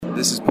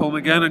This is Paul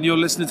McGann, and you're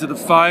listening to the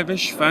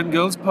Five-ish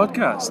Fangirls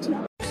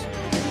podcast.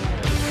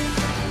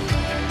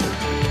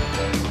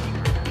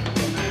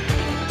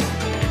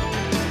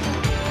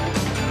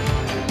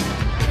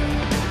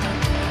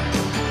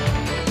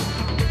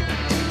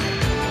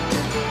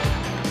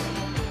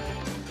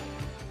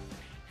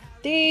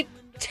 The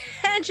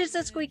tangents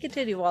as we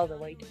continue all the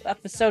way to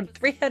episode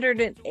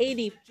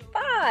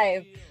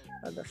 385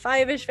 of the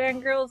Five-ish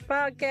Fangirls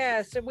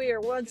podcast, and we are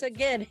once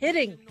again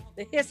hitting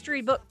the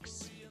history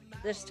books.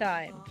 This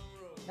time,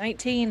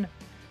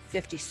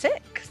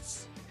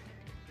 1956.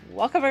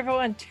 Welcome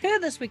everyone to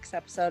this week's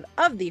episode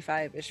of the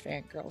Five-ish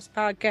Fangirls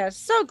podcast.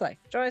 So glad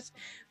you joined us.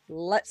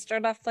 Let's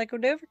start off like we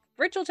do,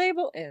 virtual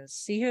table, and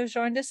see who's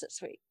joined us this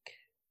week.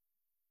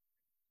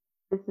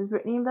 This is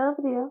Brittany in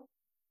Belvedere.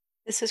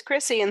 This is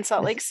Chrissy in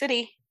Salt Lake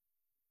City.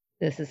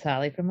 This is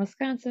Holly from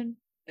Wisconsin.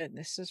 And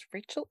this is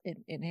Rachel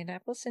in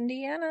Indianapolis,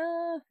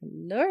 Indiana.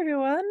 Hello,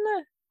 everyone.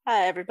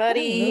 Hi,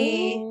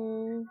 everybody.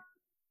 Hello.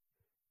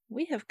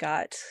 We have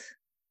got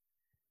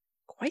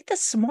quite the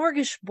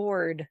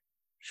smorgasbord.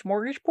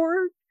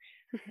 Smorgasbord?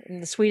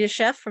 And the Swedish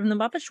chef from the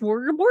Muppet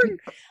Smorgasbord.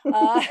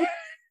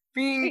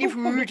 We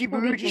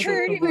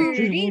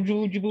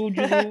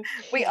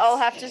all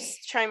have to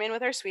chime in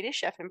with our Swedish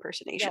chef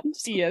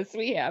impersonations. Yes,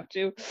 we have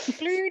to.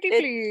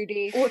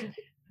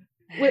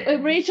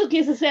 When Rachel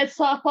gives us that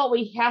softball,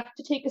 we have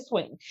to take a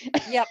swing.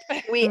 Yep.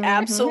 We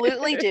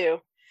absolutely do.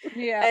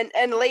 Yeah.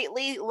 And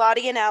lately,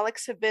 Lottie and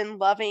Alex have been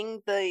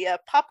loving the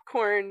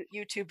popcorn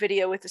YouTube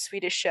video with the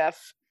Swedish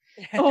chef.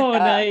 Oh,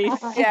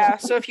 nice. Yeah,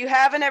 so if you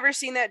haven't ever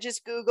seen that,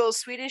 just Google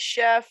Swedish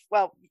chef.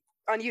 Well,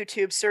 on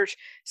YouTube, search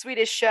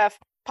Swedish chef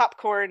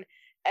popcorn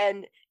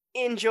and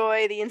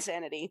enjoy the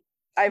insanity.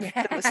 I've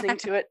been listening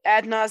to it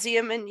ad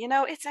nauseum, and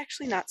it's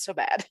actually not so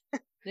bad.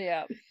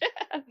 Yeah.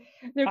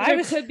 There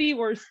could be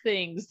worse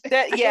things.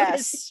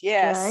 Yes.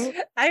 Right?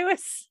 I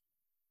was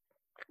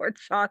poor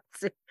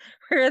Chauncey.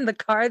 We were in the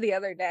car the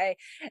other day,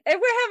 and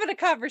we're having a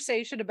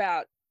conversation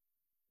about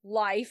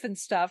life and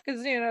stuff,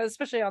 because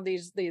especially on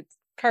these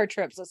car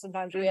trips that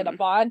sometimes we end up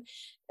on,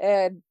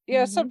 and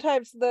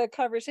sometimes the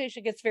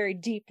conversation gets very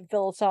deep and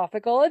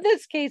philosophical. In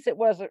this case, it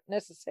wasn't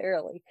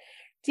necessarily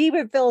deep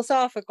and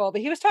philosophical, but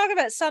he was talking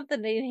about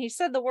something, and he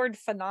said the word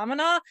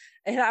phenomena,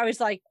 and I was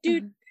like,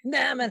 dude, do. And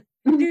then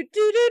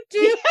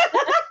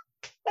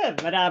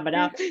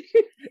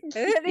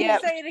he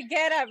say it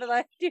again. I'd be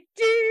like, dude.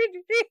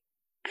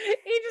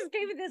 He just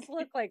gave me this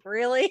look like,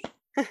 really?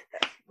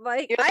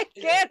 Like, I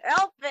can't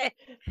help it.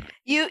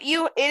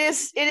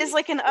 It is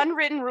like an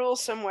unwritten rule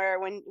somewhere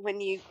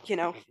when you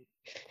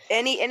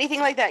anything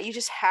like that, you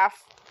just have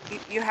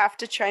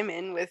to chime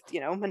in with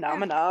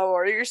phenomena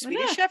or your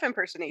Swedish chef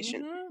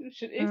impersonation.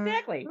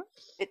 Exactly.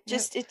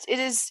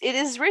 It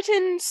is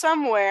written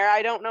somewhere.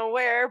 I don't know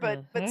where,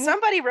 but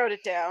somebody wrote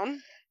it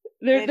down.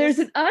 There's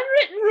an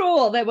unwritten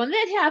rule that when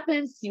that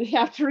happens, you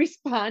have to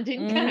respond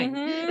in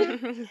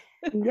kind.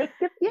 Yep.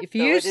 If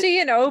you see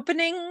an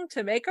opening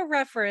to make a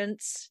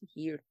reference,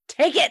 you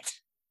take it.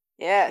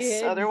 Yes.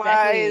 Exactly.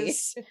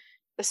 Otherwise,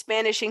 the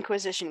Spanish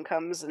Inquisition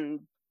comes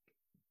and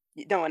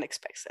no one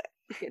expects that.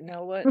 You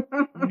know what?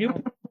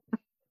 Nope.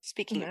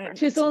 Speaking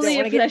of It's only a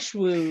wanna get- flesh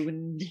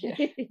wound.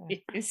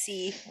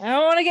 see, I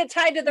don't want to get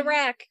tied to the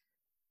rack.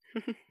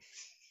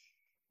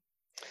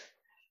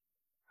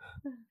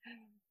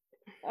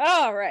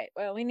 All right.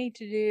 Well, we need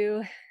to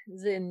do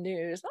the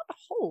news. Not a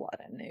whole lot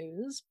of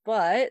news,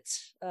 but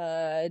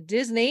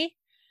Disney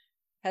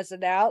has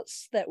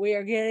announced that we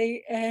are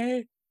getting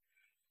a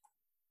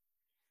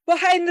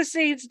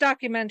behind-the-scenes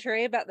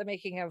documentary about the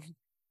making of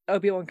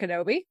Obi-Wan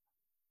Kenobi.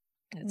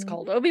 It's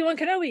called Obi-Wan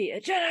Kenobi: A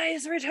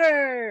Jedi's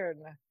Return,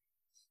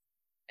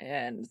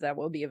 and that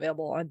will be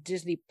available on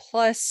Disney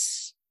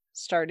Plus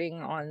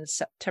starting on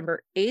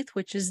September 8th,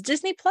 which is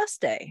Disney Plus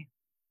Day,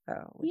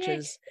 which Yay.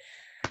 is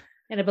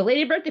And a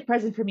belated birthday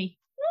present for me.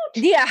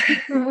 yeah,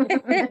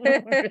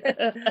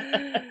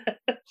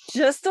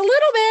 just a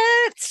little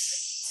bit.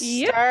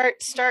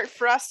 start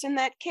frosting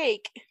that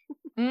cake.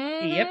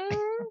 Yep.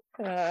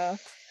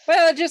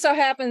 Well, it just so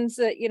happens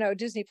that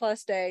Disney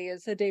Plus Day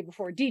is the day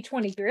before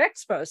D23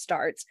 Expo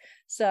starts,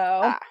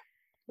 so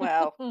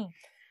Well,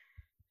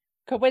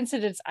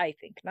 coincidence? I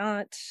think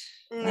not.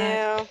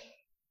 no,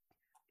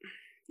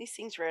 these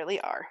things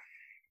rarely are.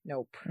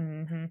 Nope,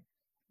 Mm-hmm.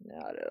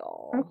 not at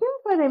all. I'm curious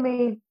why they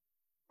made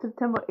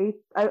September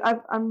 8th.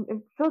 I'm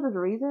sure there's a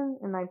reason,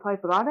 and I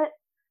probably forgot it,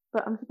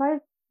 but I'm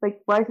surprised,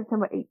 why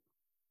September 8th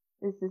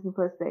is Disney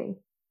Plus Day?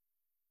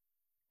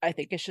 I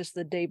think it's just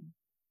the day.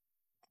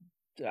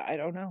 I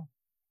don't know.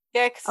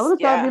 Yeah, I would have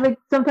thought it'd be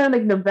sometime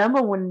November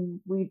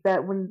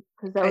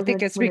I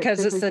think it's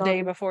because it's the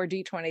day before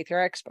D23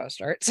 Expo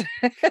starts.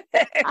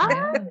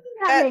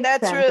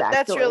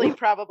 That's really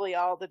probably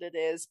all that it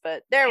is.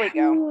 But there we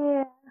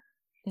go.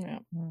 Yeah. Yeah.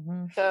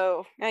 Mm-hmm.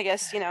 So I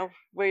guess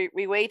we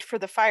wait for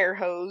the fire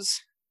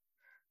hose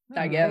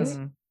I guess.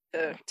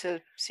 to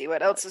see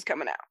what else is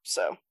coming out.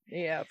 So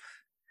Yeah.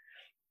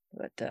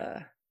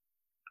 But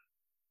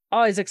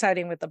always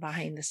exciting with the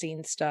behind the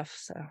scenes stuff.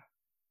 So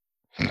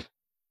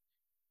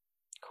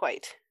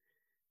quite.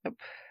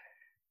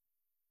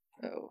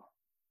 Oh,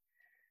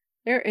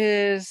 there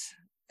is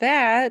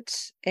that,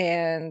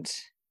 and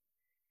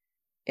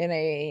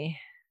I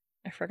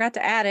forgot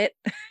to add it.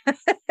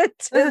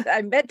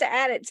 I meant to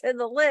add it to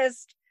the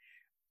list,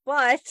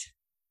 but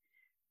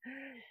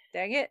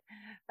dang it,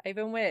 I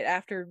even went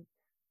after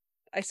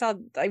I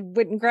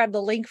went and grabbed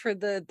the link for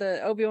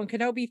the Obi-Wan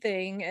Kenobi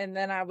thing, and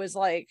then I was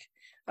like,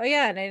 oh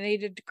yeah, and I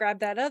needed to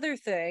grab that other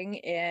thing,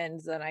 and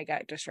then I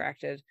got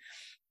distracted.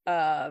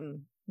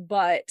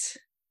 But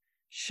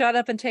Shut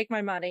Up and Take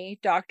My Money,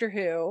 Doctor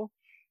Who.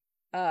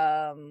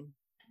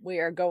 We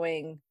are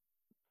going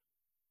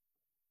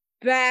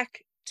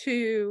back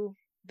to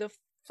the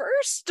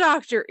first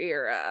Doctor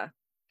era.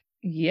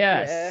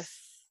 Yes.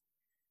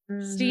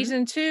 With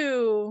season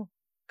 2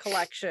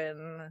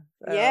 collection.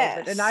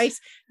 Yes. A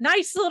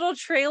nice little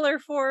trailer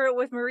for it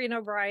with Maureen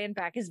O'Brien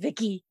back as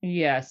Vicky.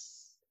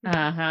 Yes.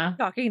 Uh-huh.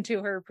 Talking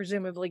to her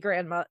presumably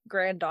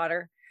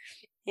granddaughter.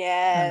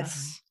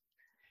 Yes.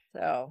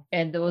 So,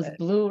 and those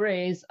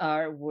Blu-rays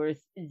are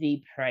worth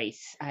the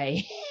price.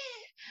 I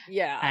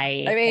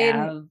mean,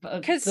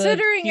 have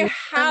considering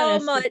how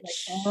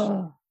much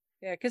oh.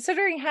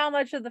 considering how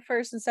much of the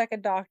first and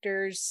second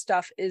Doctor's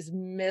stuff is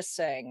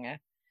missing,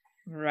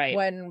 right,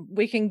 when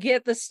we can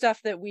get the stuff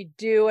that we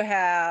do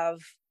have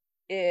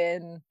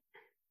in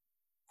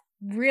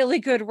really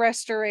good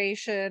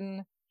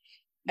restoration,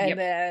 and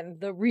then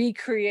the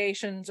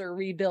recreations or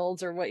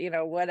rebuilds or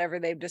whatever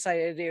they've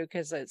decided to do,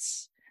 because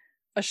it's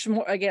a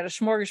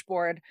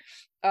smorgasbord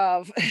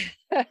of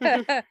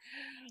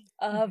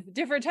of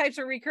different types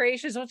of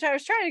recreations, which I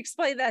was trying to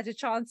explain that to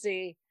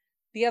Chauncey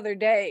the other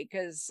day,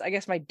 because I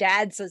guess my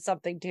dad said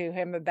something to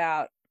him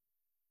about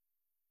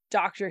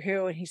Doctor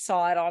Who, and he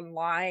saw it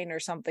online or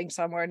something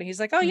somewhere, and he's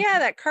like, oh yeah,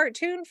 that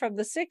cartoon from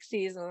the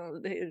 60s,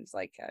 and he was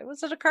like,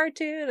 was it a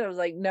cartoon? I was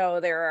like, no,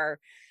 there are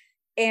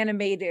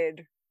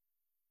animated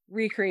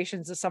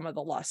recreations of some of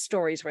the lost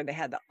stories where they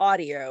had the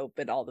audio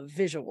but all the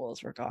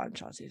visuals were gone.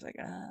 Chauncey's like,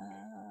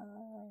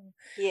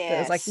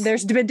 yeah, it's like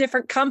there's been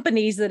different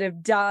companies that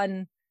have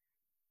done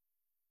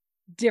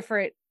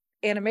different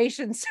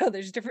animations, so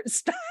there's different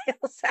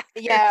styles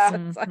yeah,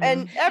 so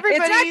and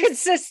everybody's it's not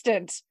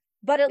consistent,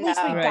 but at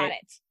least we've got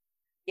it.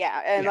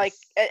 Yeah, and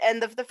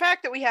and the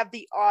fact that we have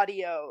the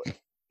audio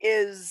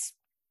is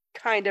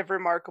kind of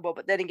remarkable,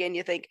 but then again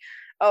you think,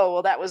 oh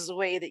well, that was the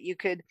way that you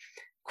could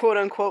quote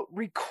unquote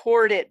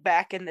record it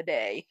back in the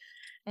day.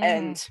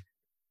 And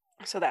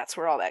so that's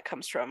where all that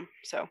comes from.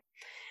 So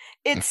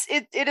it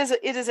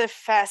is a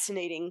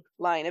fascinating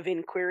line of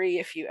inquiry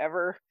if you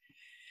ever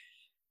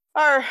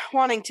are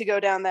wanting to go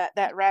down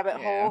that rabbit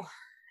hole.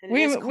 And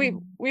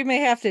we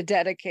may have to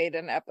dedicate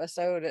an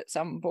episode at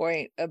some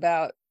point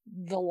about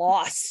the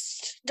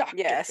lost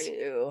Doctor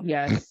Who.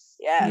 Yes.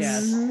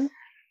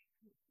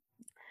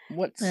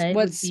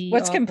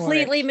 What's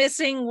completely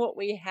missing, what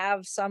we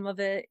have, some of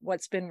it,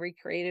 what's been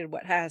recreated,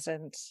 what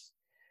hasn't.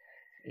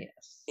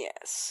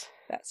 Yes,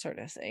 that sort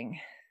of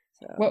thing.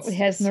 So what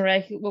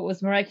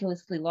was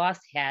miraculously lost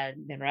had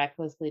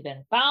miraculously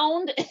been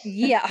found.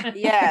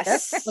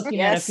 Yes. Looking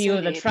at a few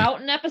of the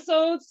Troughton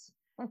episodes.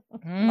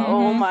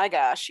 Oh my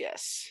gosh,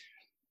 yes,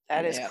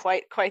 that is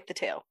quite the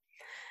tale.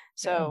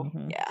 So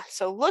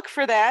so look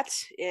for that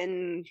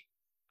or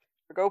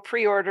go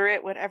pre-order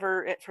it,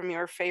 whatever it from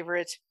your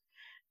favorite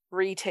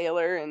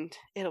retailer, and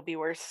it'll be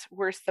worth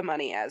the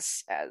money,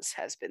 as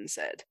has been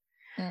said.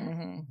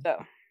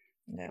 So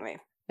anyway,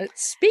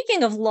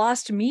 speaking of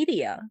lost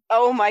media,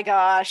 oh my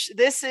gosh,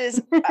 this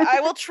is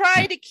I will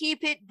try to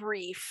keep it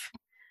brief,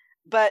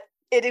 but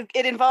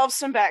it involves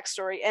some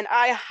backstory, and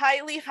I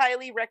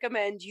highly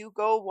recommend you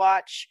go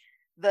watch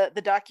the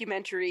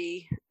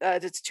documentary.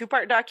 It's a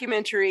 2-part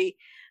documentary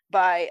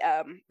by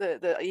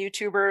the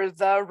YouTuber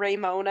The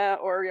Raymona,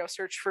 or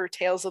search for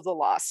Tales of the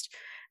Lost.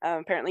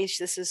 Apparently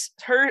this is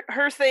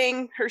her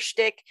thing. Her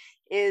shtick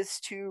is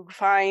to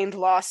find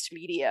lost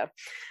media,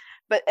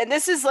 and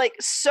this is like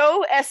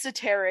so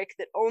esoteric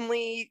that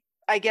only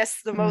I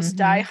guess the most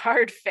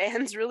diehard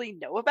fans really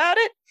know about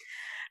it.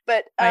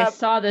 But I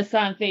saw this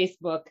on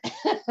Facebook.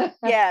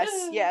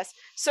 yes.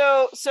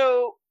 So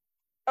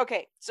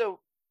okay, so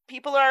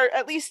people are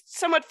at least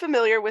somewhat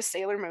familiar with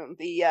Sailor Moon.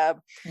 The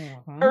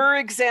her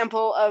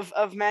example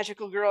of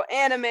magical girl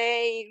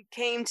anime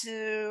came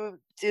to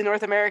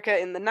North America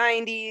in the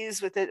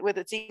 90s with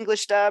its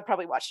English dub.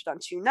 Probably watched it on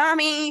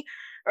Toonami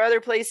or other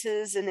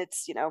places, and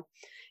it's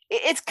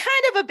it's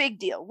kind of a big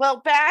deal. Well,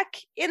 back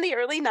in the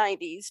early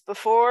 90s,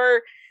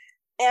 before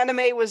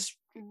anime was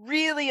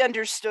really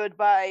understood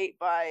by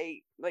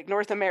like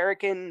North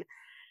American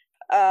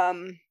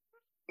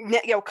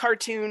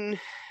cartoon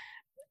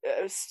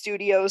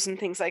studios and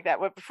things like that,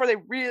 before they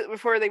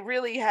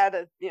really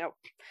had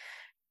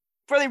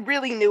before they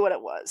really knew what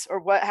it was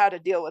or how to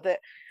deal with it,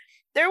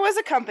 there was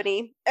a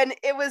company, and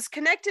it was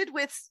connected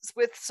with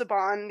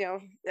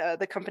Saban,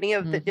 the company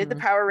that did the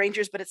Power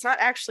Rangers, but it's not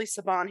actually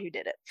Saban who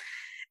did it.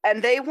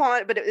 And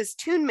but it was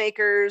Toon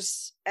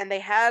Makers, and they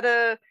had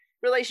a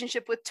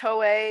relationship with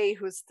Toei,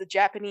 who's the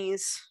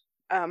Japanese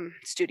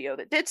studio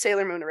that did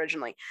Sailor Moon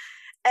originally.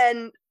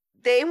 And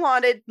they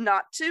wanted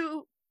not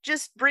to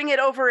just bring it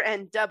over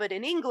and dub it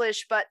in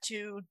English, but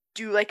to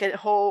do like a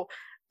whole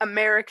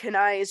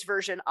Americanized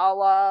version, a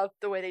la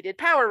the way they did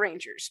Power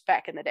Rangers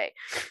back in the day.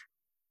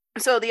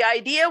 So the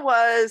idea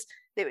was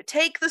they would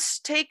take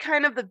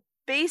kind of the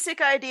basic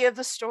idea of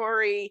the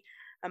story,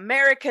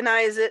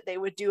 Americanize it. They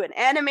would do an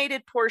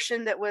animated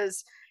portion that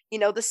was,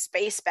 the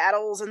space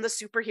battles and the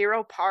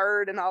superhero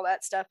part and all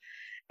that stuff.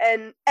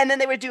 And then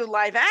they would do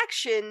live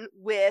action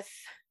with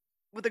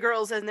the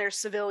girls in their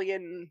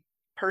civilian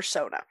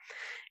persona.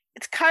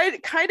 It's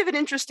kind of an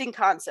interesting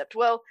concept.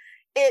 Well,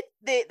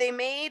 they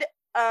made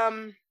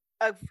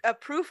a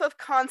proof of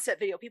concept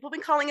video. People have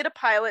been calling it a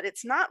pilot.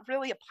 It's not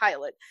really a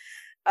pilot,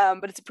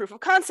 but it's a proof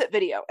of concept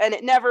video, and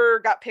it never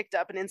got picked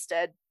up, and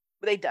instead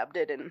they dubbed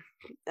it, and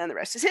the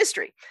rest is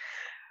history.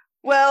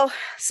 Well,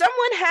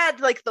 someone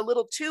had like the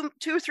little 2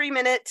 or 3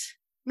 minute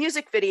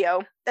music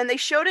video, and they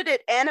showed it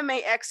at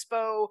Anime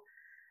Expo,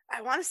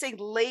 I want to say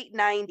late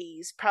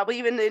 90s, probably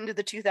even into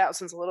the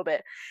 2000s a little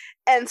bit.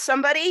 And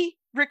somebody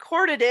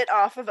recorded it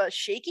off of a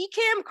shaky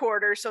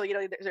camcorder. So,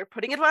 they're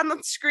putting it on the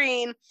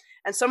screen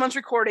and someone's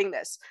recording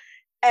this.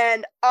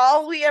 And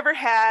all we ever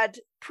had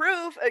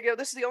proof,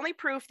 this is the only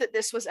proof that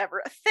this was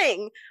ever a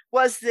thing,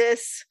 was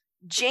this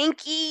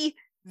janky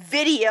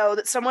video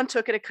that someone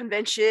took at a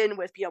convention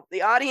with,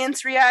 the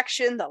audience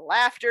reaction, the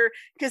laughter,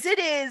 because it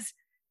is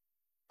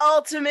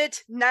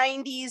ultimate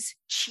 90s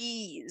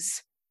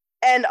cheese.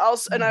 And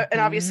also,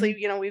 and obviously,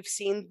 we've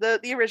seen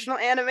the original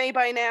anime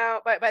by now,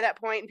 by that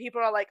point, and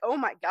people are like, oh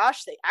my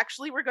gosh, they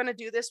actually were going to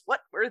do this. What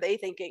were they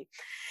thinking?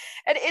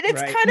 And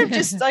it's right. Kind of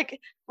just like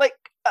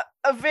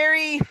a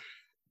very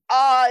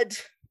odd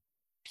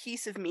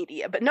piece of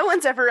media, but no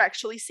one's ever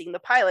actually seen the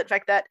pilot. In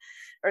fact,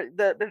 or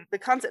the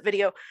concept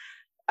video.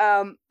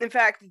 In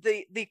fact,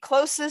 the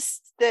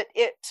closest that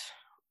it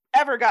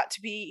ever got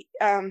to be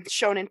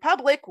shown in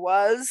public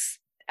was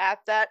at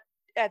that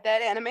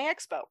Anime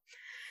Expo.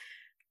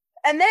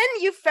 And then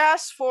you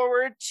fast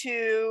forward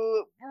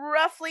to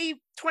roughly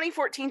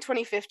 2014,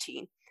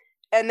 2015,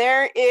 and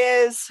there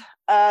is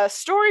a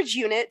storage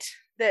unit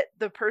that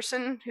the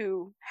person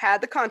who had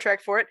the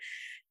contract for it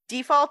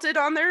defaulted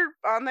on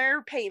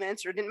their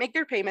payments or didn't make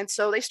their payments,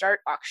 so they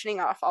start auctioning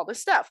off all this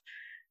stuff,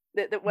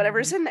 that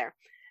whatever's in there.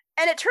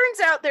 And it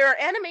turns out there are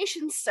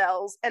animation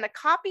cells and a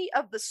copy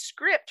of the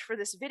script for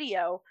this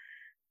video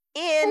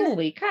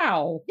holy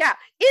cow. Yeah,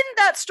 in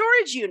that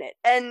storage unit.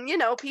 And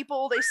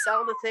people, they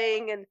sell the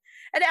thing, and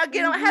it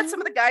had some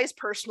of the guys'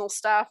 personal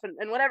stuff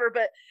and whatever,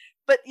 but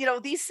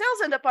these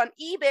cells end up on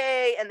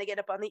eBay and they get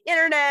up on the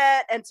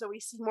internet, and so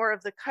we see more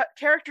of the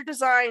character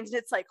designs, and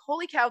it's like,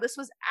 holy cow, this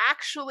was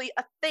actually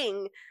a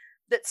thing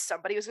that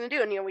somebody was going to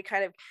do. And we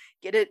kind of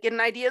get an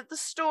idea of the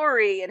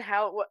story and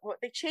how what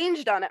they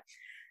changed on it.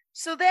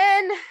 So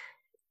then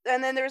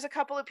there's a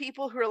couple of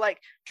people who are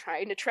like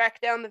trying to track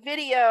down the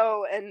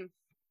video, and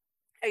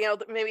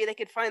maybe they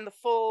could find the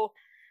full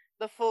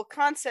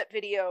concept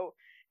video,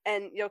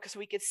 and because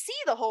we could see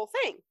the whole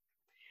thing,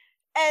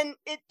 and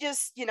it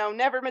just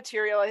never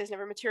materialized.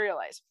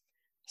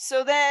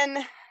 So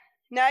then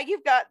now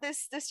you've got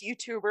this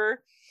YouTuber,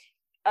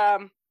 her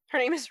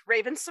name is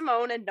Raven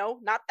Simone, and no,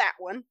 not that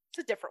one,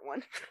 it's a different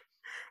one.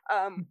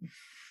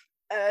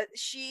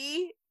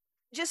 She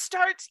just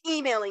starts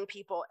emailing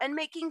people and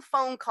making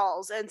phone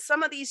calls, and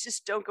some of these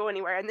just don't go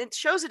anywhere, and it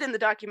shows it in the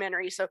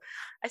documentary. So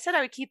I said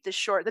I would keep this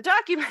short. The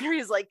documentary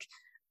is like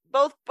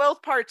both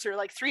parts are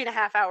like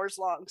 3.5 hours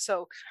long.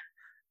 So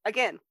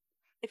again,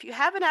 if you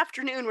have an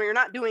afternoon where you're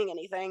not doing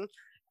anything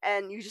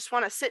and you just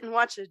want to sit and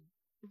watch a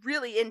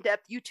really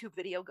in-depth YouTube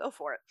video, go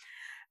for it.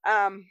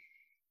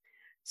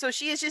 So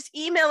she is just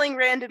emailing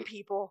random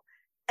people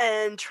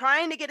and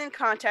trying to get in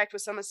contact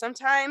with someone.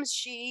 Sometimes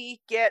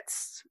she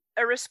gets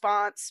a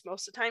response,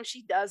 most of the time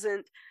she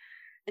doesn't,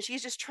 and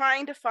she's just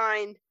trying to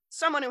find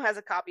someone who has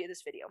a copy of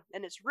this video.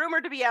 And it's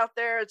rumored to be out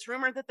there. It's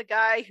rumored that the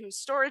guy whose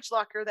storage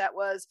locker that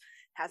was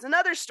has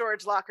another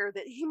storage locker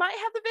that he might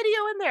have the video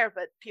in there,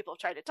 but people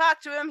try to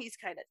talk to him. He's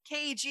kind of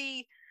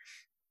cagey.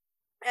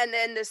 And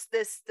then this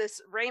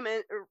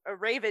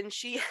Raven,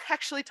 she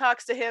actually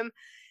talks to him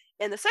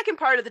in the second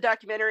part of the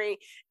documentary,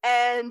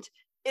 and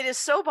it is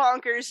so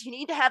bonkers. You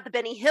need to have the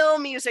Benny Hill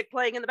music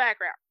playing in the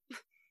background,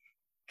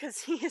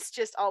 because he is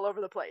just all over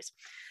the place.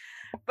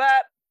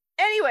 But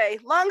anyway,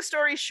 long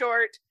story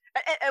short,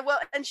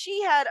 and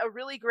she had a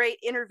really great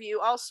interview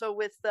also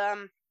with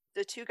the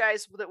two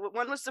guys.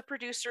 One was the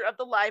producer of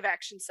the live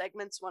action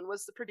segments, one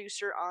was the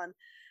producer on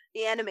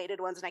the animated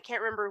ones, and I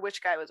can't remember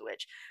which guy was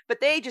which, but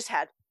they just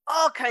had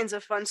all kinds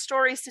of fun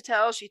stories to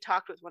tell. She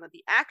talked with one of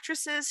the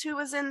actresses who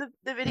was in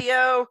the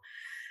video.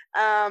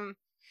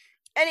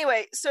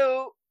 Anyway,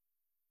 so,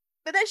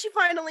 but then she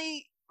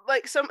finally,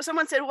 like,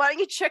 someone said, why don't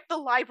you check the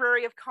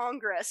Library of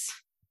Congress,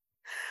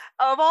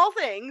 of all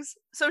things?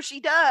 So she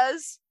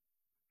does,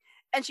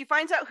 and she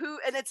finds out who,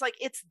 and it's like,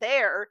 it's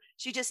there.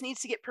 She just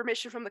needs to get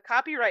permission from the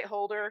copyright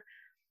holder.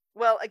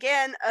 Well,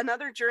 again,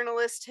 another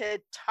journalist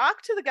had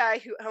talked to the guy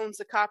who owns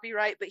the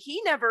copyright, but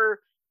he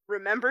never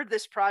remembered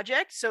this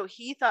project, so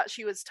he thought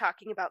she was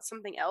talking about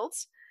something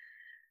else.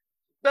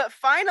 But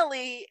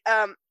finally,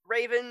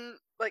 Raven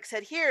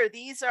said, here are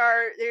these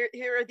are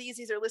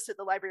listed at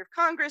the Library of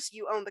Congress.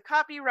 You own the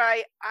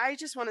copyright. I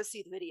just want to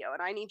see the video,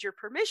 and I need your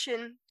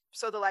permission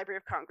so the Library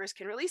of Congress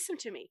can release them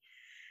to me.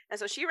 And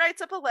so she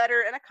writes up a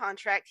letter and a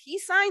contract. He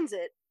signs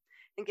it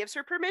and gives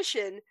her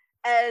permission,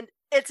 and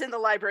it's in the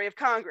Library of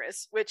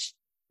Congress, which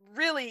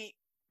really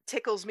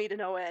tickles me to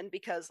no end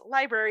because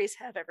libraries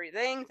have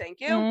everything. Thank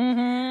you.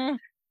 Mm-hmm.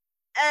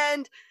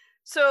 And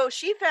so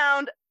she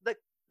found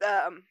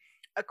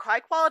a high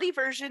quality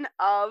version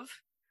of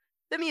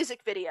the music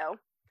video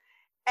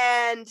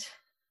and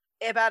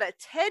about a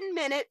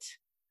 10-minute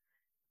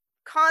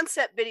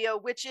concept video,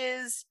 which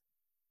is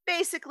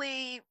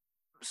basically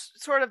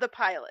sort of the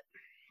pilot.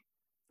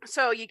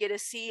 So you get to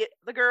see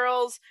the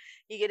girls,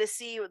 you get to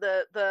see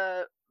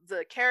the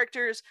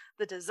characters,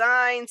 the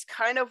designs,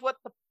 kind of what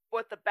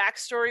the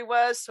backstory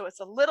was. So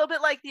it's a little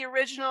bit like the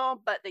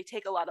original, but they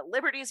take a lot of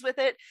liberties with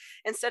it.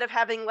 Instead of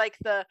having like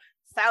the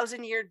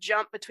 1,000-year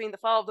jump between the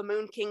fall of the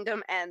Moon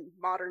Kingdom and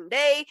modern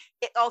day,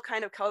 it all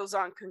kind of goes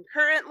on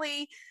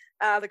concurrently.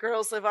 The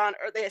girls live on,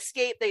 or they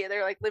escape.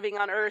 They're like living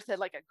on Earth at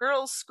like a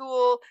girls'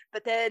 school,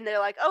 but then they're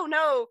like, oh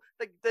no,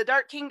 the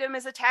Dark Kingdom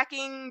is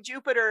attacking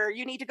Jupiter.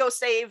 You need to go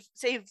save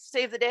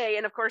the day.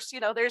 And of course,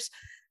 there's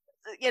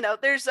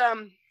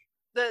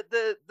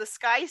the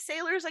sky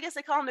sailors, I guess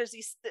they call them. There's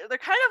these, they're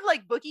kind of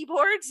like boogie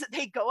boards that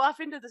they go off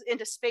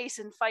into space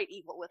and fight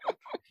evil with them.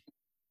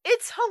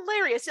 It's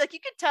hilarious. Like, you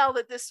could tell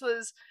that this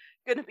was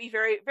going to be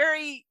very,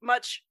 very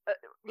much,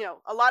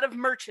 a lot of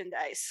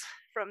merchandise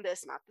from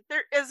this. Not that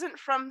there isn't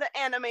from the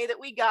anime that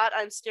we got.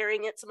 I'm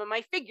staring at some of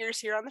my figures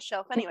here on the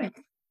shelf. Anyway,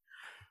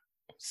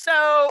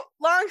 so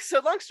long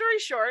story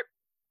short,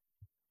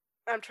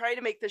 I'm trying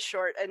to make this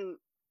short, and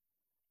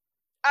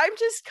I'm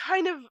just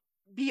kind of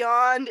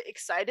beyond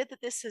excited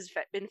that this has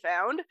been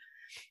found.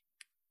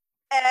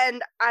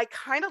 And I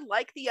kind of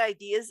like the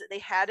ideas that they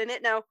had in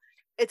it. Now,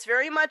 it's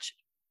very much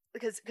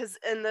because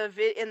in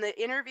the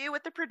interview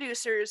with the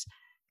producers,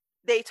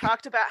 they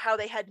talked about how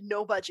they had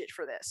no budget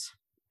for this,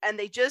 and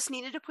they just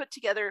needed to put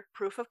together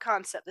proof of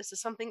concept. This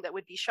is something that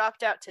would be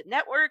shopped out to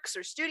networks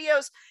or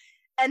studios,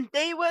 and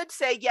they would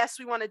say, yes,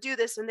 we want to do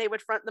this, and they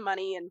would front the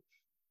money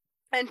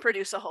and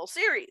produce a whole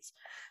series.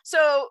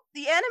 So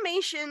the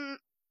animation,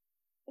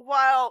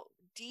 while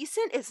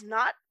decent, is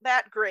not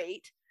that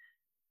great.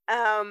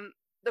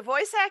 The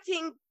voice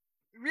acting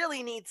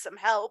really needs some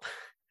help,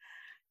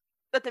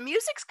 but the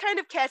music's kind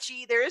of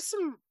catchy. There is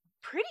some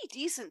pretty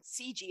decent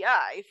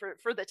CGI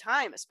for the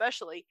time,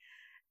 especially.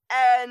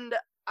 And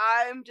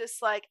I'm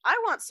just like, I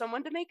want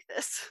someone to make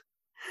this.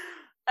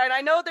 And I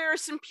know there are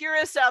some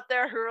purists out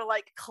there who are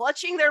like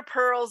clutching their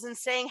pearls and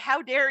saying,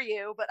 how dare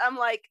you? But I'm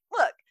like,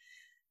 look,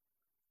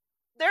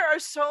 there are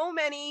so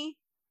many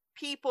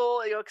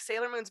people,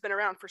 Sailor Moon's been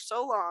around for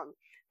so long.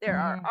 There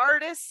are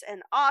artists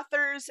and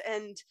authors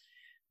and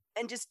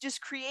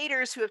just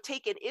creators who have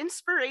taken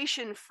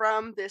inspiration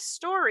from this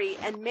story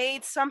and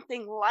made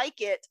something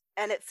like it,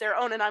 and it's their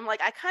own. And I'm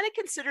like, I kind of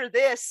consider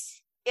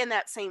this in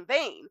that same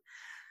vein.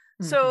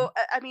 So,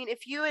 I mean,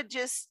 if you had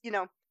just,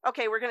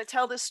 okay, we're going to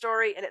tell this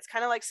story and it's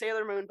kind of like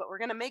Sailor Moon, but we're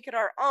going to make it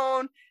our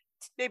own,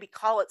 maybe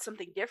call it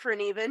something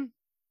different even,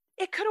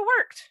 it could have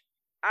worked.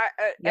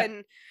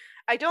 And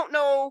I don't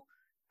know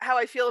how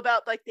I feel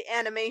about like the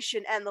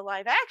animation and the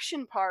live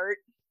action part,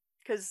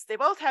 because they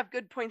both have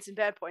good points and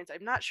bad points.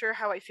 I'm not sure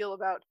how I feel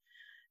about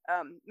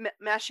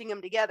mashing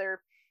them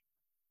together,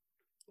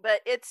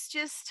 but it's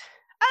just,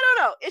 I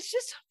don't know. It's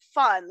just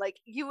fun. Like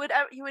you would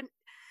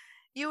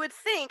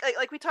think,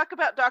 like we talk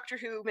about Doctor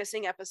Who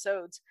missing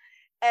episodes,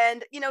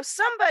 and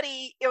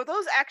somebody,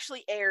 those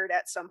actually aired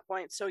at some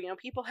point. So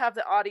people have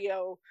the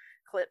audio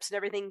clips and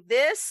everything.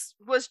 This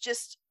was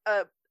just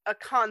a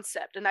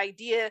concept, an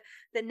idea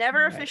that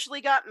never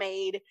officially got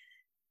made,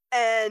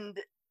 and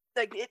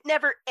like it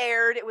never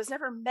aired. It was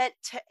never meant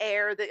to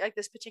air.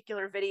 This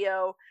particular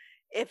video,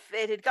 if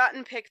it had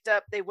gotten picked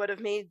up, they would have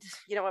made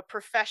a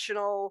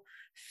professional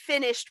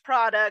finished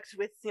product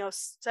with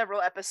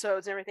several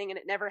episodes and everything, and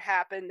it never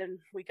happened, and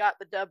we got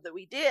the dub that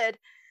we did.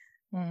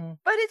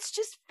 But it's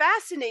just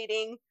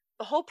fascinating,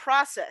 the whole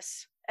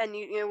process. And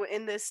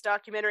in this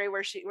documentary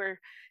where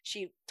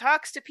she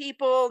talks to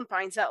people and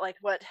finds out like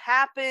what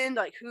happened,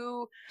 like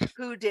who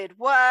did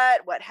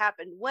what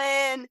happened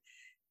when,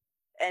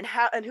 and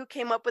how, and who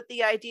came up with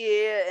the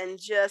idea, and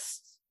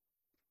just,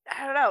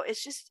 I don't know,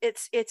 it's just,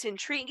 it's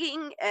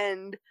intriguing.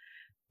 And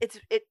if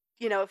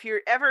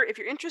you're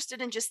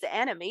interested in just the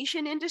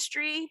animation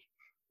industry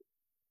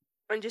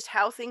and just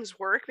how things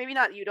work, maybe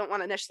not, you don't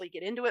want to necessarily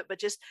get into it, but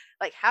just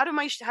like, how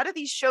do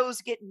these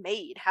shows get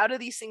made? How do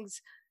these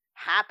things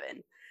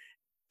happen?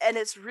 And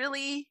it's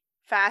really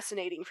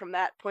fascinating from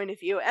that point of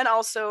view. And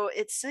also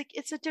it's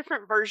a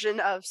different version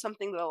of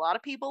something that a lot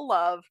of people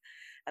love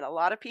and a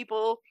lot of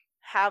people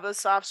have a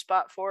soft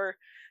spot for.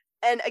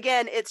 And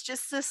again, it's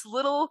just this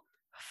little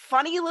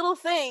funny little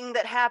thing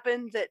that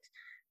happened that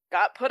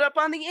got put up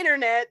on the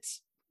internet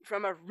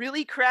from a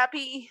really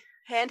crappy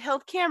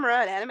handheld camera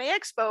at Anime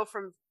Expo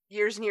from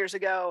years and years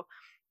ago.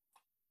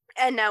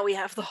 And now we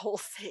have the whole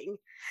thing.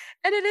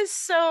 And it is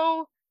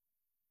so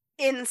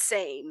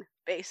insane,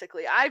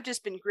 basically. I've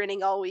just been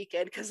grinning all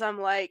weekend because I'm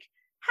like,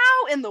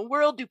 how in the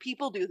world do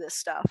people do this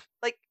stuff?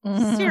 Like,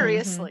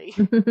 seriously.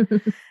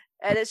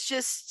 And it's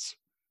just,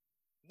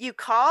 you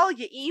call,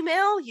 you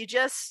email, you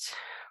just,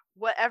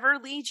 whatever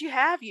leads you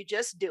have, you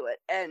just do it.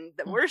 And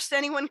the worst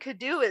anyone could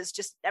do is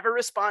just never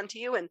respond to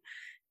you. And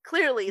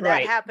clearly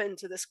that happened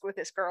to this with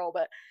this girl.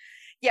 But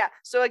yeah,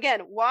 so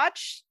again,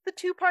 watch the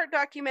 2-part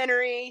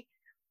documentary.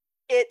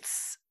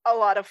 It's a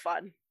lot of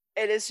fun.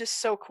 It is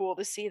just so cool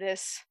to see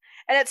this.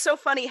 And it's so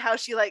funny how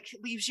she like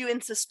leaves you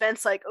in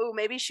suspense, like, oh,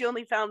 maybe she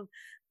only found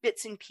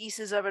bits and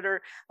pieces of it,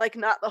 or like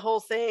not the whole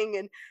thing,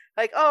 and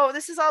like, oh,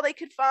 this is all they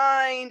could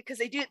find, because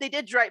they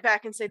did write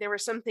back and say there were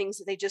some things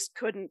that they just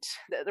couldn't,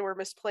 that were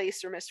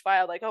misplaced or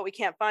misfiled, like, oh, we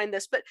can't find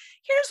this, but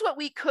here's what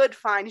we could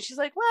find. And she's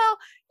like, well,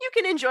 you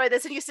can enjoy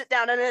this, and you sit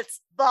down and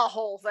it's the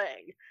whole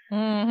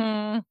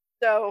thing.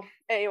 So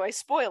anyway,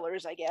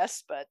 spoilers, I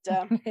guess, but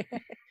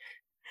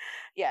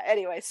yeah,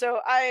 anyway,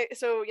 so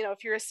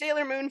if you're a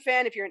Sailor Moon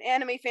fan, if you're an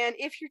anime fan,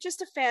 if you're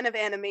just a fan of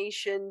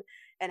animation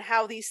and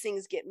how these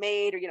things get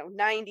made, or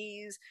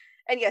 90s,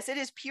 and yes, it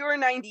is pure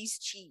 90s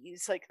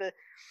cheese. Like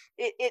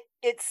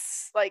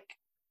it's like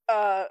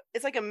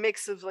a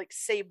mix of like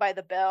Saved by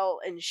the Bell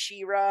and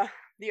She-Ra,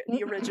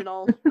 the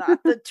original,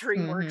 not the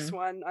DreamWorks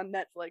one on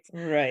Netflix.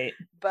 Right.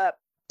 But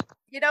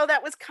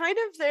that was kind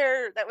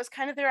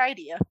of their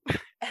idea.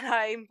 And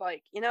I'm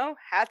like,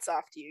 hats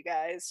off to you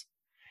guys.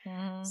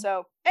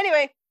 So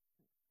anyway,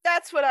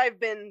 that's what I've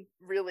been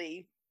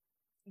really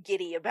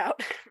giddy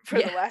about for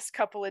the last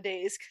couple of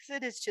days,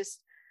 because it is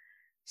just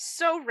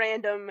so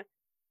random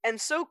and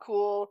so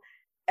cool,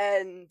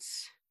 and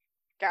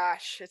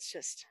gosh, it's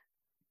just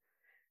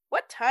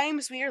what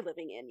times we are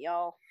living in,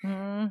 y'all.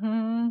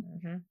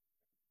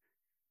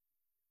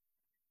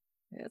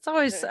 It's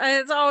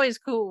always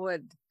cool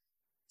when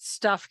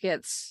stuff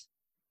gets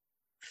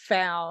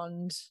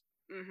found.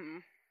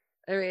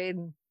 I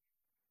mean,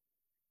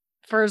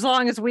 for as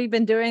long as we've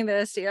been doing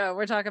this,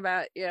 we're talking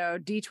about,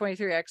 D23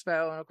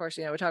 Expo. And of course,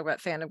 we talk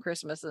about Fandom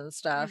Christmas and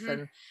stuff.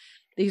 And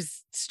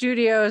these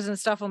studios and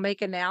stuff will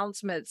make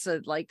announcements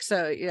of like,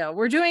 so,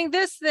 we're doing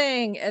this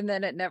thing. And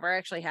then it never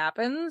actually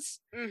happens.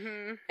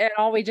 And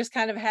all we just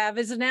kind of have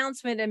is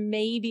announcement and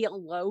maybe a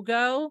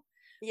logo.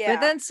 Yeah.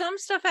 But then some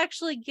stuff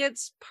actually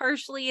gets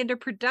partially into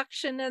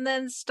production and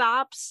then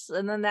stops.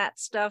 And then that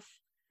stuff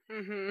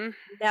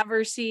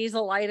never sees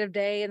the light of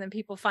day, and then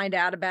people find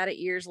out about it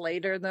years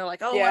later, and they're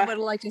like, oh, I would have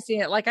liked to see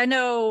it. Like, I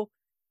know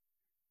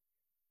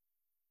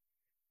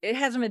it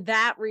hasn't been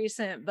that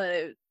recent,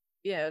 but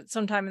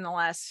sometime in the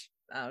last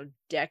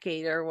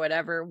decade or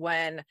whatever,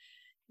 when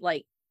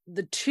like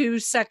the 2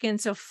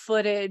 seconds of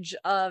footage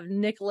of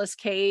Nicolas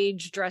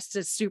Cage dressed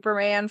as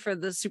Superman for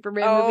the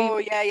Superman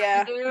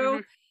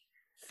movie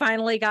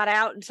finally got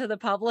out into the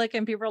public,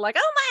 and people are like,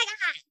 oh my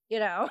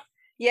god,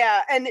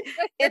 Yeah, and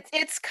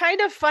it's kind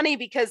of funny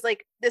because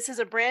like this is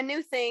a brand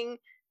new thing,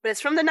 but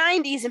it's from the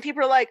 90s, and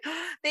people are like,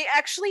 oh, they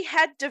actually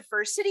had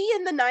diversity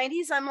in the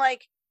 90s. I'm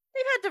like,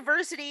 they've had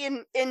diversity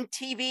in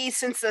TV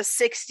since the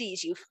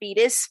 60s, you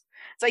fetus.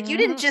 It's like, you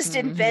didn't just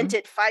invent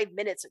it 5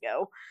 minutes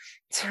ago.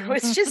 So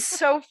it's just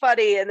so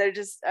funny, and I'm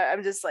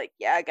just like,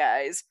 yeah,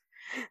 guys.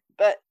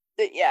 But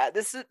yeah,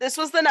 this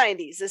was the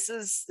 90s. This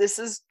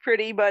is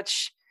pretty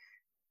much,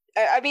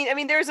 I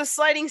mean, there's a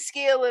sliding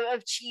scale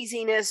of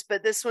cheesiness,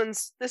 but this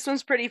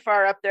one's pretty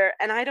far up there,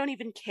 and I don't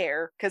even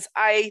care because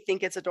I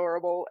think it's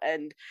adorable.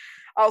 And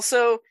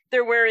also,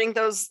 they're wearing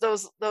those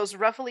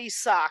ruffly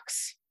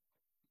socks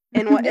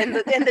in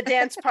the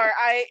dance part.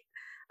 I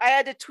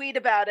had to tweet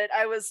about it.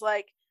 I was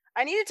like,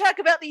 I need to talk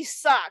about these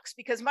socks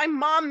because my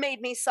mom made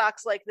me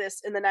socks like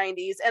this in the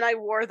 90s, and I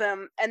wore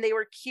them, and they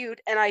were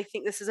cute, and I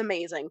think this is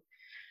amazing.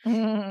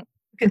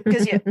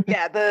 Because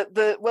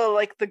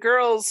the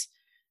girls.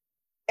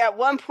 At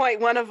one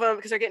point, one of them,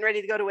 because they're getting ready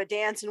to go to a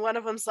dance, and one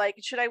of them's like,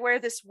 should I wear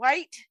this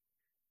white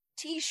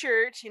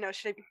t-shirt?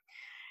 Should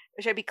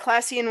I be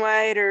classy in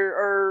white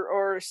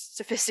or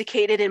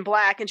sophisticated in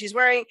black? And she's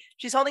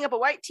holding up a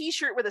white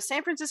t-shirt with a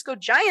San Francisco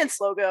Giants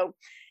logo,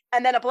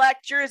 and then a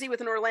black jersey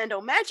with an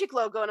Orlando Magic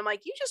logo. And I'm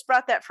like, you just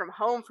brought that from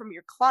home, from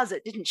your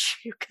closet, didn't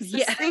you? Because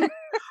this thing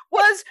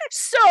was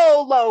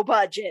so low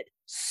budget.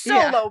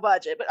 Low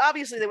budget. But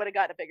obviously they would have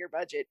gotten a bigger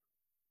budget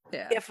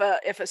if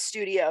a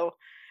studio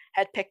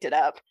had picked it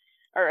up,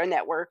 or a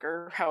network,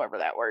 or however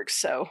that works.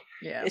 So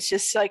it's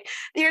just like,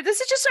 here,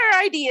 this is just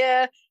our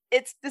idea.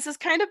 This is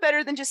kind of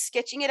better than just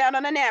sketching it out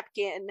on a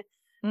napkin.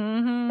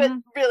 But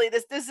really,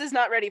 this is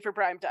not ready for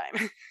prime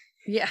time.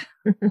 Yeah.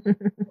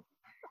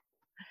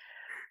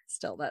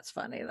 Still, that's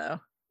funny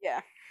though.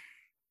 Yeah.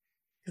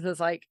 Because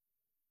it's like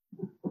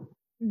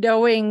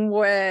knowing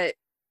what,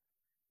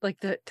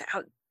 like the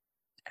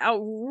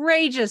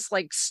outrageous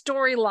like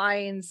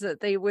storylines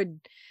that they would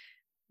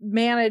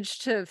manage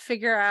to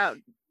figure out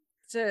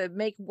to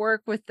make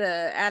work with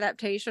the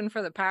adaptation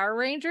for the Power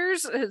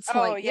Rangers. It's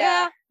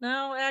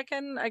I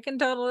can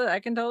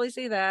totally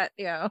see that.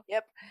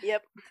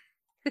 Yep.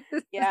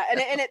 Yeah,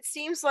 and it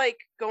seems like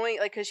going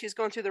like because she was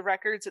going through the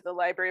records at the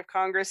Library of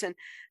Congress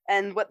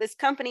and what this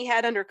company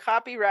had under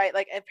copyright.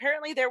 Like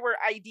apparently there were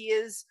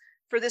ideas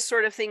for this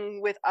sort of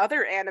thing with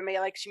other anime.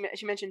 Like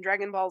she mentioned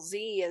Dragon Ball Z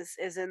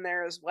is in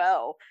there as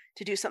well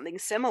to do something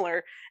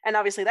similar, and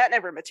obviously that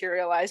never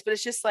materialized. But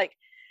it's just like,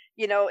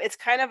 it's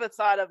kind of a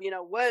thought of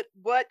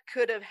what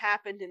could have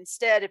happened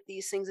instead if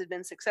these things had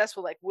been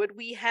successful. Like, would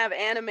we have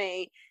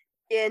anime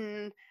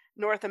in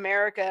North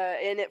America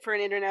in it for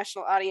an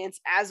international audience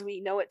as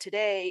we know it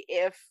today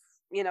if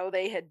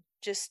they had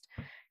just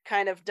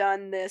kind of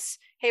done this,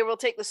 hey, we'll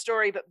take the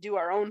story but do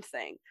our own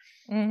thing.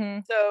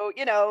 So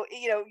you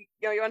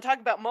want to talk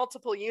about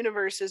multiple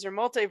universes or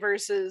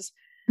multiverses.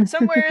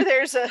 Somewhere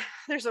there's a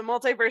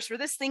multiverse where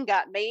this thing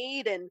got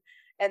made and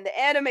the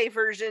anime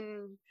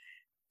version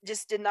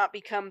just did not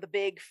become the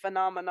big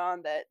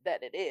phenomenon that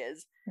it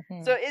is.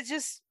 So it's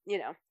just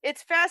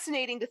it's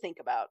fascinating to think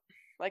about,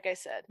 like I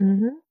said.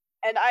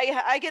 And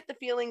I get the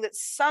feeling that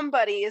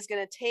somebody is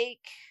going to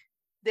take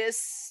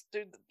this,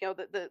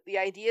 the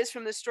ideas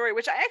from this story,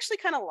 which I actually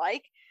kind of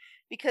like,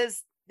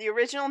 because the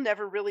original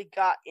never really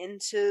got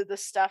into the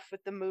stuff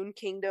with the Moon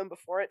Kingdom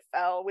before it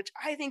fell, which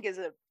I think is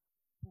a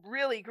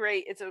really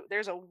great.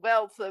 There's a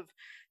wealth of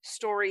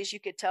stories you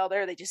could tell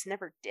there. They just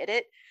never did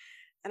it,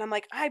 and I'm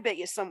like, I bet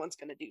you someone's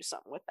going to do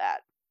something with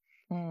that,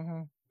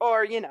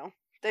 or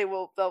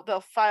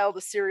they'll file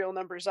the serial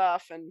numbers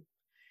off and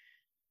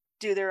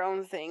do their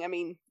own thing. I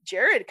mean,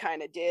 Jared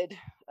kind of did.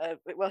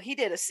 He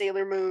did a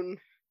Sailor Moon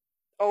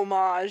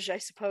homage, I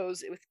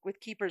suppose, with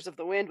Keepers of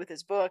the Wind with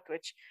his book,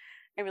 which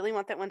I really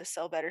want that one to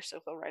sell better, so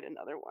he'll write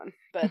another one.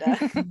 But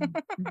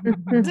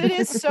it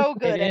is so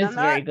good. It is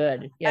very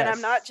good. Yes. And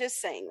I'm not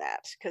just saying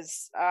that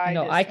because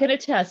I can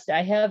attest.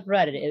 I have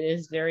read it. It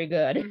is very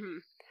good.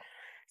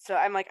 So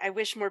I'm like, I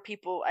wish more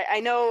people.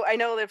 I know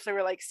if there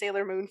were like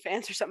Sailor Moon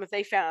fans or something, if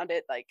they found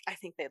it, like I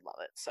think they'd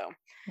love it. So.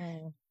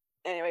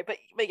 Anyway, but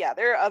yeah,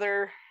 there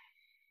are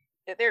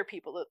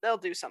people that they'll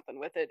do something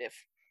with it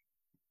if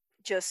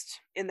just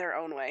in their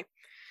own way.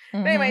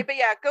 But anyway, but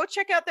yeah, go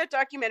check out that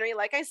documentary.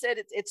 Like I said,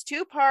 it's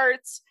 2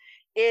 parts.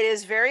 It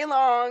is very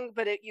long,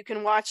 but you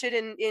can watch it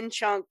in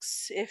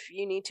chunks if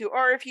you need to,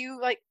 or if you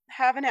like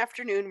have an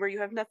afternoon where you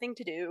have nothing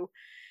to do.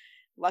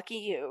 Lucky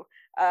you.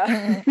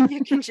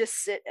 You can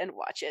just sit and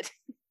watch it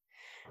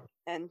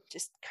and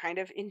just kind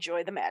of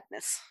enjoy the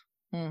madness.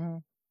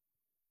 Well,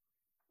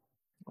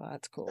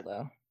 that's cool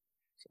though.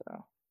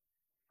 So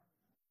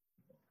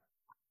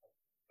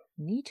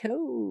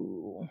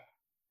neato.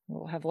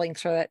 We'll have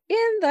links for that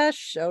in the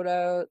show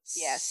notes.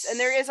 Yes, and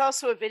there is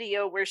also a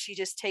video where she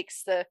just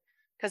takes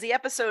because the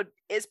episode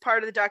is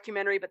part of the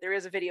documentary, but there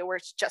is a video where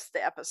it's just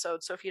the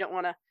episode. So if you don't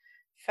want to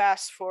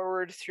fast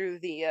forward through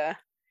the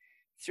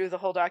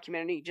whole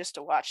documentary just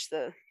to watch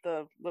the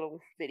little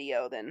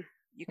video, then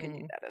you can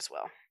do that as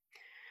well.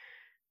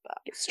 But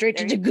get straight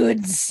to the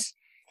goods.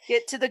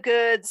 Get to the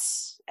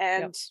goods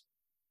and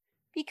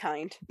be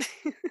kind.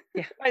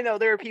 Yeah. I know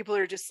there are people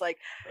who are just like,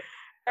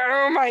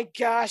 oh my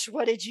gosh,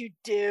 what did you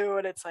do?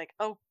 And it's like,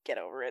 oh, get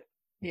over it.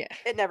 Yeah.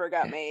 It never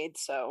got made,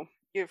 so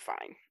you're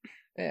fine.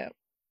 Yeah.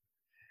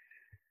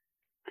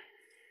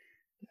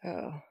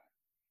 Oh.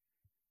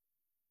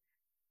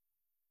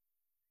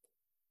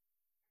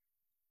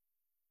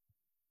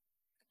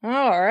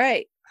 All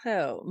right.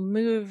 So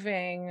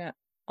moving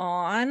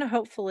on.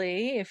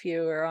 Hopefully, if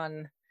you are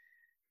on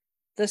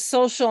the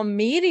social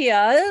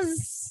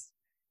medias,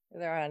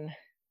 either on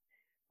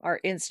our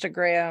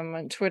Instagram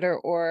and Twitter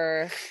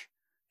or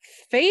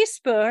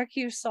Facebook,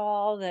 you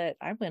saw that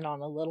I went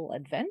on a little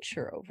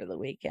adventure over the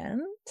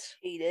weekend.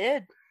 He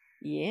did.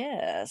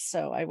 Yeah.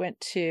 So I went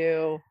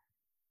to,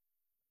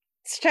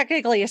 it's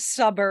technically a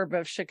suburb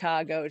of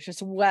Chicago,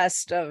 just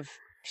west of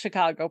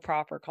Chicago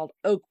proper, called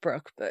Oak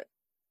Brook, but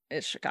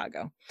it's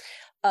Chicago.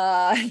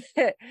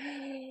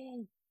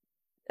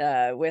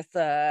 With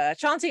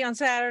Chauncey on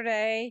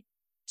Saturday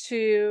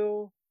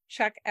to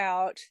check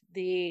out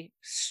the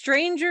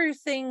Stranger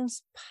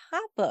Things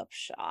pop-up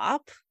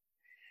shop,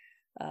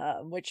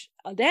 which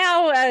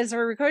now, as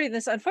we're recording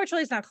this,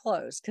 unfortunately it's not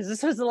closed because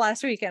this was the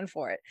last weekend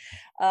for it.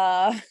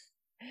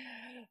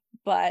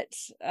 But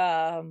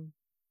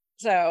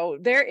so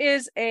there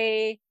is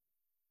a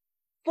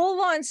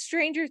full-on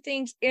Stranger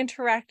Things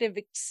interactive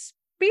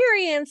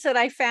experience that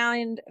I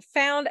found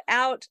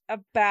out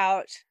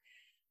about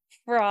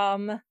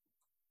from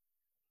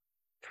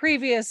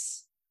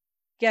previous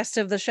guest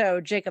of the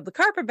show, Jacob the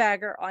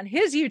Carpetbagger, on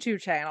his YouTube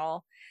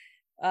channel.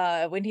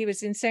 When he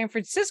was in San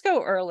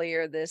Francisco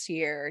earlier this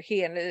year,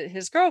 he and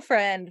his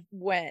girlfriend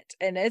went,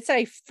 and it's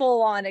a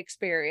full-on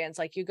experience.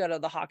 Like, you go to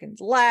the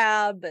Hawkins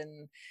lab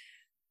and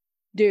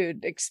do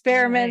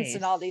experiments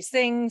and all these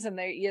things, and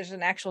there's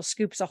an actual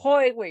Scoops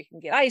Ahoy where you can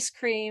get ice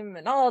cream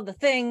and all of the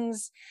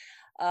things.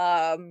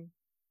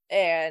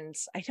 And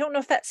I don't know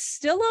if that's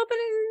still open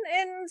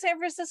in San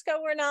Francisco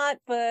or not,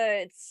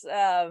 but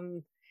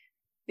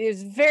it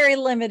was very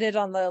limited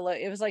on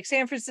it was like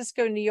San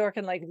Francisco, New York,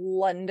 and like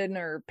London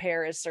or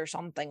Paris or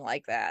something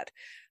like that.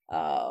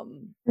 I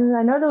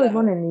know there was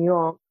one in New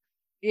York.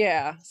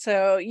 Yeah,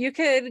 so you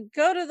could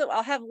go to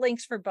I'll have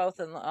links for both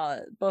in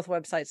both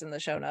websites in the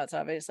show notes,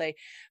 obviously,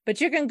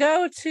 but you can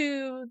go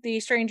to the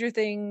Stranger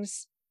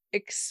Things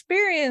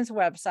experience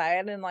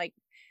website and like,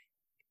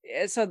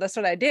 so that's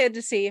what I did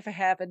to see if it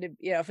happened to,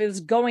 if it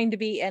was going to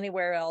be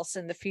anywhere else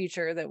in the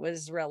future that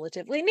was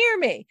relatively near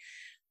me.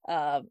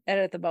 And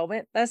at the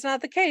moment, that's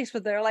not the case,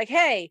 but they're like,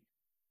 hey,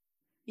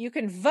 you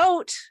can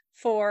vote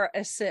for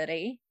a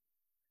city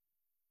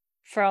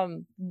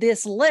from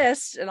this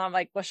list. And I'm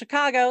like, well,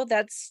 Chicago,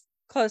 that's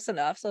close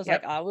enough. So I was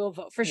like, I will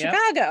vote for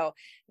Chicago.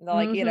 And they're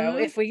like,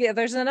 if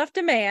there's enough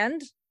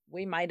demand,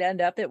 we might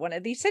end up at one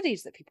of these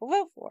cities that people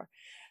vote for.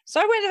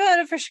 So I went and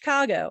voted for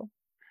Chicago.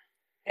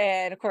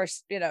 And of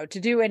course, to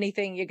do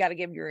anything, you got to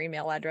give your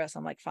email address.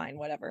 I'm like, fine,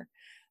 whatever.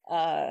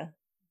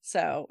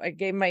 So I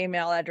gave my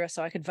email address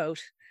so I could vote.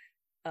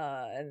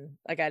 And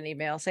I got an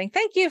email saying,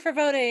 thank you for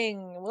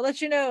voting. We'll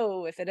let you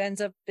know if it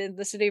ends up in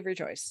the city of your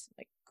choice.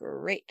 Like,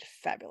 great,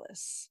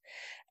 fabulous.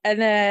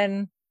 And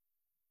then,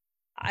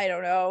 I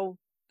don't know,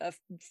 a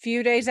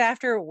few days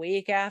after, a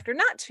week after,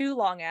 not too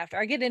long after,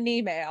 I get an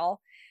email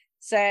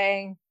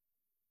saying,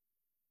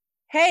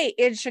 hey,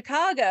 in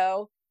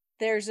Chicago,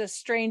 there's a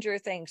Stranger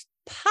Things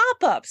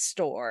pop-up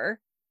store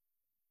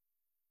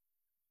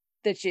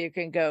that you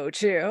can go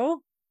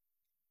to.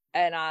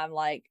 And I'm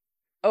like,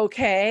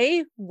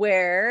 okay,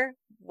 where,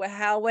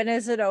 how, when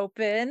is it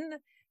open?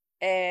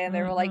 And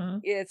they were like,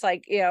 it's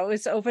like,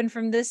 it's open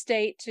from this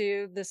date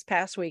to this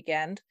past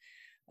weekend,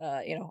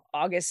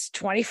 August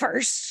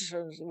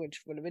 21st,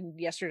 which would have been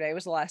yesterday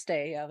was the last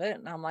day of it.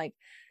 And I'm like,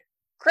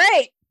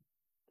 great.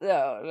 So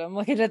I'm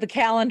looking at the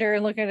calendar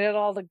and looking at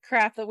all the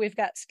crap that we've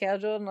got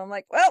scheduled. And I'm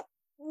like, well,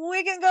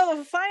 we can go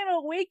the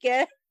final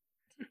weekend.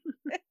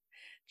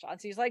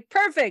 Chauncey's like,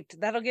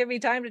 perfect. That'll give me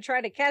time to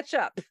try to catch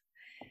up.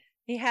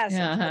 He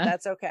hasn't, but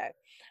that's okay.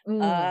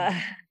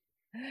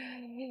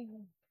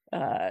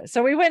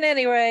 So we went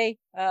anyway,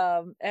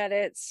 and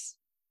it's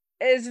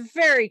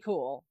very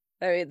cool.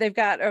 I mean, they've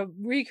got a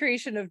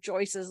recreation of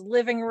Joyce's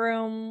living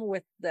room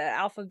with the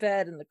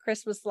alphabet and the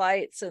Christmas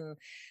lights and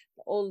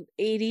old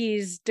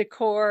 80s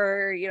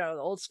decor, the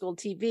old school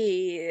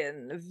TV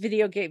and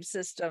video game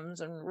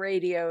systems and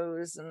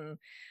radios, and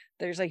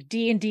there's like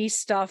D&D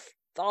stuff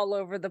all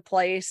over the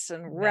place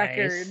and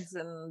records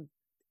and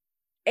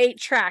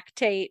 8-track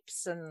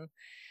tapes and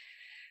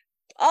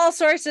all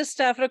sorts of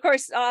stuff. And of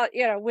course,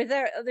 with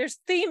there's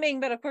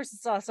theming, but of course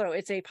it's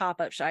a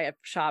pop-up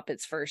shop.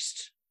 It's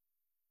first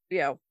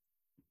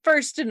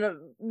and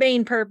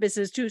main purpose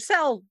is to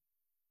sell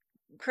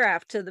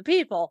craft to the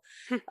people.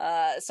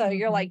 So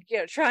you're like,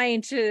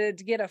 trying to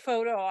get a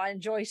photo on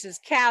Joyce's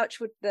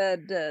couch with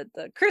the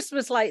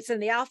Christmas lights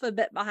and the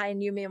alphabet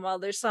behind you. Meanwhile,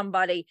 there's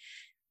somebody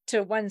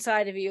to one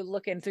side of you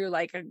looking through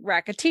like a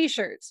rack of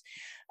t-shirts.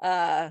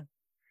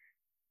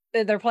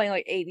 They're playing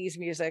like 80s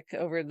music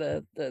over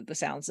the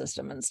sound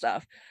system and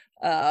stuff.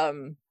 But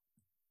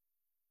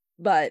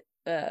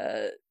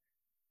and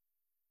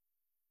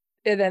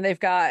then they've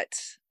got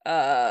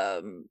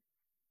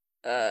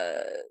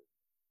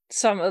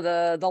some of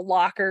the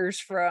lockers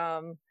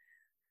from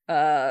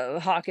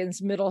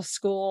Hawkins Middle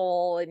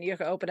School, and you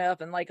can open it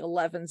up and like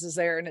 11's is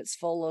there and it's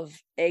full of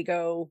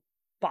Eggo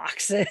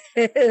boxes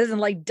and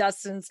like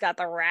Dustin's got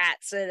the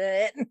rats in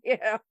it,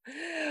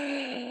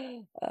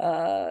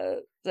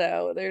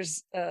 so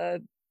there's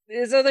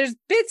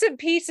bits and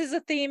pieces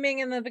of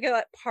theming, and then we got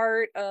that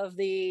part of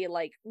the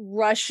like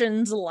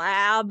Russians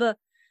lab,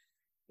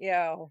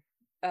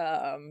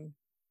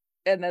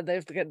 and then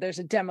there's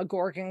a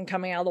Demogorgon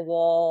coming out of the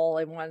wall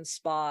in one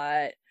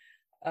spot.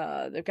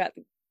 They've got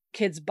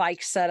kids'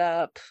 bike set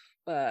up,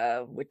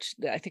 which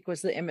I think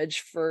was the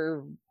image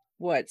for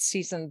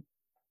season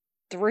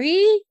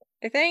 3.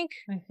 I think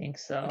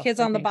so. The kids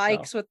on the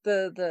bikes with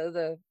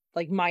the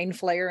like mind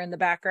flare in the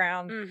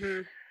background in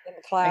the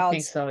clouds. I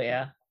think so.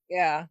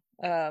 Yeah.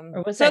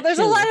 So there's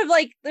a lot of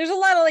like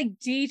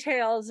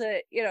details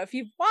that if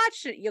you've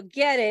watched it you'll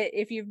get it.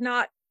 If you've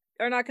not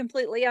are not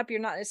completely up, you're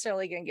not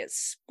necessarily going to get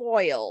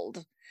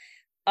spoiled,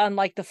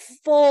 unlike the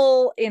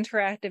full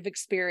interactive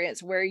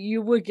experience where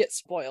you would get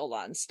spoiled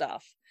on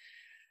stuff.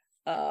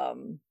 But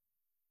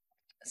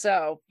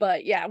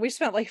yeah, we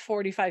spent like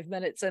 45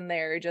 minutes in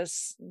there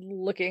just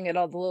looking at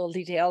all the little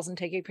details and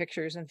taking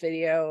pictures and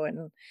video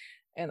and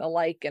the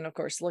like, and of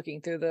course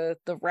looking through the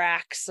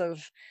racks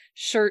of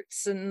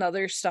shirts and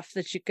other stuff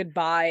that you could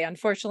buy.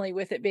 Unfortunately,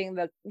 with it being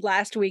the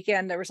last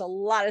weekend, there was a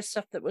lot of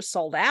stuff that was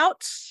sold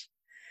out.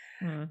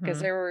 Because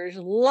there were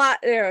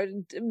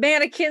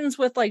mannequins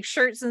with like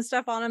shirts and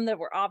stuff on them that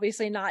were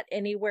obviously not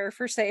anywhere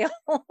for sale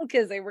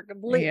because they were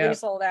completely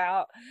sold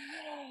out.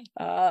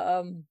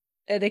 And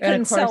they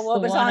couldn't sell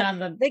what was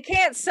on they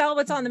can't sell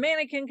what's on the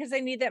mannequin because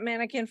they need that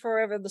mannequin for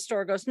wherever the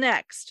store goes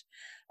next.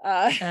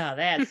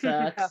 That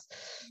sucks.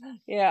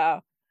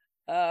 Yeah.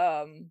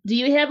 Do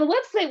you have a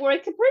website where I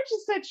can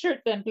purchase that shirt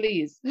then,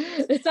 please?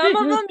 Some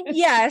of them,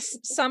 yes.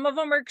 Some of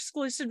them are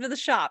exclusive to the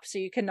shop, so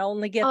you can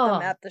only get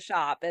them at the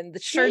shop. And the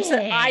shirts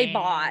that I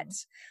bought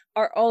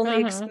are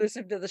only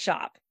exclusive to the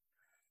shop.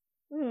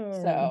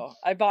 So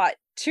I bought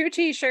 2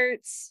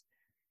 t-shirts,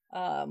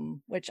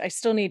 which I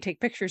still need to take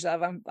pictures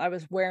of. I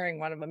was wearing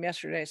one of them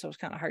yesterday, so it was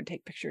kind of hard to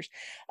take pictures.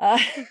 But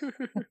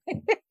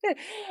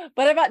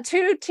I bought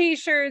 2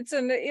 t-shirts,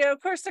 and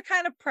of course they're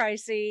kind of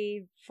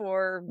pricey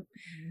for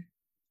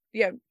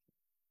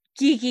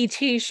geeky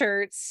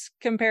t-shirts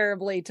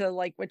comparably to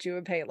like what you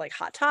would pay at like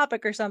Hot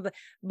Topic or something.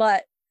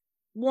 But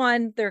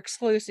one, they're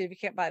exclusive. You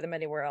can't buy them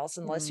anywhere else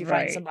unless you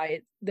find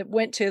somebody that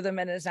went to them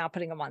and is now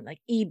putting them on like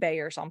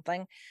eBay or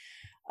something.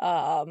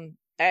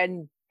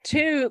 And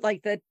 2,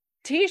 like the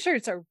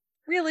t-shirts are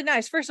really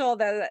nice. First of all,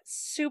 that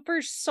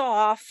super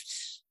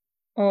soft,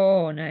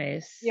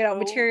 nice,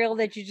 material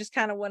that you just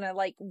kind of want to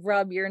like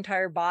rub your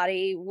entire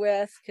body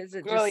with because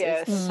it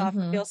just is soft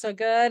and feels so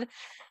good.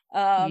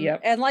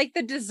 And like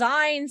the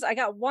designs, I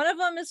got one of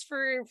them is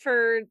for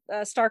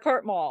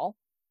Starcourt Mall.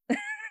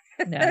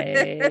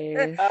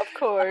 Nice. Of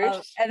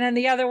course. And then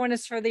the other one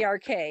is for the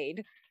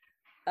arcade.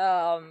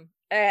 And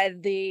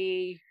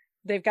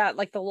they've got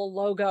like the little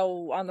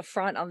logo on the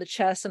front, on the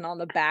chest, and on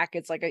the back.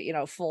 It's like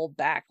a full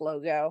back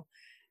logo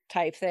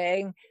type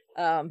thing.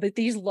 But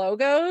these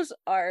logos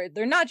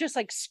they're not just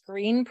like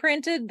screen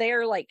printed,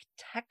 they're like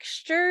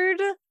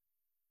textured.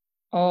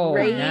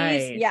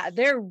 Nice. Yeah,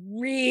 they're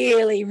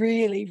really,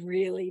 really,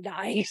 really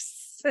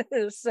nice.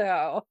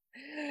 So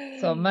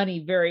money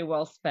very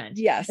well spent.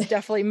 Yes,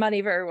 definitely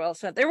money very well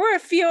spent. There were a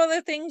few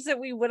other things that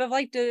we would have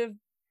liked to have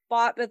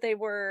bought, but they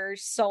were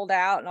sold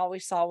out, and all we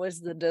saw was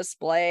the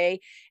display,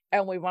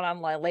 and we went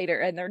online later,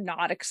 and they're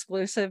not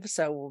exclusive,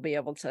 so we'll be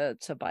able to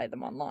buy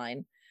them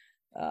online.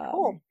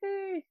 Cool.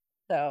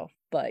 So,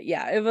 but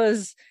yeah, it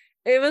was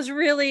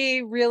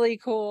really, really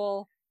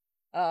cool.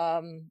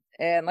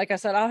 And like I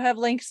said, I'll have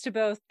links to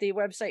both the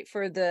website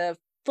for the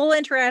full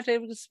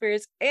interactive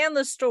experience and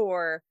the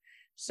store,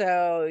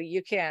 so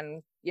you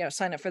can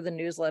sign up for the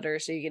newsletter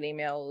so you get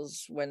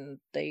emails when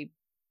they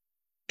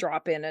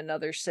drop in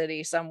another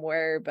city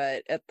somewhere.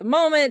 But at the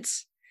moment,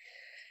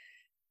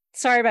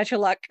 sorry about your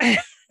luck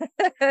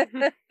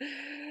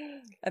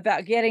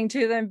about getting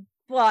to them,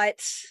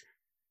 but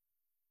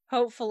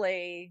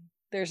hopefully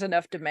there's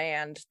enough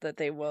demand that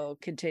they will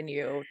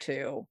continue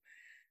to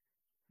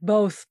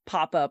both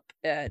pop up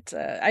at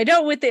I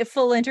know with the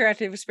full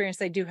interactive experience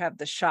they do have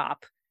the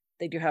shop.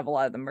 They do have a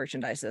lot of the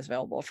merchandise that's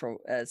available for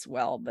as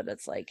well, but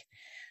it's like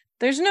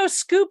there's no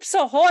Scoops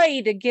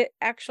Ahoy to get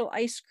actual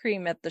ice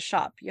cream at the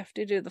shop. You have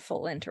to do the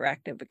full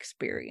interactive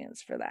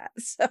experience for that.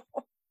 So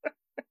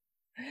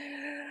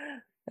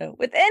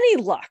with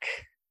any luck,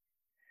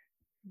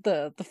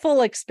 the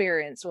full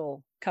experience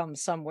will come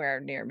somewhere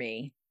near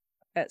me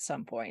at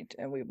some point,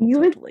 and we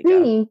will totally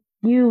go.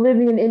 You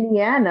living in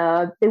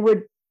Indiana, that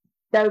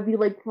would be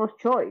like first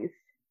choice,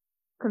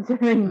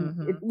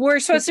 considering we're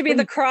supposed to be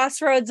the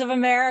crossroads of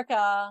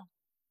America,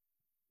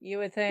 you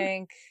would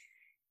think,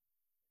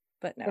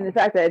 but no. And the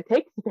fact that it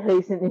takes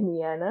place in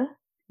Indiana,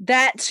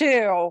 that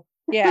too.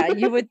 Yeah,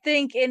 you would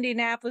think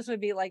Indianapolis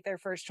would be like their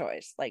first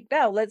choice. Like,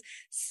 no, let's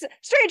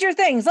Stranger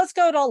Things. Let's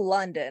go to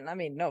London. I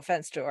mean, no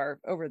offense to our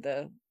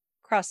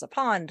across the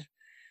pond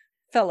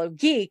fellow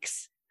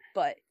geeks,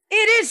 but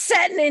it is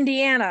set in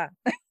Indiana.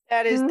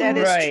 That is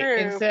right, true.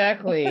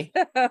 Exactly.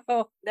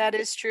 That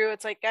is true.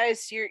 It's like,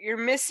 guys, you're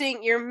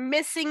missing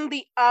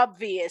the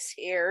obvious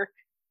here.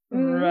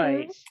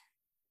 Right.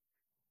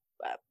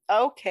 But,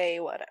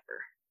 okay, whatever.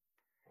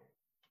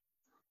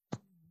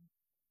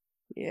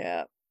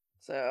 Yeah.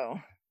 So,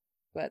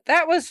 but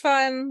that was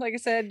fun. Like I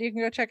said, you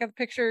can go check out the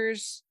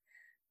pictures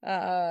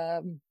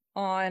on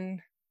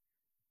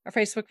our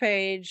Facebook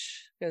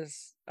page,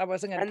 because I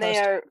wasn't going to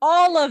post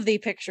all of the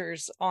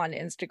pictures on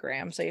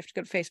Instagram, so you have to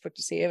go to Facebook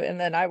to see it, and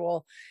then I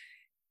will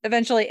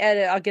eventually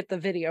edit. I'll get the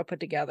video put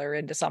together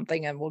into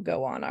something, and we'll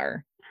go on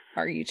our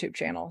YouTube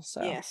channel.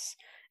 So yes,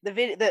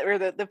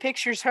 the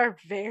pictures are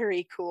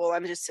very cool.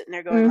 I'm just sitting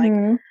there going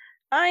like,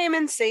 I am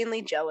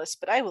insanely jealous,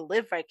 but I will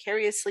live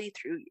vicariously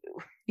through you.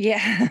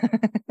 Yeah.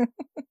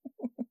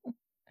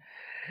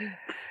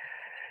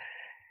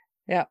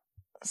 Yeah.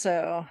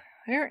 So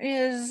there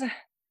is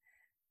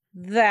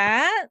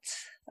that.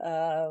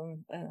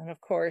 And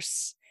of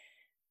course,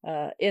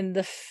 in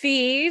the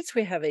feeds,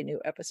 we have a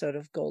new episode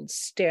of Gold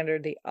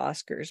Standard, the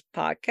Oscars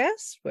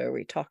podcast, where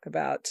we talk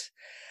about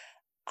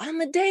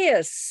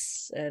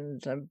Amadeus.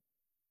 And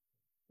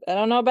I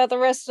don't know about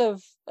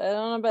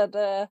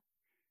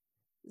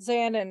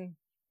Zan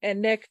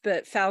and Nick,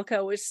 but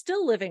Falco is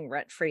still living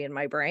rent free in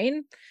my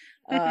brain.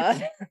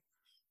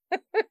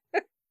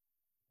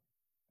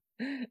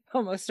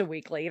 Almost a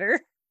week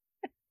later.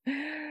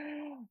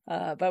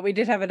 But we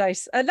did have a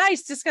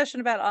nice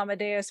discussion about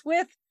Amadeus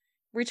with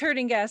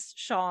returning guest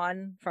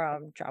Sean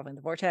from Traveling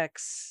the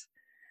Vortex.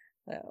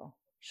 So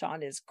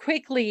Sean is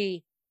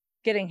quickly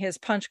getting his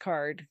punch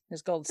card,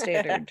 his Gold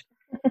Standard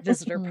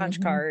visitor punch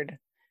card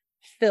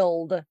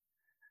filled.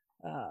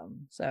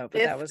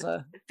 That was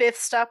a fifth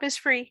stop is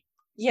free.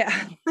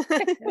 Yeah.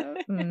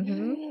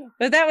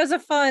 But that was a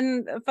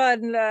fun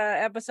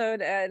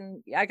episode,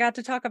 and I got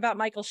to talk about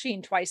Michael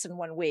Sheen twice in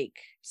 1 week.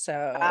 So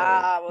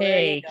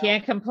hey,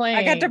 can't complain.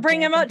 I got to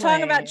bring him up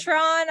talking about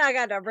Tron. I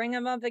got to bring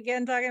him up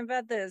again talking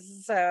about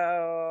this.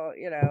 So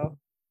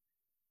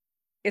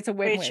It's a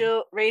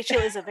win-win. Rachel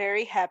is a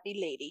very happy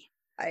lady.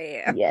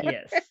 I am. Yes.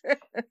 Yes.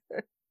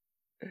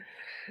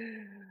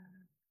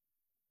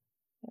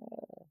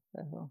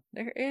 So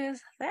there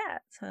is that.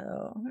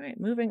 So, all right,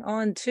 moving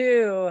on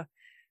to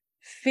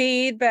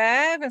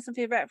feedback. And some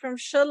feedback from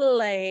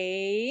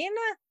Shalane.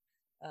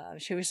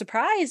 She was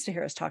surprised to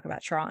hear us talk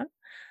about Tron.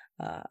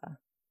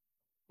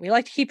 We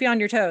like to keep you on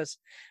your toes.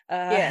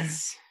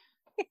 Yes.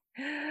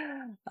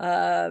 And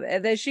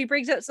then she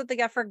brings up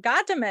something I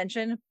forgot to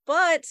mention,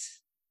 but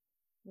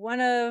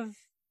one of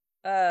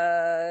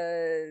the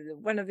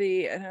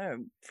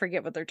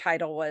forget what their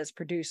title was,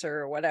 producer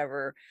or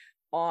whatever,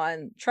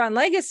 on Tron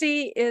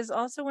Legacy is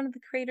also one of the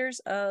creators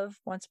of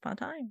Once Upon a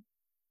Time.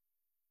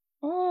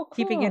 Oh, cool.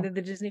 Keeping it in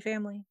the Disney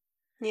family.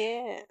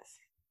 Yes.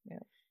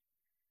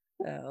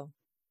 So,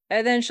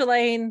 and then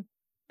Shalane,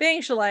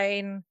 being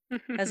Shalane,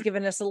 has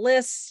given us a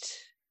list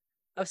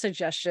of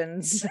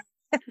suggestions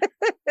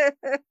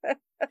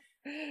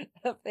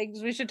of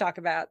things we should talk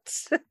about.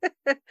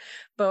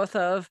 Both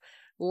of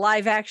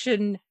live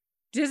action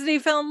Disney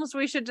films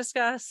we should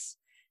discuss,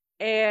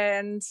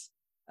 and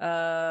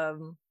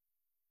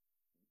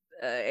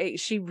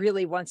she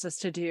really wants us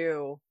to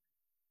do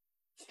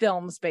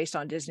films based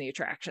on Disney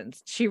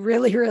attractions. She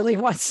really, really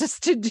wants us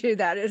to do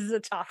that as a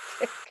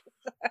topic.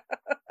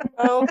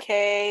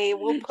 Okay,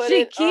 we'll put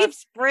she it.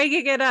 keeps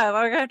bringing it up.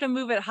 I'm gonna have to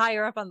move it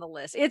higher up on the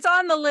list. It's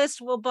on the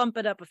list. We'll bump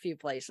it up a few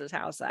places.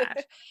 How's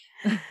that?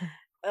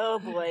 Oh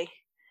boy.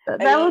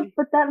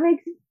 That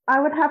makes I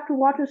would have to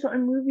watch a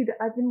certain movie that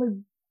I've been like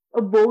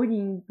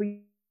avoiding for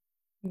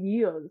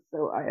years.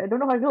 So I don't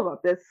know how I feel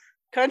about this.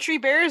 Country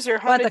Bears or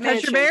What, Haunted the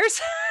Country Mansion?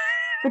 Bears?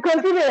 The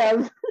Country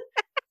Bears.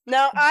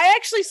 No, I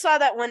actually saw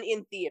that one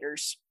in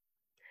theaters.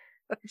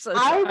 I'm so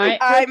sorry.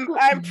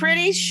 I'm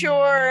pretty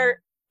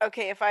sure.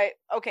 Okay,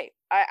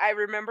 I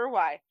remember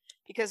why.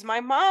 Because my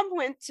mom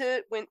went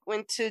to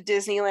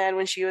Disneyland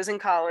when she was in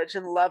college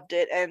and loved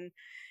it, and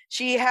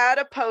she had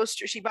a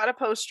poster. She bought a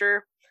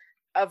poster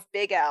of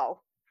Big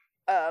Al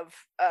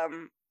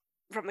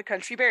from the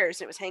Country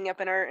Bears. It was hanging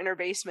up in her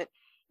basement.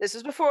 This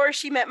was before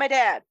she met my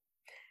dad.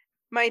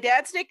 My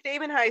dad's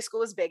nickname in high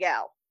school was Big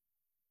Al.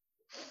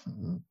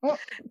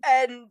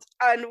 And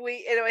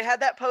we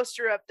had that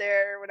poster up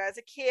there when I was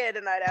a kid,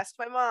 and I'd ask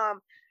my mom,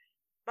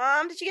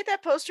 did you get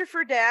that poster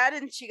for Dad?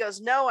 And she goes,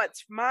 no,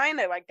 it's mine.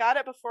 I got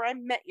it before I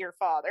met your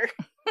father.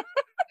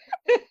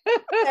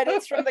 And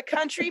it's from the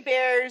Country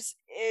Bears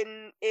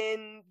in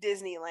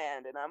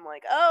Disneyland. And I'm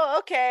like, oh,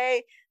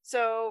 okay.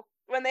 So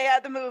when they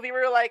had the movie, we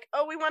were like,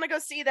 oh, we want to go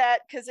see that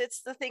because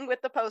it's the thing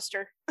with the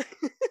poster.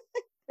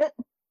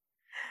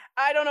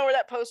 I don't know where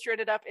that poster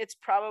ended up. It's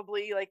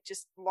probably like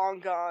just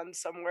long gone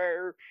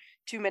somewhere.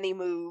 Too many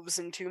moves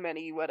and too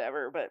many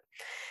whatever. But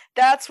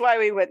that's why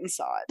we went and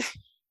saw it.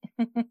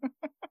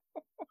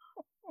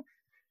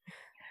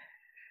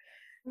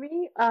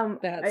 Me,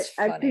 That's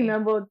I funny.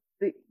 remember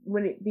the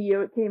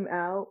year it came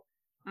out.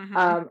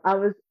 Mhm. I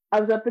was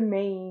up in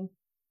Maine,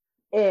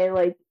 and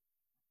like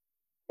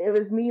it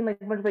was me and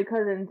like a bunch of my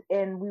cousins,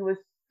 and we were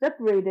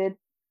separated.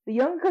 The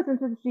young cousins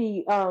went to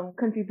see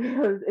Country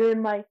Bears,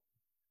 and my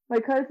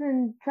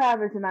cousin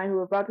Travis and I, who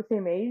were about the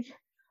same age,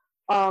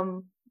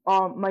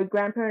 my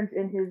grandparents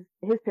and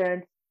his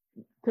parents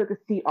took a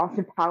seat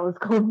Austin Powers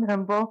Gold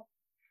Member.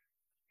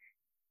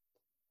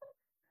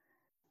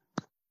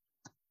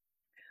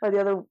 But the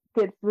other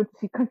kids went to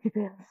see Country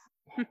Bears.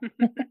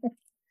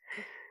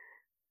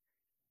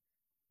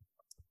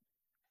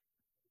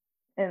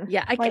 And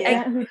Yeah, my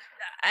aunt who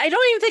I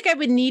don't even think I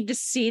would need to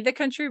see the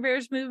Country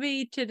Bears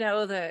movie to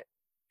know that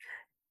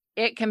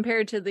it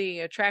compared to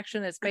the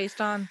attraction it's based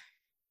on,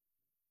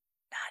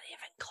 not even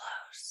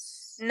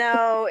close.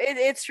 No,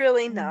 it's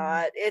really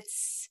not. It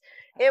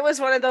was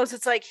one of those.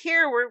 It's like,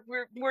 here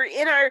we're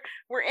in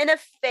a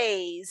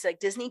phase. Like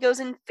Disney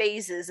goes in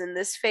phases, and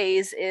this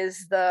phase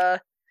is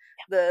the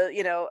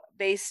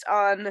based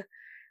on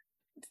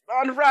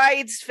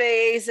rides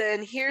phase,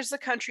 and here's the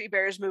Country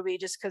Bears movie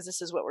just because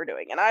this is what we're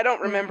doing. And I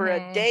don't remember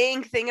a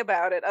dang thing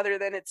about it other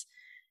than it's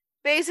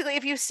basically,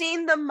 if you've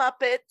seen the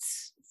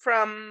Muppets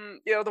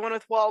from the one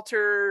with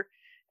Walter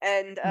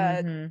and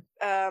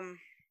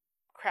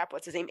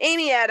what's his name?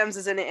 Amy Adams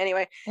is in it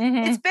anyway.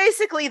 It's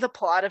basically the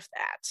plot of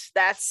that.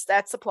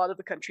 That's the plot of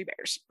the Country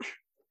Bears.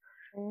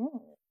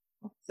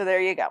 So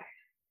there you go.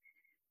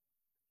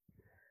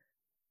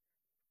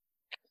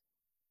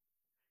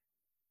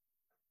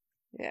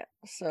 Yeah.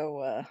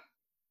 So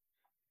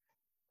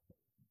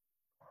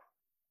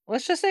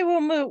let's just say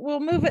we'll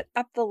move it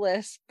up the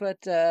list, but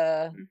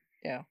yeah.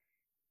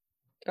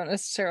 Don't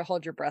necessarily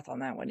hold your breath on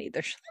that one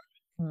either.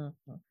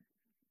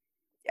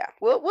 Yeah,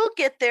 we'll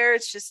get there.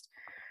 It's just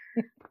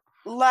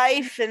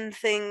life and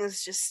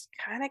things just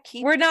kind of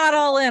keep. We're not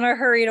all in a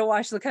hurry to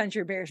watch the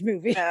Country Bears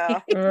movie.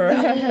 No.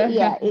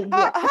 yeah.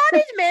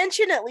 Haunted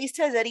Mansion at least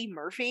has Eddie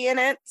Murphy in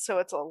it, so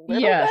it's a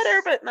little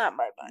better, but not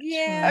by much.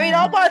 Yeah. I mean,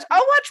 I'll watch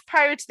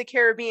Pirates of the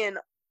Caribbean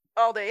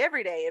all day,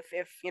 every day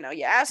if you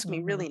ask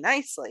me really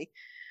nicely.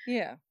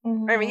 Yeah. I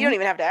mean, you don't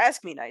even have to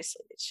ask me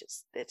nicely. It's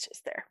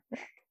just there.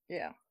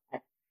 Yeah.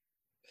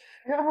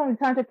 I don't have any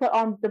time to put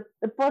on the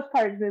first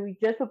part of the movie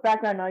just with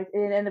background noise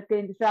and then end up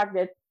getting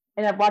distracted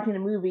and end up watching the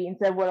movie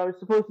instead of what I was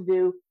supposed to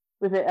do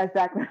with it as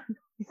background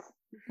noise.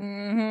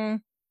 Mm-hmm.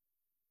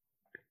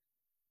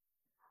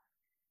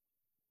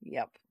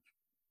 Yep.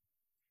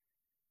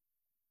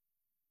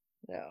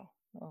 So,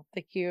 well,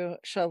 thank you,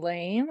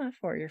 Shalane,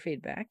 for your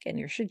feedback and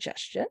your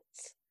suggestions.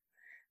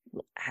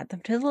 We'll add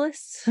them to the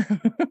list.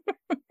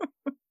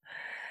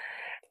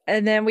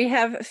 And then we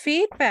have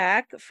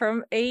feedback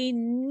from a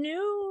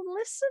new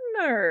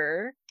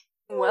listener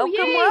Welcome,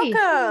 yay.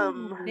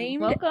 welcome.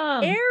 named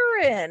Welcome.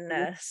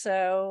 Aaron.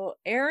 So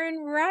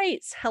Aaron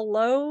writes,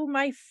 "Hello,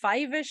 my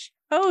five-ish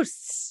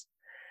hosts.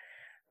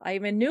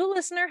 I'm a new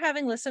listener,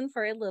 having listened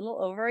for a little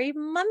over a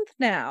month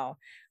now.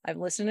 I've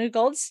listened to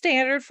Gold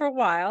Standard for a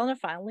while and have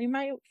finally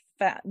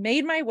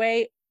made my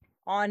way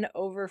on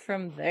over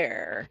from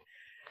there.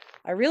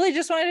 I really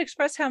just wanted to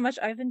express how much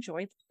I've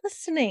enjoyed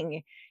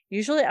listening.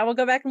 Usually I will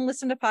go back and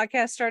listen to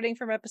podcasts starting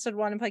from episode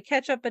 1 and play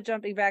catch up, but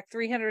jumping back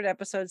 300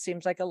 episodes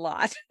seems like a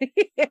lot.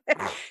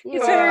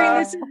 Considering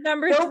this is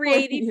number Don't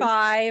blame you.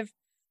 385,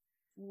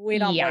 we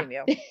don't Yeah.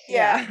 blame you.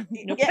 Yeah.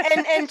 Nope.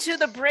 Yeah, and to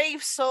the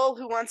brave soul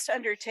who wants to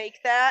undertake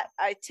that,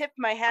 I tip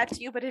my hat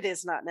to you, but it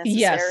is not necessary.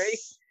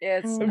 Yes.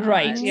 It's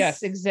Right. not.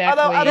 Yes.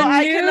 Exactly. Although The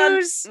I can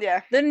news-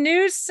 yeah. The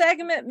news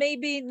segment may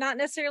be not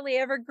necessarily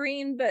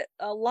evergreen, but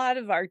a lot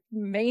of our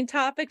main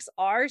topics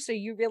are, so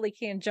you really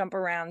can jump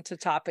around to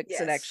topics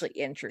that Yes. actually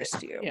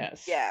interest you.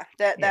 Yes. Yeah,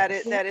 that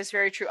Yes. that is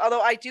very true.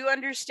 Although I do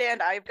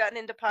understand, I've gotten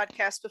into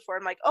podcasts before.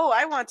 I'm like, oh,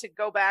 I want to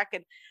go back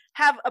and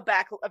have a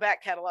back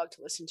catalog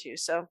to listen to.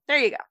 So there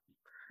you go.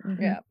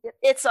 Mhm. Yeah.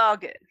 It's all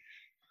good.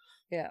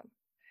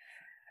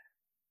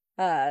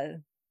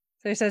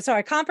 So he says, so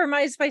I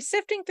compromised by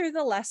sifting through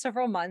the last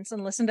several months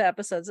and listened to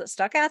episodes that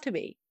stuck out to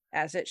me,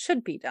 as it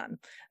should be done.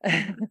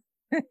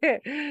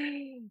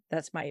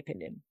 That's my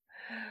opinion.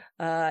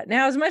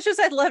 Now, as much as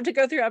I'd love to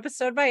go through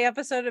episode by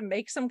episode and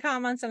make some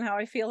comments on how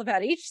I feel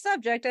about each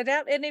subject, I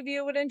doubt any of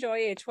you would enjoy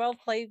a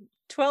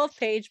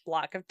 12-page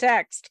block of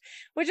text,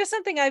 which is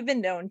something I've been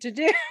known to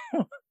do.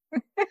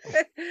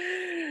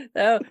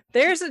 So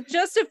there's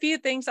just a few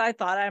things I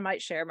thought I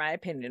might share my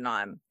opinion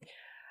on.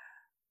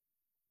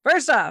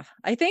 First off,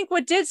 I think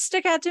what did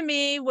stick out to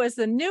me was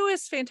the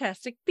newest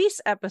Fantastic Beasts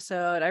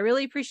episode. I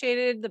really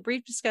appreciated the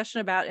brief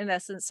discussion about, in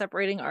essence,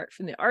 separating art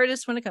from the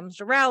artist when it comes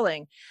to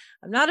Rowling.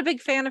 I'm not a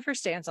big fan of her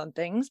stance on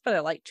things, but I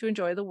like to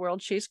enjoy the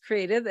world she's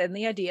created, and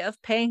the idea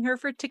of paying her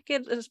for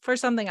tickets for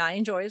something I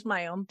enjoy is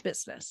my own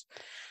business.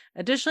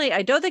 Additionally,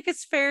 I don't think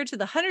it's fair to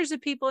the hundreds of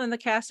people in the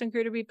cast and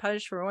crew to be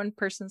punished for one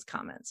person's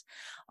comments.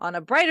 On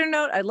a brighter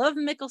note, I love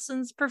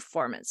Mickelson's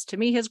performance. To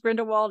me, his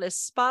Grindelwald is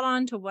spot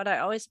on to what I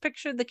always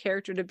pictured the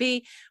character to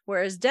be,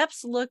 whereas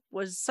Depp's look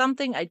was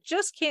something I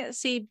just can't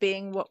see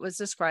being what was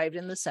described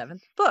in the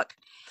 7th book,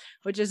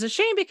 which is a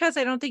shame because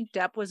I don't think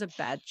Depp was a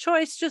bad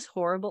choice, just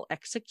horrible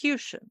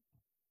execution.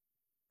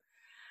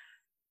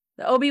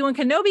 The Obi-Wan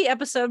Kenobi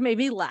episode made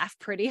me laugh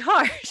pretty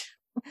hard.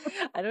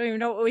 I don't even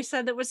know what we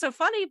said that was so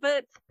funny,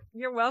 but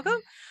you're welcome.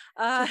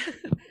 I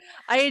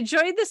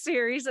enjoyed the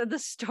series and the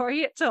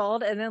story it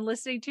told, and then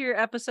listening to your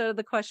episode of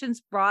the questions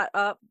brought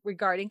up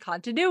regarding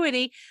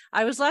continuity,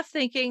 I was left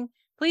thinking,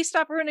 please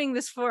stop ruining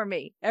this for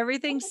me.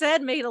 Everything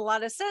said made a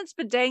lot of sense,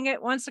 but dang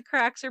it, once the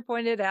cracks are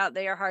pointed out,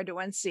 they are hard to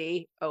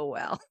unsee. Oh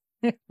well.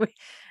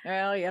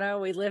 Well, you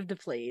know, we live to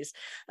please.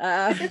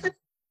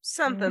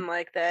 Something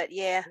like that,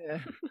 yeah.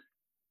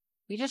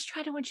 We just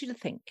try to want you to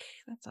think.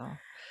 That's all.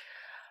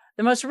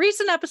 The most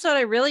recent episode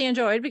I really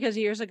enjoyed because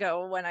years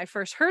ago when I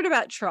first heard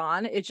about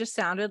Tron, it just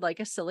sounded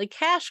like a silly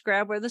cash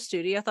grab where the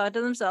studio thought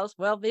to themselves,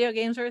 well, video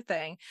games are a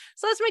thing,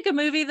 so let's make a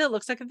movie that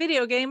looks like a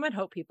video game and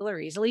hope people are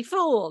easily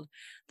fooled.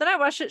 Then I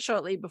watched it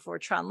shortly before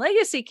Tron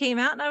Legacy came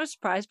out and I was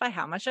surprised by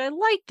how much I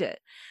liked it.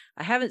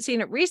 I haven't seen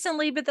it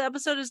recently, but the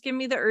episode has given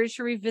me the urge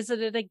to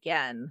revisit it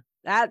again.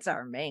 That's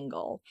our main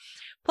goal.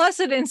 Plus,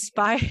 it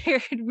inspired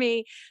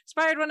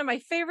one of my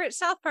favorite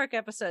South Park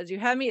episodes. You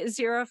had me at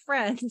 0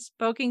 friends,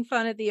 poking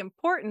fun at the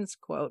importance,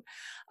 quote,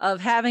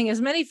 of having as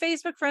many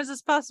Facebook friends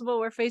as possible,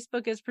 where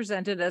Facebook is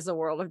presented as a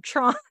world of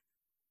Tron.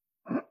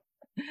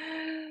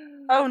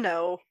 Oh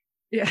no.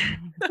 Yeah.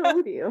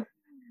 Oh dear.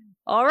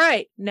 All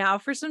right, now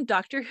for some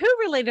Doctor Who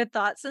related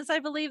thoughts, since I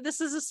believe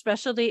this is a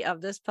specialty of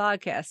this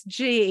podcast.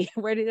 Gee,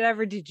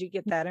 wherever did you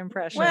get that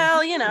impression?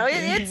 Well, you know,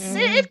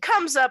 it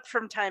comes up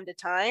from time to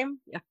time.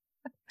 Yeah.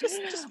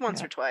 Just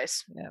once or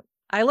twice. Yeah.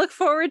 I look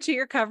forward to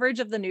your coverage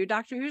of the new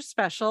Doctor Who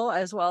special,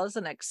 as well as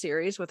the next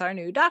series with our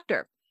new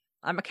Doctor.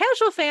 I'm a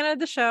casual fan of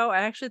the show. I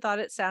actually thought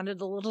it sounded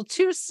a little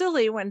too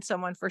silly when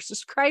someone first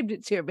described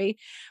it to me,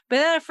 but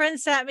then a friend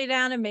sat me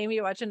down and made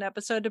me watch an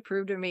episode to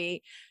prove to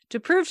me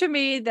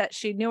that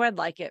she knew I'd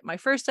like it. My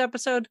first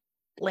episode,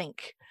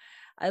 Blink.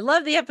 I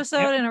love the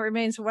episode, and it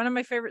remains one of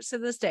my favorites to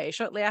this day.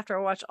 Shortly after,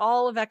 I watched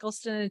all of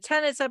Eccleston and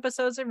Tennant's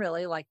episodes and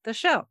really liked the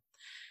show.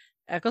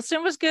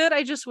 Eccleston was good.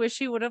 I just wish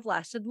he would have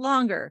lasted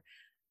longer.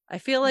 I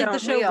feel like the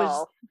show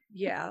was,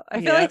 I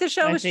feel like the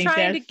show was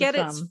trying to get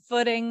its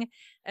footing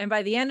And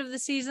by the end of the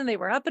season, they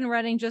were up and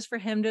running just for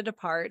him to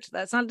depart.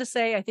 That's not to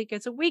say I think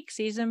it's a weak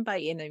season by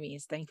any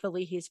means.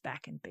 Thankfully, he's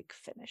back in Big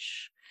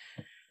Finish.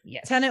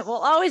 Yes. Tennant will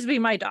always be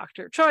my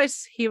doctor of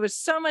choice. He was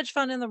so much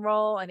fun in the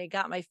role, and he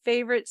got my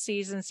favorite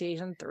season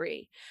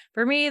 3.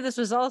 For me, this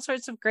was all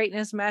sorts of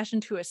greatness mashed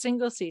into a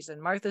single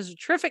season. Martha's a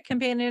terrific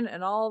companion,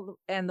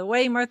 and the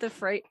way Martha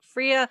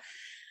Frima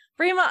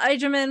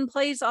Eigerman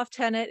plays off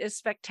Tennant is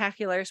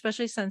spectacular,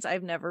 especially since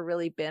I've never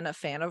really been a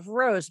fan of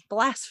Rose.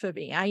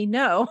 Blasphemy, I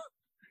know.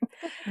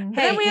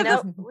 Hey, we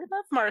love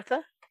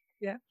Martha.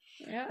 Yeah.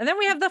 And then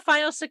we have the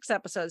final 6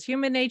 episodes,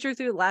 Human Nature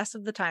through Last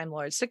of the Time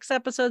Lords. 6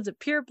 episodes of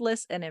pure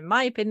bliss, and in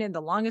my opinion,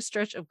 the longest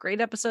stretch of great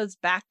episodes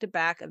back to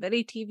back of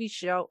any TV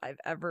show I've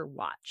ever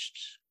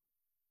watched.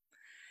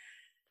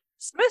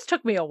 Smith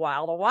took me a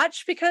while to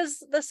watch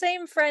because the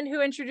same friend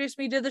who introduced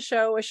me to the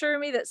show assured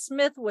me that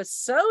Smith was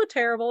so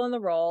terrible in the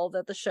role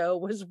that the show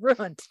was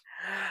ruined.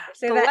 I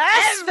say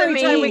that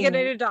every time we get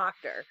a new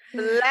doctor.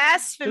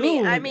 Blasphemy.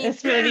 Ooh, I mean,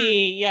 it's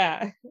really,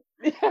 yeah.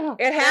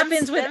 It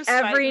happens with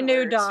every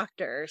new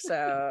doctor.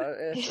 So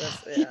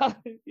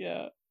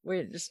yeah.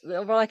 we're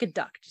like a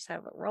duck, just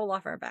have it roll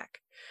off our back.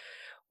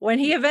 When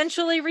he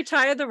eventually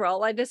retired the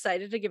role, I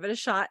decided to give it a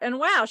shot, and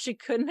wow, she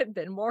couldn't have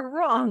been more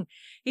wrong.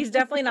 He's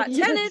definitely not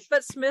Tennant,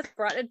 but Smith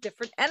brought a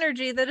different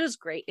energy that is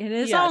great in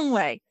his own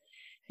way.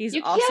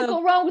 You can't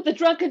go wrong with the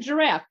drunken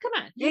giraffe. Come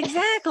on.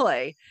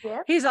 Exactly.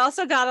 Yeah. He's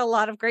also got a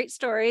lot of great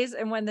stories,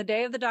 and when the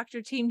Day of the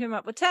Doctor teamed him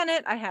up with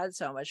Tennant, I had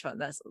so much fun.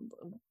 That's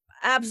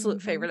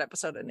absolute favorite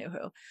episode of New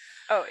Who.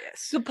 Oh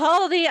yes.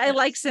 Capaldi I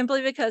like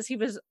simply because he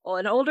was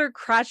an older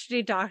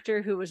crotchety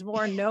doctor who was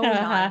more no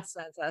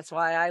nonsense. That's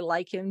why I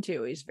like him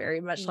too. He's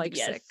very much like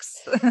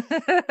Six.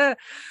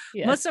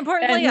 Most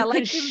importantly, I like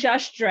him.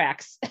 Shush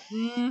Drax.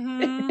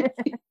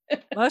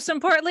 Most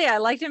importantly, I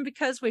liked him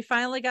because we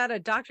finally got a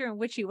doctor in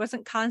which he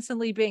wasn't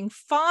constantly being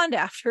fawned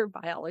after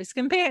by all his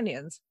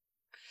companions.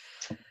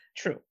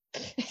 True.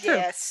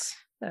 Yes.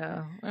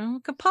 So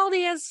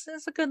Capaldi is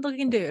a good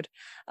looking dude.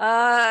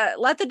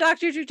 Let the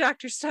doctor do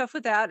doctor stuff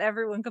without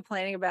everyone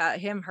complaining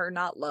about her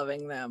not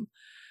loving them.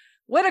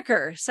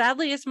 Whittaker,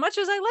 sadly, as much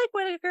as I like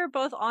Whittaker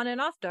both on and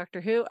off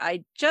Doctor Who,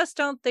 I just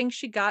don't think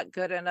she got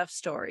good enough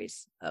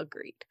stories.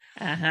 Agreed.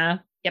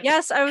 Yep.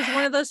 Yes, I was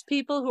one of those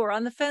people who were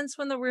on the fence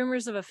when the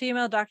rumors of a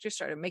female doctor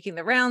started making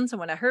the rounds, and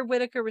when I heard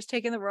Whittaker was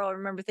taking the role, I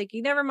remember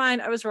thinking, never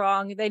mind, I was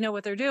wrong. They know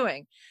what they're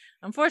doing.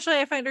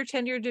 Unfortunately, I find her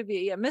tenure to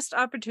be a missed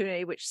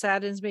opportunity, which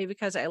saddens me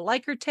because I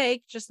like her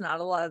take, just not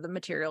a lot of the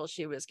material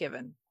she was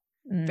given.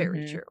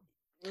 Very true.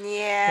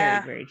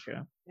 Yeah. Very, very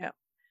true. Yeah.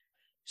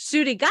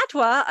 Sudi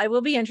Gatwa, I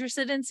will be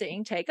interested in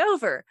seeing take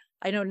over.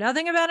 I know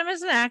nothing about him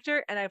as an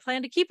actor, and I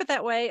plan to keep it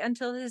that way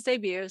until his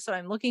debut, so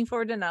I'm looking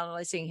forward to not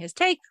only seeing his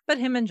take, but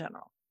him in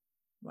general.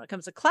 When it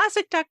comes to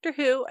classic Doctor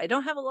Who, I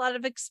don't have a lot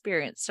of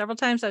experience. Several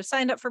times I've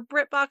signed up for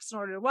BritBox in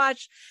order to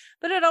watch,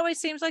 but it always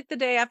seems like the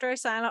day after I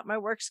sign up, my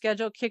work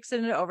schedule kicks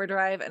into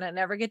overdrive, and I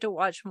never get to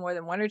watch more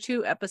than 1 or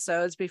 2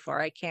 episodes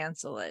before I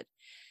cancel it.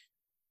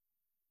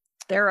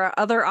 There are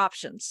other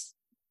options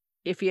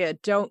if you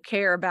don't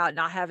care about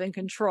not having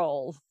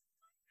control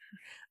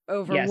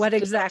over what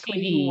exactly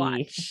you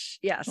watch.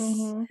 Yes.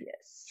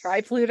 Yes.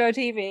 Try Pluto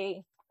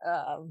TV.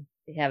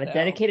 They have a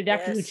dedicated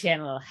Doctor Who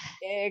channel.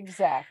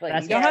 Exactly.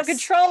 That's You don't have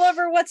control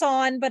over what's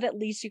on, but at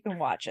least you can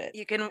watch it.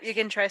 You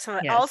can try some.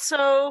 Yes.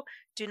 Also,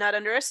 do not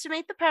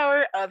underestimate the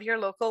power of your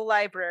local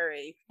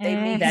library. They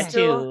may That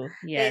still, too.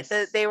 Yes.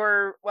 they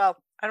were, well,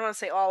 I don't want to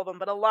say all of them,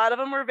 but a lot of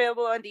them were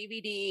available on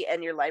DVD,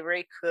 and your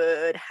library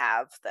could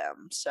have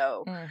them.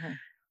 So,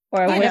 Or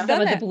Yeah, with I've some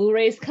done of the that.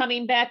 Blu-rays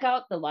coming back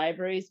out, the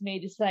libraries may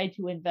decide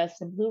to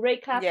invest in Blu-ray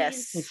copies,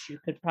 Yes. which you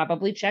could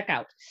probably check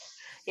out.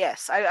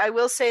 yes, I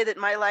will say that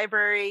my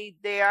library,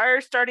 they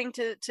are starting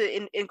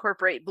to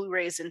incorporate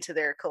Blu-rays into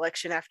their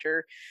collection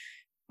after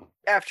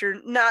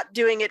not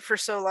doing it for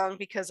so long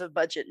because of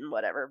budget and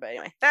whatever. But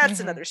anyway, that's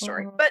another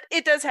story. But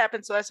it does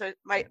happen. So that's why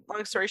my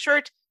long story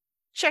short,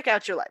 check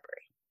out your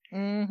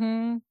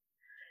library.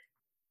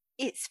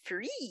 It's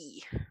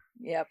free.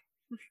 Yep.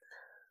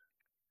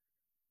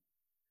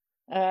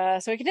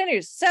 So he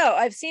continues. So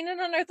I've seen An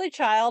Unearthly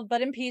Child,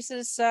 but in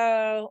pieces,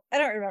 so I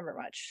don't remember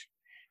much.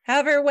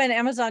 However, when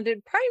Amazon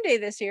did Prime Day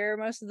this year,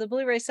 most of the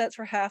Blu-ray sets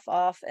were half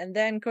off, and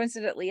then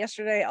coincidentally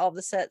yesterday, all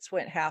the sets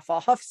went half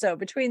off. So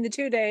between the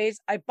 2 days,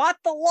 I bought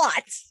the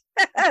lot.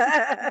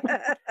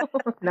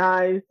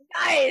 Nice.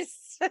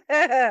 Nice.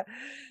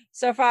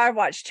 So far, I've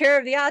watched Terror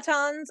of the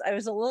Autons. I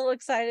was a little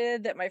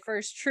excited that my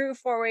first true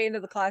foray into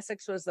the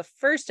classics was the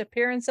first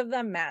appearance of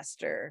the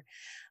Master.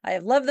 I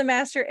have loved the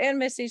Master and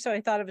Missy, so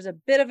I thought it was a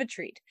bit of a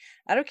treat.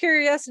 Out of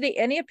curiosity,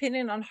 any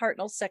opinion on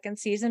Hartnell's second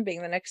season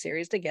being the next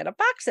series to get a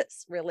box set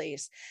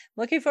release?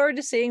 Looking forward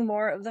to seeing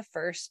more of the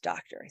first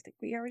Doctor. I think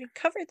we already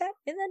covered that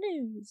in the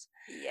news.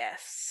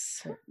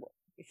 Yes.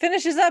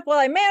 Finishes up, well,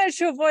 I managed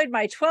to avoid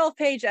my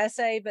 12-page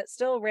essay, but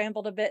still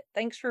rambled a bit.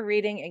 Thanks for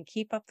reading and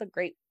keep up the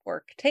great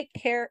work. Take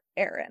care,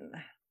 Erin.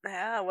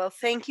 Yeah, well,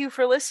 thank you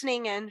for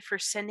listening and for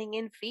sending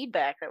in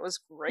feedback. That was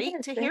great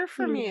Yes, to thank hear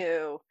from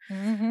you.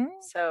 Mm-hmm.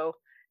 So,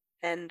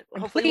 And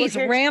And hopefully please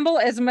we'll hear. ramble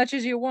as much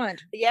as you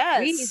want.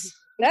 Yes.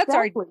 That's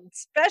Exactly. our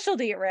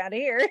specialty around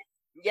here.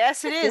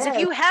 Yes, it is. If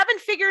you Yes.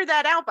 haven't figured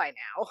that out by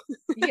now.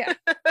 Yeah.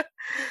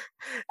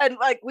 And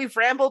like we've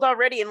rambled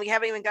already and we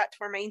haven't even got to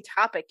our main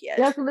topic yet.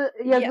 That's what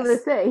I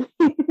say.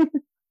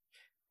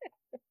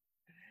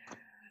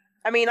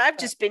 I mean, I've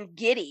just been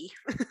giddy.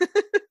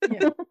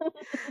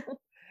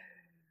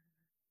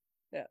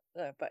 Yeah,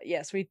 but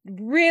yes, we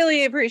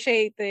really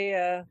appreciate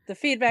the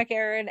feedback,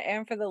 Aaron,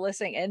 and for the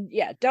listening. And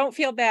yeah, don't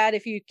feel bad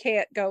if you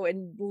can't go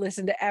and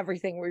listen to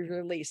everything we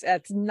release.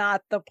 That's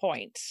not the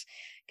point.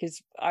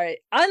 Because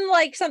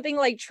unlike something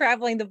like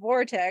Traveling the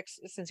Vortex,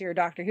 since you're a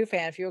Doctor Who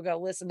fan, if you'll go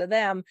listen to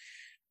them,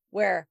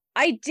 where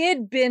I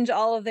did binge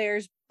all of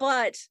theirs,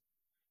 but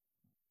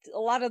a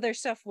lot of their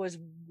stuff was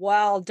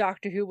while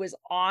Doctor Who was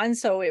on,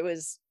 so it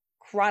was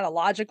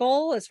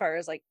chronological as far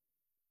as like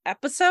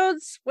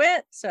episodes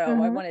went, so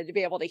I wanted to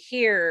be able to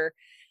hear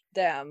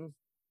them,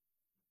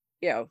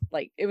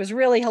 like it was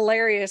really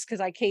hilarious because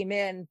I came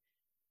in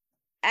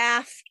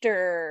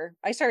after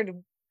I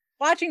started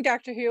watching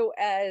Doctor Who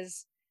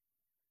as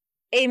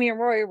Amy and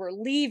Rory were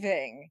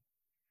leaving,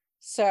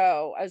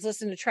 so I was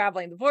listening to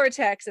Traveling the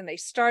Vortex and they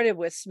started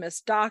with Smith's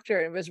Doctor,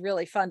 and it was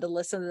really fun to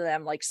listen to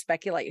them like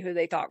speculate who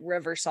they thought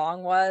River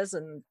Song was,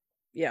 and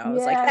I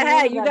was like,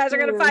 hey, you guys are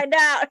gonna find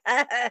out.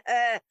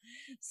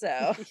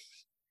 So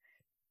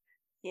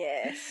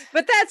Yes.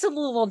 but that's a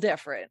little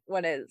different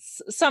when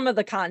it's some of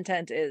the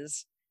content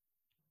is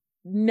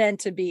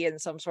meant to be in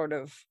some sort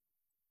of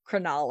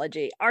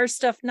chronology. Our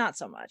stuff not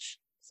so much.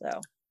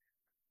 So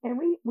And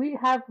we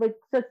have like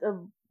such a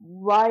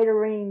wide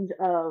range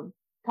of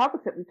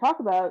topics that we talk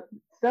about,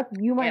 stuff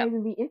you might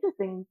even be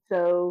interesting.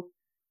 So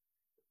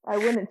I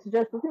wouldn't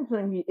suggest listening to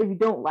something if you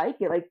don't like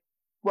it. Like,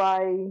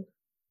 why?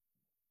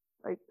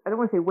 Like, I don't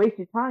want to say waste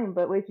your time,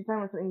 but waste your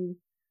time on something you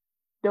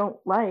don't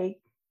like.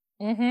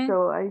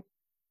 So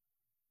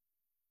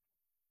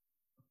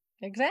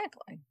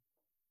exactly.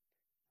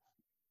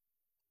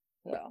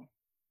 So,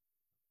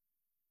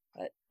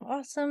 but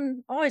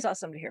awesome, always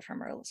awesome to hear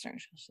from our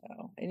listeners.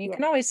 So, and you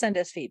can always send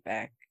us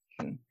feedback.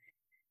 You can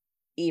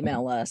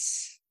email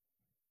us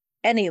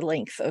any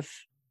length of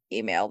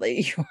email that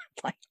you would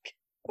like.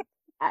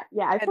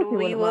 I and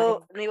we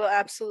will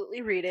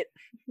absolutely read it.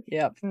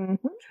 Yep.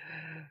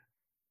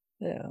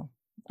 So,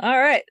 all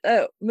right.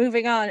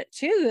 Moving on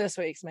to this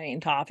week's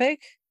main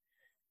topic,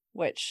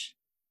 which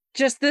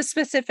just this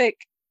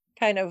specific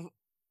kind of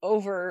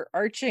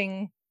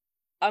overarching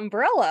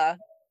umbrella,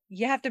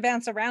 you have to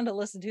bounce around to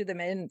listen to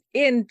them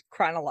in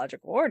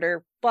chronological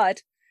order,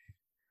 but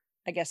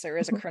I guess there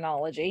is a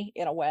chronology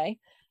in a way.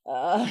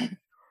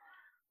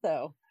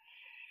 So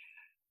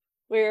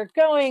we're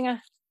going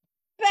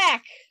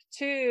back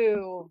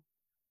to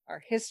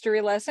our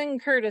history lesson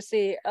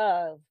courtesy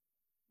of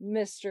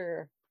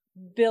Mr.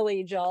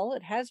 Billy Joel.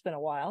 It has been a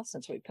while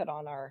since we put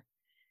on our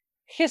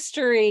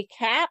history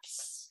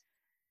caps.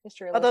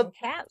 Lesson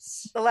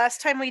caps. The last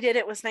time we did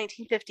it was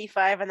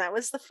 1955, and that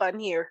was the fun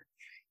year.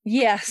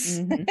 Yes.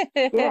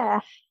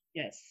 Yeah.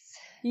 Yes.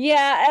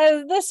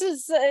 Yeah. This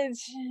is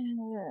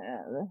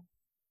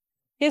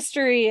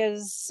history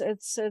is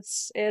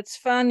it's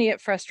fun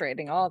yet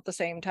frustrating all at the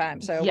same time.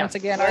 So once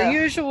again, our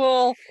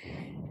usual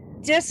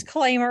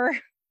disclaimer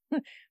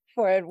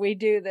for when we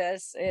do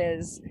this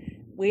is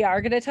we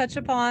are going to touch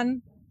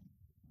upon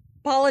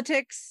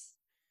politics,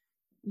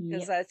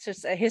 because that's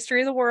just a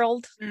history of the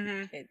world.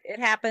 It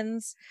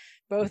happens,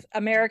 both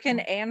American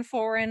and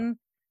foreign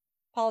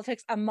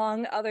politics,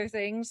 among other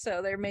things.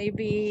 So there may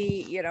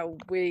be,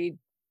 we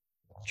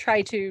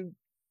try to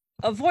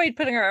avoid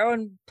putting our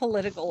own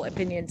political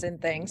opinions in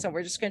things. So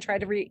we're just going to try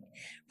to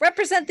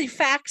represent the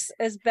facts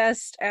as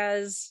best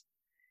as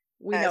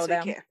we know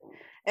them. Can.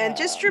 And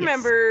just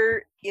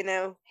remember,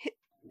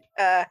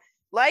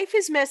 life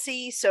is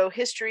messy, so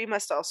history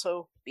must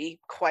also be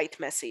quite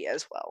messy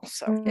as well.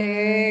 So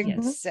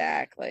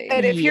exactly.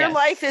 And if your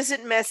life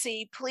isn't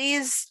messy,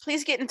 please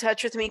get in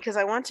touch with me, because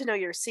I want to know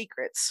your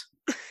secrets.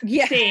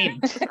 Yeah. Same.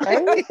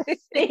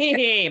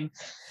 Same.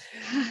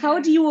 How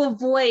do you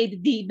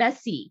avoid the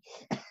messy?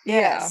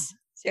 Yes.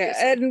 Yeah.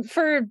 And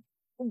for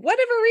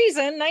whatever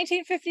reason,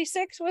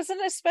 1956 was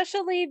an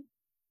especially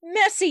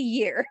messy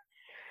year.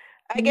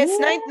 I guess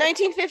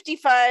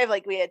 1955,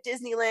 like we had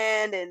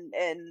Disneyland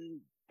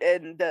and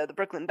the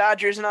Brooklyn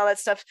Dodgers and all that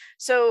stuff.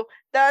 So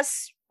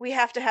thus we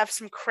have to have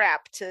some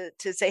crap to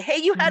say, hey,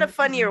 you had a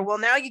fun year. Well,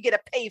 now you get to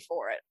pay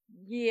for it.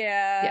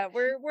 Yeah.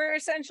 We're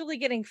essentially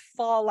getting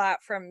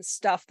fallout from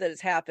stuff that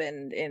has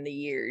happened in the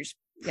years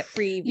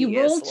previously.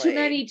 You rolled too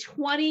many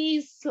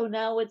 20s, so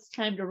now it's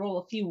time to roll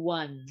a few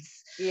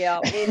ones. Yeah.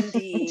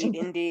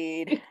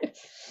 Indeed.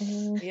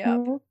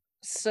 Yep.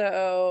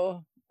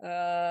 So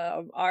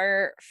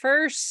our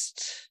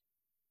first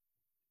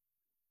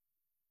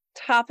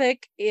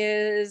topic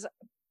is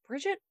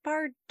Bridget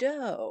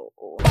Bardot,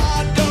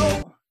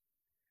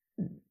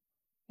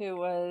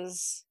 who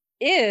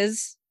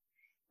is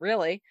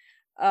really,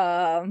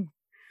 because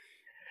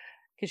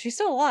she's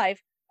still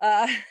alive.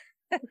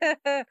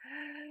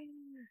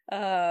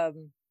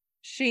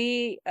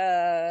 She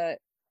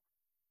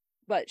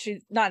but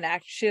she's not an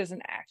actress. She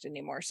doesn't act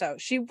anymore. So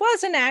she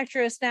was an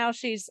actress. Now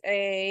she's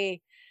a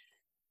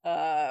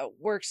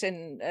works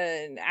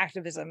in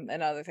activism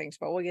and other things,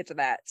 but we'll get to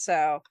that.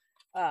 So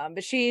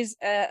but she's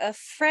a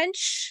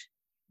French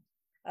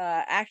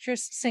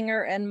actress,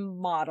 singer, and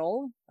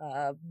model,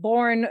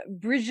 born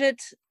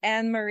Brigitte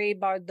Anne-Marie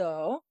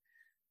Bardot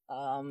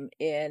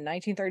in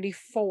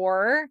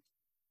 1934,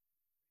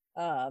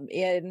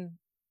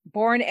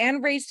 born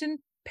and raised in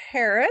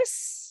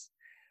Paris,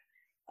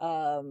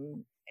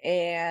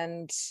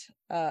 and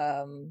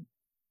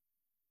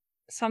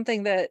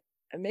something that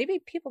maybe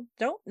people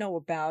don't know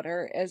about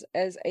her, as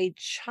a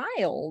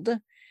child,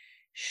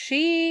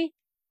 she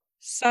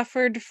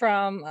suffered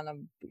from,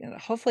 and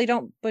hopefully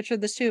don't butcher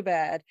this too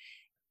bad,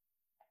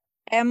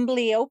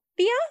 amblyopia,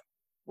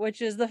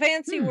 which is the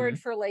fancy word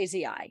for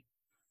lazy eye.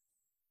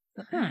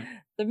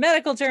 The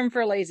medical term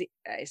for lazy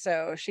eye.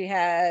 So she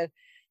had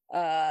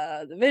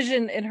the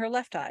vision in her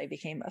left eye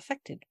became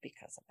affected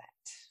because of that.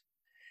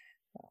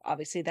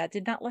 Obviously, that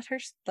did not let her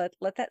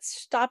let that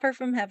stop her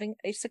from having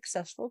a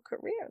successful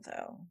career,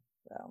 though.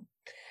 So,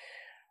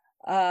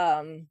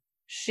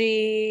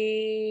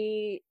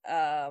 she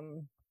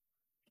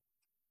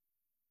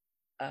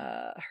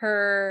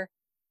her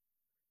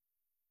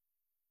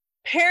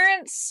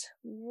parents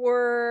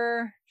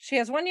were, she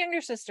has one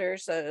younger sister,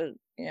 so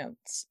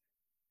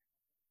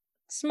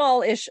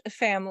small-ish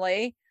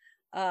family.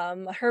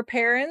 Her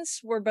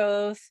parents were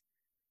both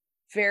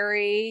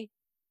very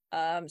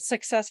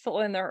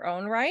successful in their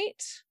own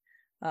right.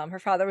 Her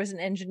father was an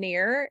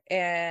engineer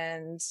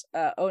and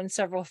owned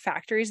several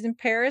factories in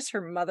Paris.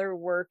 Her mother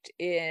worked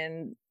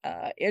in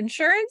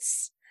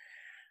insurance.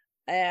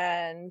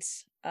 And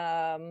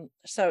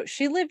so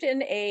she lived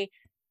in a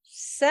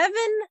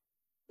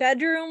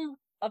 7-bedroom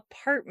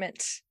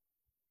apartment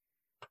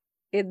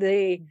in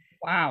the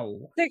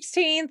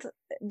 16th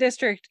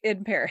district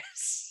in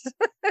Paris.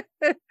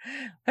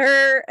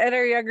 Her and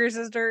her younger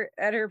sister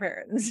and her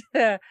parents.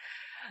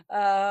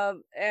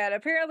 And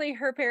apparently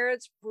her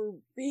parents were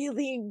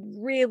really,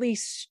 really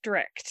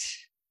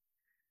strict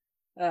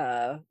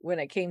when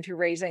it came to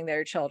raising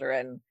their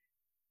children.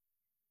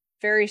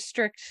 Very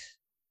strict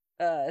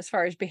as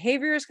far as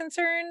behavior is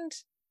concerned,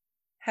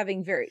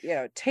 having very,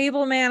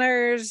 table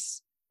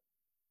manners,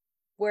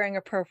 wearing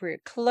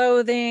appropriate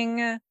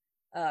clothing.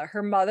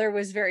 Her mother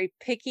was very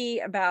picky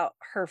about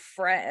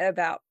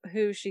about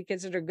who she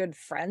considered good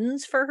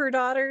friends for her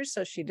daughters,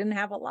 so she didn't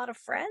have a lot of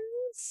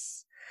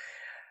friends.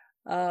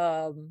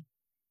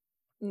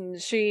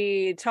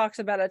 She talks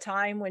about a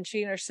time when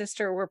she and her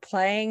sister were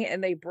playing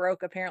and they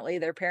broke apparently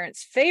their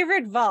parents'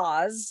 favorite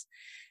vase,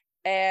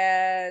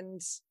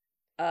 and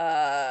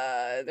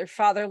their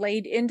father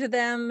laid into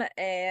them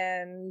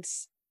and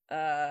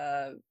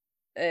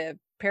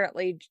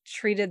apparently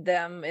treated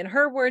them, in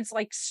her words,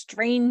 like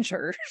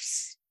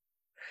strangers,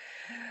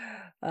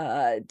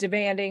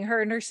 demanding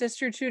her and her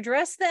sister to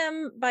address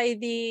them by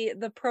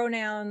the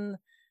pronoun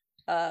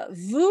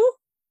vous,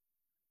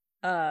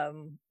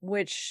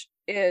 which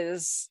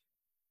is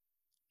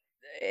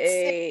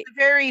it's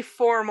very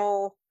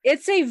formal.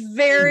 It's a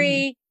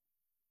very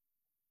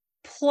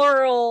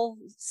plural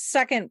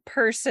second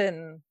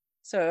person.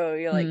 So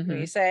you're like, when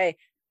you say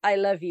I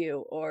love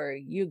you or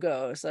you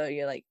go, so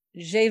you're like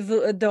je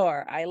vous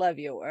adore, I love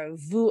you, or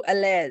vous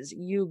allez,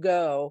 you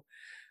go,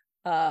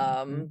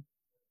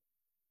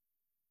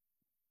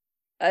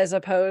 as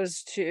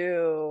opposed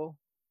to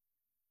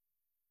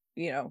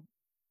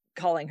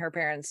calling her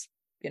parents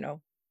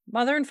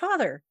mother and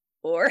father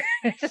or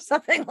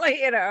something like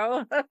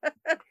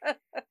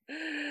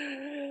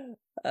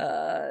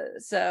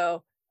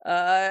so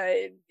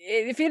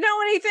if you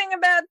know anything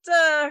about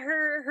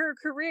her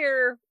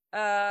career,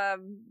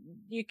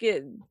 you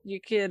can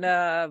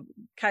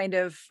kind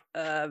of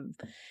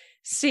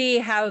see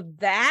how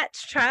that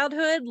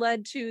childhood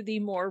led to the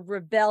more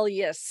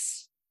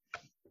rebellious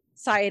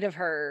side of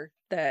her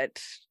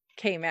that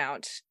came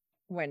out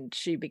when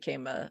she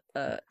became a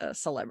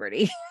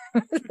celebrity.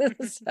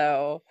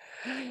 So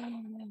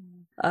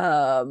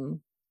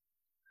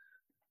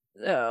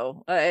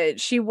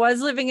she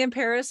was living in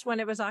Paris when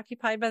it was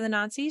occupied by the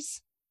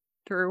Nazis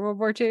through World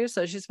War II,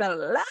 so she spent a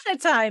lot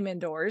of time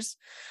indoors.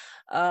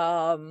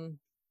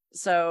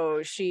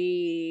 So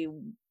she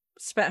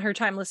spent her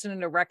time listening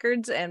to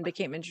records and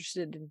became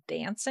interested in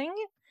dancing.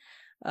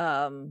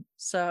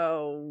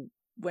 So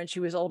when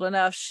she was old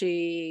enough,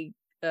 she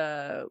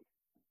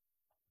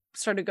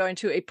started going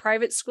to a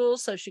private school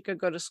so she could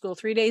go to school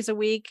 3 days a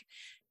week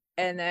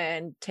and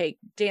then take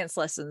dance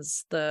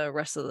lessons the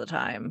rest of the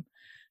time.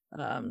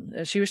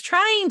 She was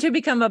trying to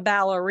become a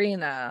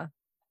ballerina,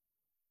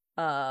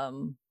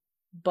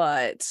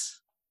 but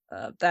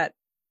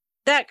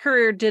that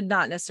career did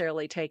not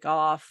necessarily take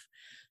off.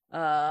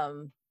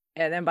 And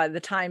then by the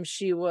time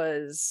she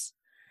was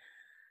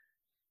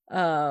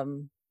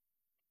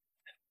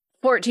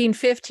 14,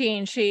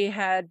 15, she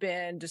had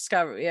been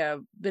discovered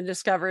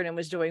and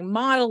was doing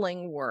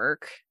modeling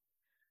work.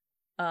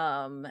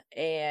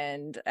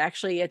 And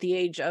actually at the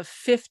age of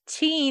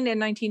 15 in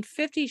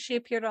 1950, she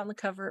appeared on the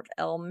cover of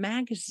Elle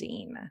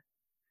magazine.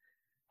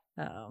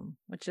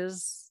 which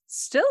is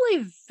still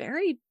a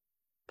very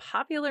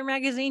popular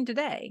magazine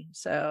today.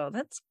 So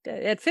that's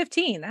at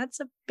 15. That's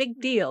a big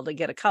deal to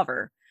get a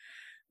cover.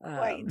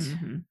 Right.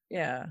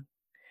 Yeah.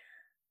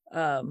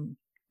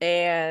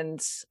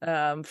 And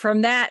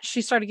from that,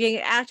 she started getting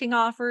acting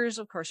offers.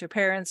 Of course, her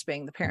parents,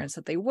 being the parents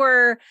that they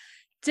were,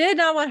 did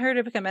not want her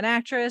to become an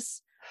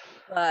actress,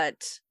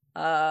 but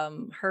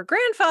her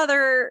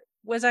grandfather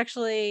was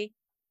actually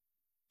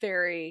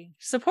very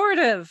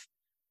supportive.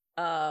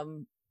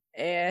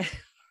 And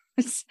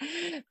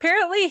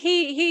apparently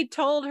he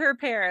told her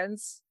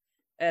parents,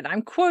 and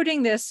I'm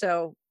quoting this,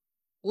 so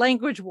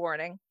language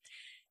warning,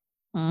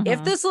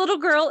 if this little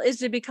girl is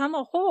to become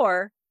a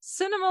whore,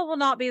 cinema will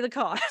not be the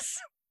cause.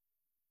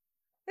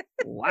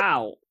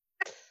 Wow.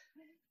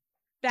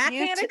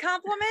 Backhanded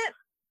compliment?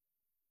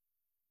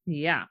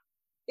 Yeah.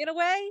 In a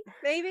way,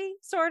 maybe,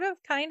 sort of,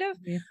 kind of.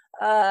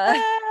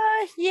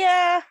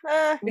 Yeah.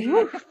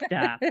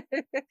 Stop.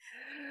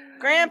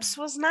 Gramps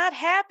was not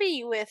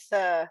happy with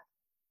certain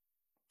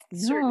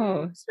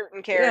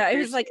characters. Yeah, he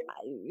was like,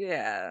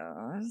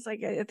 it's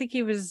like I think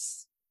he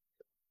was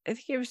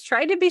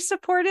trying to be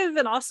supportive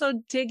and also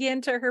dig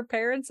into her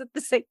parents at the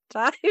same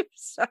time.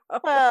 So,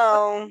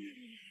 well,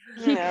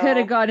 he could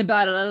have gone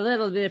about it a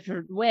little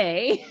different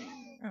way.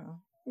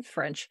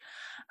 French.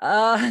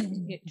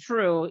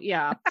 True.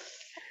 Yeah.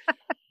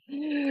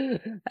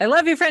 I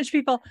love you, French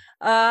people.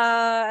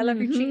 I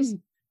love your cheese.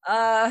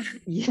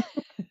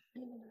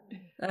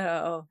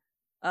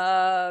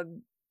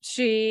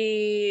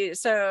 She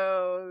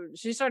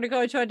started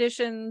going to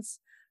auditions.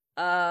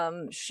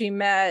 She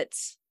met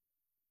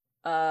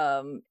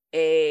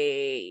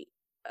a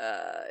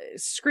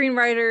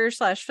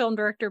screenwriter / film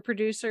director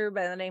producer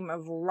by the name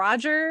of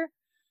Roger,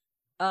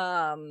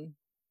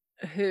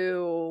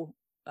 who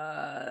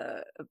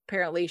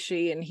apparently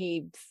she and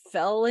he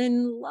fell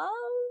in love.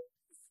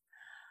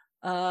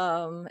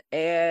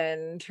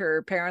 And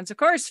her parents, of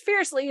course,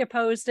 fiercely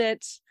opposed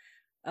it.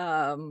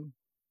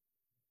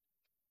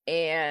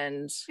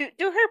 And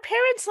do her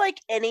parents like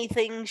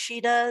anything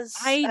she does?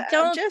 I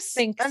don't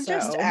think so. I'm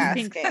just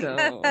asking.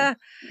 Yeah.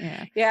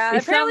 Yeah, They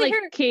sound like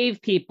her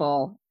cave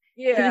people.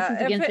 Yeah, This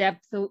is against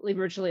absolutely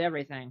virtually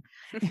everything.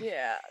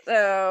 Yeah.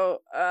 So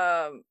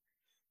I'm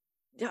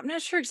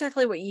not sure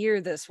exactly what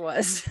year this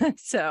was.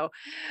 So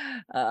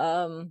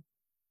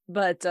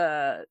but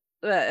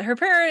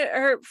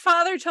her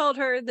father told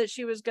her that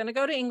she was going to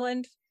go to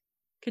England,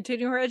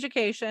 continue her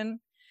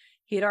education.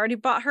 He'd already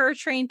bought her a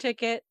train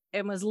ticket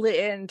and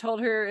and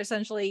told her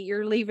essentially,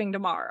 you're leaving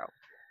tomorrow.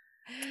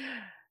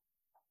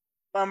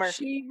 Bummer.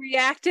 She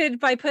reacted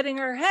by putting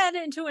her head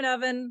into an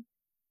oven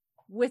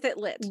with it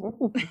lit.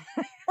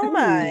 Oh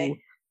my.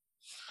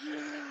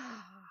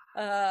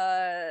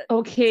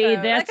 Okay,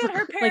 so that's that got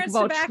her like parents to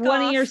about back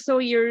 20 or off. so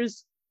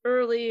years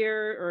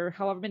earlier, or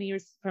however many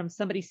years from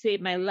Somebody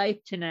Saved My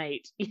Life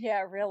Tonight.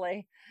 Yeah,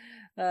 really.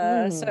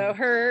 So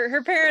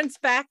her parents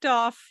backed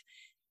off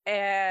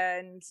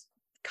and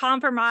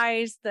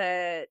compromised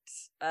that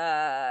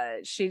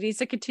she needs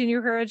to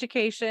continue her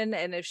education,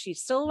 and if she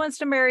still wants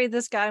to marry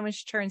this guy when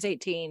she turns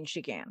 18,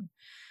 she can.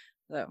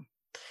 So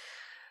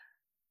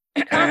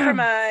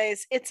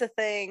compromise, it's a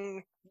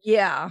thing.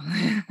 Yeah.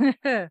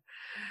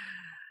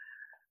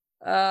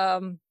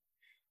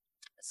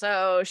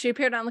 So she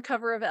appeared on the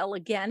cover of Elle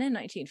again in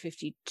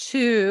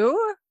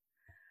 1952.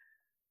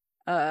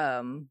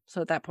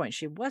 So at that point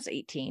she was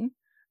 18.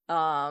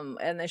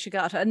 And then she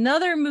got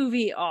another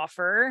movie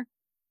offer.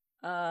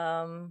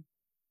 And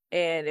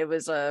it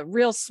was a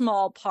real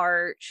small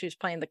part. She was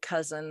playing the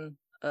cousin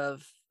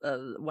of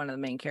one of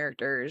the main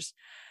characters.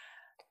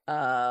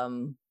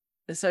 So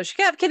she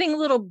kept getting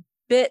little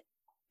bit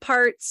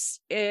parts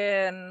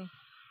in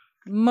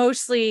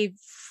mostly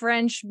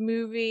French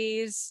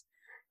movies.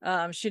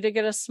 She did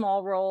get a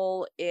small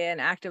role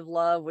in Active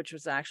Love, which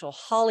was an actual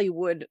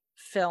Hollywood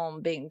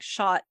film being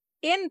shot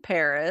in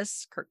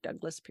Paris. Kirk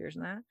Douglas appears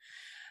in that.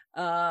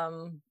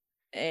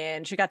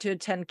 And she got to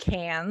attend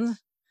Cannes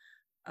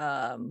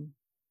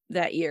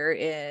that year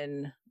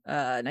in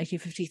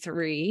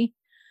 1953.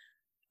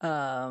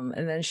 And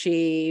then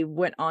she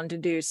went on to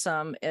do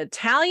some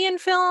Italian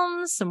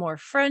films, some more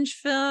French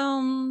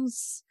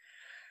films.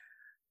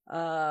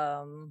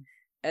 And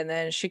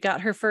then she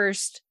got her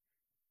first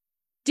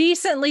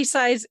decently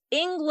sized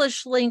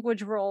English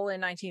language role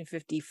in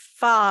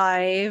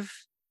 1955.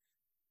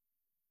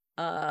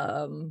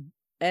 And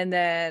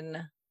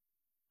then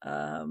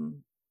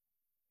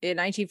in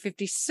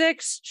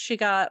 1956, she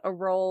got a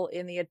role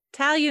in the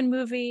Italian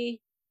movie.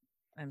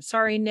 I'm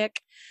sorry,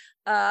 Nick.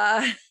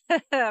 I'm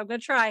gonna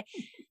try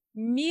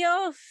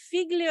Mio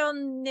Figlio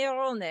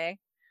Nerone.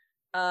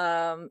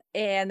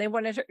 And they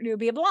wanted her to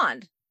be a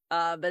blonde.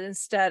 But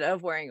instead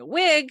of wearing a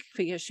wig,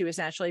 because she was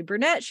naturally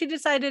brunette, she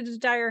decided to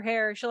dye her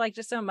hair. She liked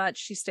it so much,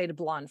 she stayed a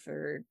blonde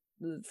for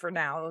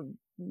now,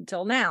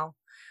 until now.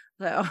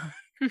 So,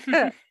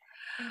 then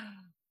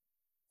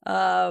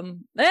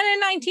in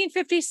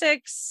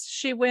 1956,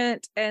 she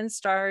went and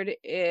starred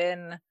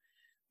in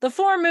the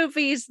 4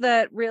 movies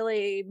that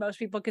really most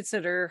people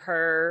consider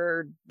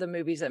her the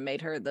movies that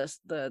made her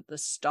the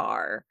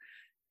star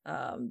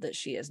that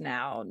she is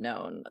now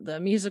known. The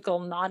musical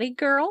Naughty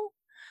Girl.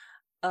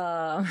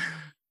 It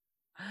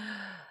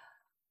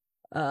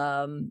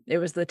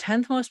was the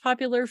 10th most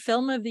popular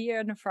film of the year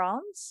in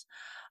France.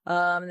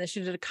 And then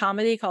she did a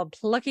comedy called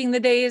Plucking the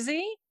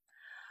Daisy.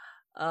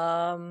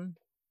 And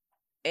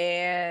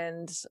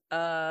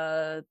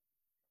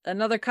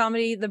another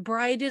comedy, The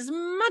Bride is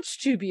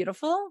Much Too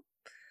Beautiful.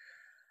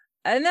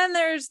 And then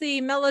there's the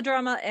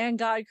melodrama And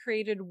God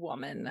Created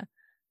Woman,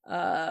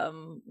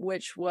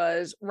 which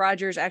was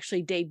Rogers'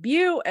 actually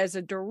debut as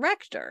a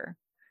director.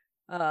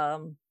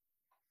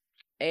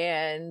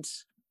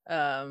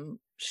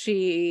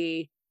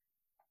 She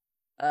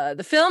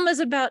the film is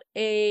about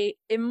a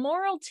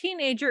immoral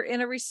teenager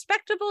in a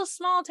respectable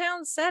small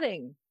town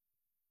setting,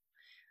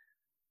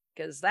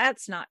 because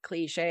that's not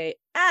cliche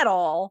at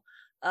all.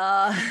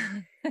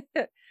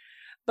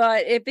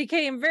 But it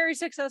became very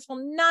successful,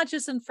 not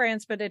just in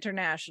France, but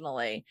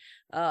internationally.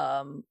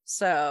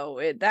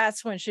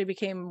 That's when she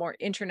became more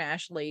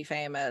internationally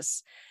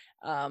famous.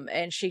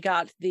 And she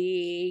got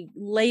the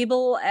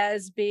label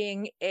as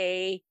being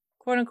a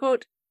quote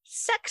unquote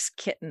sex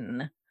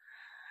kitten.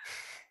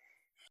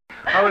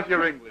 How is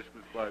your English,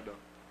 Miss Bardo?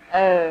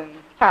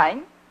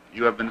 Fine.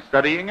 You have been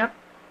studying it?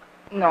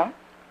 No.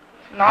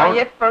 No, I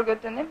have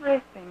forgotten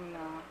everything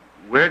now.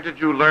 Where did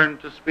you learn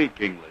to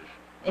speak English?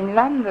 In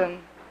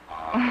London.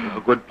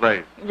 A good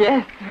place.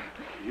 Yes.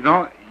 You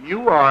know,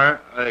 you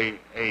are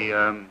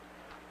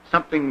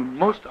something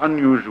most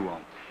unusual.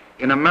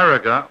 In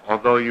America,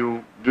 although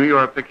you do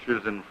your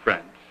pictures in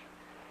French,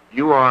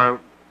 you are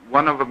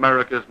one of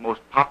America's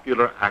most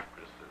popular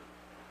actresses.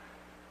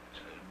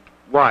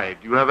 Why?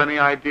 Do you have any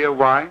idea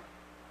why?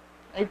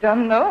 I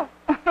don't know.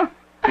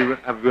 Do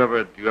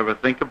you ever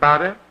think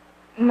about it?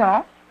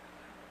 No.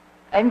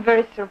 I'm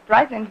very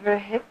surprised and very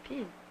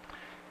happy.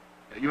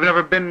 You've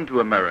never been to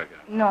America?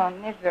 No,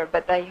 never,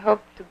 but I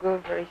hope to go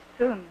very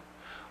soon.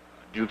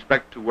 Do you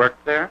expect to work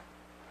there?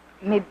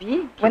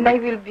 Maybe, when I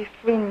will be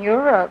free in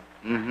Europe.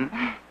 Mm-hmm.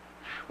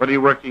 What are you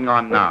working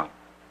on now?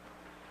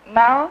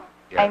 Now,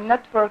 Yes. I'm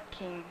not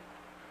working.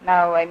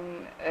 Now I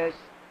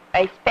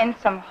spend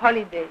some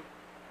holiday.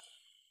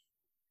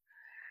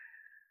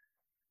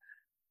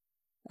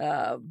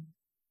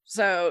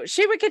 So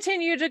she would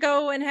continue to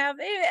go and have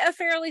a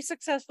fairly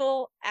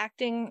successful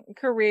acting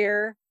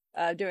career,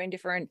 doing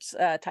different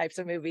types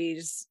of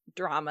movies,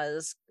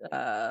 dramas,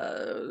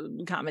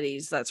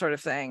 comedies, that sort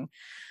of thing.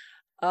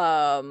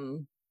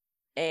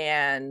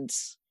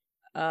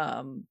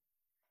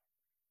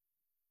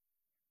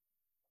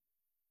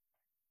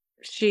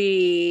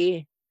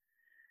 She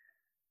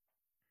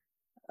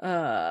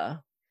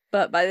but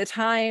by the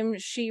time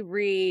she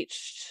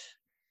reached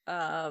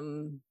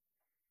the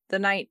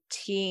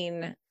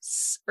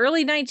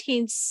early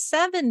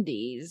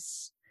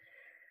 1970s,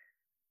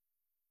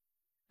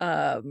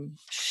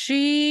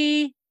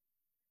 she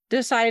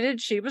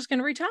decided she was going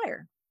to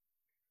retire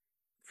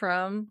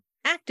from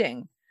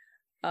acting.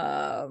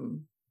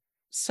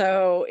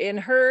 So in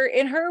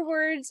her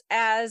words,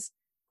 as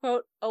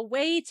quote, a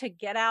way to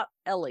get out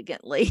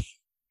elegantly.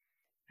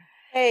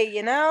 Hey,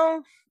 you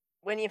know,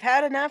 when you've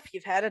had enough,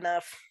 you've had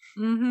enough.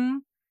 Mm-hmm.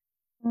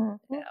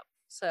 Mm-hmm. Yeah.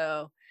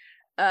 So,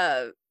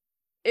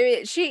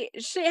 she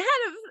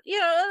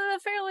had a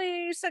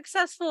fairly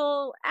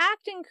successful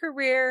acting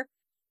career.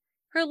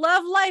 Her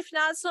love life,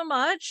 not so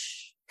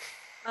much.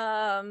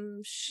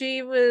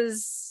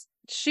 She's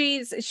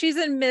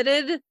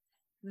admitted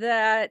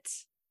that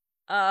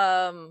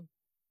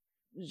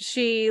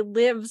she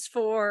lives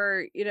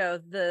for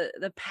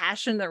the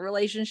passion, the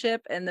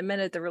relationship, and the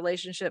minute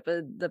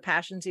the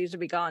passion seems to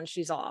be gone,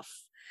 she's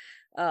off.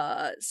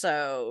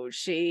 So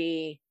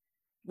she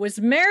was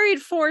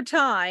married 4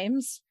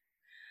 times,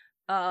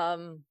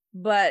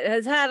 but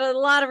has had a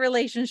lot of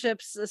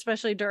relationships,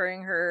 especially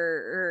during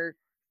her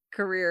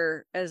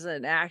career as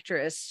an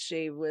actress.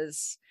 She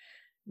was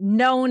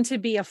known to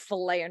be a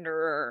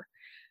philanderer,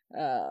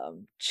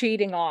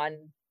 cheating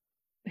on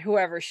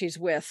whoever she's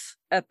with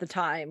at the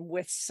time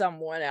with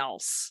someone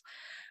else.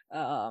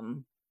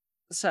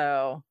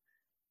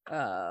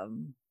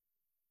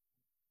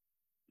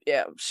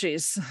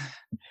 She's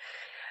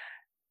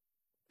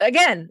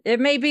again, it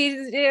may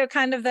be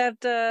kind of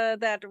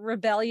that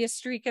rebellious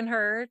streak in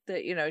her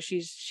that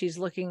she's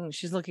looking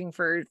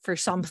for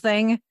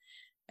something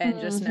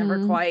and just never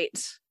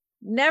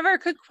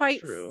could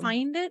quite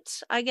find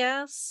it, I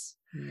guess.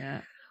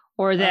 Yeah.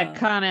 Or that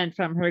comment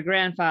from her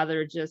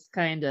grandfather just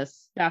kind of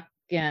stuck,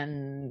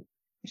 and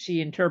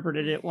she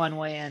interpreted it one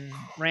way and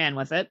ran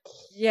with it.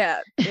 Yeah.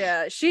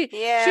 She said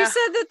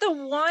that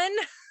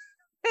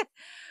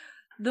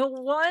the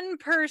one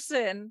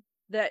person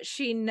that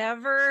she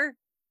never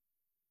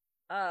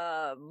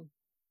had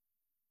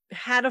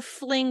a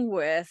fling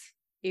with,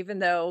 even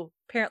though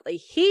apparently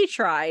he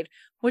tried,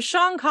 was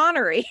Sean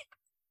Connery.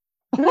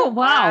 Oh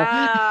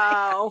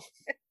Wow.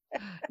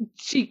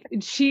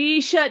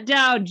 She shut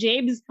down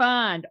James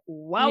Bond.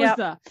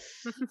 Wowza.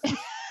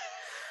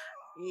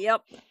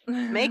 Yep.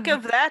 Make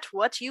of that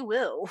what you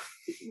will.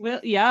 Well,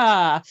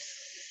 yeah.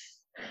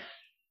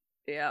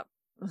 Yep.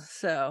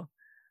 So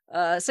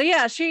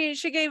yeah, she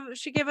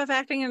gave up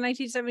acting in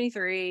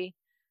 1973.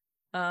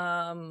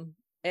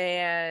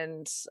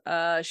 And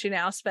she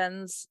now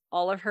spends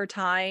all of her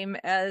time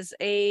as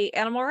a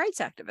animal rights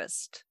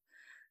activist.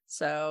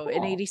 So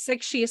in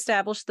 86, she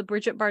established the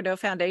Bridget Bardot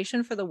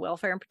Foundation for the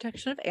Welfare and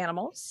Protection of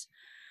Animals.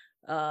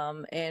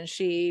 And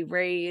she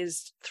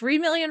raised 3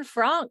 million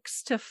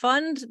francs to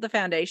fund the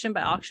foundation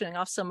by auctioning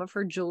off some of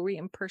her jewelry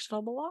and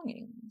personal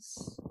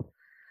belongings.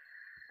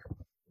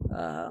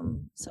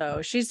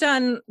 So she's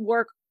done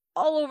work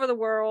all over the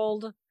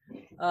world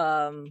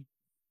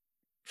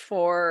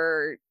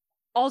for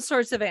all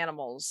sorts of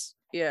animals,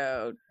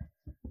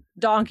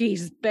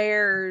 donkeys,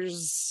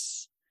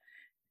 bears,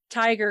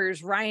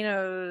 tigers,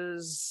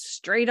 rhinos,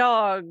 stray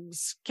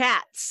dogs,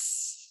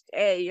 cats,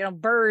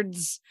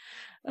 birds,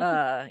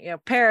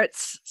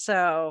 parrots.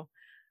 So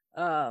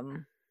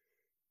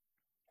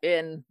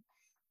in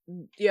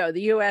the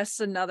US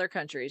and other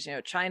countries,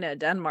 China,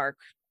 Denmark,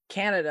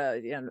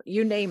 Canada,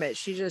 you name it,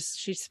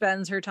 she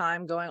spends her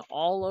time going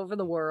all over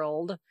the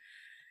world,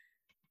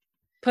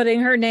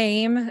 putting her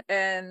name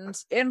and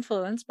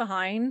influence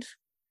behind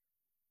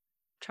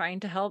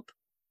trying to help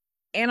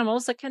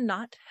animals that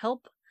cannot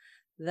help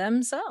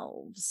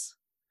themselves.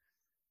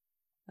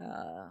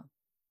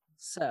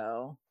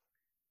 So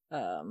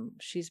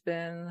she's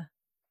been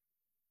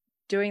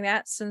doing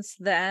that since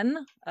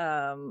then.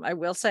 I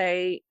will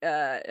say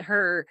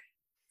her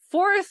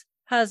fourth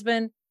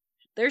husband,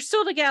 they're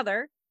still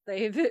together.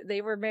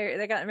 They were married.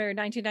 They got married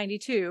in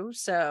 1992.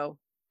 So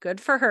good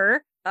for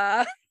her.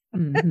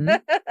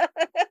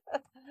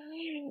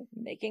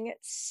 Making it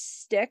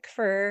stick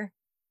for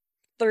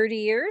 30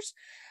 years.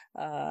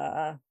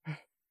 Yeah,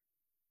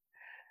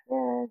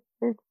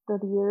 it's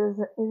 30 years,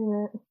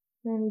 isn't it?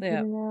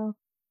 92 now.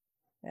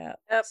 Yeah.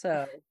 Yep.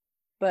 So,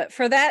 but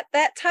for that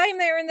time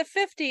there in the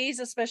 50s,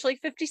 especially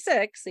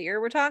 56, the year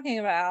we're talking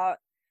about,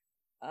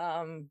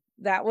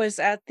 that was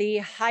at the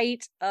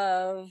height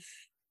of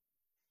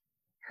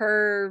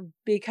her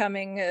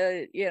becoming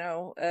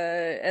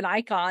an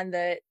icon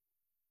that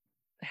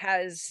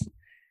has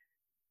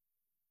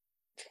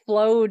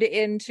flowed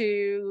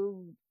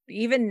into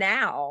even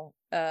now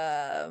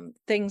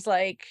things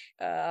like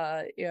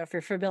if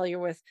you're familiar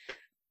with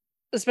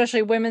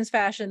especially women's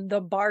fashion,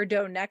 the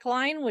Bardot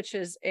neckline, which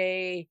is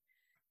a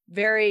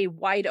very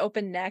wide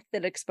open neck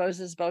that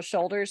exposes both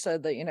shoulders, so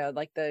the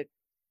like the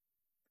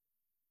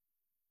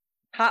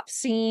top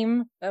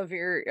seam of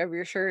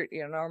your shirt,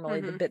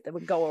 normally the bit that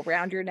would go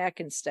around your neck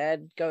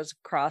instead goes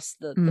across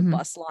the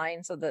bust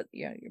line, so that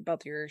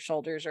both your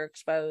shoulders are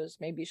exposed,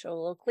 maybe show a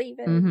little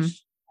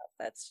cleavage.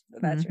 That's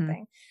your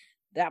thing.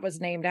 That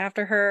was named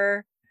after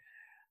her.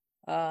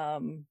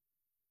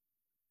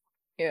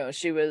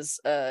 She was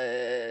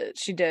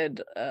she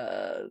did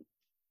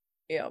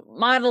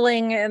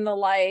modeling and the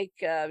like.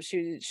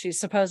 She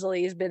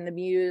supposedly has been the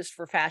muse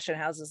for fashion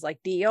houses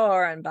like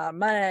Dior and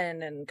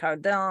Balmain and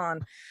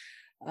Cardin.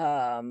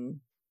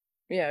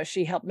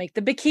 She helped make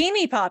the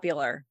bikini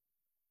popular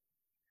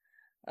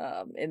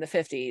in the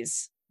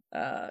 50s.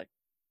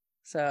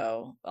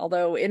 So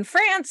although in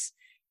France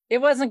it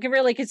wasn't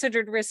really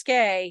considered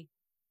risque,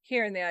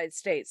 here in the United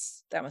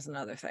States that was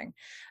another thing.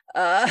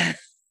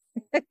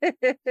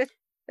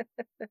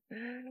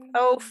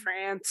 Oh,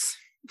 France.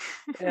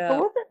 Yeah.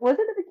 But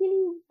wasn't a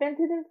bikini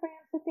invented in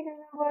France? I think I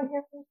remember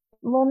him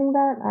learning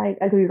that.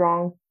 I could be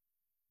wrong.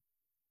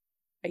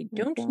 I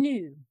don't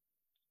know.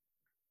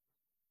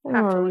 I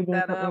remember reading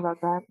something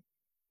about that.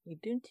 You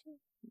don't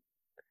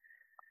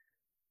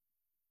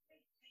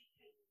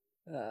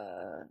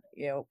know?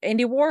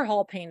 Andy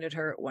Warhol painted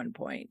her at one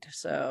point,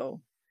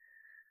 so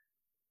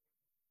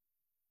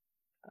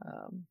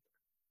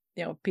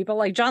people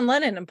like John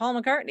Lennon and Paul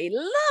McCartney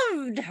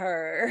loved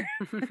her.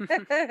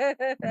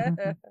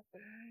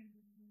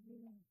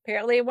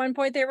 Apparently at one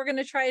point they were going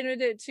to try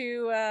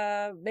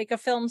to make a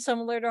film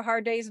similar to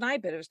Hard Day's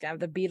Night, but it was going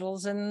to have the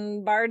Beatles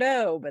and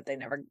Bardot, but they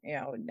never,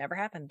 it never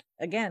happened.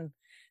 Again,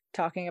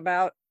 talking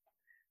about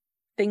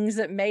things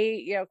that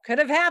may, could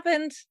have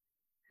happened.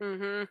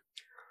 So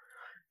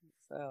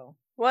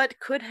what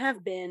could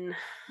have been.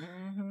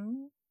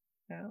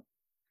 Yeah.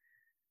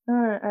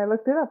 I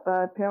looked it up.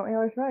 Apparently I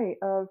was right.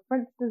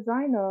 French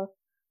designer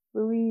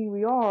Louis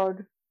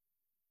Vuitton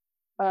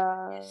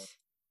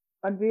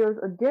unveils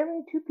a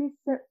daring two-piece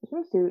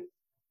swimsuit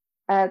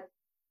at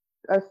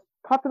a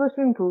popular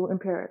swimming pool in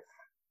Paris.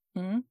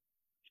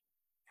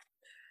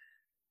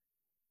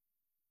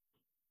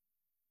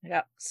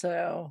 Yeah,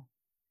 so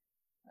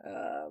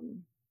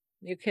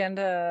you can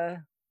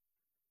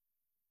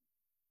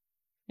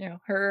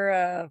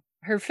her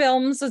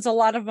films, as a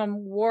lot of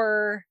them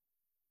were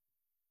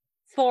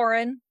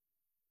foreign,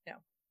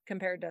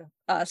 compared to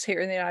us here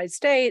in the United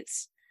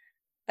States.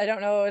 I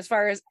don't know as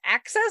far as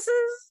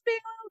accesses being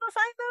able to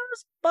find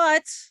those,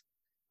 but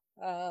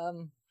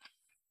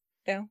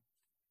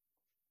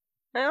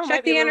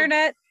check the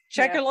internet,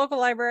 check your local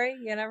library.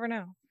 You never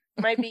know.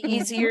 Might be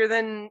easier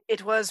than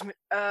it was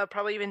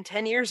probably even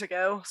 10 years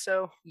ago.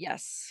 So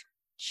Yes.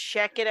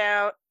 check it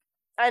out.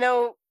 I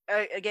know,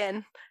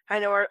 again, I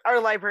know our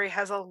library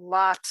has a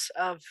lot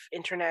of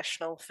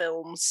international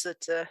films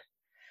that.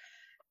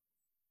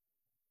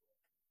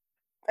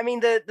 I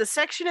mean, the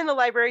section in the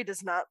library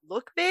does not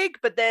look big,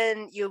 but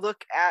then you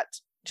look at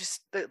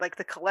just the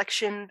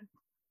collection,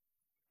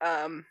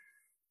 the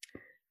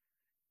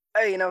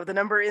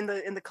number in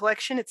the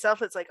collection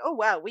itself. It's like, oh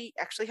wow, we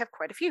actually have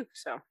quite a few.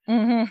 So,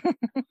 Mm-hmm.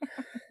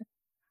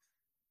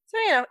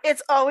 so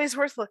it's always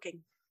worth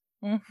looking.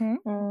 Mm-hmm.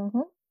 Mm-hmm.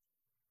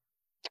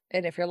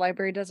 And if your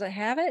library doesn't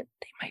have it,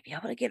 they might be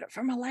able to get it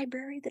from a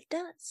library that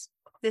does.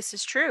 This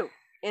is true.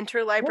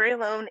 Interlibrary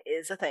loan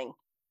is a thing.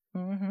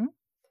 Mm-hmm.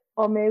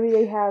 Or maybe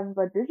they have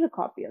a digital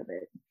copy of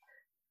it.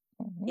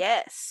 Mm-hmm.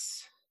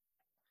 Yes.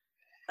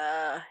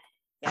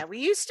 Yeah, we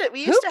used to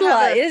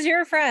Hoopla have is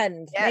your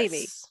friend, maybe.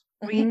 yes.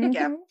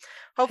 Yeah.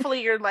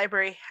 Hopefully your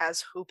library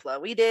has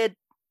Hoopla. We did.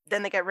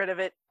 Then they got rid of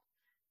it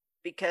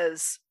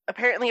because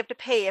apparently you have to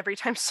pay every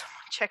time someone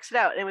checks it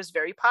out. And it was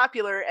very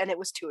popular and it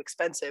was too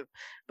expensive.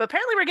 But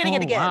apparently we're getting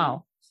it again.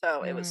 Wow.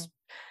 So it was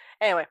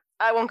anyway,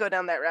 I won't go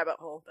down that rabbit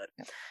hole, but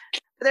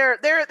there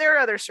are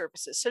other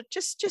services. So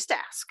just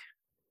ask.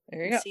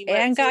 There you go. See what-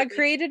 And see what God we-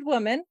 Created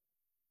Woman,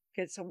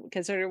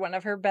 considered one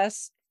of her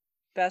best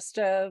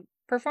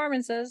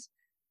performances.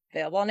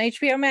 Available on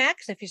HBO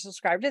Max if you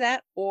subscribe to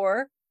that,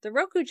 or the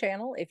Roku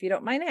channel if you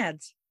don't mind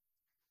ads.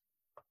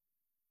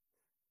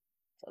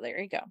 So there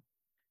you go.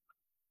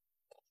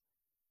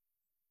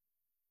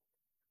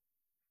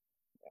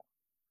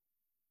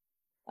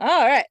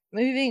 All right,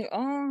 moving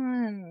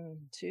on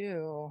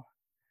to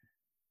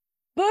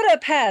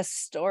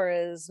Budapest, or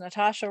as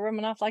Natasha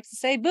Romanoff likes to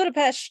say,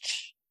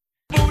 Budapest.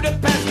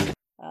 Budapest.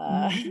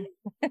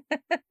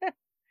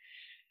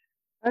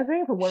 I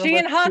think for one She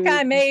of and us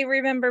Hawkeye to- may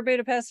remember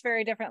Budapest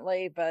very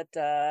differently, but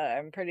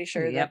I'm pretty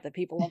sure Yep. that the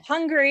people of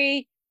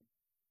Hungary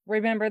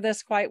remember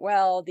this quite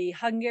well. The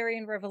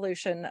Hungarian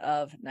Revolution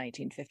of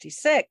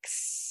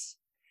 1956,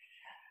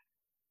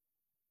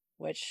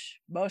 which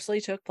mostly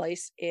took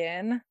place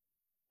in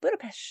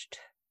Budapest.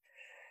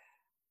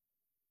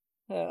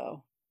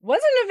 So,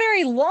 wasn't a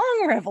very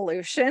long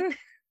revolution.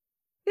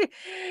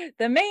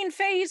 The main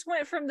phase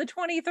went from the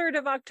 23rd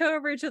of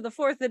October to the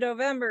 4th of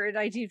November in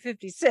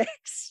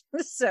 1956.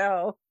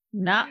 So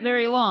Not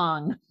very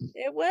long.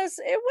 it was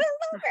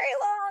not very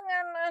long,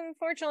 and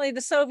unfortunately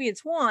the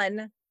Soviets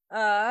won.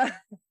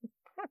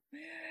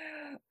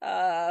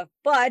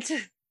 But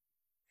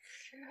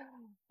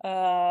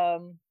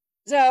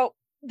so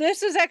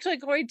this is actually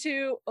going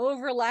to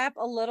overlap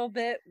a little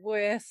bit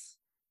with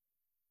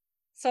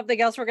something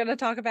else we're going to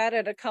talk about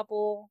in a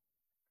couple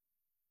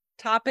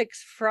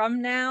topics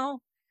from now.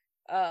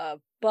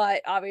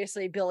 But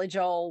obviously Billy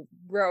Joel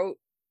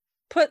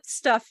put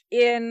stuff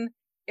in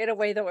a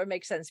way that would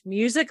make sense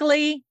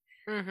musically.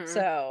 Mhm.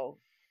 So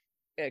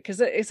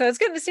so it's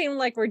going to seem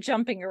like we're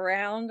jumping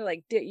around,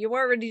 like you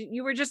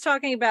were just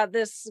talking about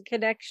this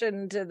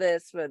connection to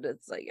this, but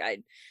it's like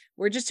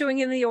we're just doing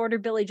it in the order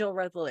Billy Joel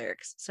wrote the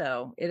lyrics,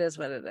 so it is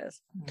what it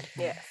is.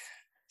 Yeah.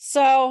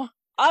 So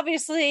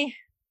obviously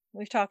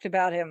we've talked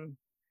about him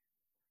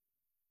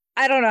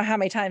I don't know how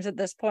many times at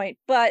this point,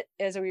 but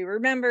as we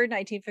remember,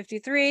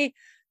 1953,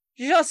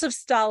 Joseph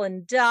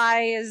Stalin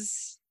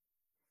dies,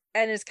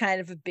 and is kind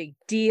of a big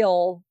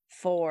deal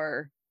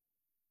for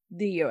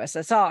the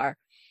USSR,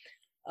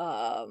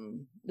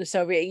 the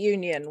Soviet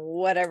Union,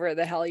 whatever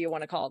the hell you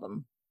want to call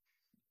them.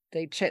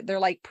 They're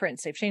like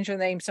Prince. They've changed their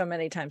name so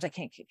many times I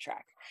can't keep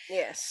track.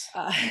 Yes.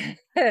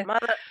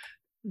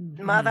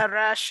 Mother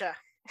Russia.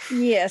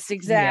 Yes,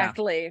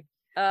 exactly.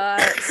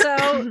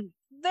 So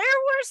there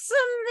were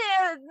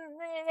some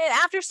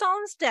after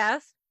Stalin's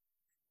death,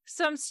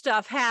 some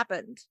stuff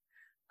happened.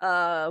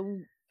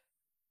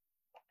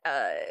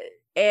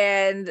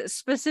 And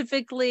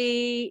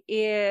specifically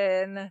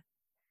in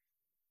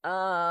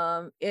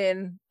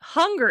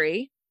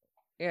Hungary,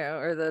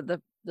 or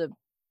the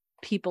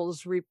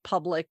People's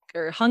Republic,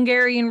 or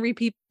Hungarian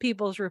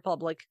People's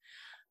Republic,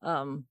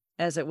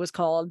 as it was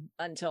called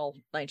until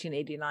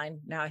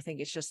 1989. Now I think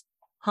it's just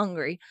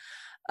Hungary.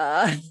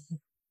 I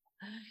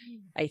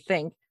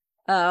think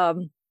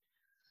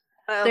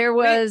there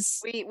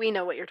was we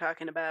know what you're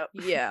talking about.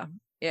 yeah.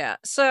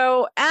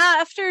 So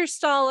after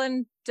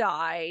Stalin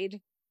died,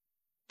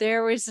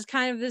 there was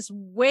this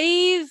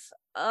wave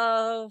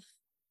of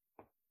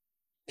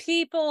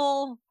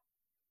people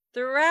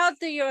throughout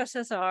the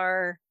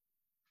USSR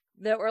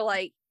that were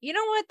like, you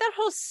know what, that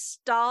whole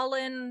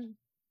Stalin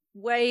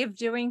way of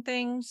doing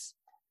things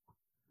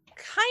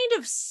kind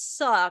of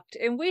sucked,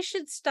 and we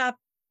should stop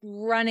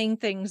running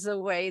things the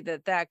way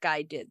that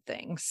guy did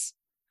things.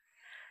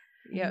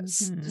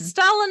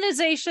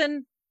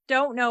 Stalinization,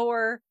 don't know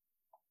her,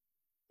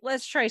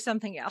 let's try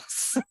something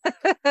else.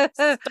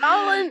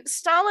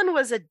 Stalin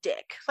was a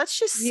dick. Let's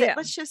just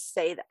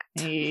say that.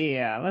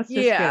 Yeah, let's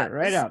just get it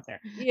right out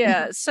there.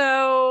 Yeah.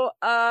 So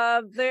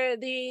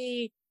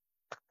the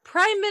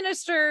prime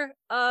minister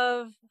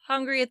of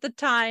Hungary at the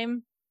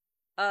time,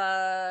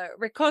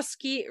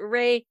 Rakosi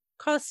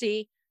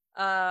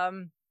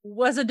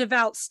was a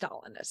devout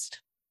Stalinist.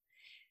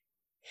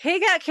 He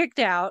got kicked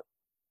out,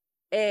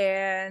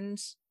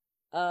 and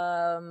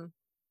a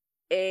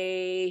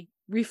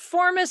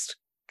reformist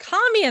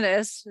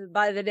communist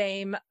by the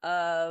name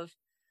of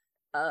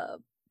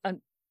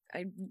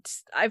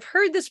I've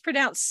heard this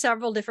pronounced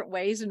several different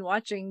ways in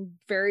watching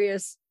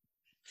various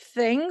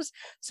things,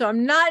 so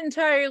I'm not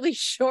entirely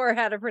sure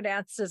how to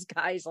pronounce this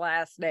guy's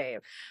last name.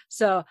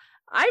 So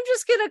I'm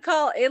just gonna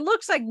call it,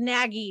 looks like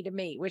Nagy to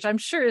me, which I'm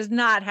sure is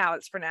not how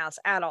it's pronounced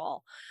at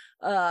all.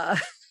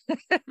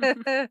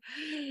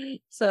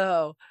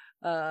 So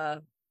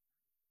but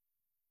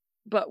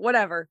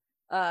whatever.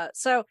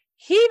 So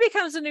he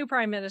becomes the new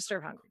prime minister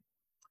of Hungary.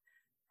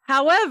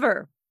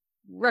 However,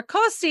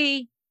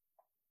 Rakosi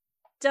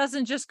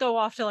doesn't just go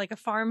off to like a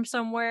farm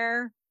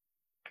somewhere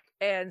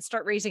and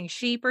start raising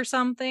sheep or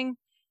something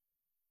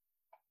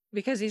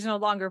because he's no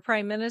longer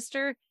prime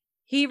minister.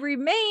 He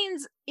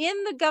remains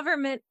in the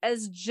government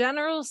as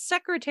general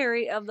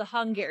secretary of the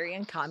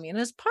Hungarian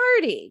Communist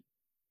Party.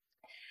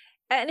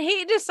 And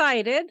he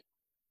decided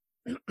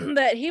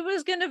that he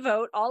was going to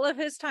devote all of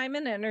his time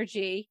and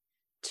energy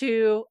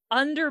to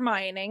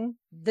undermining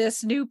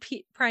this new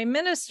prime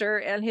minister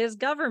and his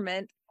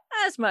government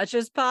as much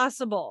as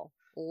possible,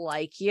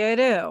 like you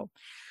do.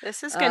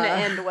 This is going to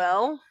end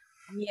well.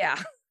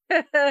 Yeah.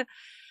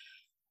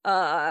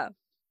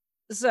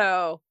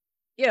 So,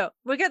 you know,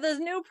 we got this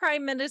new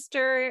prime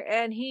minister,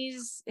 and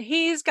he's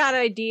got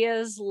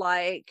ideas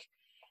like,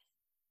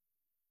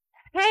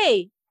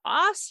 hey,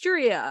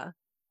 Austria,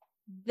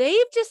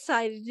 they've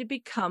decided to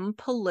become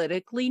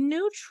politically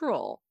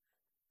neutral.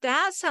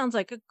 That sounds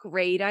like a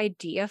great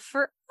idea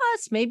for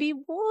us. Maybe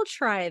we'll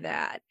try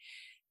that.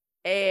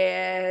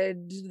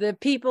 And the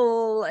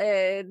people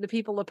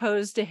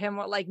opposed to him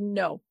were like,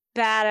 no,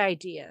 bad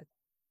idea.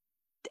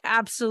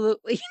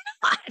 Absolutely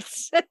not.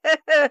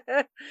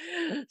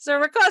 So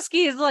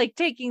Rakosi is like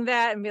taking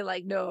that and be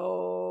like,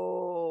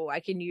 no, I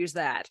can use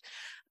that.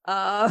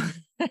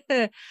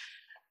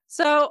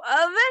 So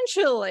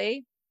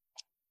eventually,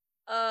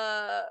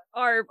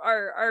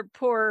 our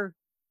poor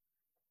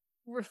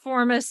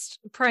reformist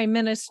prime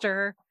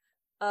minister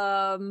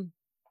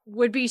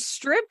would be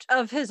stripped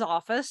of his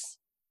office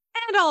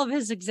and all of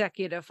his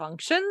executive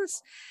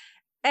functions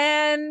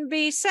and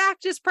be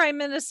sacked as prime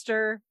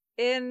minister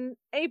in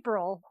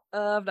April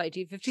of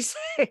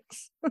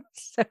 1956.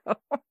 So he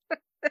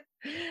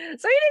didn't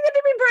get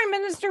to be prime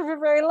minister for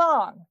very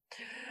long.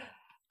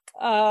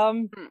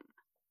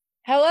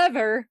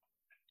 However,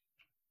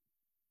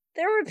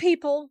 there were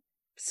people,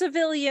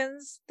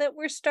 civilians, that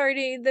were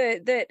starting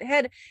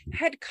that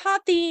had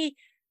caught the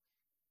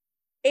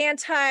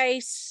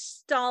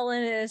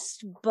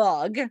anti-Stalinist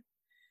bug,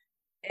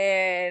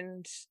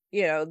 and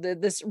you know,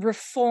 let's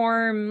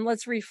reform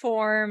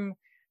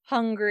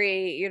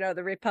Hungary, you know,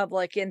 the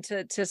republic,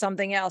 into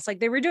something else. Like,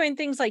 they were doing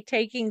things like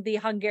taking the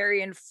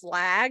Hungarian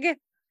flag,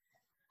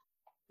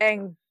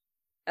 and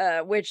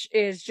which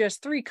is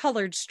just 3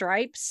 colored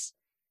stripes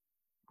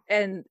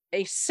and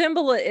a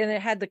symbol, and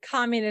it had the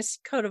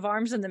communist coat of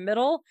arms in the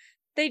middle.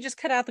 They just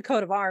cut out the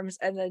coat of arms,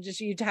 and then just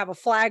you'd have a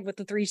flag with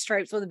the 3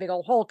 stripes with a big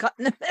old hole cut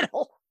in the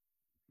middle.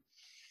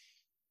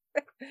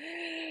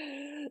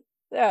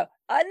 So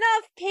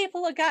enough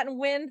people have gotten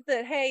wind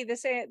that, hey,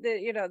 this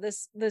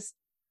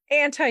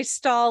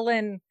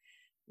anti-Stalin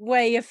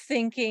way of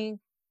thinking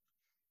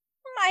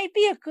might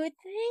be a good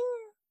thing.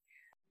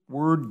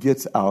 Word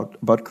gets out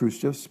about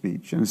Khrushchev's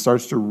speech, and it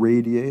starts to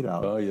radiate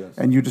out. Oh, yes.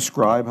 And you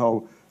describe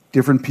how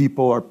different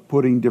people are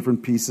putting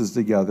different pieces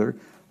together.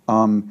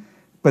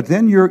 But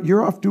then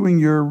you're off doing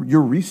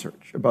your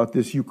research about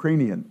this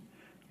Ukrainian.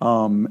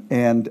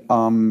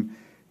 And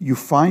you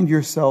find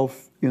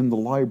yourself in the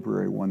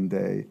library one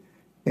day,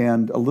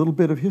 and a little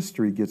bit of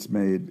history gets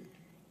made.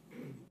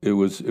 It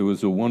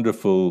was a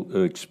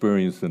wonderful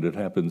experience, and it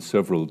happened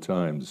several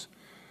times.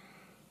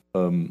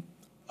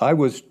 I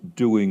was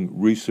doing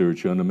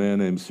research on a man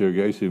named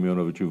Sergei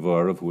Semyonovich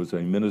Uvarov, who was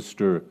a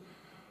minister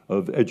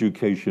of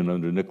education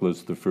under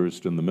Nicholas I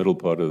in the middle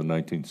part of the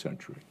 19th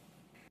century.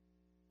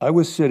 I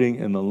was sitting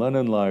in the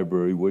Lenin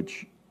Library,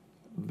 which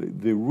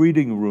the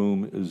reading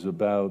room is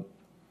about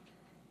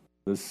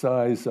the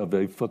size of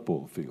a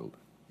football field,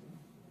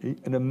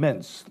 an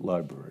immense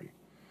library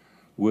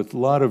with a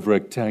lot of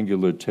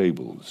rectangular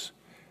tables,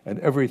 and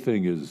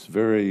everything is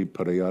very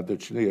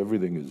porядочный,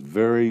 everything is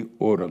very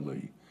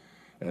orderly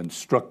and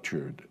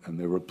structured, and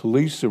there were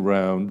police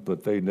around,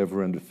 but they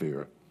never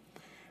interfere.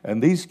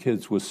 And these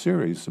kids were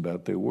serious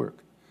about their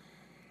work.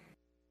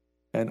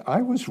 And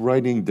I was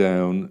writing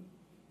down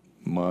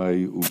my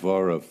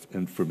Uvarov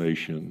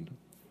information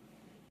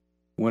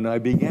when I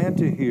began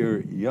to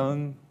hear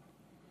young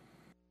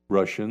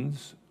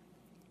Russians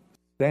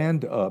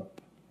stand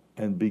up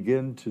and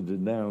begin to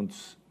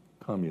denounce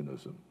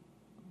communism.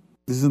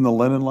 This is in the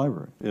Lenin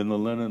Library? In the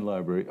Lenin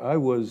Library. I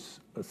was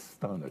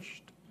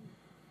astonished.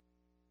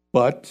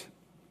 But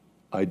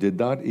I did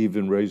not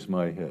even raise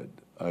my head.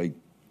 I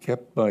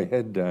kept my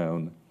head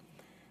down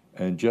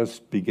and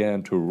just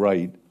began to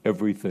write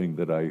everything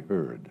that I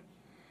heard.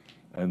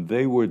 And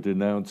they were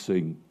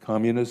denouncing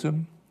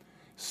communism,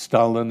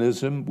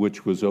 Stalinism,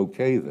 which was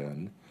okay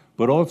then,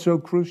 but also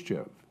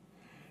Khrushchev,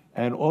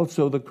 and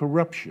also the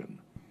corruption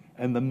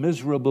and the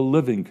miserable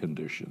living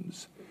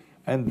conditions.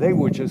 And they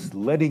were just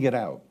letting it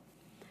out.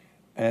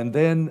 And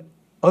then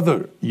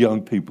other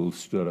young people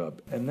stood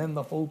up, and then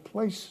the whole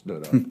place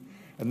stood up.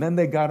 And then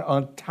they got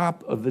on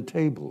top of the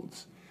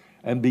tables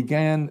and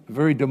began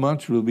very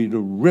demonstrably to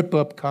rip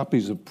up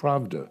copies of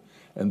Pravda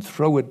and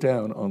throw it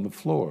down on the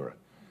floor.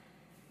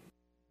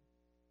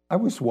 I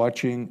was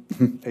watching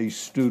a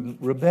student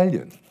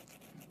rebellion,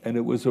 and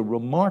it was a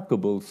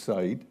remarkable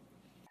sight.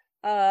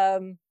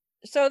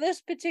 So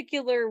this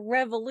particular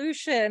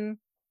revolution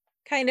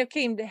kind of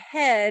came to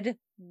head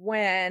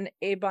when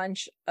a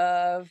bunch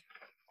of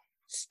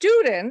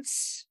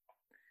students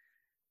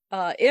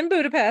in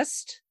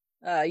Budapest,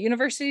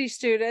 university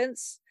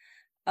students,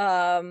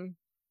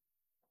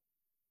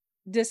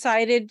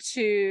 decided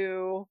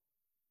to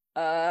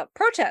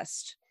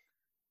protest.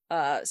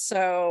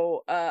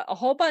 So a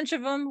whole bunch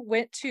of them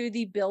went to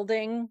the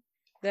building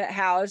that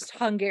housed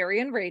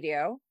Hungarian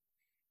radio,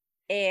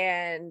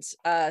 and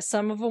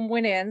some of them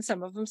went in,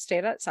 some of them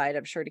stayed outside,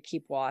 I'm sure, to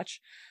keep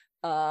watch.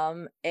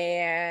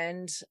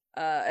 And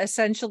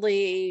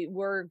essentially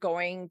were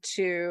going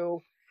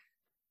to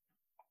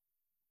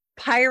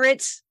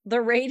pirate the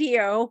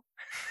radio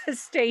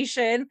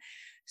station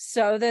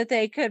so that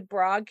they could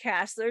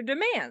broadcast their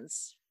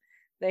demands.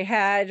 They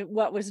had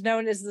what was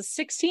known as the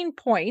 16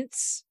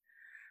 points,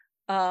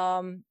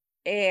 and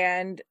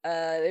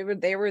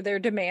they were their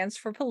demands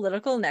for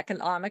political and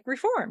economic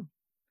reform.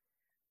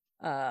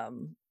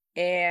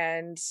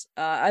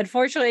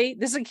 Unfortunately,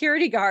 the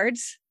security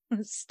guards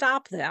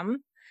stop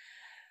them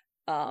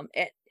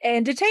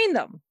and detain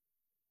them.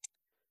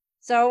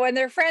 So when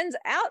their friends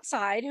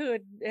outside, who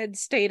had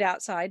stayed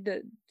outside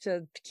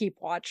to keep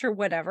watch or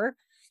whatever,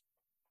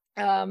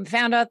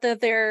 found out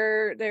that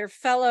their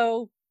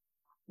fellow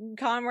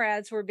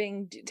comrades were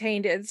being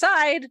detained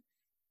inside,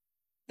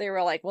 they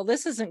were like, well,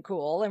 this isn't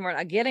cool and we're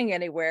not getting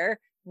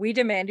anywhere. We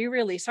demand you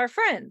release our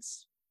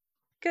friends.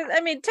 Because, I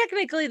mean,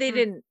 technically they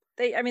didn't.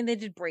 They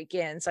did break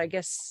in, so I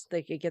guess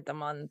they could get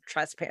them on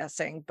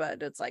trespassing,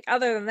 but it's like,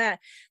 other than that,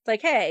 it's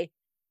like, hey,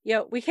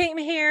 we came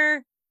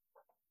here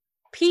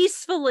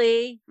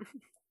peacefully.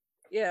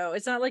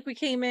 It's not like we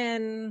came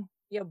in,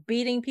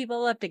 beating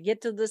people up to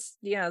get to this,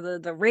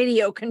 the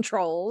radio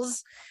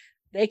controls.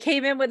 They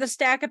came in with a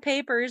stack of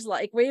papers,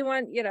 like, we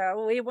want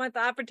the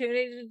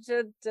opportunity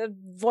to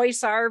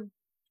voice our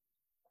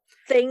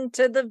thing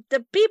to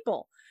the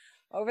people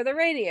over the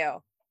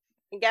radio.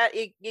 You got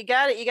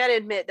to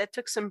admit that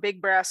took some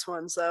big brass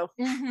ones, though.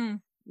 Mm-hmm.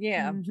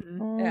 Yeah.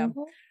 Yeah.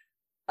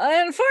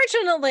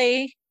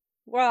 Unfortunately,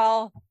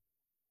 while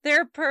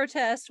their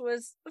protest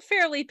was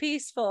fairly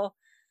peaceful,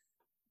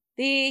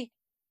 the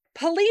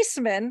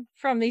policemen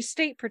from the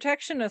State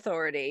Protection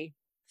Authority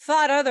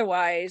thought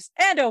otherwise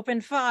and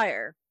opened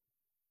fire.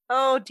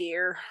 Oh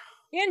dear.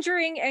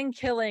 Injuring and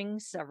killing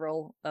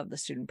several of the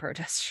student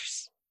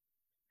protesters.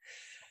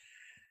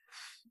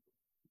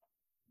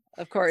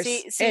 Of course,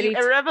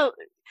 a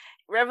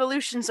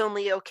revolution's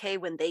only okay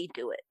when they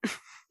do it.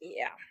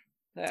 Yeah.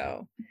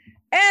 So,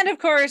 and of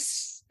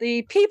course,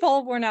 the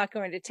people were not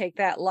going to take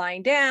that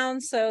line down,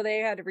 so they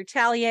had to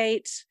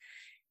retaliate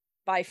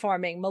by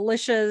forming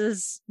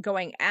militias,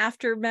 going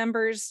after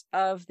members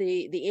of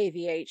the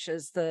AVH,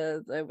 as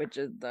which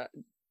is the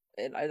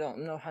I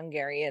don't know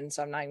Hungarian,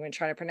 so I'm not even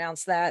trying to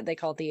pronounce that. They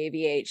call it the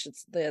AVH.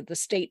 It's the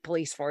state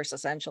police force,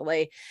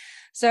 essentially.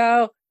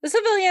 So the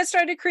civilians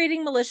started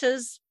creating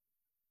militias,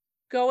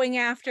 going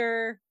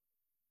after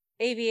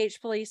AVH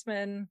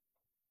policemen,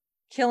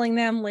 killing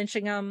them,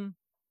 lynching them.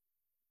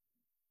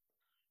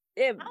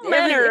 It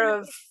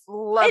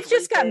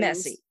just got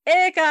messy.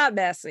 It got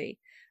messy.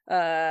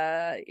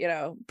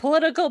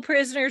 Political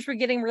prisoners were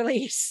getting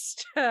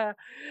released.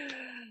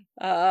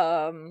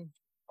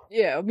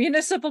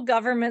 Municipal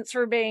governments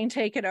were being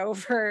taken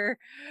over.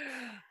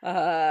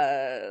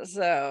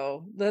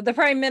 So the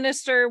prime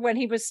minister, when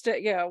he was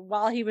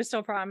while he was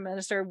still prime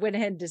minister, went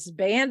ahead and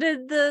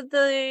disbanded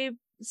the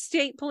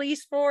state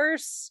police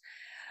force,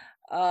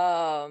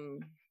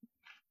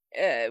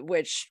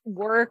 which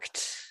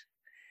worked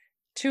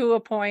to a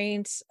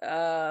point.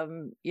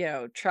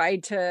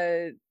 Tried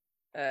to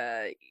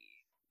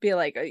be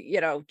like,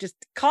 just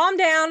calm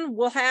down.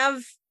 We're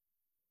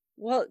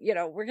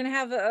gonna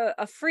have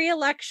a free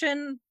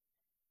election,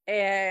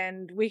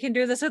 and we can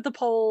do this at the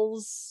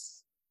polls.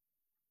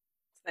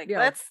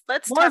 Let's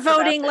more talk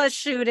voting, about less this.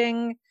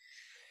 shooting.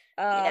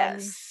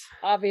 Yes.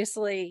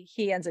 Obviously,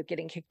 he ends up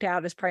getting kicked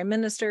out as prime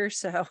minister,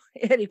 so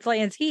any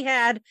plans he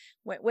had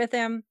went with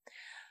him.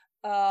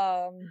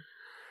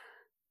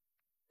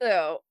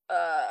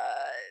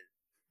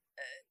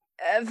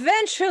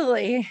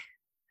 Eventually,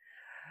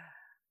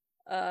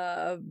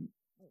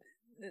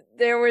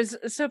 there was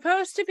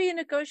supposed to be a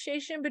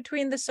negotiation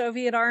between the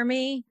Soviet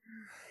army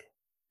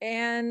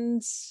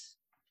and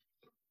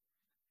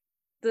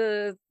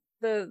the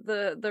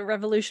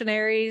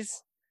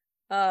revolutionaries.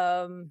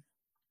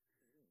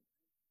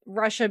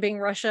 Russia being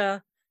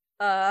Russia,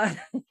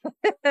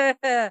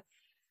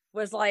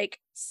 was like,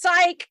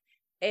 psych.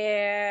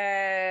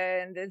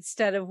 And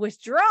instead of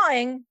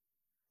withdrawing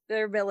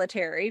their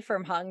military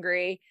from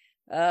Hungary,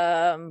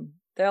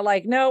 they're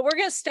like, no, we're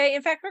going to stay.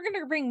 In fact, we're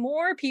going to bring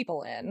more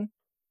people in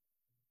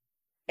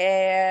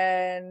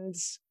and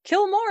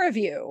kill more of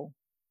you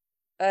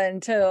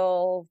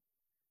until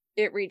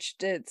it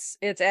reached its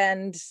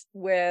end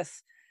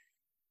with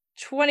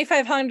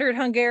 2,500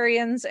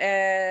 Hungarians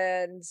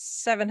and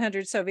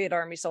 700 Soviet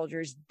army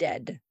soldiers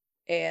dead,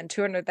 and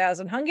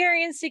 200,000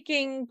 Hungarians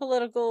seeking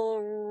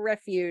political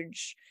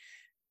refuge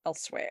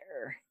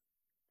elsewhere.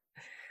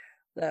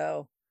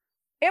 So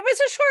it was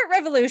a short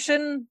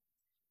revolution,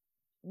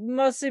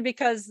 mostly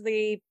because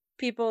the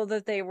people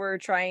that they were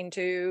trying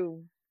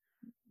to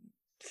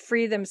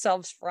free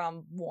themselves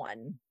from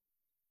won.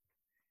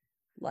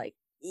 Like,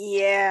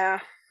 yeah,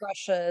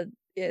 Russia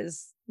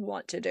is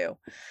want to do.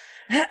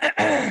 So,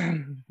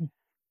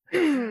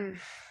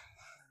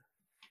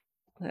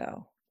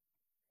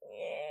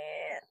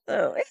 yeah.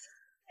 So,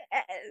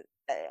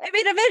 I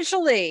mean,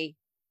 eventually,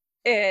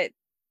 it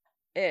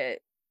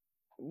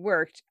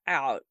worked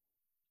out,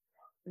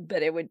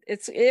 but it would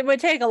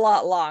take a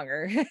lot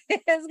longer.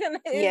 It's gonna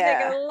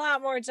take a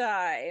lot more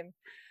time.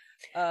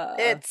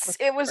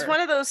 It was one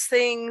of those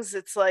things.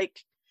 It's like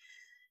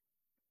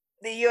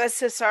the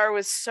USSR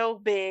was so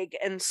big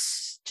and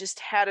just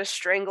had a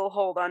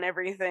stranglehold on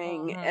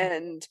everything,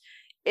 and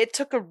it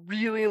took a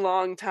really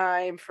long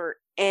time for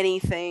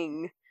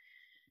anything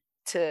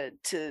to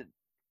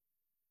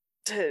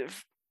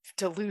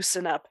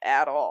loosen up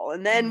at all.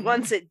 And then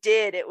once it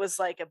did, it was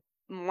like a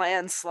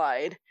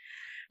landslide.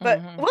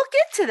 But we'll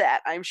get to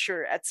that, I'm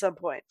sure, at some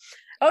point.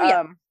 Oh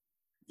yeah.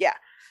 Yeah.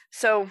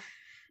 So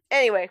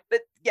anyway,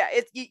 but yeah,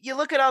 you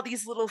look at all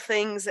these little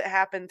things that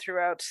happen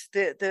throughout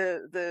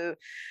the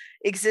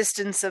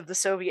existence of the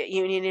Soviet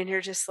Union, and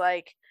you're just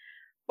like,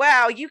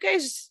 wow, you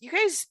guys,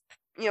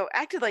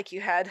 acted like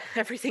you had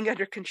everything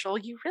under control.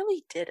 You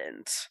really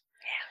didn't.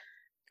 Yeah.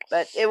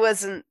 But it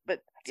wasn't.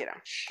 But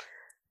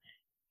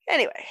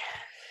anyway.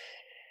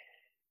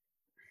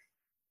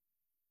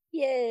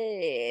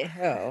 Yay!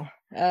 Oh.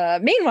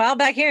 Meanwhile,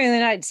 back here in the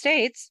United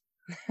States.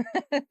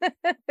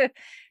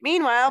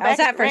 Meanwhile, how's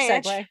back that for a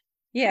ranch. segue?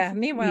 Yeah.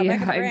 Meanwhile,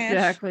 back at the ranch.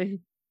 Exactly.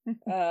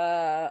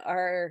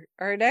 Our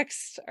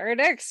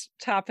next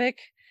topic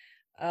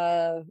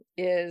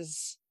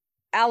is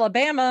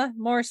Alabama,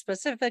 more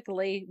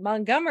specifically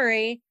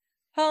Montgomery,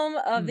 home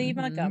of the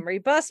Montgomery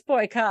bus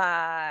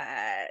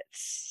boycott.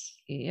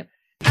 Yep.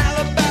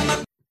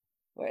 Alabama,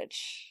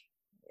 which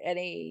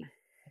I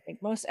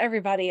think most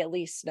everybody at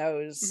least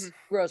knows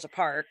Rosa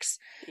Parks.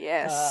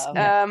 Yes.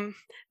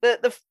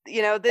 This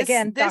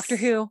again, Doctor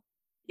Who.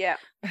 Yeah.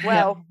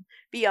 Well,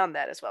 beyond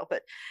that as well,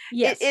 but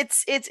yes,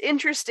 it's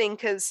interesting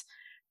because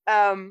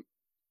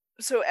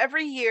so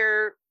every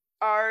year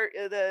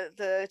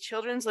the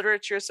Children's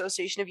Literature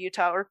Association of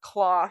Utah, or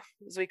CLAW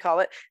as we call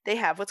it, they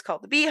have what's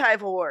called the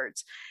Beehive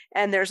Awards,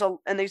 and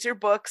these are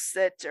books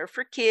that are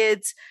for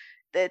kids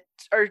that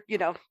are,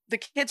 the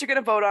kids are going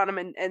to vote on them,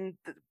 and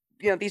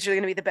these are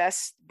going to be the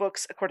best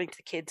books according to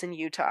the kids in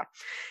Utah.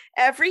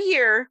 Every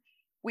year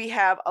we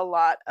have a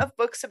lot of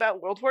books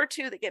about World War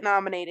II that get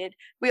nominated.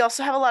 We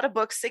also have a lot of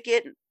books that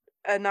get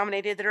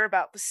nominated that are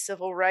about the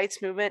civil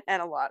rights movement,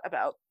 and a lot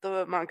about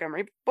the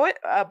Montgomery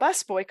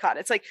bus boycott.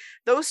 It's like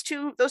those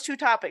two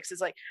topics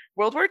is like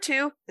World War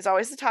II is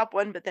always the top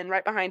one, but then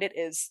right behind it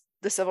is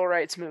the civil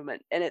rights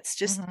movement, and it's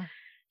just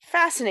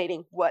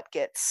fascinating what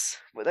gets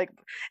like.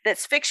 And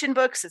it's fiction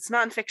books, it's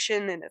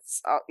nonfiction, and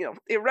it's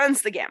it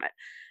runs the gamut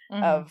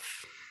of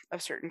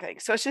certain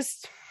things. So it's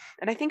just,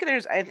 and I think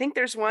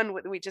there's one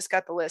we just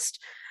got the list,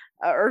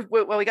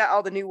 we got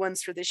all the new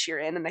ones for this year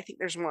in, and I think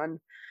there's one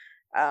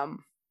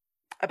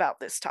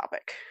about this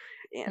topic,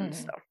 and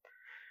so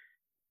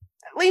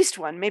at least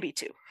one, maybe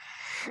two,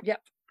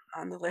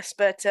 on the list.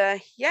 But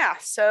yeah,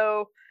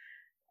 so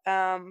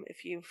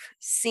if you've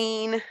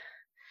seen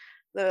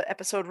the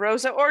episode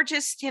Rosa, or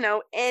just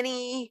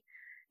any,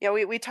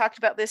 we talked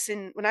about this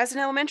when I was in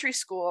elementary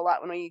school a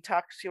lot. When we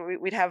talked,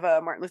 we'd have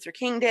a Martin Luther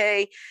King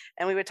Day,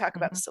 and we would talk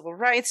about the civil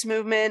rights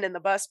movement and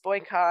the bus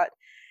boycott,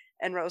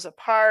 and Rosa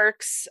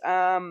Parks,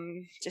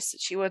 just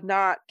that she would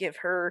not give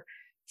her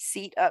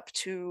seat up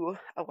to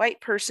a white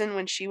person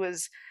when she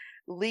was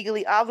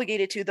legally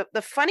obligated to.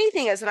 The funny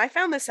thing is, and I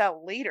found this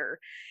out later,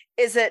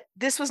 is that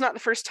this was not the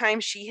first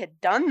time she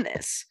had done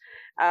this.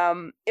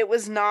 It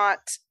was not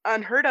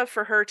unheard of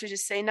for her to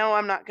just say, no,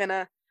 I'm not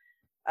gonna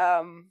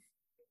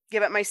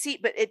give up my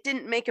seat, but it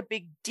didn't make a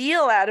big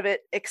deal out of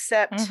it,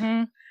 except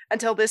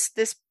until this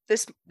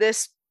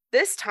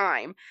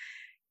time,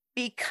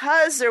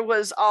 because there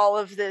was all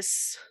of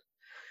this.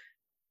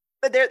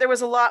 But there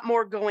was a lot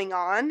more going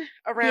on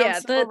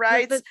around civil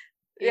rights.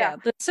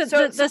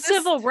 The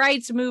civil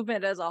rights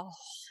movement as a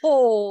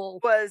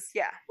whole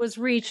was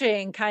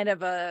reaching kind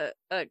of a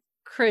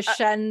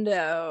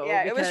crescendo.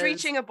 It was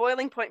reaching a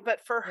boiling point.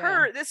 But for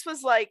her, this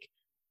was like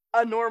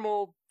a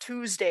normal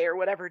Tuesday or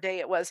whatever day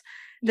it was,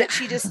 that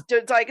she just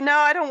was like, no,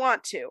 I don't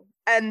want to.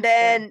 And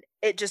then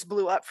it just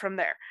blew up from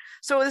there.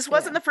 So this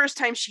wasn't the first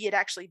time she had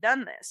actually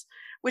done this,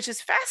 which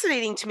is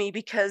fascinating to me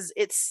because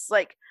it's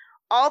like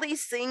all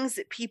these things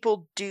that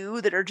people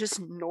do that are just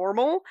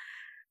normal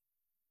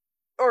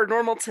or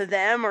normal to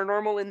them or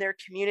normal in their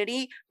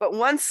community. But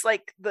once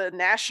like the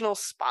national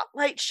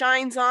spotlight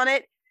shines on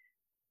it,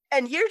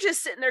 and you're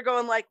just sitting there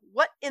going like,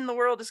 what in the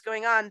world is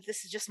going on?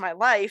 This is just my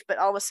life. But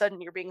all of a sudden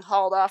you're being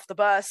hauled off the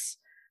bus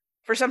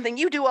for something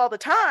you do all the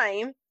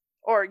time,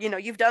 or, you know,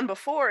 you've done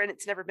before and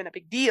it's never been a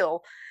big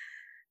deal.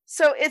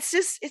 So it's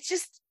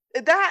just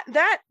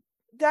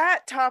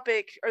that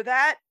topic or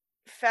that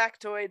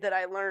factoid that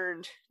I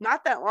learned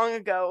not that long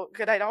ago,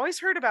 because I'd always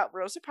heard about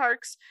Rosa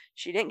Parks.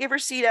 She didn't give her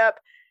seat up.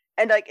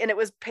 And it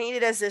was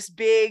painted as this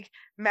big,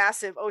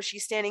 massive, oh,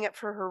 she's standing up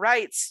for her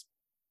rights.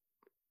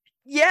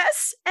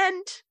 Yes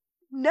and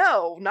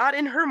no, not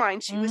in her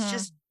mind. She was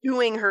just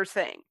doing her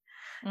thing.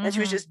 And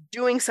she was just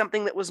doing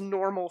something that was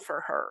normal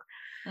for her.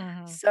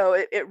 So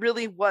it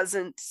really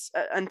wasn't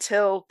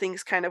until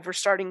things kind of were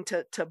starting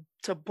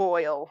to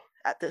boil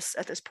at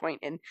this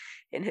point in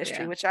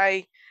history, which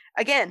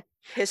again,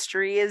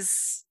 history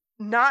is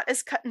not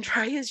as cut and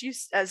dry as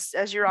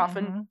you're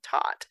often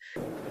taught.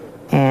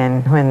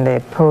 And when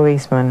the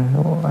policeman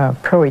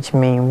approached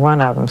me, one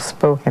of them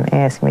spoke and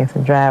asked me if the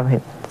driver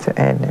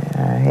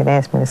had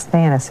asked me to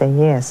stand. I said,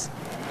 yes.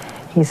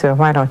 He said,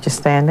 why don't you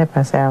stand up?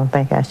 I said, I don't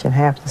think I should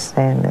have to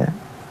stand up.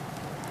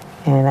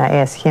 And I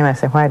asked him, I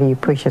said, why do you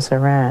push us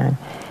around?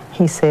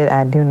 He said,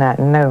 I do not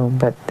know,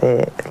 but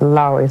the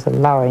law is a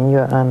law and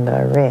you're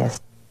under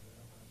arrest.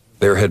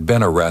 There had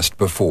been arrest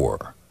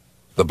before.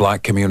 The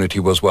black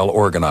community was well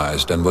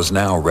organized and was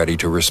now ready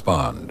to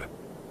respond.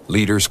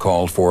 Leaders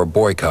called for a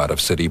boycott of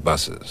city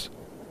buses.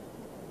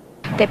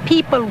 The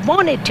people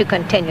wanted to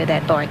continue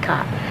that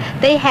boycott.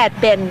 They had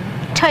been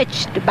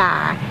touched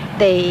by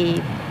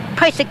the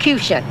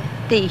persecution,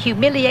 the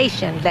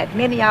humiliation that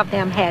many of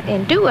them had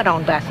endured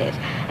on buses,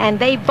 and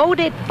they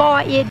voted for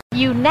it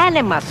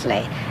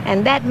unanimously,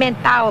 and that meant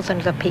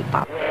thousands of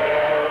people.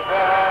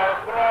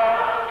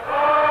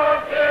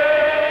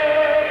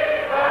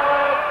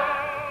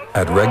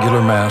 At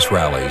regular mass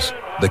rallies,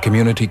 the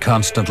community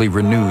constantly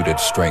renewed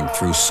its strength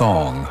through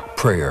song,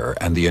 prayer,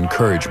 and the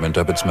encouragement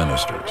of its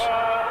ministers.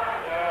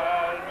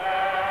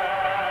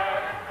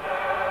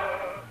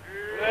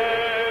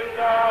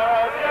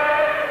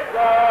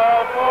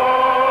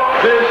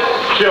 This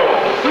show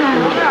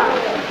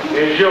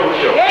is your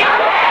show.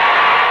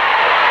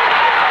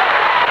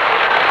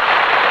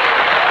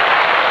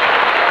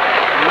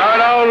 Not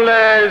only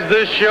is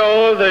this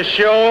show the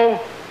show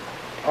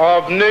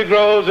of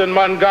Negroes in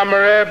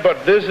Montgomery,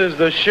 but this is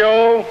the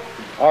show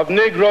of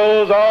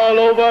Negroes all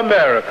over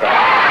America.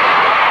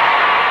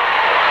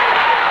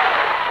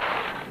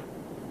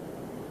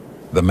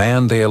 The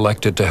man they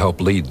elected to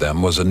help lead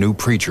them was a new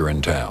preacher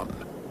in town,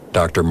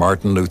 Dr.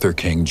 Martin Luther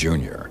King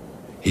Jr.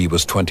 He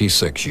was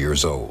 26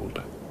 years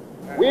old.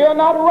 We are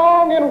not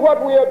wrong in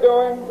what we are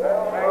doing.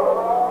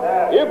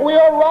 If we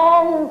are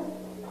wrong,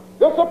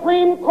 the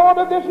Supreme Court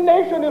of this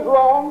nation is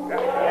wrong.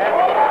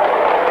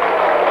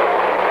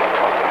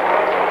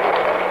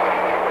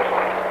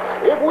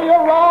 If we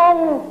are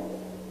wrong,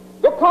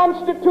 the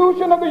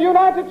Constitution of the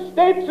United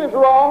States is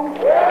wrong.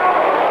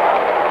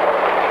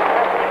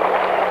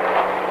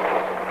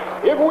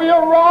 If we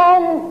are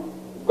wrong,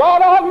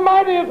 God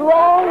Almighty is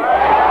wrong.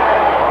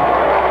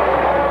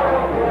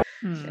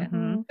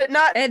 But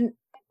not it's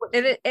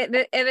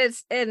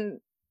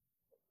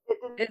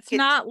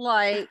not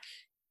like,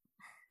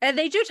 and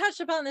they do touch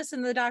upon this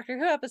in the Doctor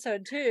Who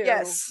episode too.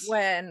 Yes,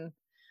 when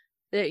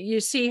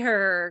you see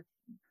her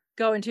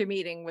go into a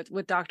meeting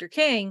with Dr.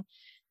 King,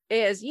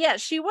 is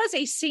she was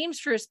a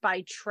seamstress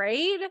by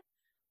trade,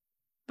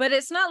 but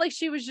it's not like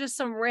she was just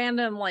some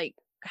random like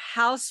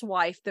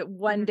housewife that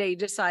one day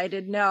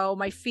decided, no,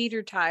 my feet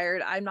are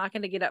tired, I'm not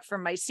going to get up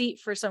from my seat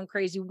for some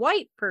crazy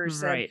white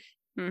person. Right.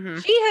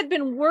 She had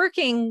been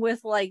working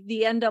with like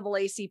the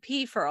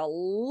NAACP for a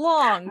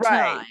long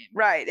time.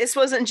 Right. This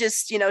wasn't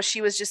just,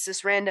 she was just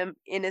this random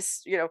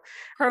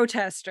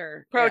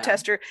protester.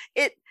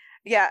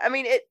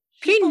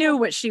 She knew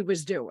what she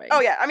was doing.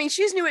 Oh yeah. I mean,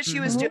 she knew what she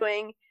was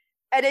doing,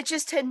 and it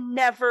just had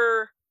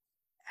never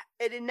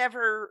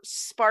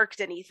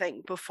sparked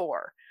anything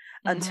before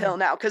until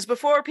now. Because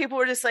before people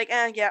were just like,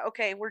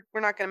 okay, we're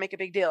not going to make a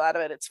big deal out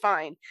of it. It's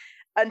fine.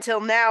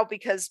 Until now,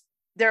 because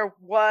there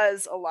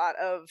was a lot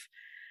of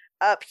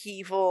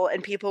upheaval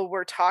and people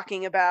were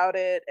talking about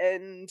it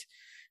and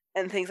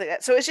things like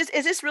that. So it's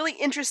just really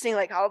interesting,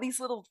 like all these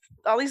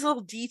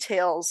little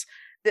details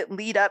that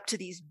lead up to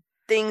these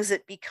things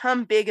that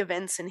become big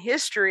events in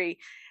history,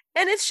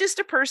 and it's just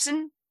a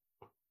person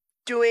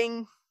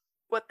doing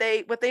what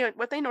they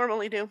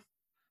normally do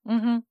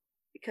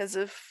because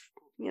of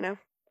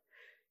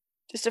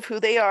just of who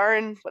they are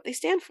and what they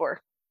stand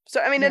for.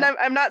 So I mean, and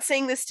I'm not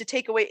saying this to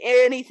take away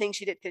anything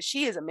she did, because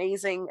she is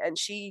amazing and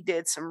she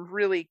did some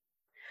really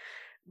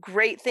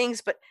great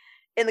things, but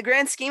in the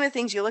grand scheme of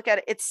things, you look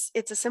at it,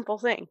 it's a simple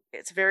thing.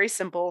 It's very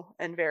simple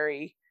and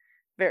very,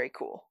 very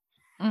cool.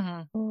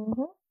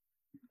 Mm-hmm.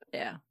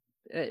 Yeah,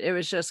 it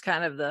was just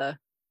kind of the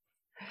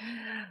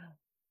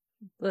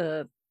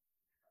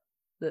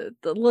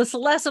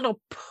less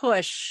little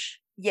push.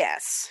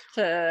 Yes,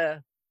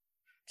 to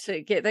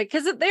get that,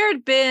 because there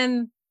had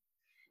been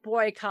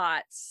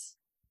boycotts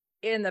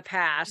in the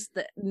past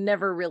that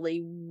never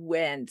really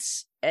went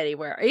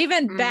anywhere.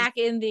 Even back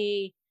in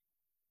the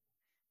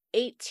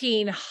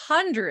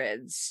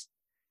 1800s,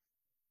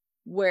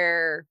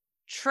 where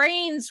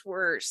trains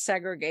were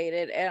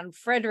segregated, and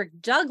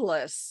Frederick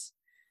Douglass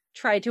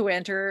tried to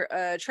enter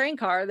a train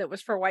car that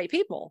was for white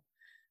people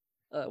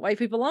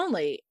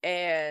only,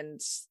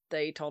 and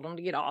they told him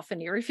to get off,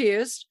 and he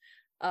refused.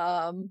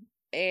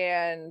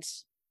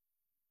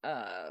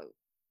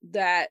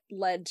 That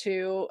led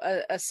to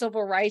a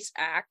Civil Rights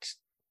Act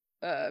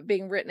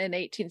being written in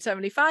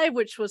 1875,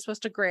 which was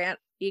supposed to grant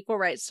equal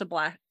rights to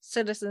Black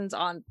citizens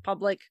on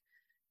public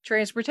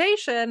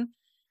transportation,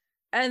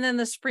 and then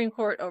the Supreme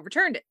Court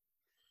overturned it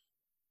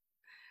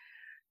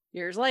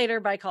years later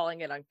by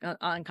calling it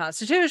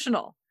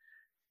unconstitutional.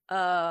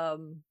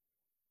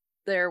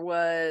 There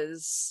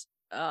was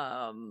a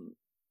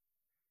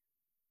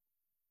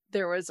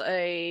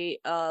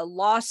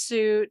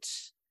lawsuit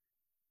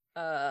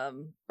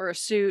or a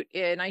suit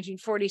in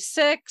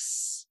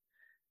 1946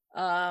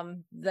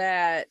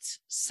 that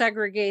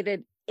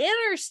segregated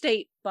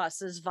interstate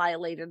buses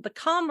violated the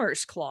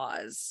Commerce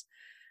Clause,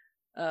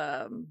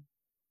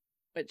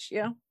 which,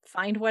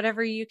 find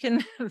whatever you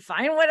can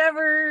find,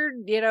 whatever,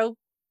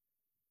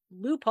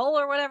 loophole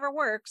or whatever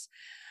works.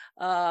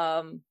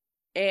 That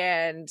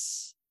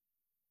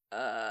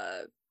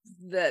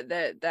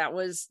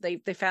was,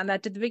 they found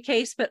that to be the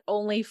case, but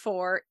only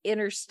for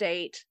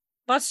interstate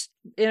commerce,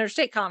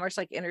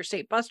 like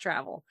interstate bus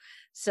travel.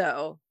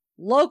 So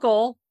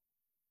local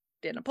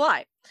didn't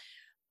apply.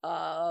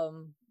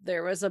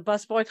 There was a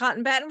bus boycott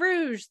in Baton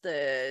Rouge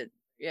that,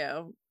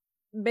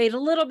 made a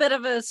little bit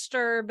of a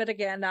stir, but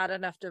again, not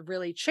enough to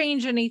really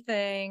change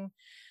anything.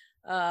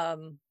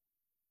 The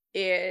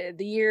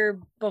year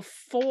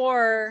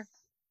before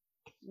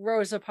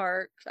Rosa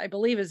Parks, I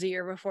believe is the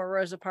year before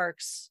Rosa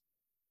Parks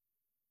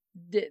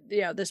did,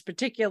 this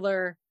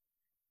particular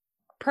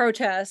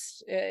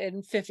protest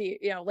in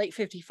late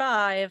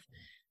 55.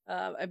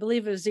 I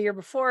believe it was the year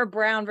before,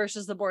 Brown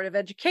versus the Board of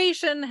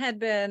Education had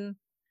been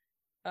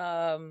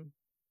found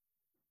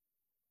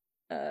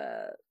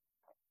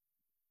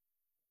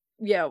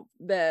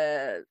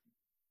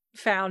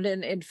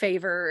in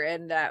favor,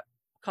 and that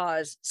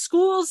caused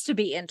schools to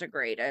be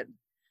integrated.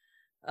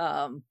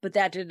 But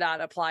that did not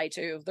apply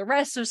to the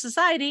rest of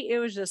society. It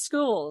was just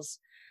schools.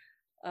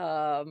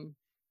 So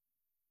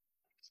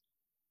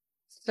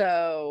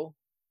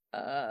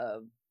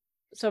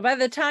by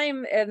the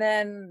time, and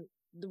then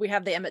we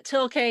have the Emmett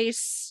Till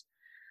case,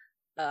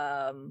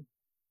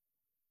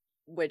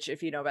 which,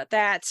 if you know about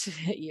that,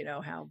 you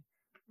know how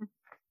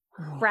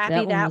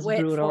crappy that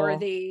went for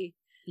the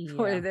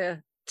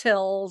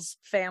Tills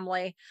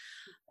family.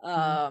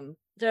 So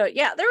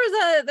yeah,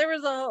 there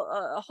was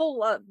a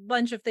whole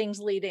bunch of things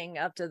leading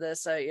up to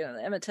this. The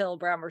Emmett Till,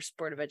 Brown versus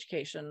Board of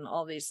Education,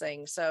 all these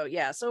things. So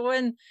yeah, so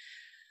when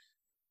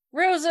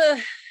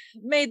Rosa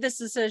made this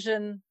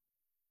decision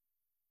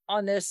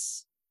on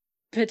this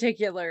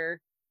particular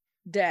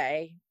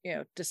day,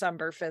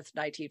 December 5th,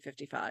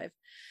 1955,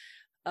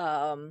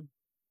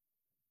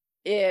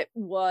 it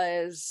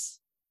was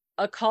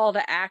a call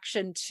to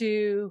action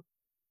to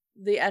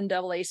the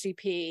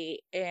NAACP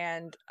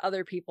and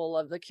other people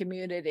of the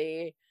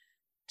community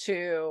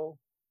to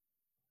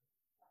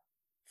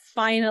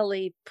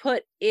finally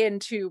put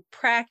into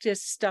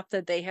practice stuff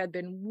that they had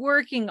been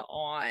working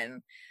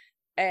on.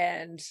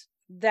 And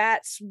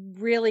that's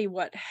really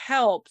what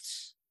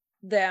helped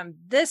them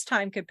this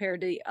time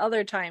compared to the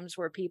other times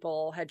where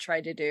people had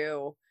tried to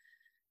do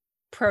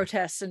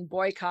protests and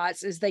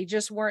boycotts, is they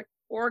just weren't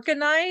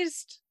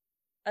organized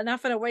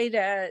enough in a way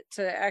to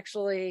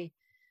actually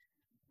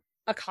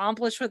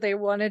accomplish what they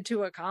wanted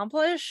to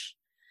accomplish.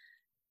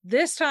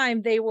 This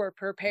time they were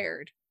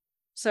prepared.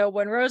 So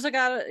when Rosa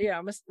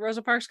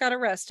Parks got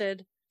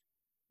arrested,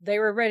 they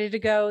were ready to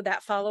go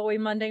that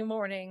following Monday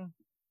morning,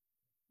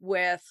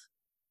 with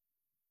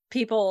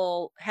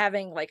people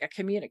having like a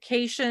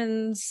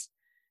communications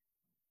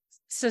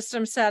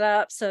system set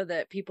up so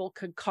that people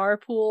could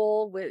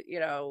carpool with,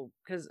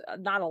 because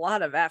not a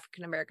lot of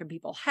African American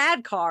people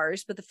had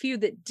cars, but the few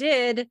that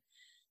did,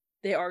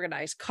 they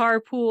organized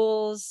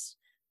carpools.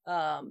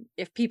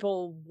 If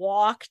people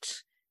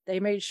walked, they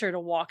made sure to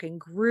walk in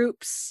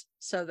groups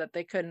so that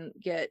they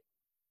couldn't get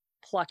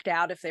plucked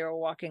out if they were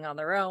walking on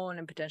their own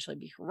and potentially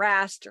be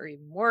harassed or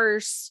even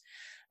worse.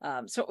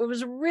 So it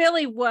was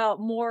really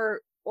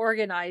more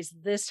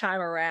organized this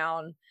time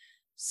around.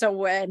 So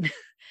when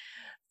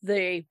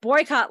the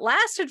boycott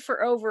lasted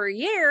for over a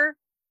year,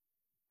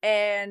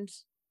 and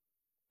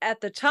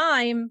at the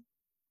time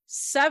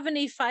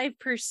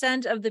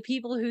 75% of the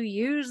people who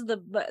use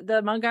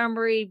the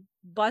Montgomery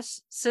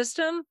bus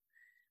system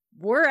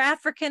we're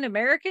African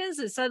Americans,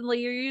 and suddenly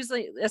you're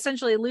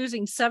essentially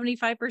losing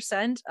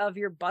 75% of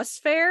your bus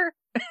fare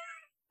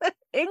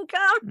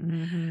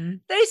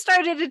income. They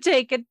started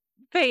to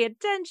pay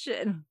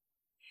attention.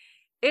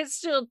 It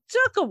still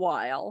took a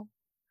while.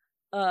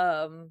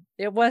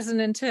 It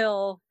wasn't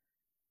until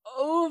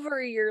over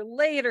a year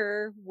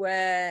later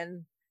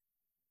when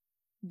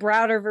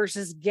Browder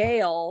versus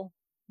Gale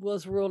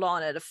was ruled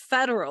on at a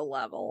federal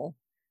level,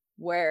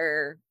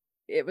 where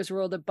it was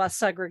ruled that bus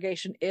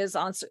segregation is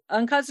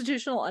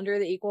unconstitutional under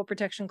the Equal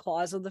Protection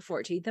Clause of the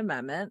 14th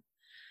Amendment.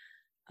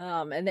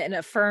 And then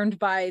affirmed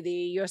by the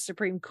U.S.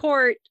 Supreme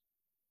Court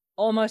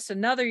almost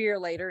another year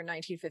later, in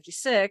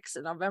 1956,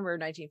 in November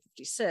of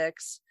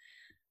 1956,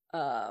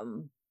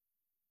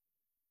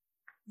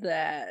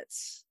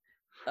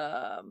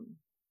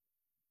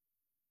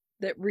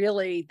 that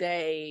really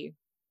they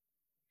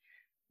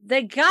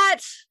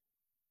got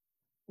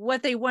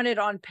what they wanted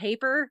on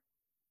paper.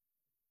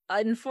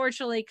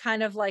 Unfortunately,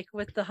 kind of like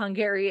with the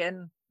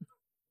Hungarian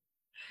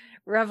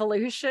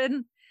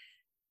Revolution,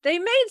 they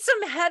made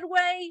some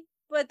headway,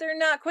 but they're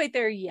not quite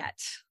there yet.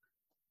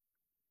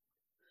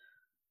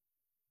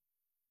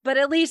 But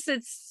at least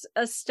it's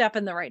a step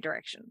in the right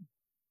direction.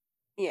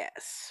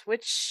 Yes,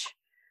 which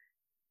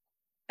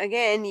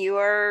again, you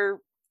are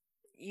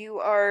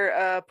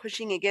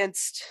pushing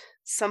against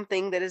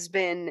something that has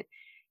been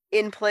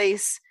in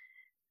place.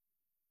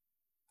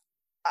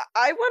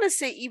 I want to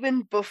say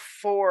even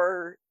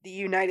before the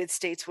United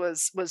States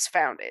was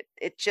founded.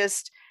 It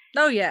just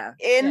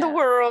in the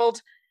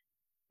world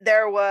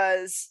there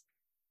was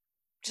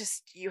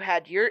just, you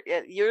had you're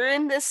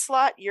in this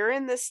slot, you're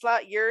in this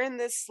slot, you're in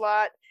this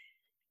slot,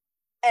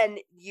 and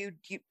you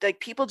like,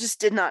 people just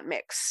did not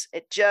mix.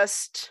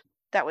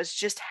 That was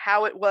just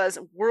how it was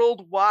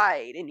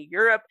worldwide, in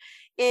Europe,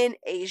 in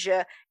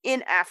Asia,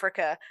 in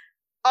Africa,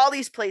 all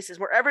these places,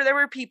 wherever there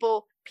were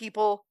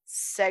people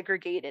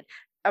segregated.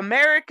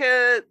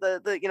 America,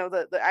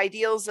 the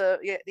ideals of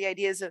the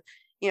ideas of,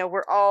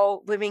 we're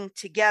all living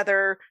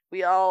together,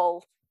 we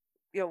all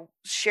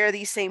share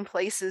these same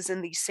places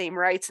and these same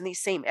rights and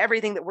these same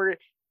everything, that we're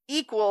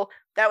equal.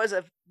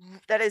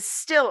 That is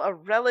still a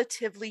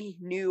relatively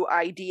new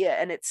idea,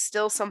 and it's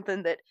still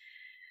something that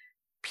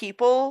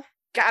people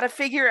got to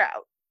figure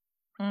out.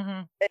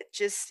 Mm-hmm. It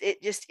just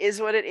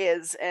is what it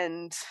is,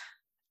 and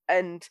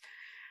I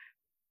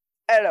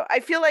don't know. I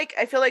feel like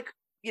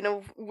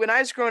when I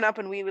was growing up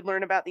and we would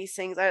learn about these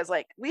things, I was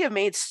like, we have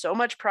made so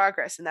much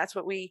progress, and that's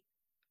what we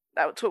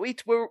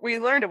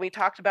learned and we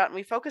talked about and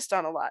we focused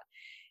on a lot.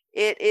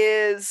 It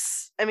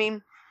is, I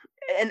mean,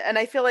 and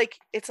I feel like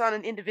it's on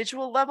an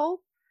individual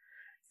level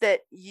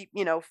that you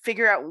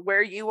figure out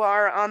where you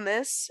are on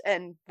this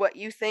and what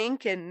you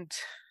think and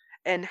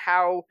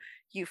how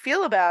you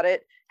feel about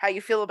it, how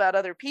you feel about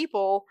other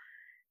people,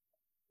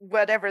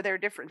 whatever their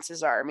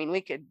differences are. I mean,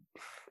 we could,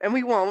 and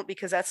we won't,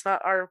 because that's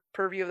not our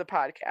purview of the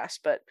podcast,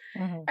 but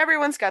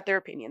everyone's got their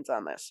opinions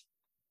on this.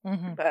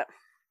 Mm-hmm. But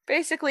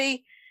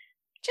basically,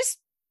 just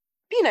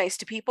be nice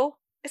to people.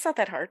 It's not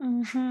that hard.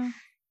 Mm-hmm.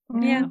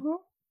 Yeah.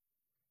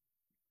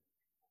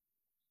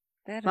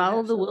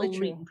 Follow the Will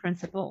Wheaton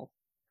principle.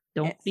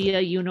 Don't be a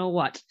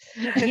you-know-what.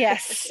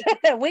 Yes.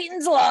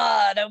 Wheaton's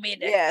Law. Don't be a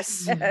dick.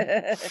 Yes.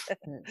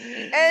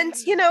 And,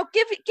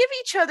 give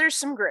each other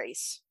some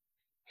grace.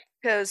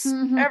 Because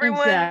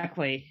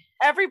everybody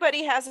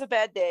has a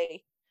bad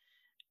day.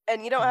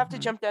 And you don't have to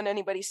jump down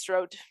anybody's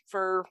throat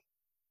for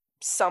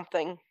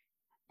something,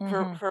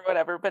 for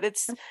whatever. But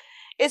it's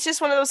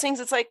just one of those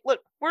things. It's like, look,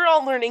 we're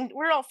all learning.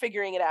 We're all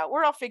figuring it out.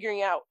 We're all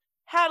figuring out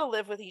how to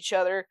live with each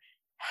other,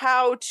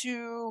 how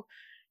to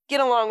get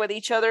along with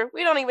each other.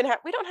 We don't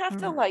have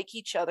to like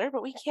each other,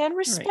 but we can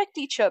respect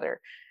each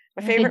other.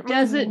 My favorite. It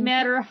doesn't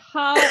matter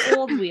how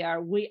old we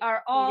are. We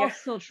are all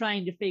still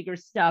trying to figure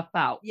stuff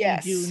out.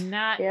 Yes. We do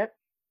not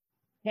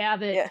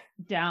have it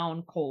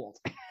down cold.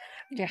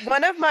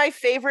 One of my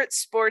favorite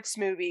sports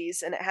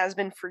movies, and it has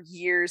been for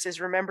years,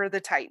 is Remember the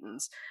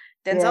Titans.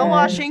 Denzel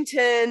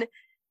Washington,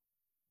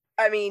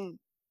 I mean,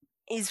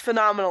 he's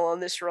phenomenal in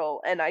this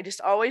role. And I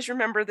just always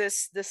remember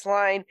this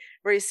line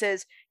where he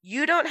says,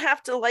 you don't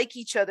have to like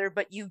each other,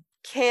 but you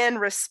can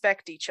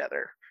respect each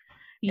other.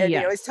 And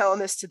he's telling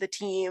this to the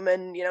team,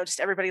 and just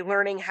everybody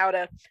learning how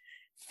to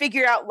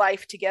figure out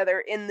life together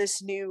in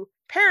this new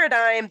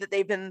paradigm that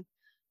they've been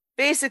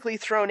basically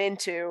thrown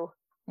into.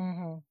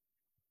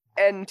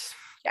 And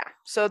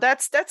so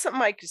that's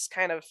something I just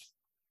kind of,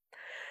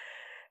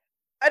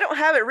 I don't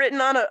have it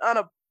written on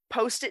a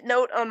post-it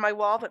note on my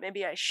wall, but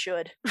maybe I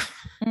should.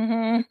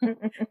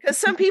 Because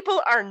some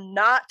people are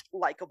not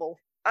likable.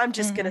 I'm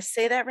just gonna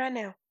say that right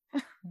now.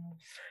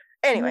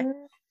 Anyway.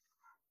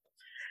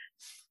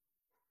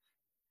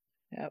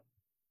 Yep.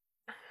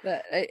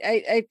 But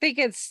I think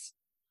it's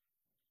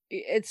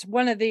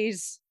one of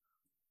these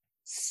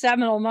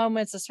seminal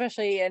moments,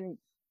 especially in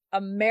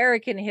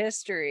American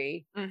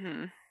history.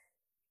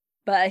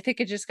 But I think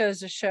it just goes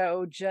to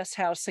show just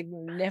how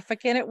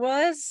significant it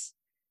was.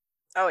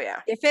 Oh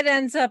yeah. If it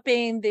ends up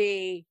being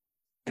the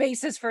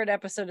basis for an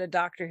episode of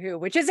Doctor Who,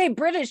 which is a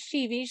British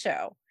TV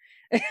show,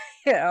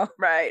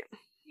 Right.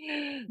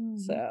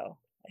 So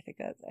I think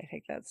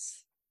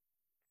that's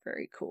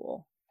very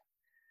cool.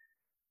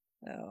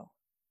 So,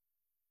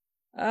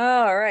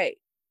 all right.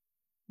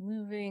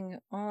 Moving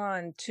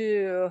on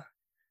to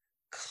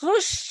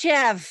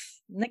Khrushchev,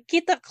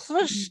 Nikita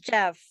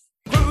Khrushchev.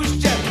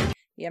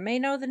 You may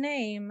know the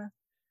name,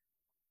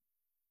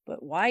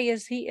 but why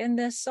is he in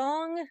this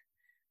song?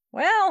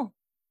 Well,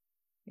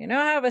 you know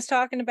how I was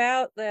talking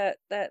about that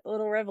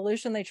little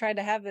revolution they tried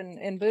to have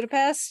in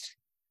Budapest?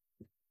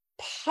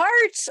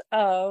 Part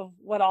of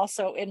what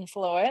also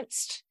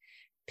influenced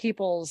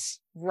people's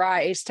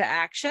rise to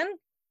action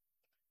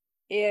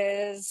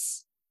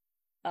is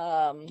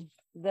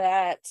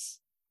that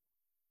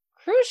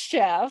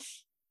Khrushchev,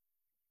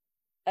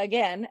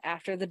 again,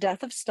 after the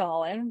death of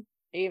Stalin,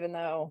 even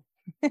though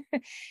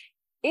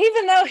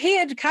he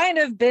had kind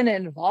of been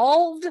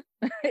involved,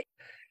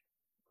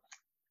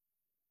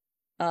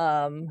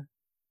 what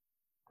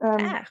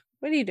are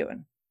you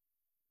doing?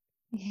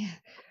 Yeah.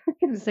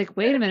 It's like,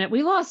 wait a minute,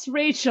 we lost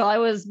Rachel. I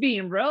was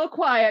being real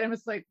quiet. I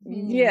was like,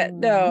 yeah,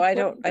 no, I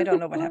don't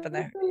know what happened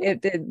there.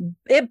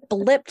 It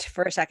blipped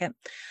for a second.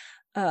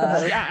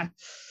 Yeah.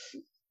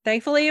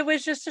 Thankfully, it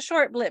was just a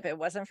short blip. It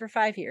wasn't for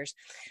 5 years.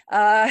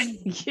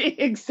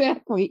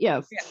 Exactly.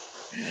 Yes.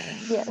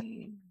 Yeah.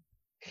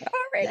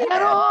 Alrighty.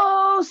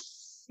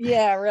 Thanos!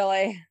 Yeah,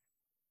 really.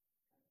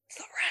 It's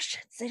the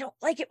Russians. They don't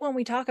like it when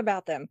we talk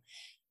about them.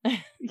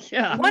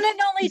 Yeah. One and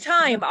only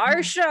time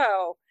our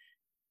show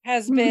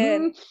has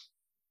been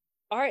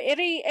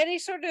any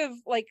sort of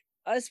like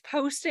us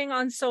posting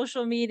on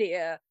social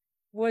media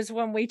was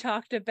when we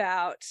talked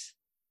about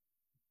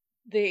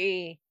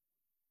the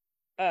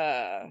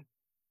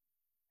Chernobyl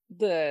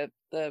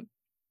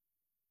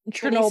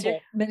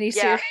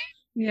miniseries.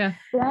 Yeah.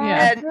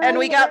 And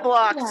we got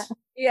blocked.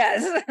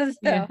 Yes. So.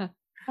 Yeah.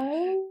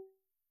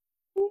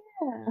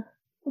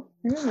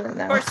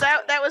 Of course,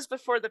 that was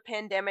before the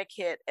pandemic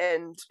hit,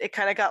 and it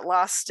kind of got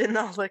lost in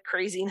all the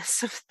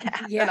craziness of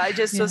that. Yeah. And I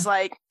just was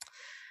like,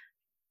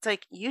 it's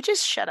like, you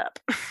just shut up.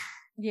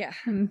 Yeah.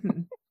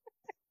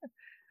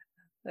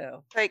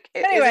 So, like,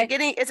 anyway.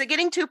 is it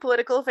getting too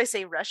political if I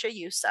say Russia,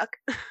 you suck?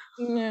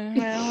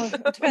 Well,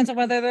 it depends on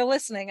whether they're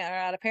listening or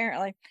not,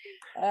 apparently.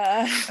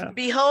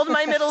 Behold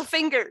my middle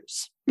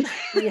fingers.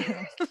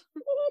 Yeah.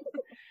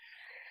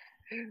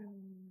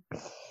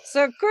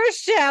 So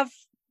Khrushchev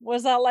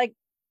was like,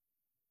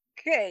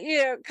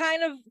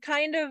 kind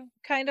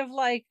of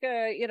like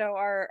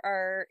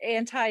our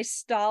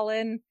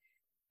anti-Stalin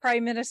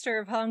prime minister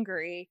of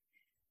Hungary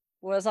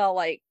was all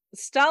like,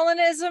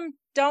 Stalinism,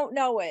 don't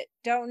know it,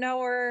 don't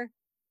know her,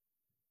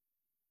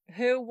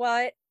 who,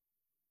 what,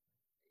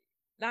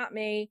 not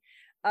me.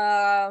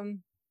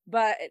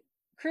 But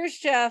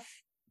Khrushchev,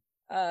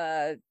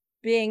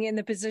 being in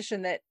the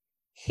position that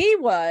he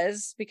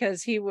was,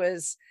 because he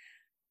was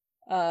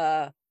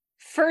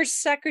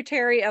first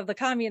secretary of the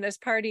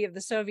Communist Party of the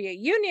Soviet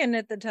Union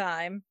at the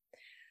time,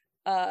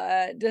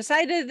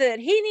 decided that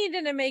he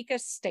needed to make a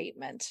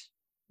statement,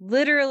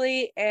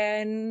 literally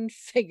and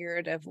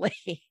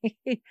figuratively.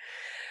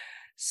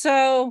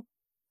 So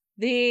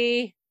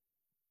the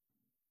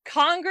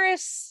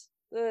Congress,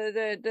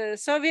 the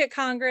Soviet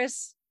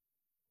Congress,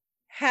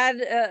 had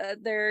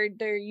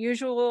their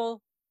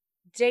usual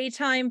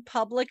daytime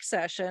public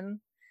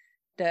session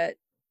that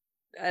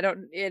I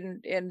don't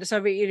in the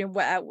Soviet Union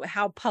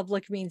how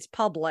public means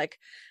public,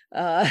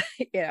 but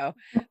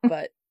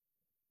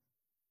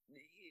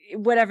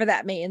whatever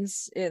that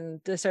means in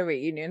the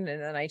Soviet Union in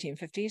the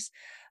 1950s.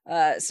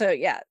 So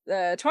yeah,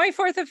 the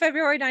 24th of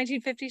February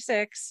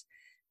 1956,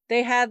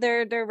 they had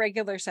their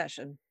regular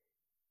session.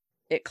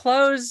 It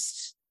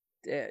closed.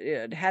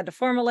 It had to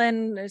formal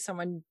end.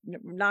 Someone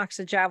knocks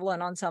a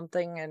javelin on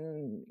something,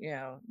 and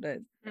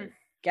the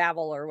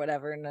gavel or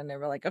whatever, and then they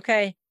were like,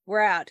 "Okay,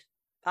 we're out.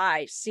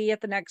 Bye. See you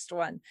at the next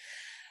one."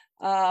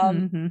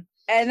 And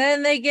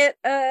then they get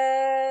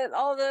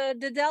all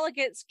the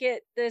delegates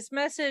get this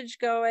message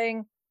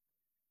going,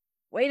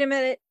 wait a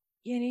minute,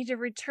 you need to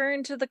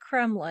return to the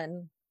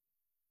Kremlin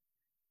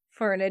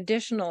for an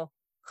additional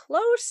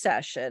closed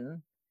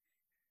session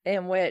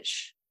in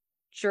which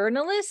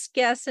journalists,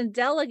 guests, and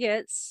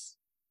delegates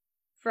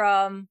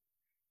from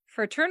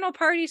fraternal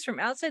parties from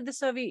outside the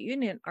Soviet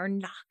Union are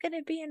not going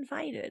to be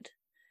invited.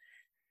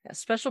 Now,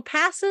 special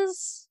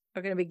passes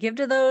are going to be given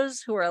to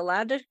those who are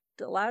allowed to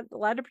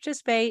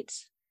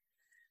participate,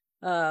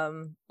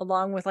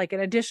 along with like an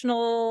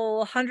additional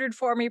 100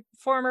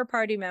 former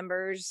party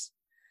members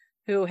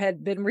who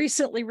had been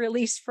recently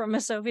released from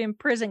a Soviet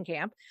prison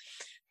camp.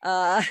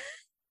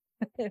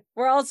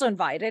 We're also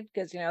invited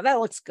because that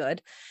looks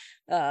good.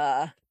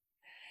 And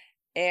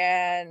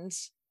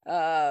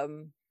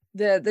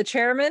the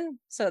chairman,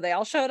 so they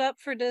all showed up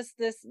for this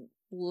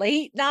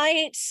late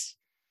night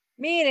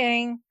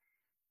meeting.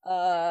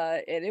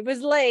 And it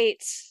was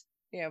late,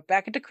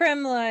 back at the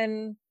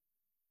Kremlin,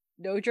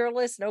 no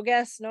journalists, no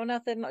guests, no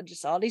nothing,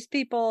 just all these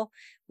people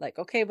like,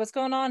 okay, what's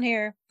going on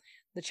here?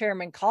 The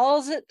chairman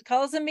calls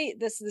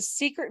this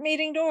secret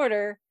meeting to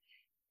order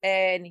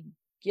and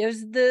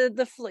gives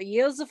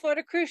yields the floor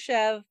to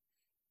Khrushchev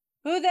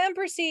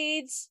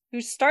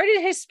who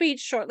started his speech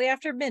shortly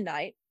after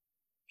midnight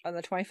on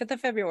the 25th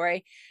of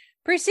February,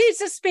 proceeds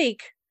to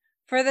speak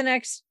for the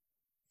next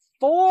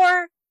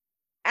 4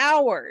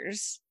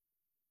 hours,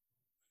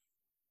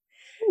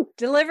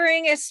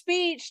 delivering a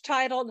speech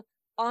titled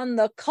 "On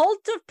the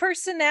Cult of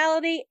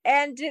Personality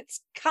and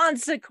Its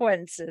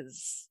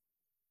Consequences."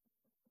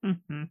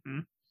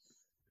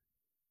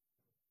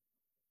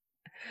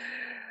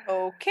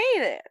 Okay,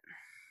 then.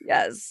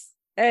 Yes.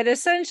 And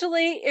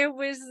essentially, it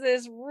was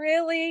this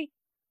really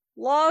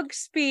long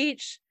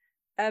speech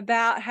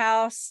about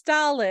how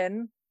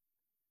Stalin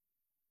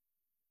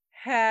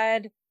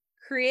had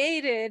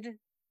created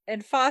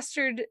and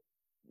fostered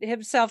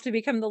himself to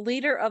become the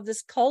leader of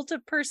this cult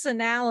of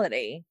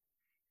personality,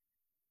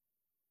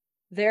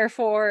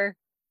 therefore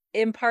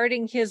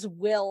imparting his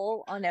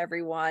will on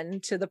everyone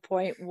to the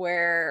point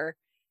where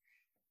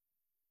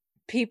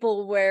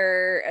people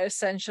were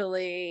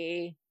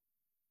essentially,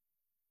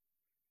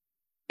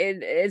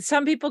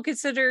 some people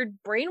considered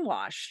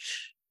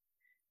brainwashed,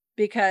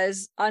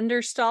 because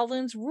under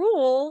Stalin's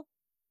rule,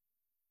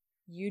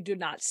 you do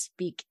not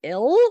speak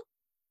ill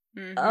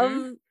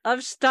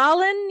of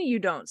Stalin. You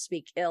don't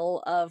speak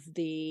ill of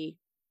the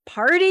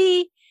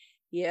party.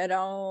 You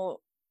don't,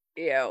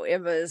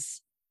 it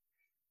was,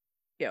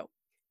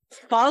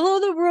 follow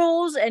the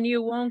rules and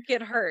you won't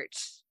get hurt.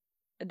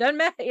 It doesn't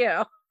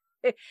matter,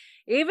 even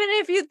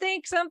if you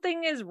think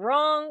something is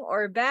wrong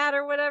or bad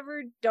or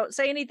whatever, don't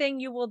say anything,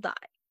 you will die.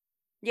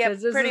 Yeah,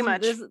 pretty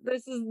much.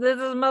 This is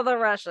Mother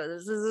Russia.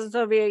 This is the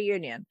Soviet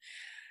Union.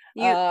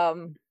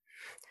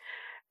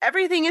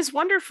 Everything is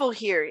wonderful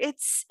here.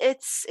 It's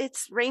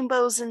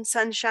rainbows and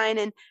sunshine,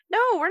 and no,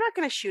 we're not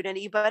going to shoot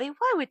anybody.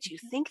 Why would you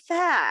think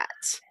that?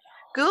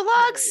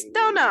 Gulags?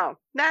 Don't know.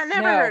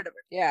 Never heard of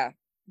it. Yeah,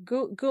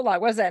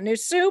 gulag. What's that? New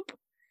soup?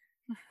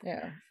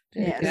 Yeah.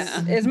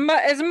 Yes. Is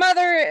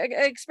mother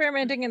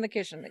experimenting in the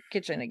kitchen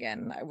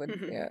again? I would.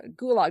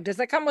 Gulag. Does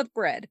that come with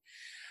bread?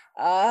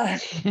 Yeah.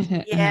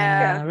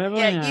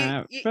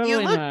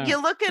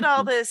 You look at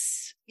all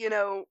this,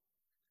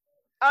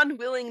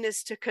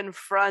 unwillingness to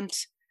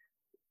confront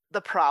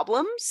the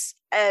problems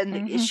and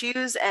the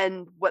issues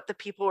and what the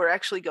people were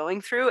actually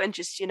going through, and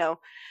just it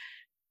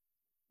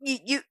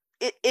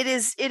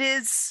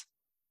is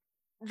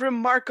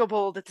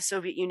remarkable that the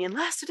Soviet Union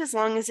lasted as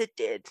long as it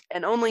did,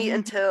 and only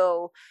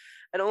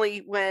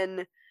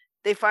when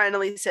they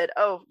finally said,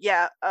 "Oh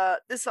yeah,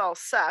 this all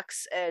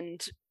sucks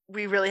and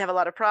we really have a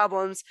lot of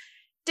problems,"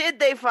 then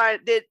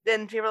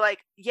people were like,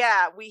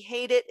 "Yeah, we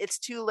hate it. It's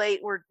too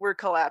late. We're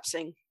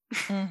collapsing."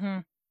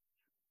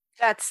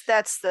 That's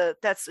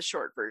the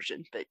short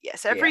version. But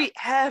yes, every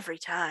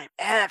time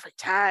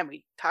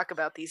we talk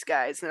about these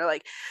guys, and they're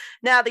like,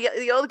 "Now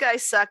the old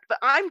guys sucked, but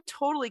I'm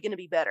totally going to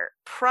be better.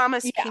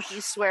 Promise,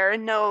 pinky swear."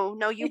 No,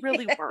 you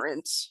really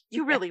weren't.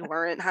 You really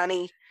weren't,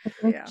 honey.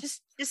 Yeah.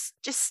 Just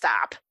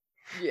stop.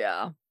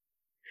 Yeah.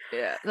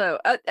 So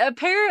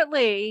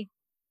apparently,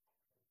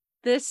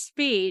 this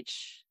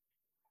speech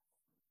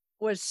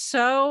was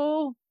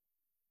so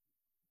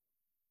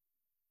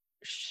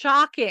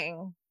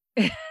shocking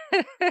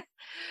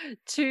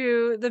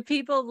to the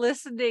people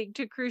listening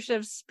to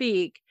Khrushchev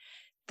speak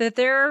that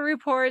there are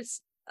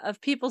reports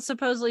of people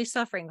supposedly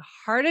suffering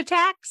heart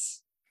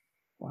attacks.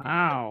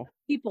 Wow.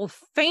 People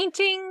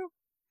fainting,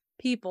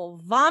 people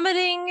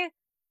vomiting,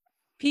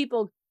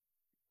 people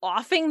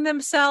offing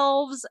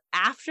themselves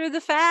after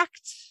the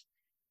fact,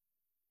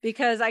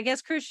 because I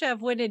guess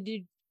Khrushchev went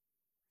into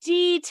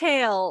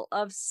detail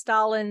of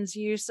Stalin's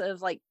use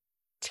of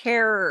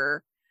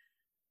terror,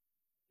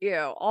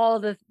 all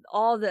the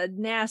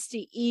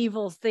nasty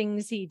evil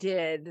things he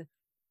did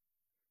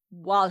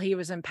while he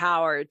was in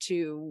power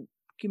to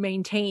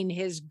maintain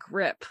his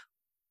grip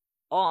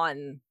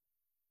on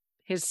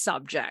his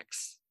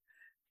subjects,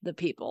 the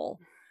people.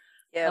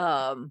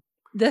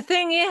 The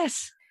thing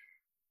is,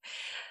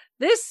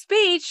 this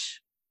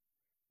speech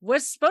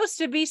was supposed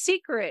to be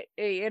secret.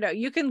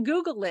 You can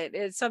Google it.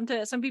 It's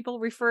some people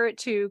refer it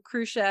to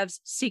Khrushchev's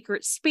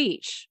secret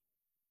speech.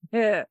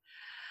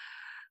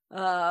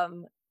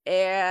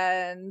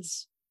 And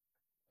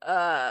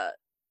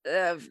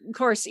of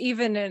course,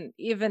 even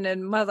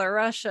in Mother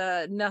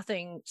Russia,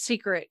 nothing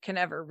secret can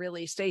ever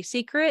really stay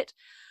secret.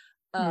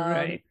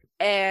 Right.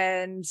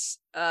 And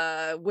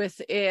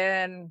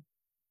within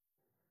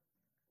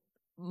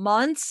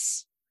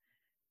months,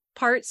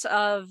 parts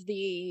of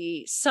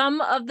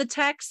some of the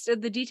text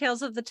and the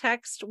details of the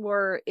text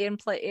were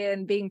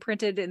in being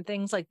printed in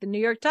things like the New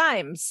York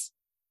Times.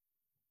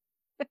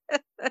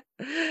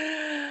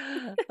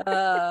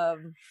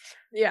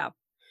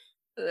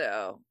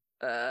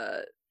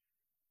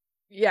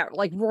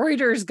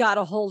 Reuters got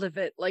a hold of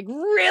it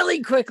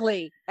really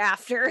quickly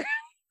after.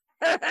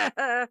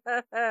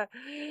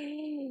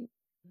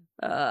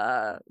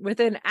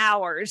 Within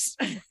hours.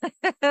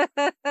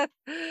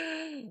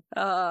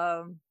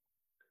 Of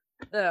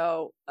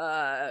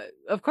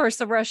course,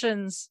 the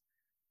Russians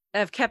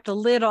have kept a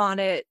lid on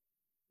it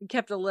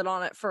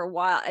for a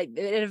while.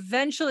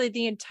 Eventually,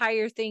 the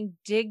entire thing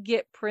did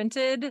get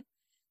printed,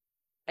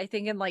 I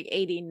think in like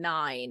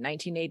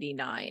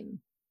 1989.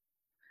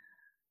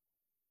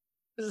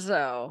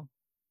 So,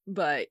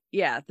 but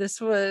yeah,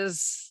 this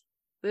was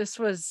a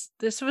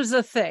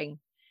thing.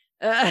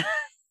 That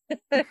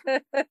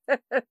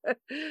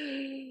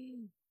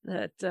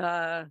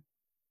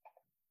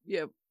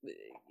yeah,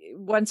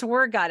 once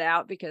word got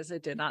out, because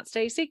it did not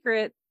stay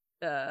secret,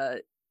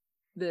 the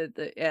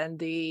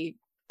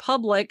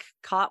public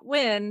caught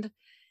wind.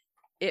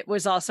 It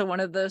was also one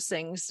of those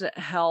things that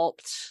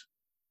helped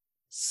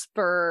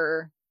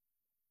spur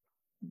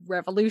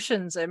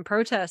revolutions and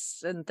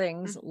protests and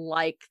things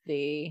like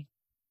the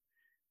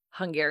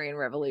Hungarian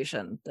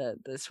Revolution.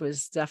 That this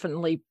was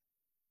definitely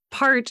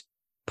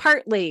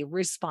partly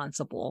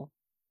responsible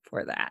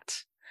for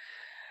that.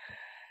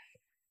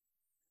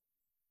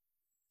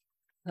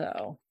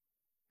 So,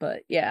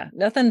 but yeah,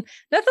 nothing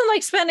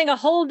like spending a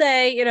whole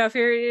day, if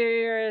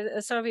you're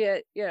a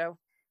Soviet,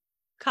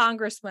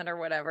 congressman or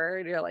whatever,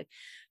 and you're like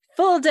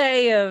full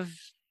day of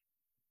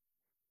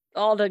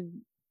all the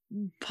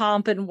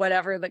pomp and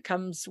whatever that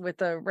comes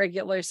with a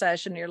regular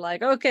session. You're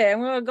like, okay, I'm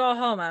gonna go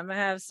home, I'm gonna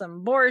have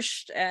some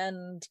borscht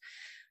and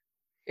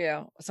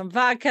some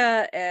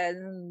vodka,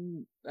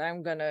 and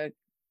I'm gonna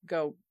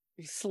go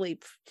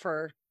sleep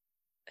for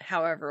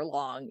however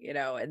long,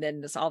 and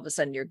then just all of a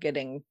sudden you're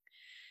getting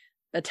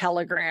a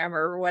telegram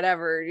or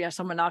whatever,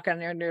 someone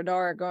knocking on your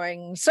door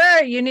going,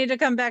 sir, you need to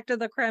come back to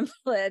the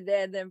Kremlin,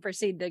 and then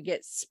proceed to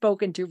get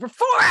spoken to for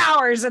 4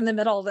 hours in the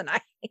middle of the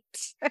night.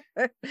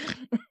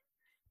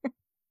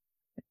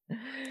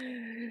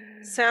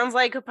 Sounds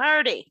like a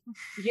party.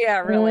 Yeah,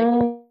 really.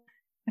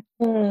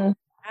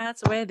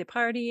 That's where they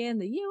party in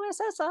the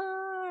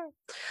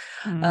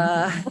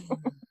USSR.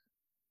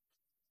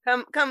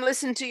 Come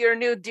listen to your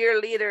new dear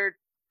leader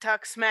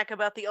talk smack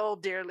about the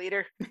old dear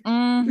leader.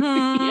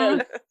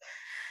 Mm-hmm.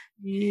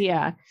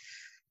 Yeah.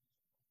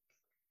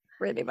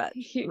 Pretty much.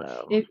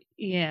 If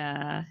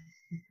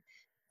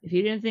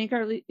you didn't think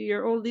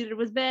your old leader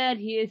was bad,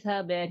 here's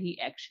how bad he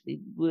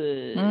actually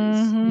was.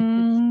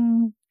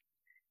 Mm-hmm.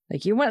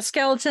 Like, you want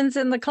skeletons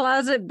in the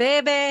closet,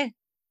 baby?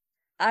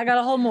 I got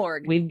a whole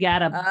morgue. We've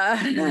got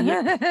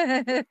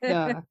a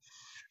yeah.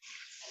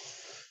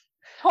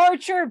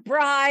 Torture,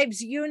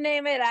 bribes, you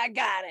name it, I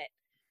got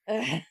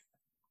it.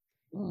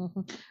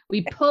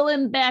 We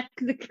pulling back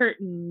the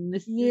curtain.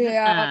 This is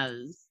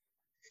Oz.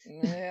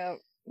 Yeah.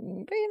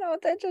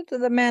 But that's just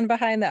the man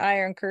behind the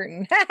Iron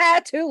Curtain.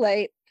 Too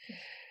late.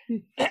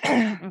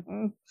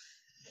 Yeah,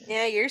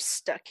 you're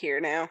stuck here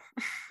now.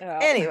 Oh.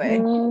 Anyway.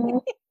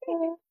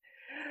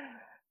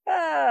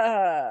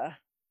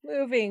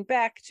 Moving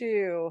back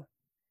to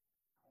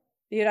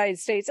the United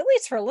States, at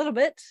least for a little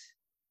bit.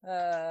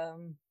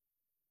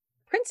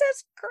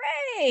 Princess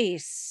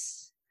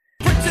Grace.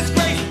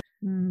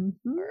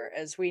 Or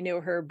as we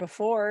knew her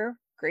before,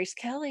 Grace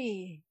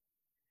Kelly,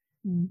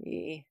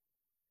 the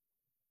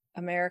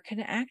American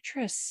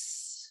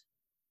actress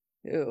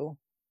who,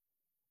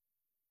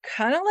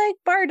 kind of like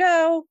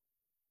Bardot,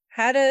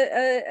 had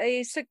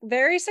a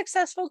very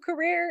successful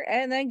career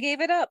and then gave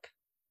it up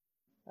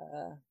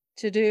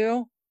to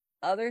do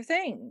other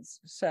things.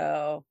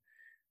 So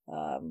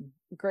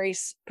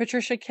Grace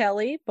Patricia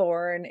Kelly,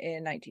 born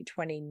in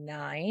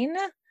 1929,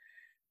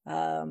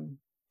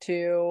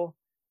 to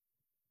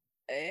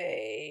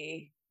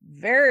a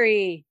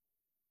very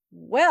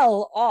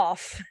well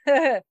off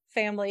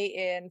family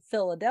in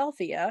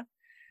Philadelphia.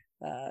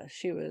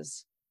 She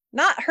was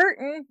not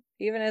hurting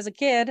even as a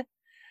kid,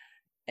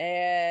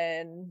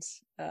 and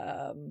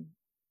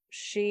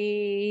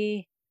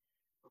she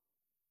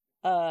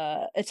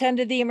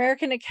attended the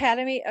American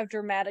Academy of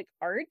Dramatic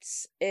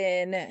Arts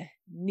in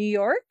New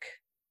York,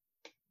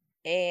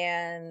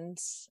 and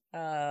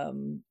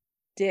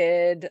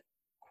did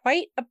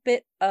quite a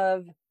bit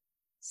of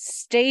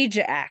stage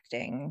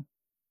acting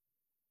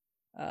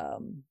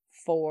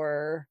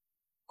for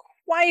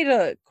quite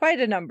a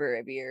number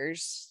of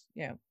years,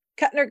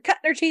 cutting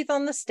her teeth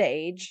on the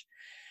stage,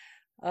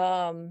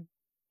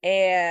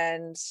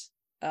 and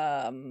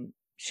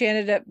she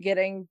ended up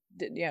getting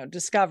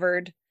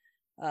discovered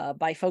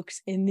by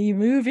folks in the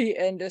movie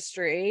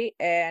industry,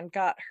 and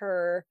got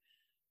her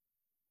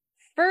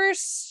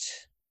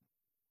first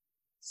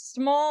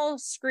small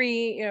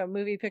screen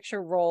movie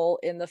picture role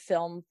in the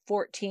film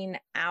 14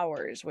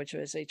 Hours, which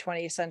was a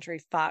 20th Century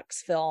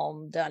Fox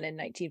film done in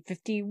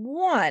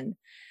 1951,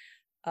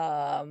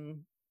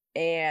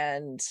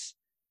 and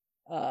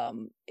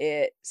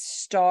it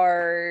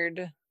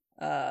starred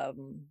I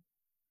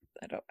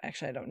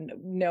don't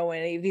know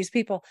any of these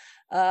people,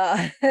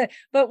 but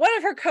one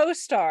of her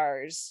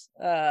co-stars,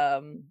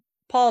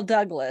 Paul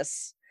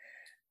Douglas,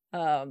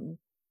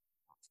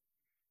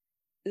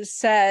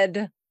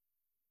 said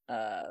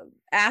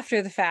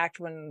after the fact,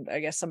 when I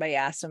guess somebody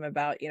asked him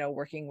about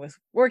working with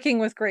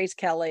Grace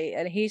Kelly,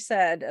 and he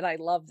said, and I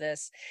love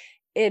this,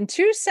 in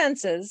two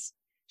senses,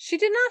 she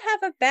did not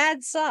have a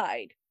bad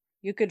side.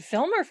 You could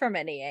film her from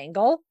any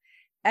angle,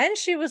 and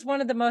she was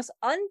one of the most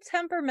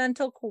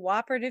untemperamental,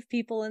 cooperative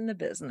people in the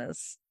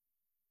business.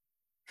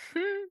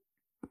 I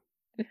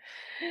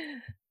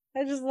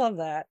just love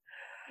that.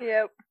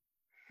 Yep.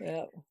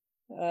 Yeah.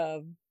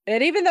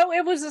 And even though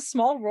it was a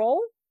small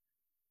role,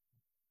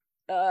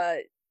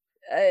 her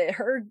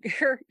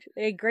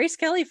a Grace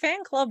Kelly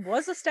fan club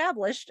was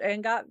established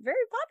and got very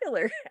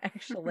popular,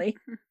 actually.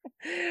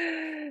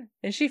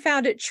 And she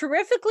found it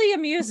terrifically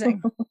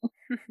amusing.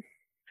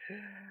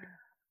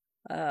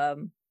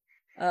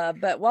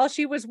 But while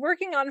she was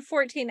working on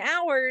 14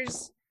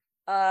 Hours,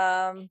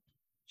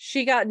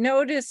 she got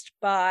noticed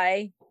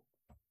by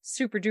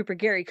Super Duper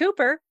Gary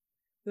Cooper,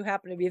 who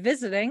happened to be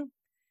visiting,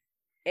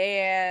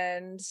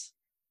 and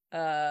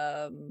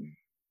I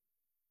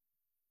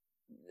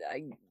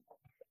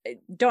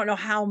don't know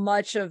how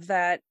much of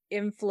that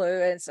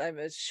influence, I'm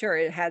sure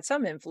it had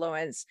some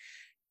influence,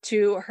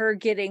 to her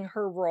getting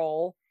her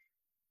role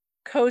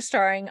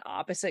co-starring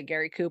opposite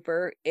Gary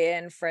Cooper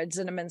in Fred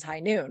Zinnemann's High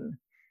Noon,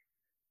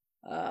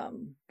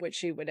 which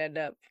she would end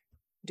up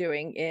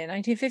doing in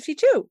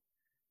 1952,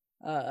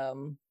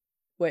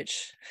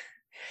 which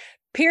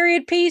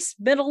period piece,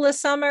 middle of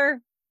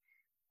summer,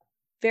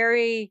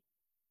 very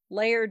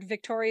layered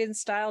Victorian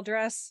style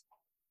dress.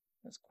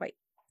 It was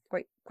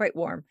quite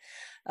warm.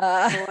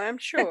 Well, I'm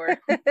sure.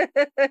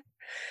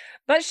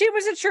 But she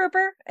was a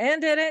trooper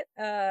and did it.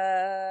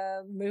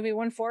 Movie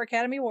won 4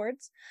 Academy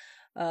Awards.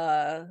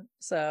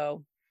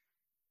 So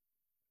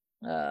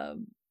it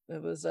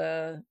was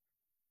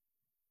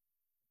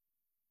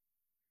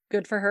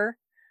good for her.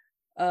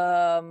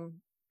 And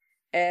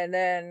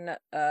then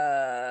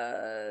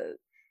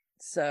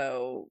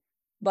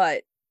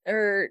but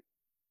her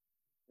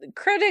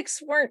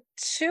critics weren't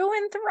too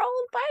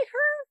enthralled by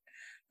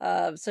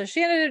her. So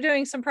she ended up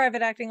doing some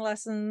private acting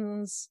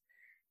lessons,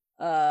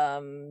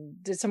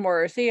 did some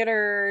more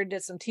theater,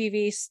 did some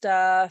TV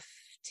stuff,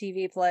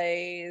 TV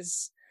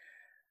plays,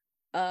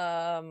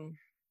 and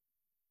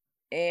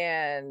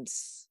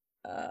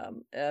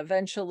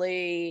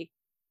eventually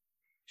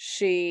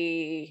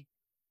she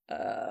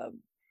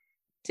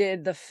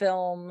did the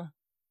film.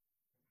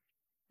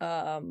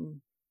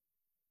 Well,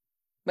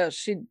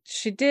 she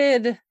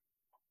did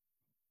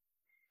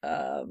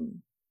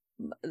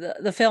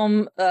the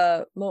film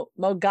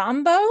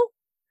Mogambo,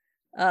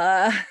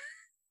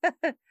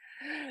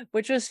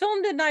 which was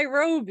filmed in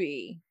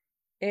Nairobi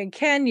in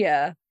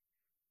Kenya,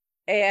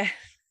 and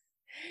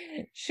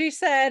she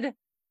said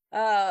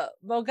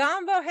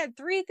Mogambo had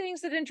 3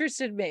 things that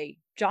interested me: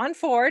 John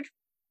Ford,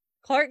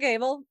 Clark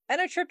Gable, and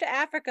a trip to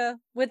Africa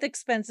with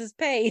expenses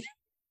paid.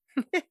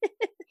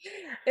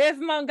 If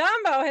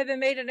Mogambo had been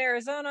made in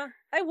Arizona,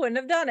 I wouldn't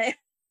have done it.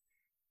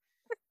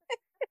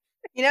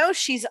 You know,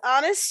 she's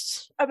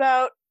honest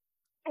about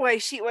why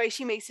she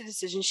makes the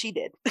decision she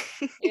did.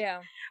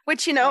 Yeah.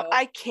 Which, you know,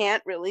 I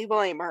can't really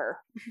blame her.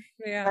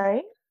 Yeah.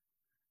 Right.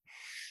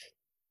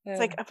 It's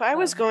like, if I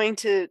was going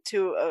to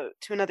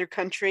another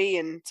country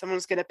and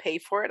someone's going to pay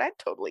for it, I'd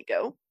totally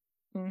go.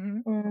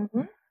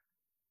 Mm-hmm.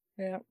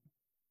 Yeah.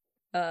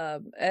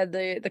 And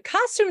the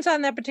costumes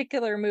on that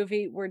particular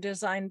movie were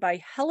designed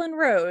by Helen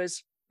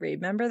Rose.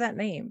 Remember that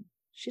name.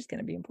 She's going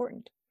to be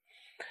important.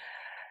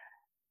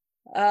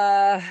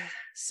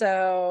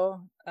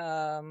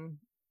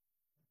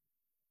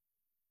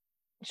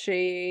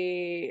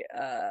 She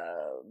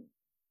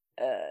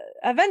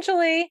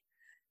eventually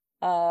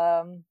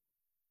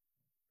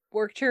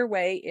worked her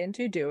way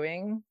into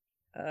doing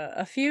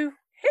a few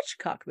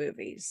Hitchcock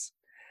movies,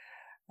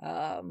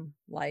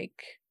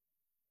 like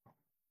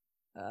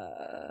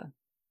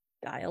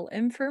Dial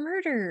M for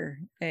Murder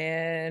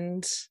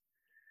and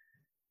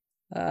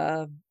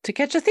To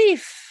Catch a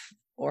Thief,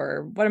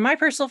 or one of my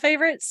personal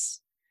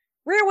favorites,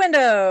 Rear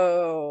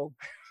Window.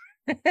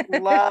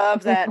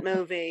 Love that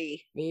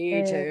movie.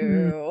 Me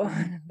too.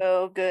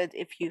 So good.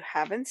 If you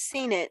haven't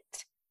seen it,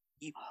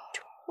 you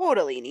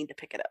totally need to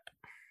pick it up.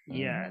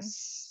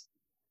 Yes.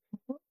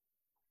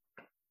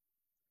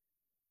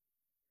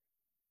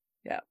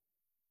 Yeah.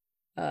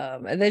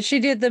 And then she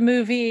did the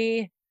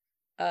movie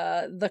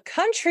The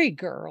Country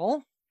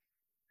Girl,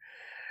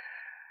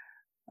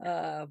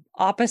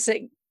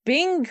 opposite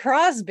Bing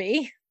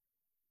Crosby.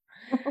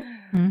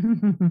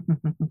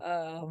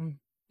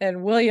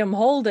 And William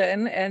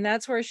Holden, and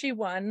that's where she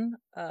won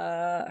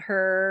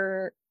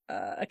her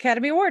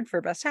Academy Award for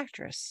Best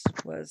Actress.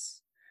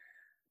 Was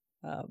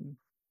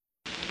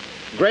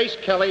Grace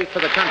Kelly for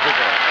The Country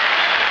Girl.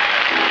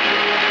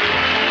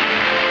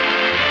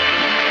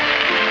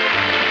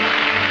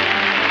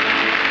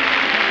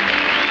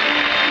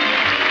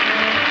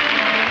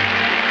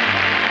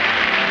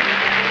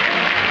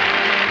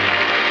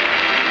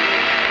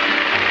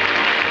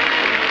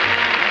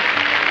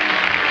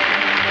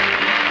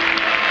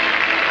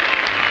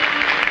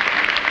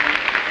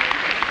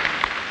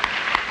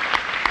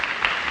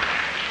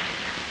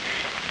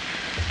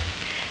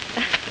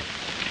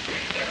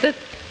 The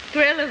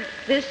thrill of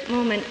this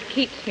moment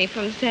keeps me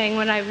from saying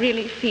what I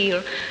really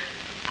feel.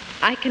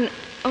 I can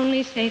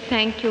only say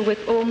thank you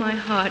with all my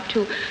heart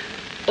to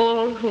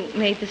all who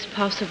made this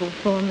possible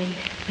for me.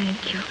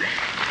 Thank you.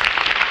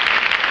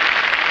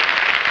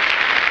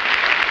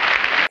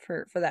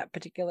 For that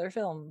particular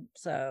film.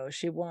 So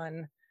she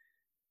won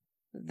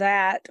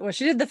that, well,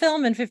 she did the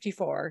film in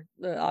 54.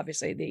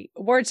 Obviously, the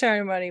award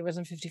ceremony was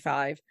in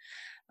 55.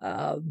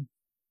 So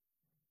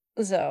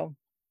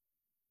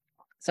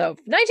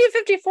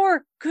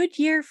 1954, good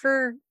year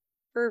for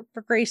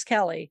Grace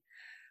Kelly.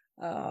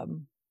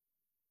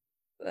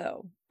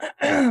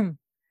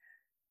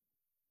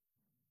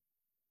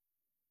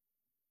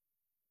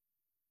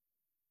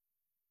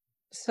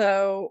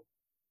 So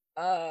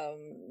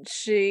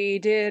she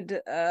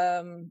did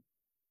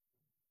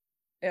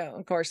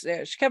of course,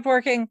 she kept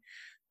working,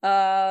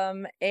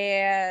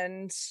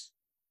 and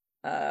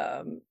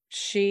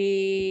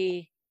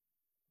she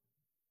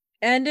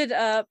ended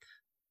up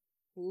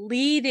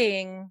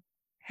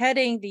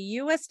heading the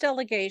U.S.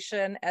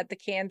 delegation at the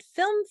Cannes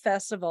Film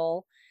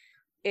Festival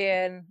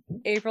in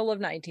April of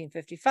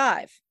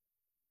 1955.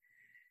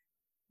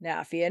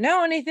 Now, if you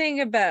know anything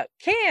about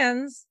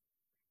Cannes,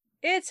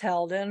 it's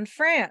held in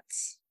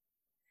France.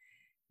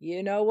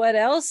 You know what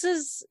else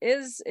is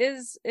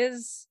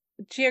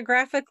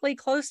geographically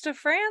close to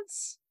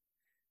France?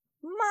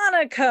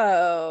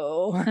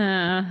 Monaco.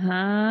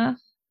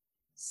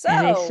 So,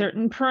 and a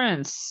certain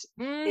prince.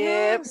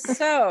 Yep.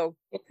 So,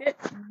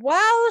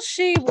 while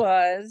she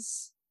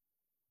was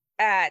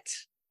at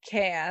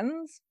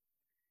Cannes,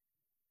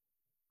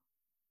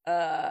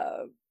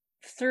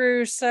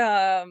 through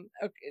some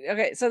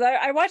okay, so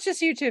I watched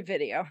this YouTube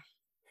video.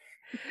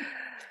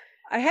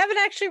 I haven't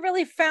actually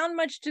really found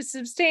much to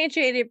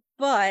substantiate it,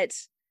 but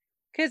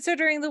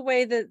considering the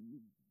way that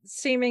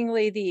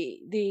seemingly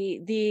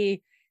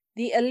the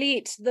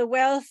elite, the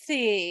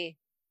wealthy,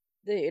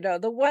 the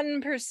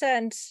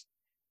 1%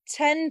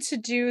 tend to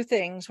do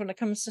things when it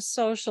comes to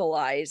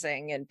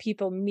socializing and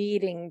people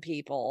meeting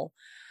people,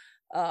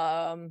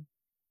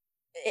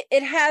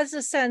 it has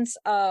a sense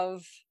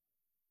of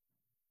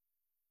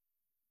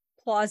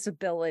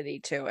plausibility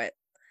to it.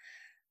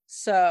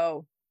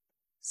 So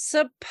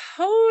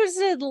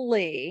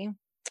supposedly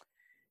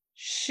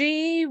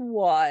she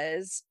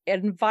was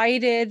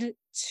invited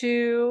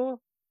to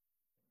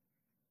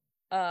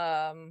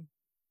the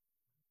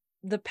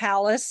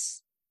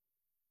palace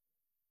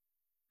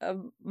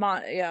of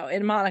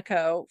in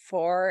Monaco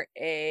for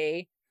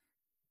a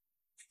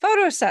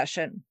photo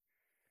session.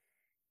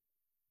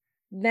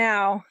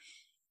 Now,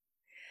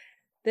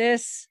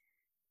 this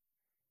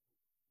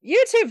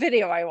YouTube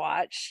video I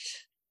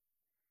watched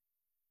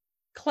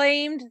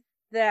claimed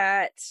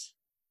that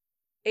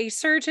a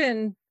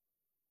certain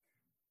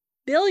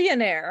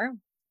billionaire,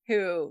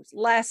 whose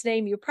last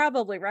name you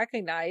probably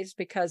recognize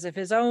because of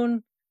his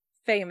own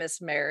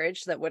famous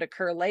marriage that would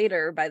occur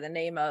later, by the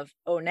name of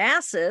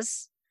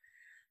Onassis,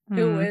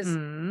 who was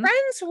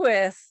friends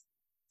with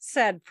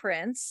said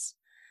prince,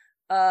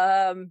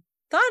 thought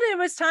it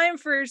was time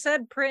for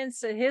said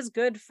prince and his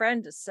good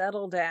friend to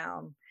settle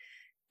down.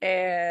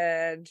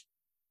 And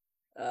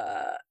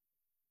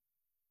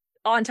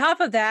on top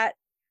of that,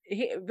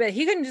 he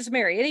couldn't just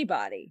marry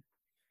anybody,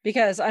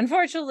 because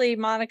unfortunately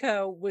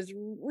Monaco was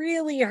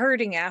really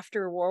hurting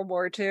after World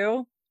War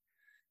II,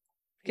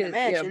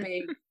 because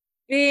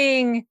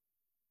being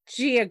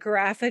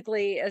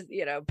geographically,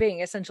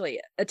 being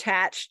essentially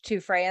attached to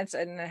France,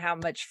 and how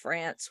much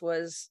France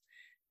was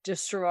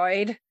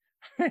destroyed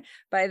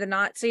by the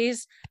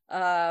Nazis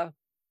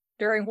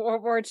during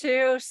World War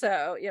II.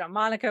 So,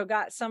 Monaco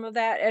got some of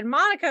that. And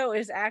Monaco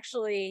is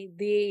actually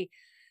the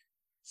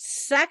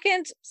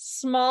second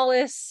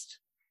smallest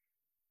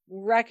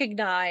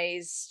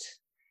recognized,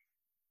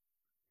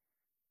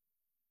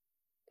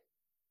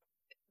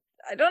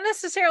 I don't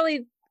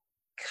necessarily,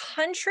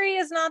 country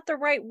is not the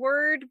right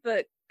word,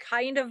 but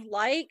kind of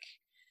like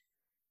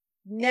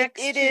next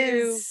it to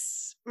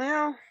is,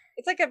 well,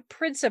 it's like a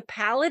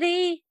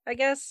principality, I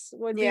guess,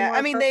 would be more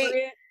I mean,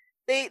 appropriate.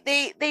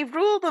 they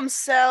rule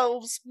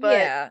themselves,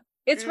 but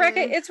it's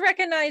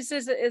recognized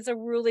as a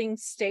ruling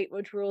state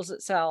which rules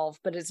itself,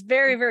 but it's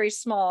very, very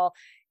small.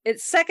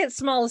 It's second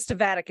smallest to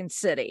Vatican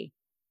City.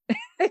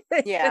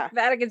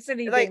 Vatican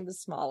City being the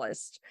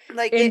smallest,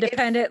 like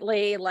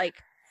independently,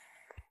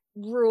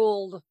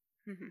 ruled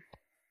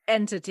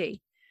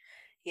entity.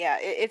 Yeah,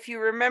 if you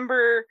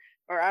remember,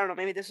 or I don't know,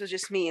 maybe this was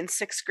just me, in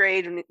 6th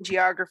grade in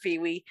geography,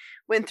 we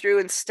went through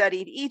and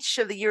studied each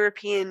of the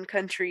European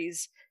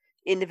countries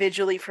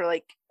individually for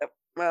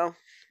well,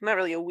 not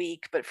really a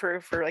week, but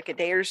for like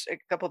a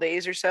couple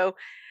days or so.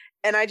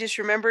 And I just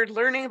remembered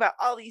learning about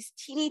all these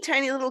teeny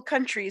tiny little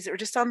countries that were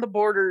just on the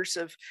borders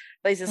of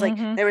places. Like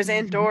there was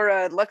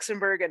Andorra and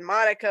Luxembourg and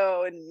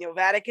Monaco and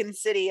Vatican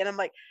City, and I'm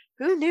like,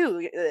 who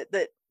knew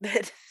that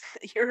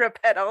Europe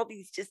had all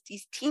these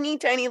teeny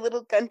tiny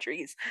little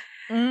countries?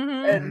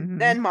 And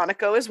then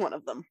Monaco is one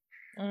of them.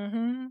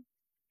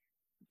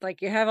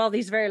 Like, you have all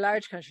these very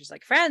large countries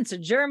like France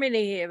and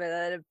Germany,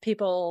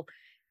 people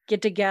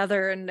get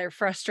together and they're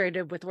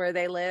frustrated with where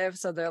they live,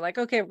 so they're like,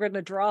 okay, we're going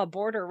to draw a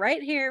border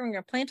right here, we're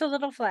going to plant a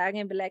little flag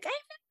and be like,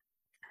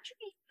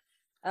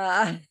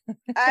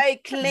 I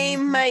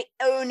claim my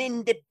own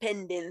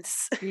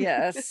independence.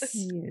 Yes,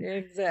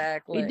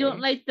 exactly. We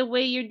don't like the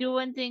way you're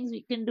doing things,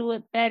 we can do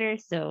it better,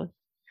 so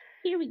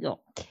here we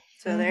go.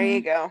 So there you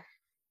go.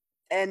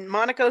 and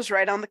Monaco's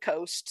right on the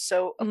coast,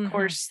 so of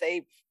course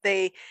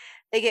they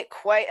get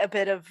quite a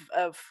bit of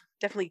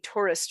definitely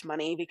tourist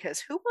money, because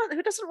who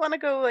doesn't want to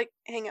go like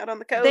hang out on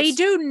the coast? They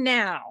do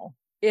now.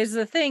 Is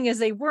the thing is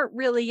they weren't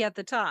really at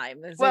the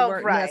time. As Well, they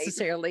weren't right.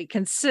 necessarily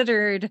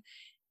considered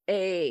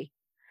the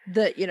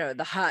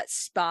hot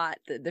spot,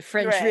 the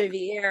French Right.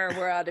 Riviera,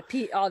 where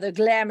all the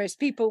glamorous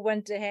people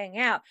went to hang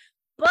out.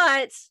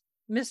 But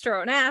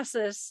Mr.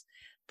 Onassis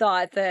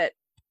thought that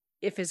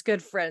if his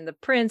good friend the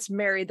prince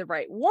married the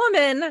right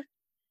woman,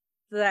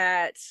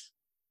 that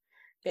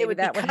it would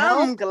that would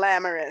become help.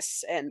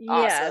 glamorous and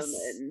Yes. awesome.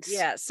 And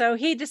Yeah. So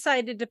he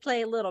decided to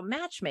play a little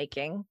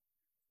matchmaking.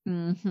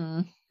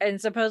 Mm-hmm.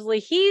 And supposedly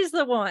he's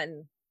the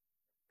one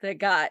that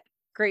got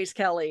Grace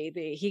Kelly.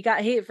 He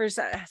got his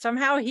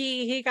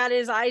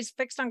eyes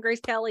fixed on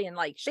Grace Kelly and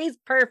like, she's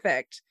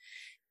perfect,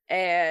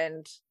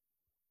 and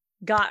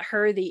got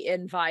her the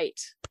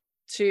invite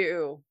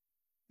to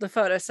the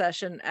photo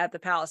session at the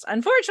palace.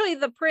 Unfortunately,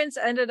 the prince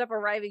ended up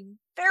arriving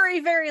very,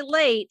 very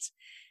late,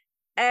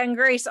 and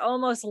Grace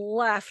almost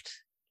left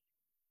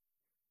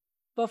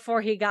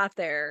before he got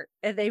there,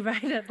 and they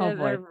might have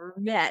never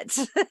met.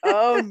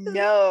 Oh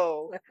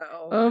no.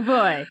 Oh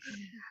boy.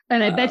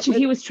 And I bet you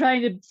he was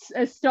trying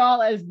to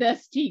stall as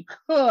best he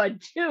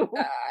could too.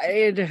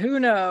 Who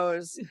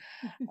knows?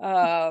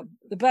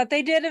 But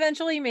they did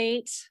eventually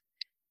meet,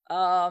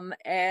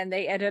 and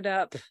they ended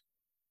up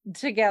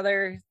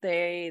together.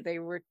 They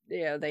were,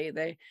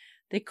 they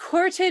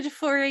courted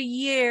for a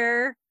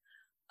year.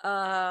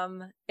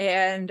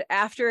 And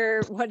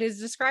after what is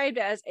described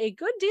as a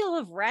good deal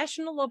of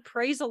rational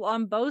appraisal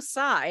on both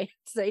sides,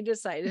 they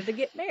decided to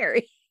get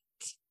married.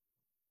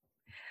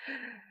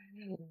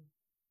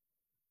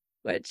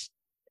 Which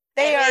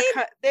they are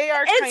it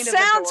kind of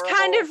sounds adorable.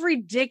 kind of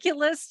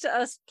ridiculous to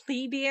us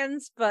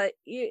plebeians, but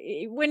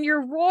when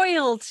you're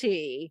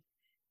royalty,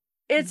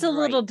 it's a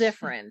little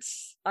different,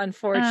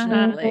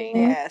 unfortunately.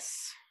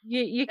 Yes.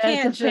 You That's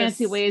can't a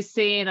fancy just way of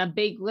saying a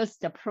big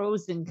list of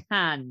pros and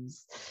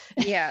cons.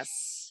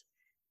 Yes.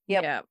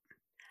 Yep.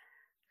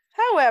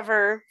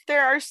 However,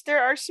 there are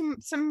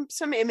some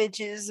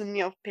images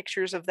and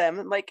pictures of them,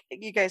 and like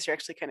you guys are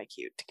actually kind of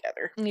cute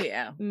together.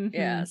 Yeah. Mm-hmm.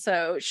 Yeah.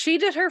 So she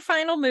did her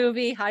final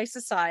movie, High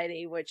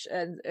Society, which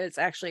it's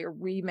actually a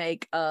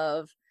remake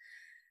of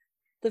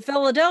the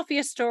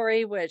Philadelphia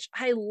Story, which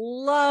I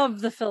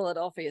love the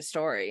Philadelphia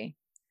Story.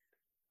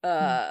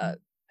 I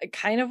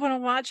kind of want to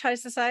watch High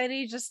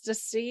Society just to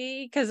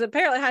see, because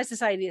apparently High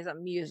Society is a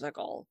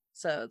musical,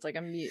 so it's like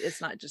it's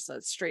not just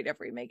a straight up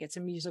remake, it's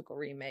a musical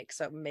remake,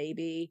 so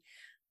maybe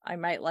I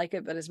might like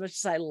it. But as much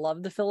as I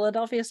love the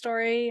Philadelphia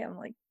Story, I'm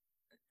like,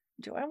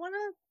 do I want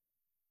to,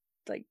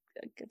 like,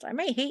 'cause I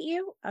might hate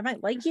you, I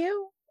might like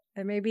you,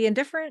 I may be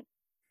indifferent,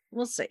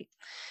 we'll see.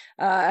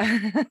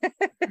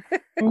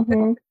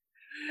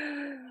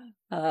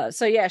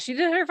 So yeah, she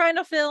did her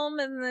final film,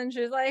 and then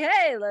she was like,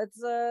 hey,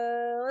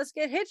 let's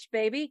get hitched,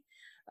 baby.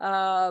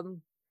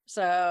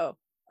 So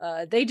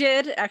they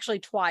did actually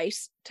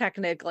twice,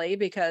 technically,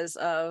 because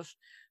of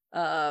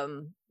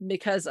the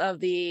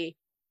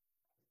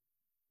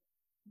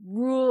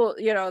rule,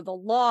 the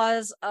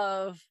laws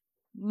of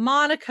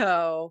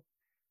Monaco,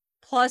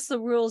 plus the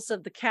rules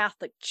of the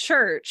Catholic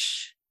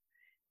Church.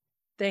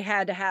 They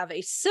had to have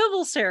a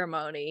civil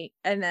ceremony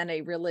and then a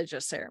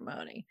religious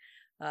ceremony.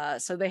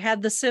 So they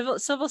had the civil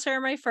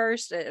ceremony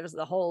first. It was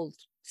the whole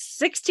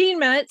 16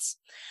 minutes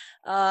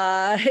in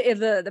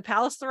the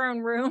Palace Throne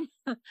Room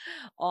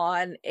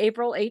on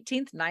April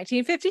 18th,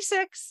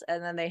 1956.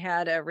 And then they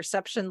had a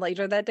reception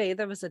later that day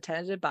that was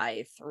attended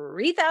by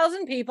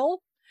 3,000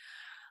 people.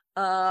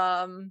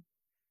 Now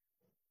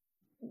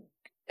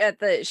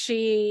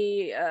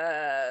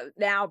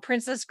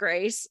Princess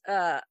Grace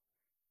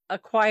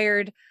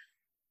acquired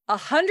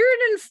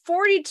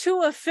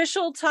 142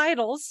 official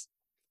titles.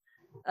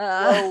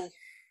 That's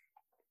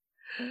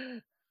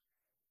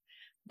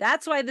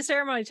why the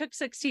ceremony took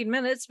 16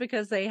 minutes,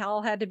 because they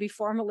all had to be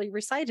formally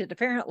recited,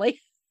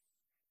 apparently.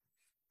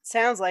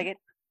 Sounds like it.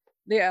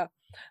 Yeah.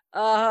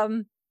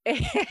 And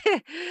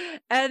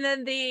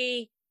then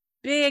the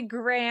big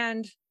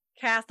grand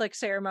Catholic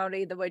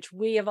ceremony, which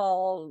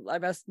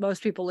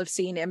most people have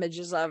seen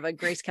images of,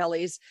 Grace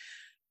Kelly's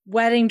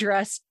wedding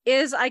dress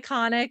is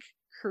iconic,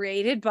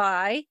 created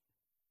by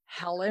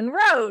Helen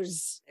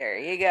Rose. There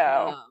you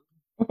go.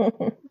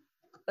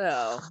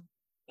 So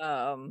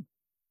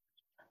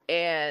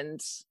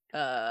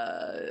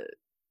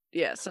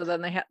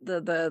then they had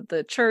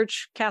the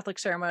church Catholic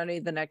ceremony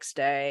the next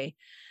day,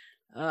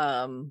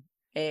 and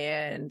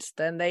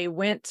then they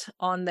went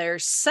on their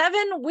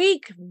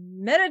 7-week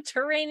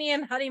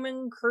Mediterranean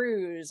honeymoon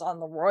cruise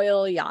on the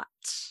royal yacht.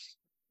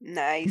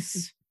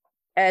 Nice.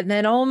 And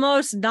then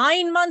almost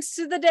 9 months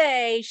to the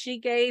day, she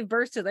gave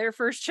birth to their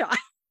first child.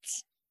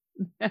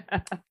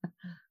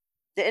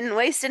 Didn't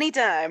waste any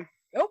time.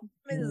 Nope.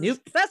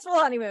 Successful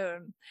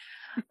honeymoon.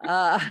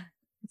 So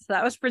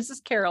that was Princess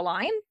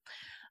Caroline.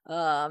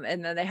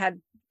 And then they had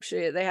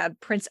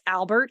Prince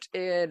Albert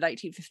in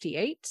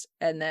 1958,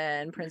 and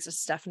then Princess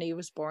Stephanie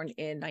was born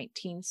in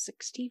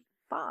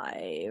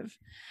 1965.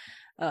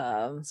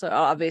 So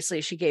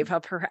obviously she gave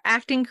up her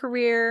acting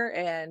career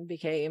and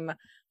became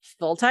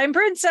full-time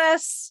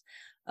princess,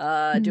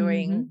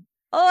 doing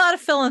a lot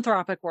of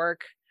philanthropic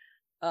work.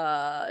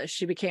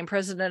 She became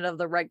president of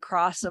the Red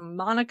Cross of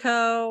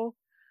Monaco.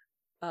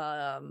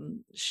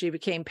 She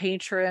became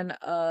patron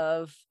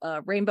of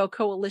Rainbow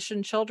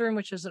Coalition Children,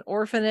 which is an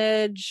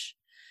orphanage.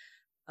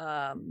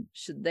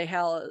 She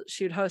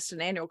would host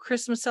an annual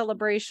Christmas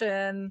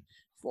celebration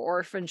for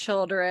orphan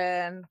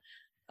children.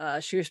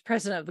 She was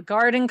president of the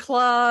Garden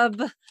Club,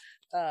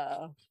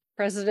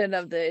 president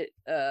of the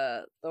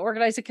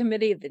organizing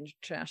committee of the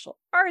International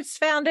Arts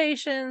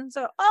Foundation.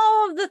 So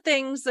all of the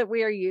things that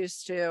we are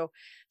used to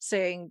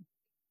saying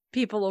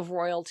people of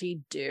royalty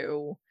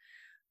do.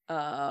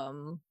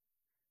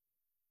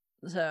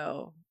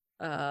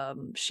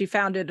 She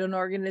founded an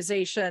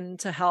organization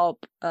to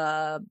help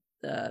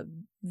Vietnamese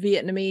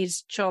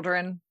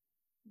children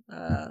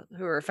who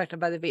were affected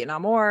by the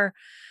Vietnam War,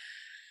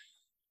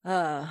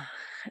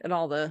 and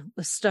all the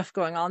stuff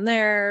going on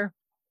there.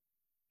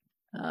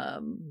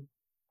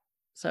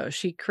 So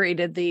she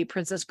created the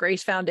Princess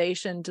Grace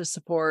Foundation to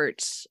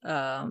support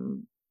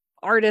local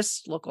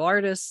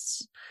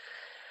artists.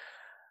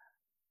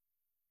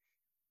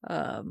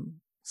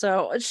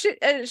 So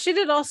she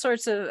did all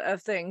sorts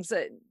of things.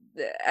 That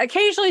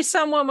occasionally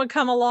someone would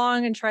come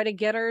along and try to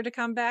get her to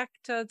come back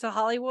to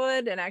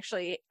Hollywood, and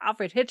actually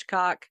Alfred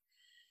Hitchcock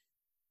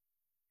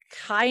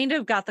kind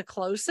of got the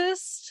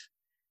closest.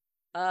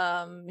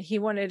 He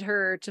wanted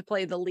her to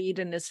play the lead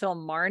in his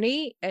film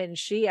Marnie, and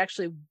she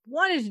actually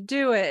wanted to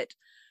do it,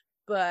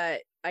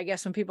 but I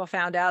guess when people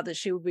found out that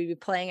she would be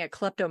playing a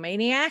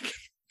kleptomaniac,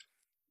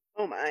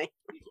 oh my,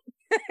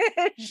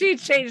 she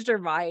changed her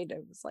mind.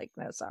 It was like,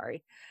 no,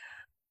 sorry,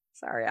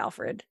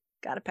 Alfred,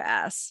 gotta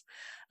pass.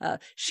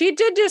 She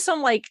did do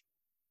some like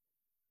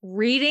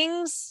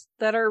readings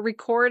that are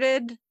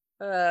recorded.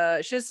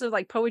 She has some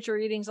like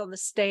poetry readings on the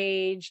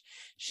stage.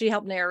 She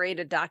helped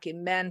narrate a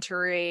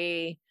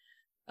documentary.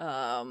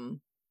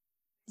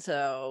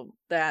 So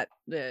that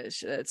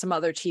some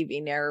other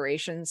TV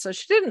narration. So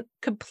she didn't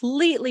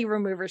completely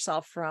remove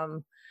herself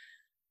from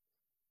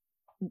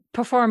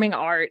performing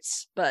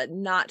arts, but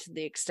not to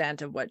the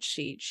extent of what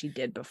she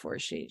did before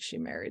she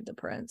married the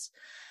prince.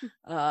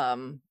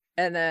 And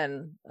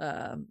then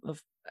I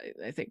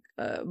think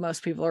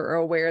most people are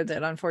aware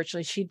that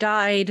unfortunately she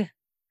died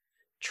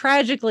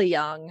tragically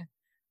young,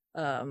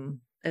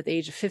 at the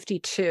age of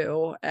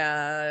 52,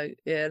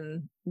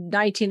 in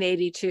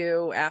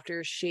 1982,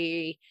 after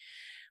she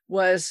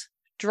was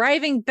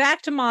driving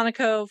back to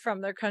Monaco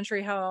from their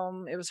country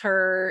home. It was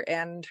her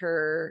and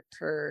her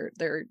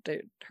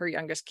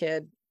youngest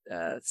kid,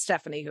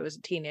 Stephanie, who was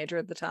a teenager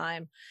at the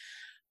time.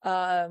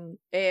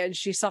 And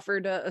she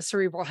suffered a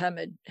cerebral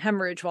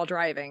hemorrhage while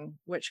driving,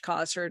 which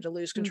caused her to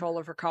lose control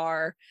of her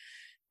car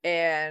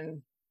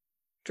and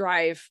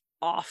drive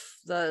off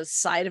the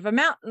side of a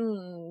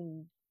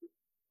mountain,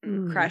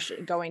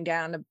 going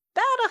down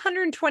about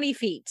 120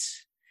 feet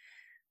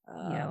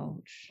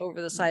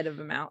over the side of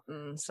a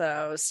mountain.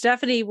 So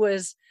Stephanie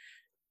was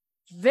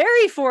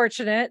very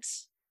fortunate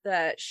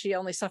that she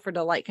only suffered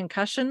a light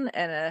concussion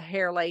and a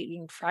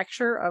hairline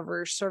fracture of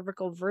her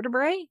cervical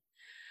vertebrae.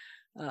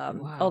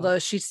 Although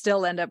she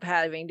still ended up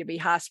having to be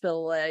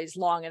hospitalized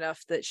long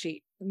enough that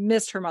she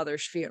missed her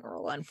mother's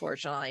funeral,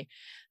 unfortunately,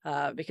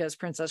 because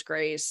Princess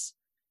Grace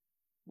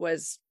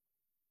was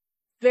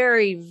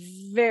very,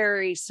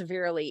 very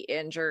severely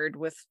injured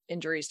with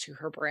injuries to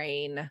her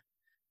brain,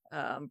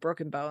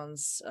 broken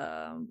bones,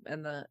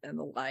 and the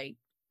like.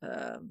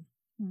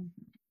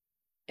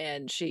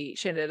 And she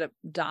ended up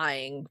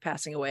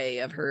passing away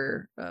of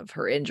her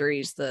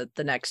injuries the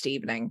next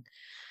evening.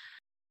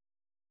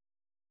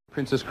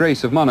 Princess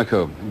Grace of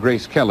Monaco,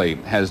 Grace Kelly,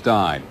 has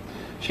died.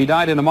 She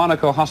died in a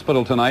Monaco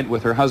hospital tonight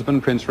with her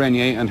husband, Prince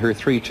Rainier, and her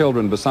 3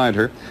 children beside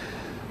her.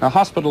 A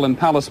hospital and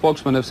palace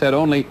spokesman have said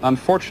only,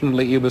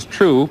 unfortunately, it was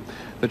true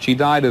that she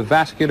died of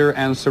vascular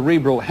and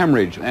cerebral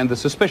hemorrhage, and the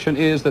suspicion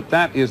is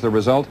that is the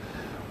result,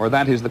 or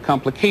that is the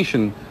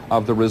complication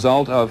of the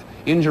result of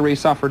injury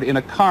suffered in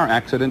a car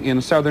accident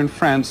in southern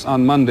France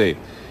on Monday.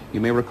 You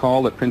may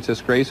recall that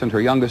Princess Grace and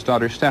her youngest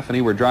daughter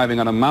Stephanie were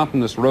driving on a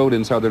mountainous road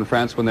in southern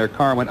France when their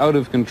car went out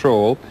of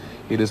control.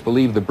 It is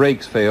believed the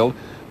brakes failed.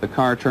 The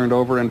car turned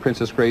over and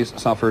Princess Grace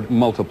suffered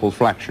multiple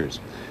fractures.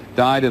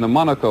 Died in a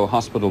Monaco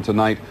hospital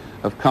tonight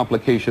of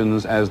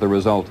complications as the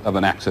result of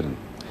an accident.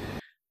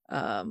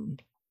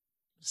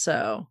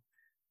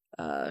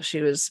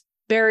 She was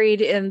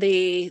buried in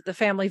the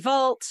family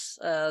vault,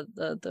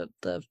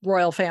 the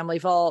royal family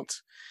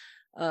vault.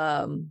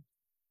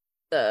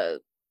 The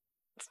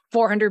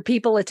 400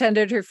 people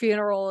attended her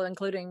funeral,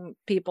 including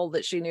people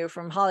that she knew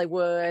from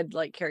Hollywood,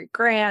 like Cary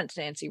Grant,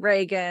 Nancy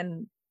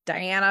Reagan,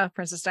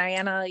 Princess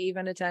Diana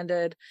even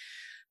attended.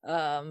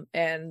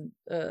 And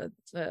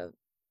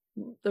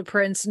the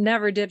prince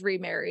never did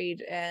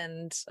remarried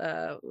and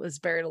was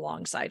buried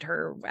alongside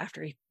her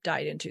after he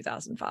died in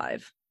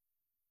 2005.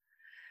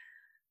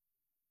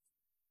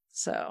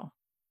 So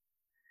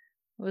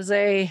it was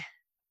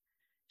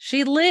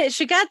she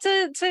got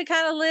to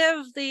kind of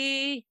live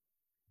the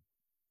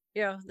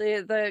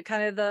the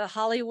kind of the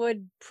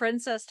Hollywood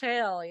princess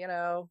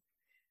tale,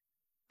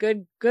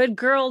 good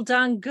girl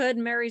done good,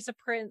 marries a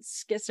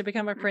prince, gets to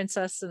become a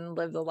princess and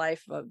live the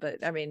life of.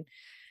 But I mean,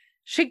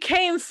 she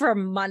came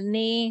from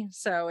money,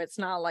 so it's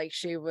not like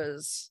she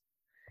was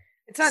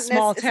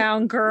small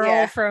town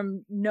girl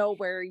from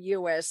nowhere,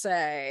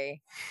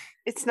 USA.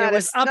 It's not. It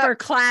was upper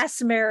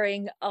class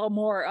marrying a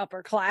more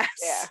upper class.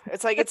 Yeah,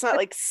 it's not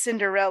like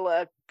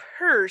Cinderella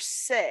per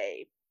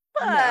se,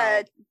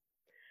 but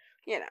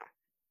it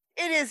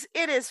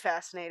is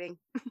fascinating.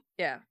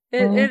 Yeah,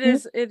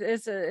 it's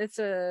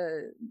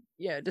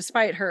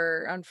despite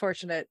her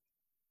unfortunate,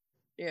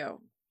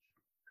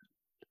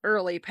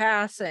 early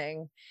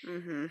passing,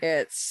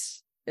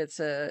 it's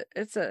a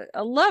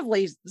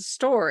lovely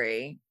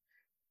story,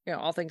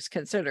 all things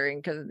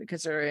considering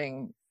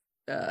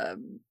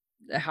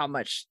how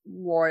much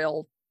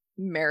royal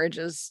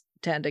marriages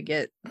tend to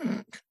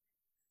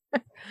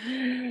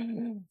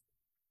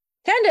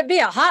be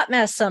a hot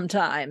mess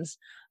sometimes.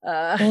 So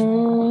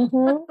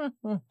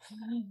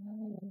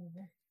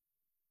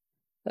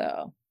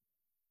all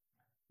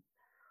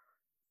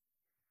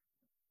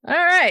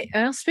right,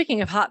 well,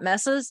 speaking of hot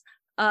messes,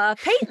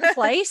 Peyton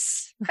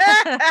Place.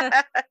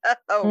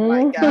 Oh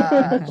my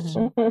gosh.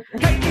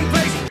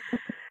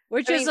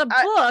 Which is a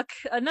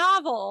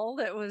novel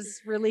that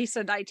was released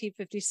in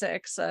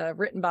 1956,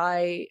 written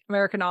by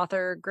American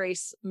author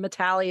Grace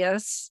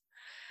Metalius.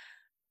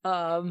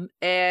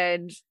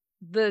 And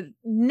the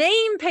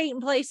name Peyton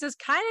Place has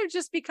kind of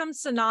just become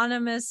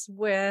synonymous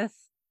with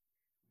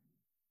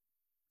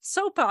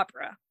soap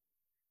opera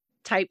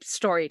type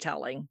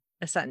storytelling,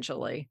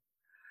 essentially.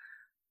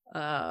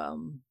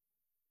 And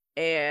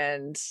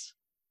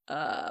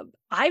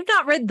I've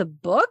not read the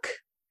book.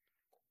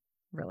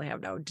 Really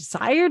have no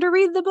desire to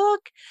read the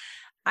book.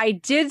 I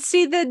did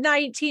see the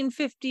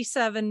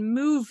 1957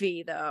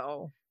 movie,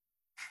 though.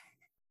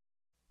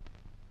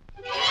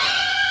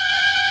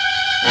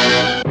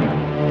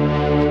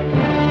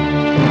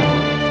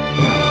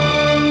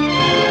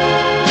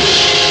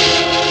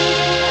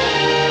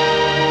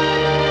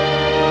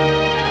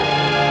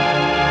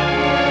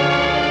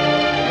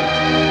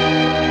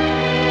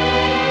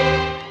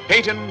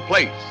 Peyton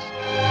Place.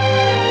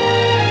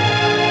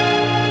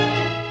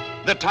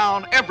 The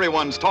town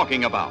everyone's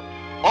talking about.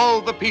 All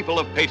the people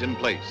of Peyton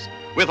Place,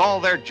 with all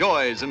their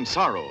joys and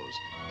sorrows,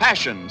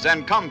 passions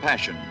and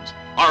compassions,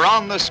 are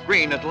on the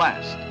screen at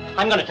last.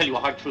 I'm going to tell you a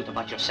hard truth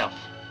about yourself.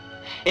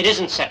 It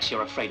isn't sex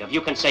you're afraid of.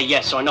 You can say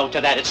yes or no to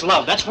that. It's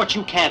love. That's what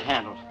you can't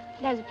handle.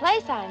 There's a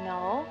place I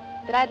know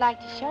that I'd like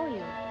to show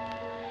you.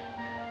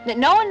 That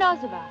no one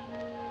knows about.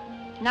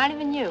 Not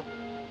even you.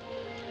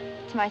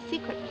 It's my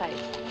secret place.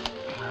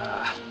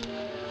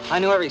 I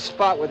knew every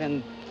spot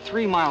within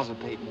 3 miles of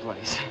Peyton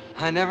Place.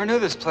 I never knew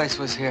this place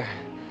was here.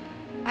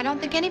 I don't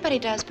think anybody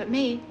does but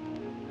me.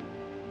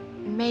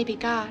 Maybe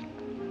God.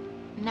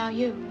 And now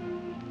you.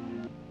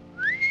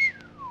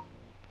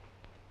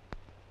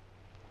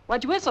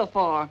 What'd you whistle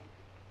for?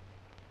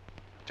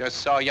 Just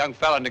saw a young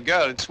fella and a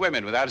girl that's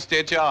swimming without a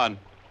stitch on.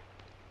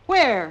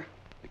 Where?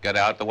 They got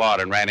out the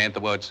water and ran into the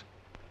woods.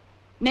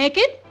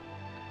 Naked?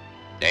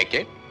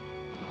 Naked?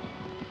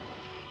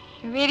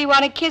 You really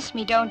want to kiss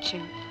me, don't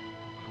you?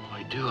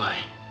 Why do I?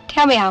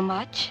 Tell me how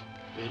much.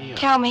 Video.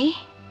 Tell me.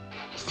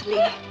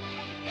 Selena,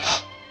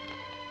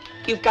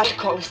 you've got to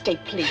call the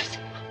state police.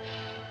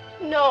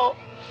 No,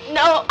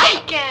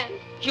 I can't.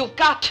 You've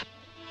got to.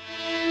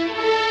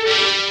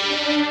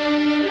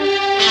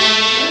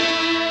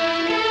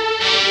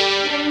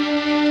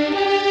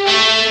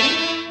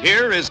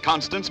 Here is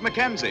Constance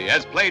Mackenzie,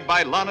 as played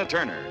by Lana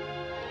Turner.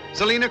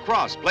 Selena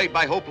Cross, played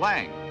by Hope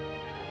Lang.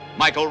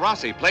 Michael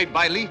Rossi, played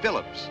by Lee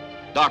Phillips.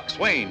 Doc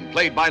Swain,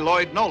 played by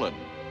Lloyd Nolan.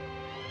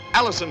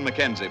 Allison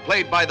Mackenzie,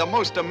 played by the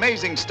most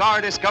amazing star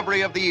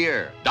discovery of the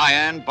year,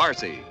 Diane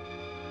Barcy.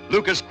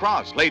 Lucas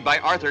Cross, played by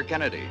Arthur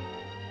Kennedy.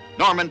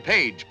 Norman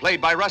Page,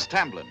 played by Russ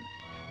Tamblyn.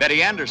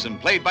 Betty Anderson,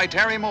 played by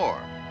Terry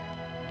Moore.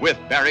 With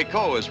Barry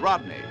Coe as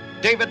Rodney,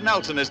 David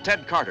Nelson as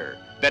Ted Carter,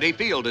 Betty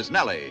Field as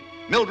Nellie,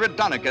 Mildred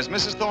Dunnock as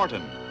Mrs.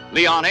 Thornton,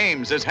 Leon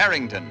Ames as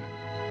Harrington.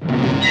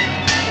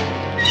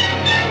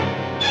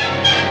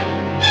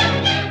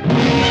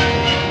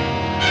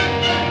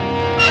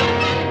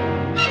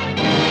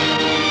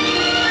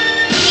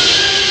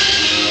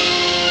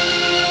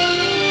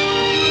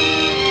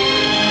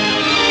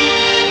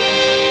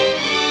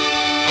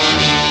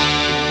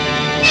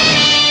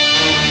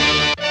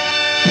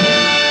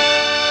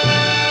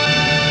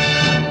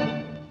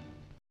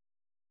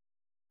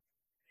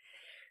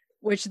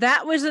 Which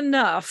that was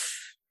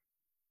enough.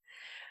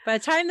 By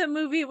the time the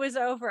movie was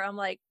over, I'm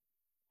like,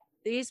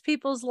 these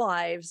people's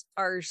lives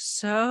are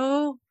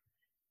so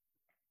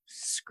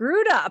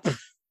screwed up.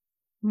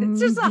 It's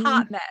just a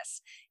hot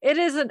mess. It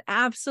is an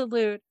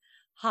absolute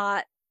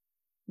hot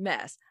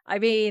mess. I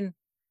mean,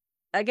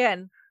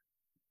 again,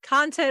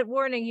 content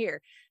warning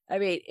here. I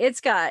mean, it's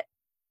got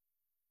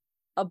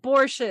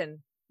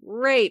abortion,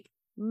 rape,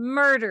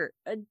 murder,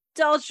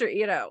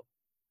 adultery,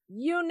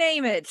 you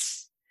name it.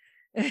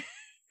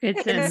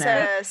 It's in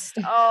there. incest,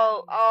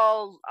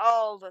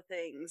 all the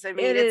things. I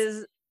mean,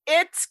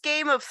 it's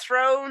Game of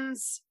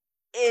Thrones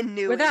in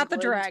New without the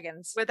England.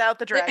 dragons. Without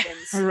the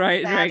dragons.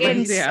 Right,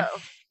 dragons, Sadly yeah.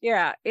 so.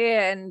 Yeah,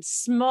 in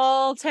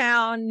small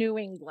town New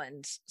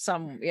England,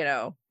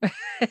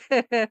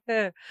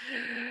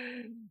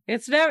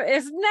 it's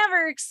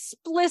never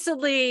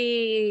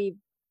explicitly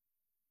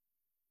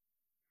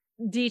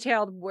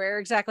detailed where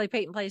exactly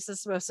Peyton Place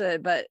is supposed to,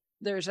 but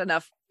there's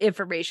enough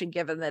information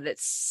given that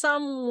it's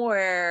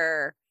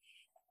somewhere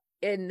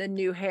in the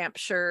New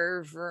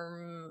Hampshire,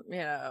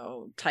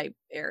 type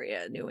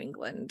area, New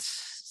England.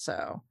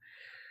 So,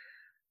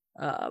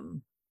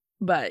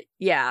 but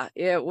yeah,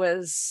 it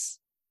was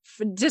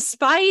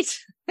despite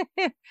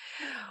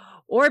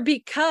or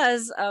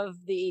because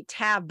of the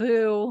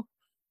taboo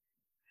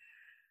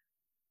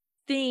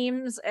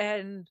themes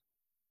and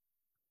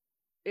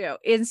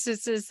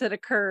instances that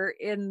occur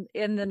in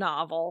the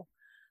novel,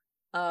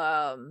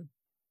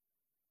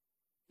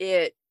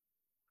 it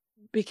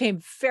became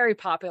very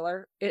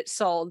popular. It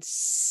sold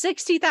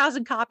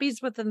 60,000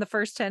 copies within the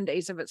first 10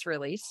 days of its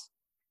release.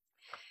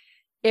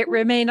 It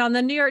remained on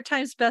the New York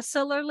Times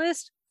bestseller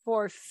list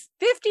for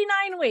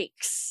 59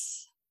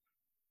 weeks.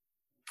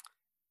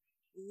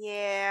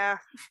 Yeah.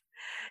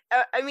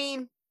 I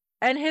mean,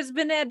 and has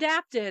been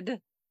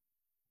adapted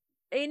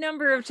a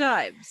number of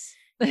times.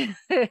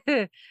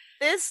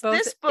 This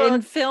book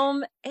in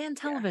film and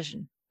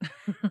television.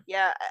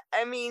 Yeah,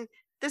 I mean,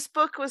 this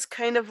book was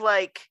kind of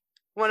like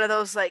one of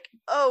those, like,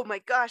 oh my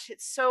gosh,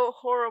 it's so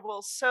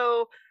horrible,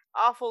 so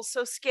awful,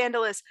 so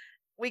scandalous.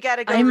 We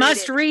gotta go. I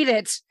must read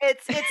it.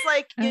 It's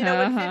like,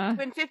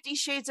 when 50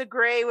 Shades of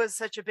Grey was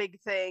such a big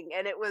thing,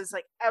 and it was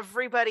like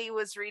everybody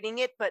was reading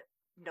it, but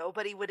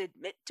nobody would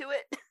admit to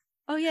it.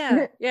 Oh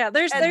yeah, yeah.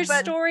 There's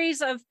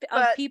stories of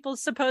people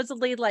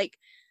supposedly like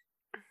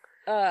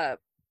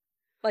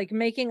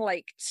making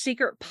like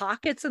secret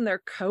pockets in their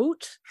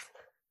coat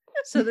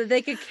so that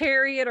they could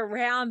carry it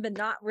around but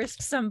not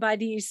risk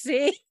somebody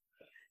see.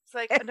 It's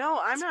like, no,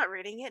 I'm not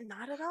reading it,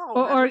 not at all.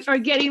 Or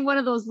getting one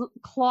of those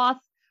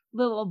cloth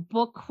little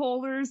book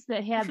holders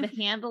that had the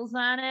handles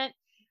on it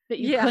that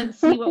you couldn't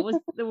see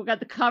what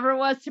the cover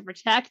was to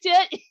protect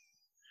it.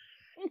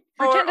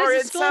 Or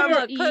in some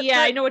book,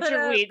 I know what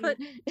you're reading.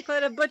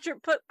 Put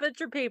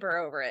butcher paper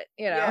over it,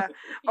 Yeah.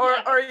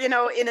 Or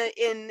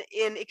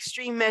in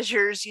extreme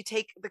measures, you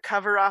take the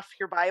cover off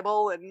your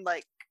Bible and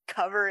like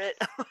cover it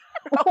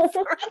over.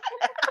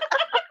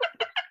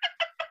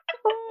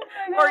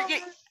 Or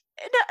it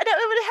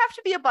would have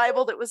to be a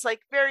Bible that was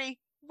like very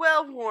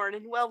well worn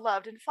and well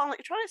loved and starting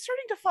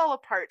to fall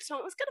apart. So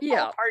it was gonna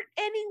fall apart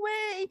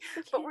anyway,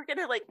 but we're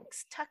gonna like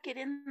tuck it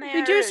in there.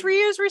 Reduce,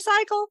 reuse,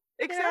 recycle.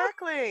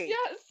 Exactly.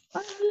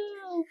 Yes.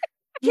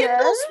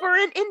 Kindles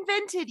weren't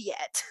invented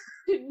yet.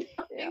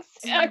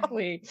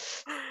 Exactly.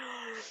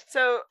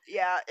 So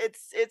yeah,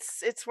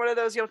 it's one of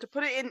those, to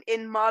put it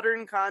in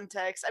modern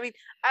context. I mean,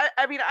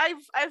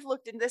 I've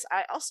looked into this.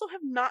 I also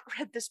have not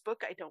read this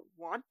book. I don't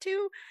want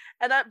to,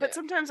 but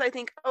sometimes I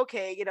think,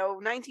 okay,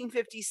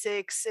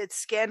 1956, it's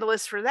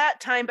scandalous for that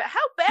time, but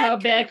how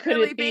bad could it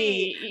really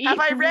be? Have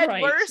I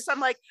read worse? I'm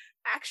like,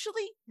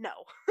 actually, no.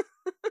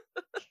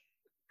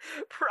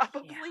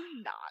 Probably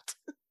not.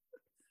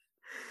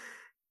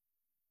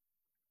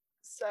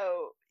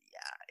 So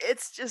yeah,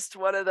 it's just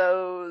one of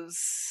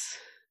those.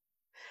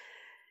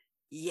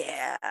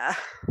 Yeah.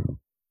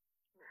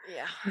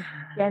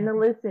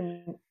 Scandalous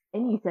in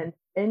any sense,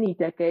 any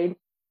decade.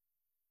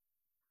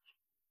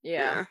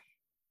 Yeah.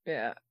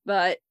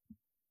 But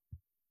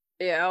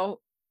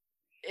it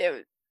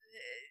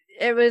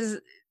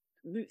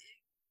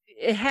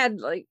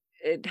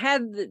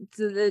had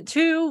the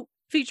two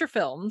feature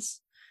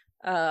films.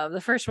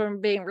 The first one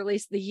being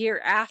released the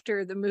year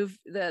after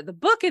the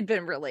book had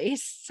been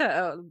released.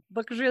 So the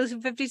book was released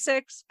in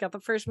 56, got the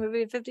first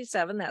movie in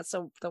 57. That's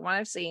the one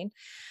I've seen.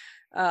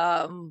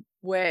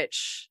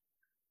 Which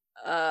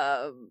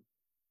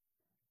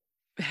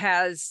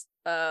has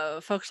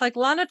folks like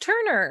Lana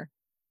Turner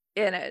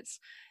in it.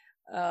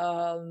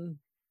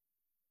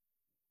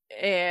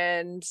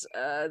 And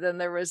then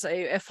there was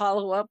a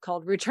follow-up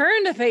called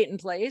Return to Peyton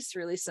Place,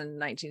 released in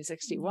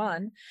 1961.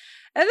 And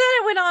then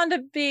it went on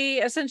to be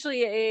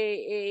essentially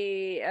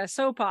a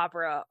soap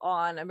opera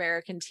on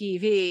American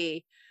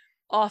TV,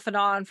 off and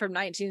on from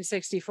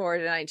 1964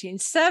 to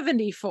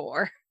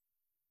 1974.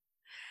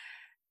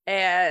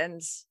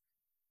 And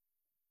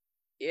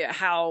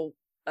how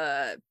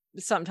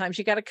sometimes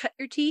you got to cut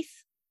your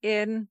teeth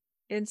in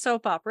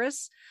soap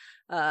operas.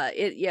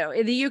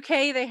 In the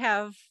UK they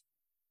have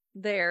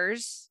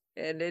theirs,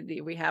 and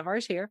we have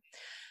ours here.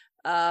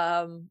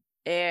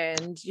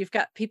 And you've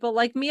got people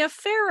like Mia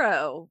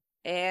Farrow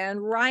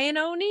and Ryan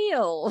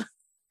O'Neal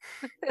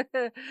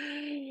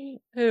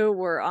who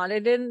were on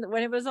it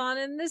when it was on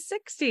in the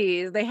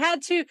 60s. They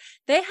had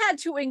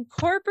to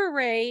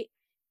incorporate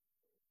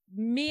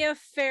Mia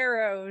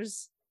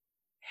Farrow's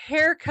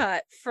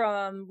haircut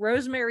from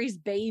Rosemary's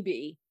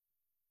Baby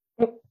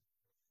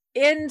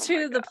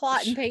into the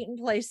plot in Peyton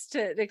Place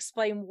to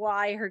explain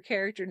why her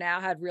character now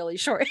had really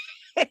short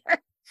hair.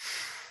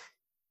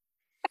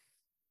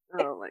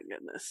 Oh my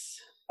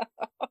goodness.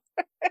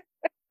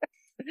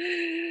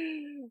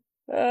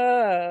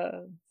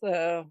 So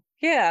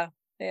yeah.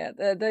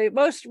 The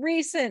most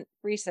recent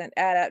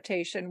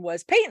adaptation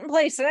was Peyton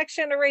Place: The Next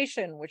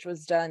Generation, which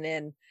was done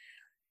in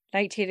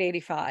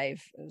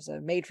 1985. It was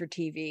a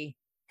made-for-TV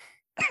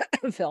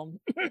film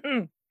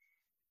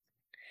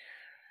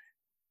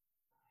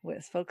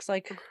with folks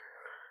like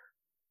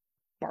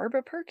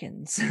Barbara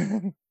Perkins.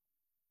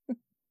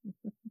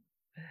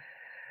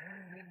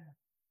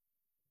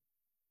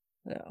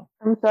 So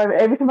I'm sorry.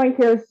 Every time I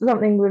hear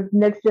something with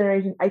Next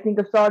Generation, I think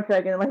of Star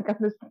Trek, and like I'm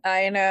just.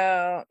 I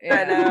know.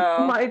 I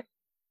know. My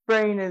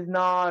brain is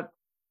not.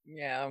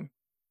 Yeah.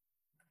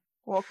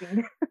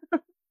 Walking.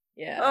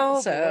 Yeah.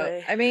 Oh, so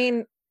boy. I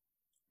mean,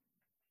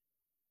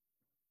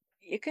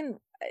 you can.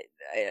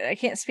 I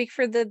can't speak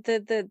for the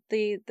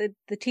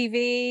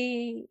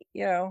TV.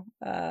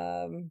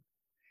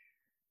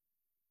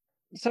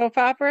 Soap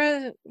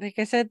opera. Like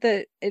I said,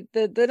 the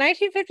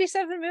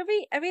 1957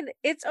 movie. I mean,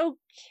 it's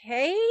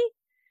okay,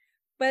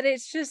 but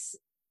it's just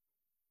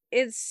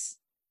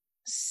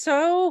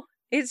so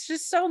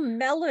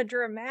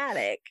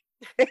melodramatic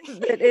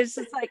that it's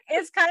just like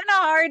it's kind of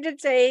hard to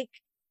take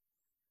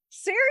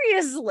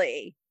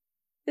seriously.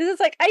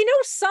 It's like, I know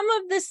some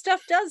of this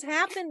stuff does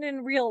happen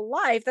in real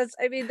life. That's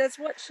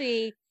what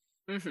she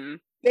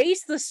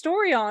based the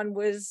story on,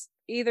 was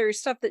either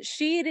stuff that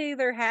she'd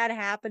either had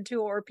happen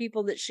to or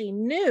people that she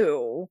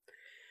knew,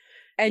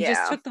 and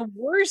just took the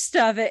worst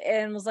of it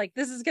and was like,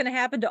 this is going to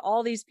happen to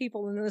all these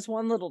people in this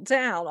one little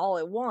town all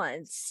at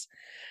once.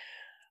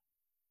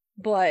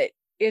 But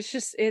it's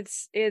just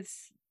it's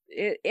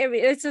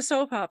a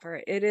soap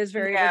opera. It is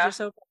very much a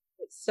soap opera.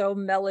 It's so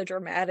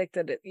melodramatic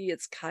that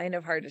it's kind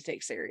of hard to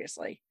take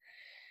seriously.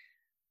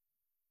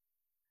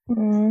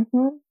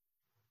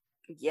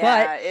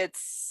 Yeah,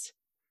 it's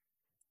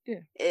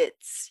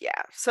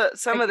so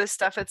some of this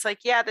stuff, it's like,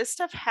 yeah, this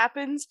stuff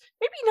happens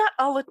maybe not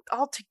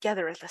all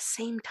together at the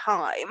same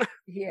time.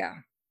 Yeah,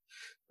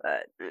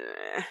 but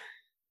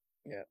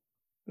yeah,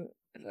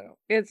 so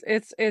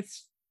it's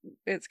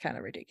kind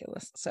of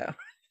ridiculous. So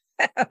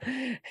but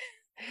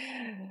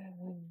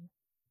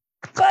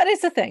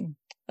it's a thing.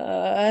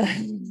 All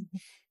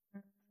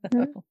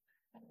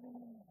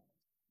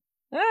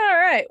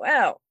right,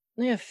 well,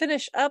 I'm gonna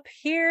finish up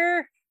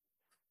here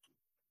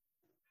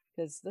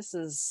because this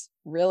is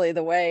really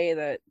the way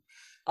that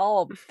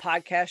all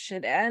podcasts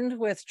should end,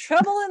 with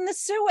Trouble in the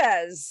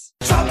Suez.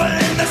 Trouble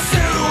in the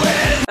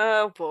Suez.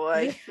 Oh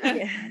boy.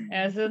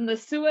 As in the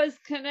Suez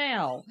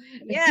Canal.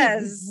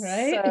 Yes.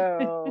 Right?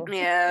 So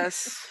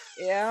yes.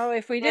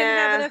 If we didn't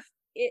have enough,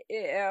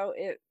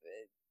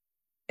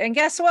 and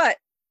guess what?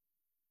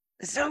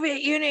 The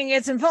Soviet Union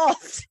gets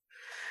involved.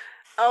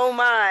 Oh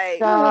my!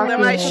 Look at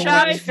my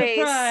shocked face.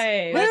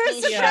 Let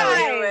me show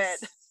you it.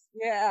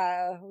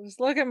 Yeah, just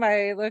look at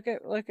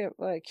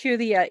cue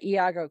the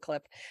Iago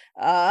clip.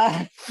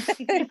 I'm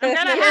gonna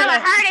have a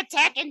heart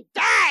attack and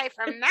die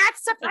from that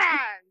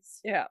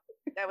surprise. Yeah,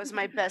 that was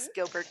my best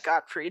Gilbert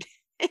Gottfried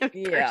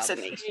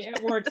impersonation.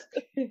 It works.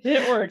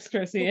 It works,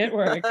 Chrissy. It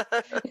works.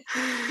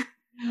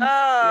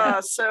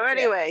 So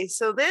anyway,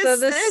 so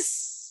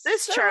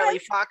this Charlie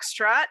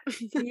Foxtrot.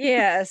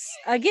 Yes,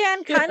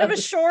 again, kind of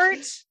a short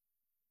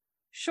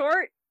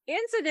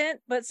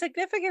incident, but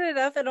significant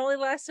enough. It only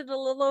lasted a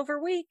little over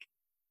a week.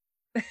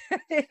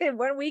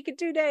 1 week and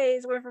 2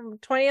 days. Went from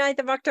 29th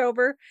of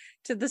October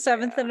to the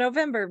 7th of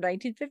November of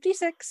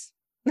 1956.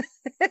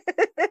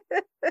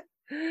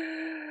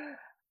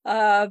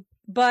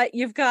 But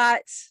you've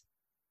got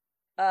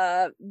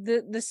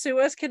the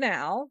Suez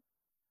Canal,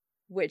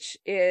 which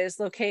is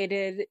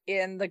located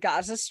in the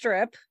Gaza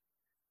Strip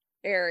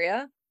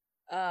area,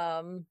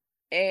 and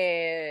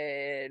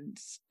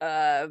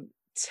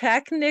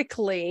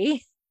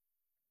technically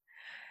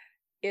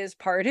is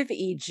part of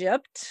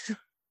Egypt.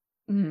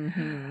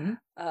 Even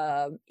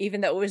though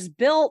it was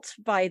built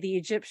by the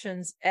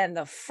Egyptians and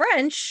the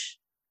French,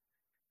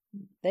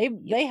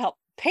 they helped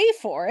pay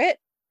for it.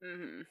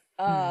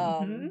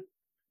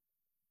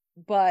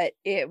 But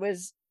it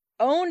was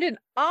owned and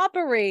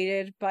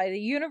operated by the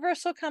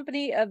Universal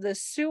Company of the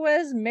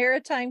Suez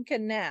Maritime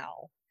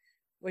Canal,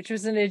 which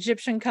was an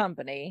Egyptian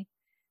company,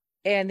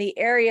 and the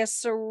area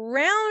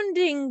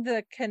surrounding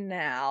the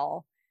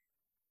canal,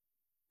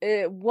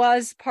 it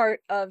was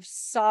part of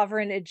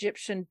sovereign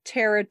Egyptian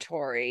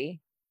territory,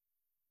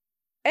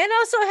 and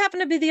also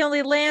happened to be the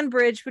only land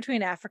bridge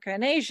between Africa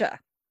and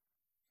Asia.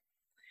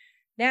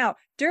 Now,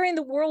 during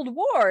the World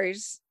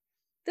Wars,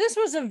 this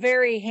was a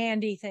very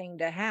handy thing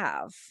to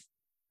have,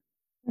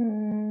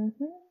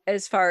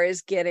 as far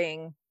as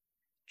getting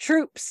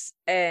troops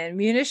and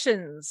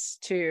munitions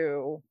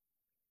to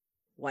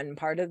one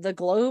part of the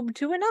globe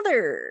to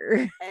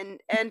another. And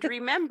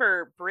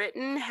remember,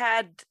 Britain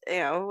had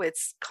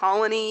its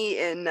colony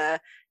in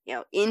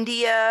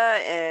India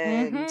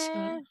and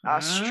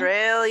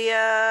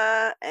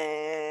Australia,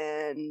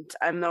 and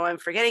I know I'm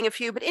forgetting a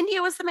few, but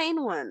India was the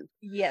main one.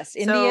 Yes,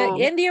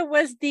 India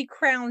was the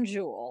crown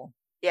jewel.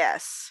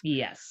 Yes.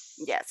 Yes.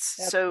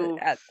 So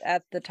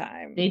at the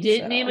time, they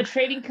didn't name a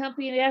trading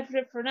company after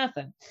it for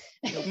nothing.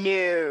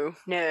 No.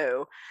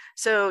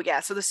 So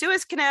the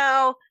Suez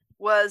Canal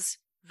was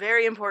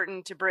very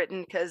important to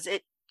Britain because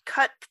it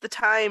cut the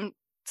time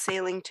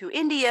sailing to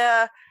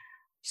India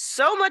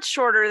so much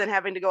shorter than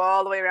having to go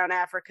all the way around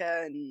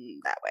Africa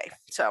and that way.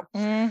 So,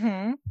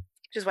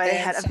 which is why they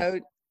had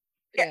so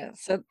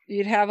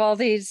you'd have all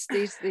these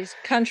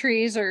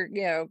countries or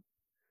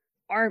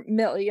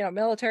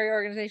military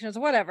organizations,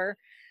 whatever.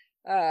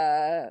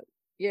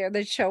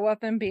 They'd show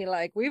up and be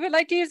like, "We would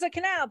like to use the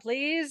canal,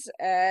 please."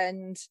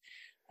 And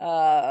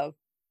a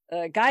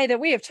guy that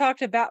we have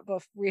talked about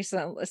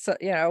recently,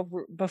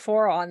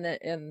 before on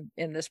in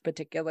this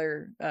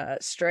particular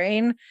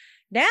strain,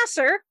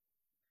 Nasser,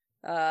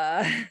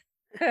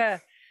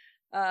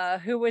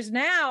 who was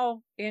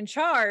now in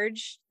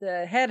charge,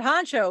 the head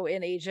honcho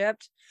in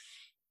Egypt,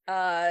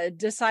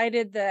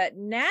 decided that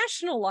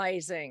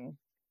nationalizing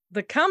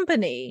the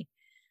company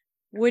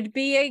would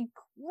be a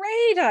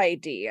great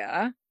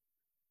idea,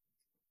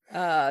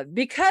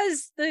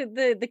 because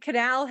the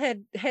canal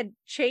had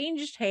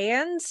changed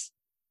hands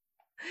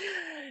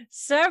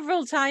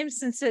several times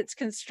since its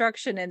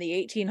construction in the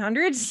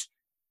 1800s.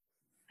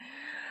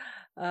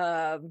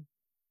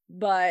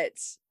 But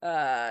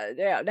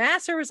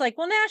Nasser was like,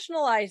 "Well,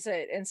 nationalize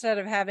it instead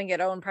of having it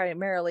owned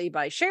primarily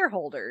by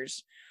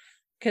shareholders,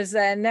 because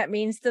then that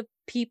means the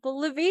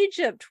people of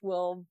Egypt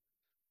will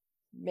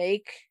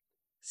make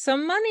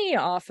some money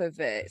off of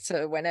it.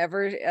 So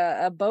whenever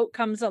a boat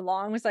comes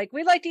along, it's like,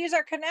 we'd like to use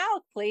our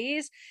canal,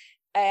 please."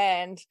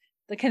 And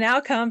the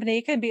canal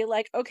company can be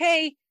like,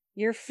 "Okay,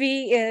 your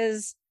fee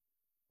is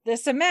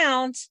this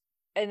amount,"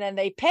 and then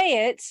they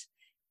pay it.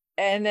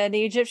 And then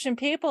the Egyptian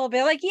people will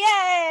be like,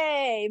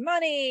 "Yay,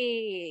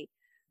 money.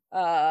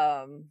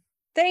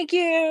 Thank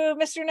you,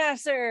 Mr.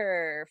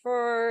 Nasser,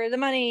 for the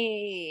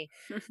money."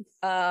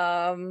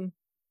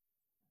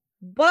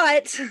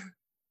 But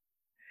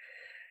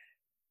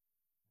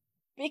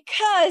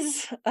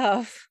because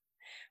of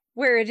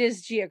where it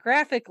is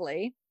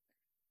geographically,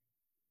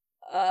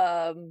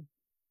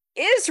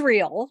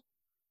 Israel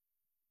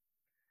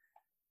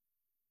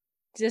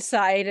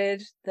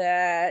decided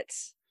that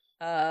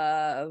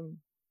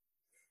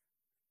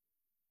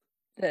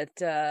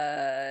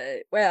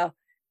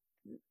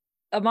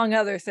among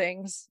other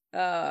things,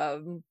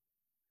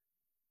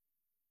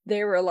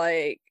 they were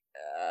like,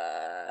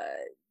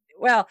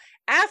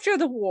 after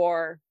the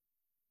war,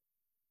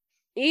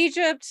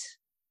 Egypt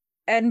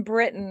and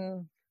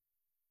Britain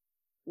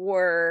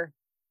their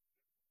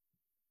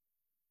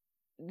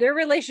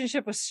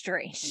relationship was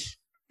strange.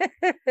 A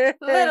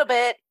little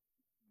bit.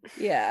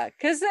 Yeah,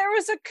 because there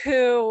was a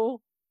coup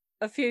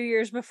a few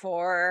years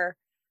before,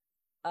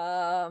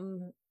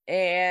 and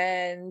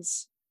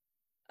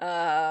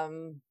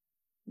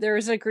there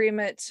was an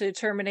agreement to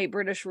terminate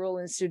British rule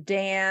in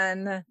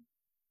Sudan,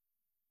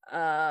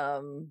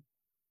 and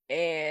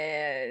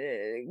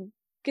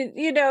the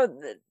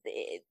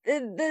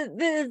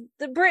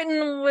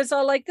Britain was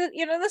all like,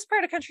 this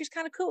part of the country is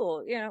kind of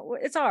cool,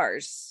 it's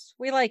ours,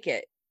 we like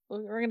it,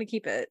 we're gonna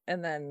keep it.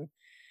 And then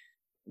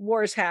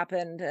wars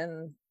happened,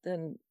 and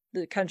then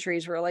the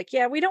countries were like,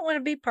 yeah, we don't want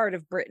to be part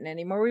of Britain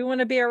anymore, we want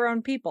to be our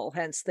own people,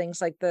 hence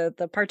things like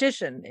the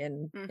partition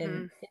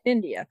in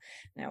India.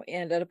 Now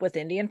ended up with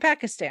India and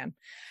Pakistan,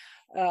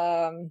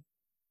 but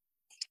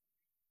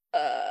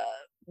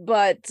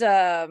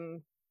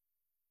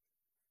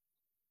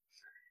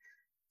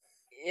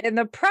in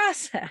the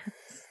process,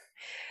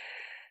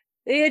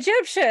 the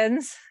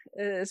Egyptians,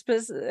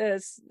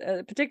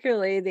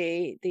 particularly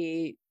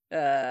the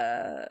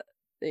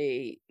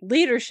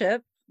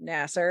leadership,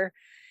 Nasser,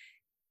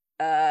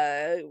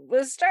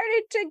 was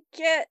starting to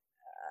get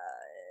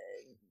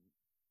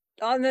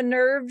on the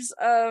nerves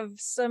of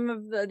some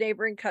of the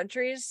neighboring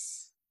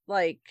countries,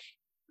 like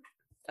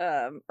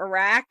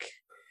Iraq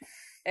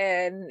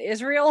and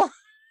Israel.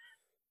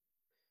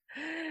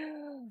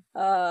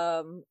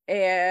 And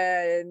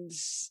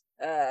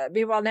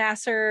meanwhile,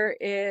 Nasser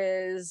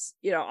is,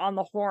 on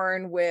the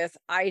horn with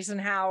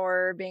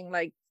Eisenhower, being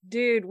like,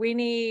 "Dude, we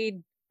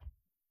need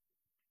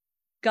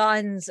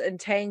guns and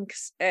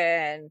tanks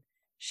and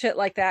shit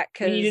like that,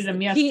 because we needed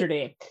them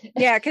yesterday."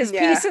 Because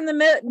peace in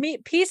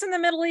the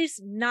Middle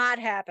East not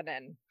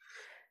happening.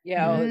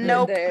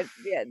 Nope.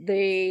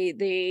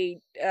 The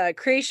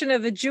creation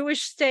of a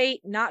Jewish state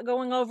not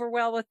going over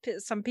well with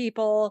some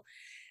people,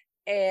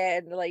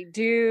 and like,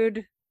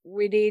 dude,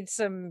 we need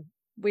some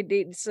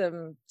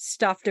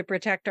stuff to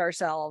protect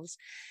ourselves.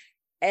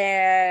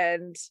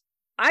 And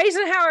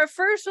Eisenhower at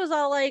first was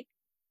all like,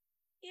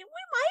 we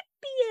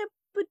might be able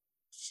to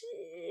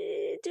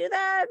do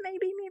that,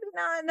 maybe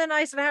not. And then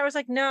Eisenhower was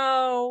like,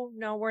 no,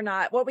 we're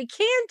not. What we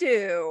can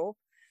do,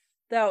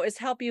 though, is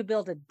help you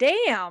build a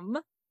dam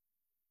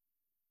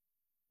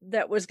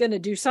that was going to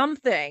do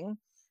something.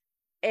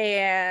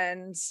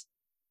 And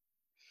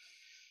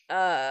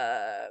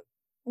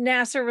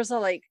Nasser was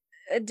all like,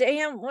 a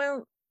dam,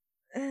 well,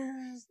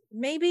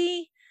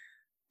 maybe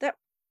that,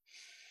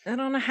 I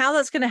don't know how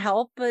that's going to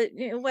help, but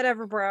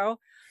whatever, bro.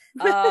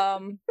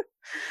 And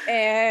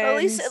at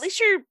least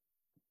you're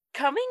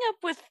coming up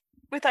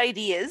with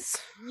ideas.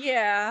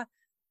 Yeah.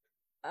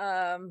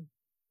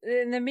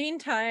 In the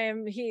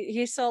meantime,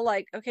 he's still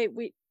like, okay,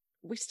 we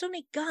still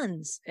need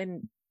guns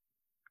and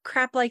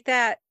crap like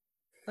that.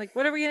 Like,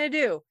 what are we gonna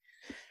do?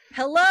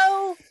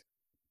 Hello,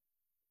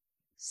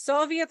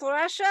 Soviet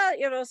Russia,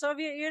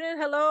 Soviet Union.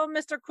 Hello,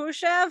 Mr.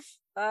 Khrushchev.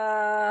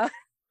 Can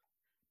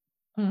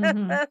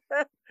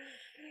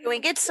we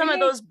get some of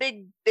those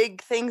big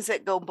things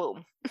that go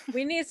boom?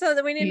 We need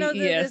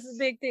this is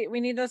big thing.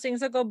 We need those things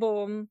that go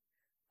boom.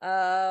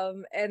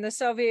 And the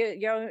Soviet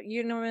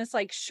Union is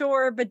like,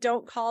 sure, but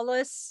don't call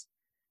us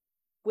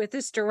with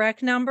this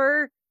direct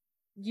number.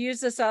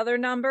 Use this other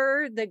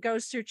number that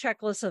goes through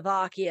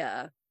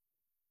Czechoslovakia.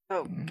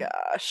 Oh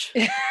gosh.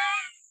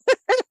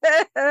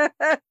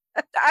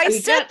 I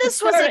said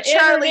this was a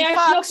Charlie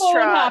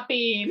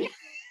Foxtrot.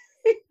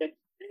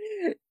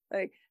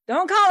 Like,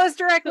 don't call us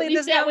directly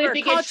this number.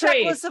 to Call get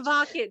traced.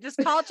 Czechoslovakia. Just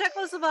call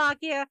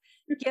Czechoslovakia.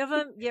 Give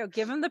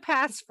them the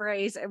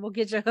passphrase, and we'll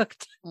get you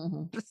hooked.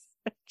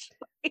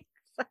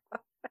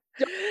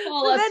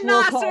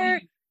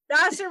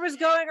 Nasser was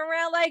going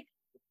around like,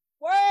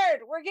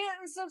 word, we're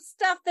getting some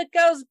stuff that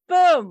goes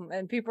boom,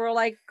 and people were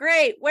like,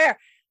 great, where?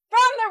 From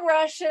the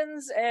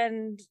Russians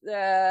and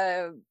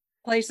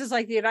places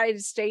like the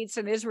United States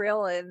and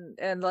Israel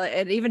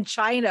and even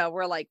China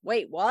were like,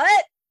 wait,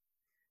 what?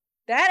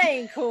 That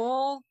ain't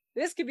cool.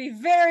 This could be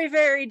very,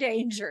 very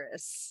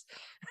dangerous.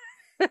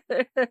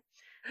 This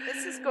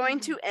is going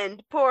to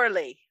end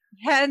poorly.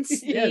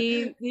 Hence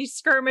the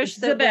skirmish.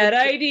 That's a bad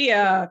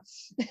idea.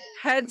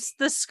 Hence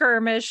the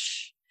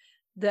skirmish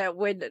that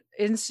would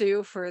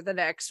ensue for the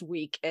next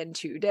week and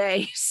 2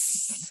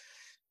 days.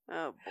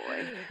 Oh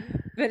boy.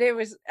 But it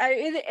was,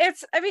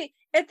 it's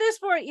at this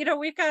point,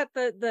 we've got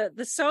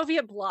the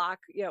Soviet bloc,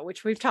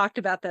 which we've talked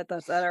about that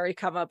already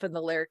come up in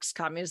the lyrics,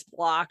 communist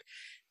bloc.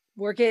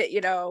 We're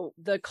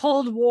the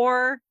Cold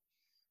War,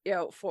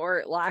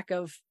 for lack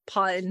of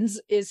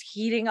puns, is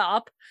heating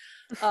up.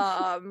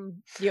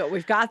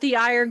 We've got the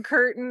Iron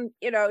Curtain,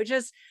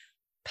 just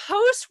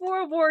post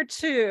World War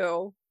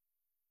II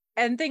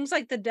and things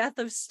like the death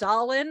of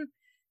Stalin.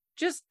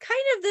 Just kind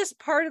of this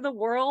part of the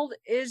world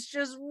is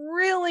just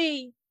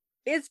really,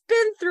 it's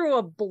been through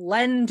a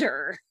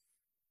blender.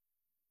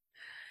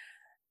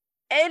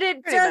 And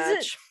it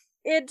doesn't,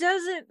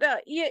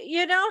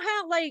 you know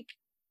how, like,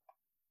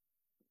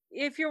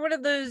 if you're one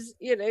of those,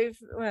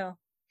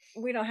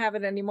 we don't have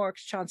it anymore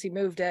because Chauncey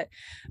moved it,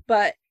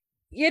 but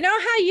you know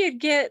how you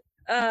get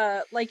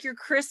like your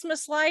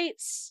Christmas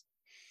lights,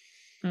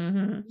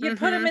 you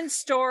put them in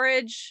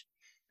storage,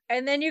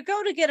 and then you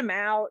go to get them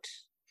out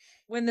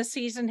when the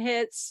season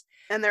hits,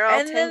 and they're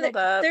all tangled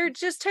up. They're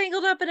just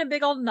tangled up in a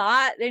big old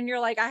knot, and you're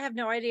like, I have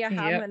no idea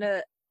how I'm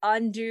gonna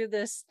undo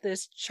this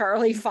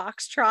Charlie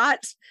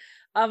Foxtrot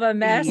of a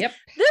mess. This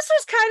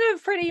was kind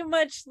of pretty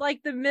much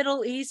like the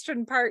Middle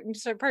Eastern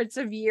parts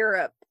of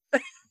Europe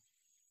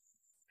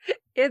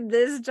in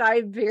this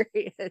time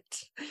period.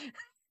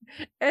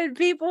 And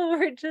people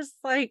were just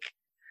like,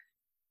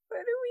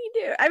 what do we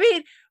do? I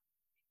mean,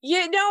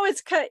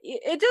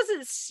 it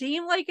doesn't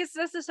seem like it's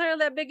necessarily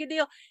that big a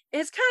deal.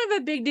 It's kind of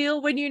a big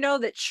deal when you know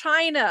that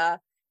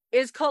China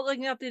is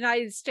calling up the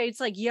United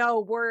States like, yo,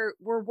 we're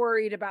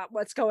worried about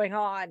what's going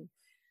on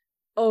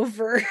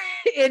over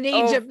in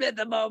Egypt at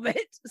the moment.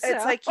 So.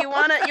 It's like you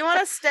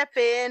wanna step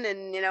in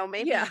and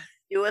maybe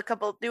do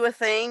a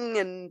thing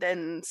and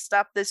then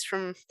stop this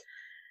from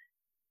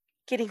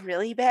getting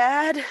really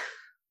bad.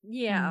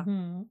 Yeah.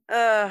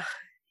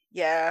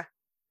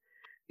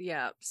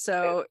 Yeah.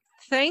 So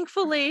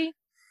thankfully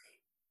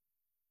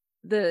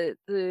the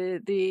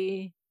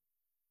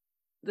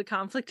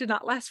conflict did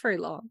not last very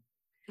long.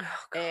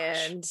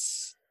 And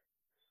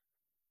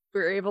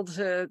we're able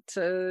to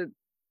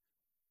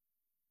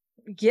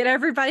get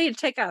everybody to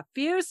take a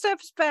few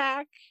steps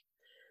back.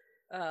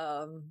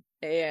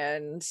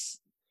 And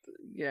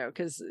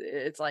because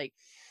it's like,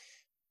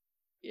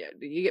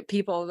 you get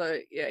people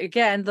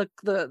again,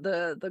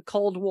 the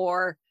Cold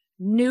War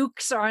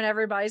nukes are on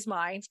everybody's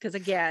minds because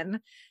again,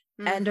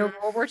 end of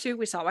World War II,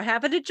 we saw what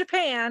happened in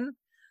Japan.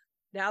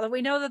 Now that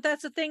we know that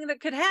that's a thing that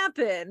could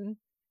happen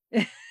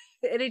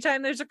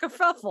anytime there's a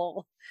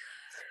kerfuffle,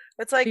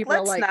 it's like,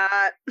 let's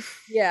not.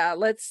 Yeah,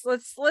 let's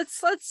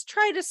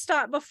try to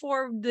stop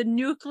before the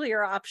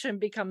nuclear option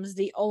becomes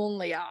the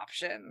only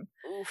option.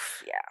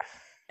 Oof,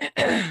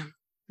 yeah.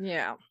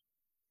 Yeah.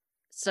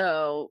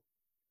 So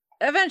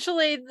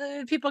eventually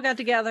the people got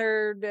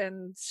together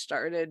and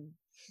started,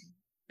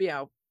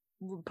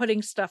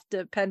 putting stuff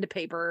to pen to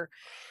paper,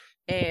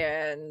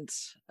 and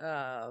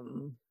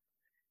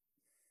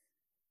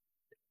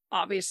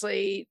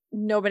obviously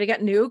nobody got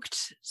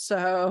nuked,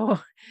 so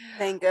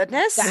thank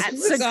goodness.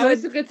 That's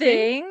a good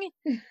thing.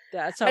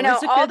 That's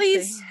always a good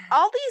thing.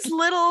 All these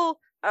little,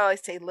 I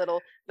say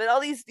little, but all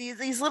these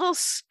little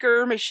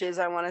skirmishes,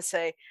 I want to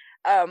say,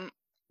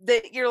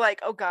 that you're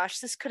like, oh gosh,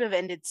 this could have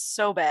ended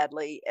so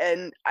badly.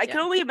 And I can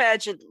only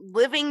imagine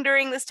living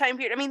during this time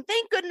period. I mean,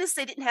 thank goodness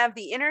they didn't have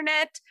the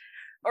internet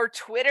or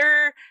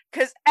Twitter,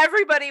 because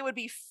everybody would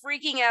be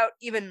freaking out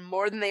even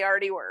more than they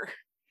already were.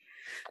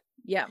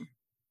 Yeah.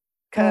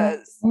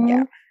 Because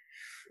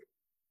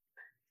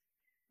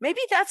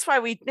maybe that's why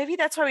we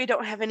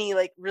don't have any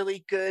like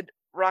really good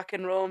rock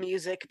and roll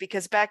music,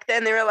 because back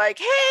then they were like,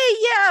 hey,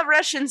 yeah,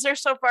 Russians, they're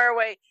so far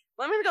away.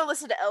 Well, I'm gonna go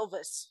listen to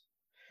Elvis.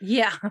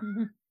 Yeah.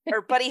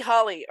 Or Buddy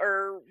Holly,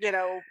 or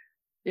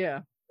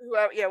yeah,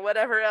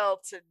 whatever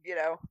else, and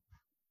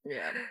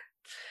yeah.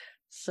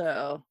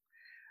 So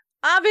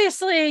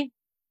obviously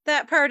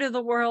that part of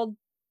the world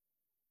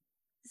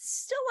is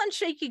still on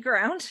shaky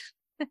ground.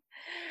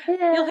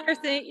 You'll hear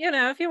things,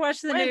 if you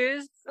watch the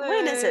news.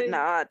 When is it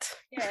not?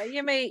 Yeah,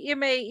 you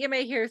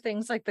may hear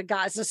things like the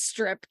Gaza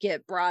Strip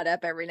get brought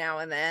up every now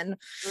and then.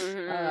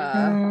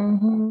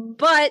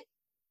 But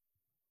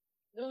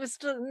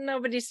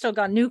nobody's still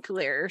gone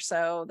nuclear,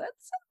 so we're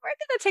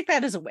gonna take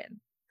that as a win.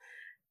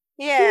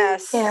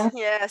 Yes. At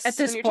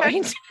this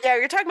point,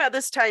 you're talking about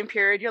this time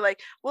period. You're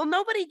like, well,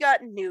 nobody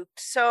got nuked,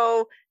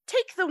 so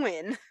take the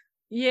win.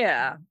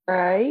 Yeah.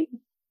 Right.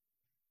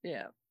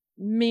 Yeah.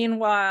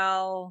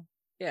 Meanwhile,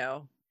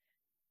 and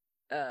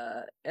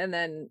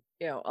then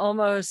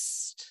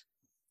almost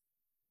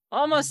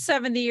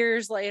 70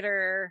 years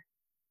later,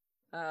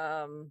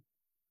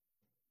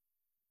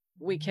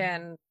 we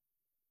can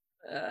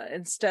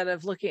instead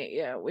of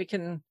looking, we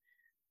can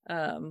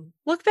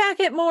look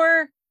back at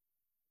more.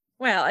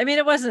 Well, I mean,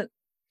 it wasn't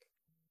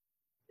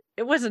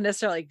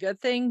necessarily a good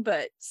thing,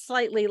 but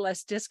slightly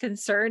less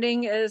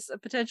disconcerting as a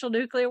potential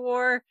nuclear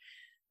war.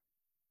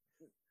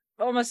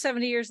 Almost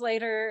 70 years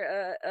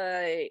later,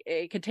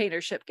 a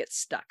container ship gets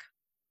stuck.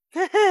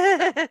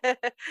 Yeah,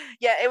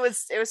 it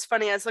was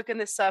funny. I was looking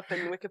this up,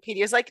 and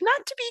Wikipedia is like,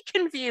 not to be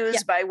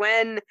confused by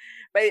the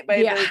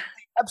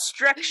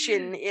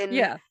obstruction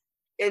in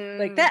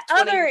like that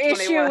other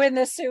issue in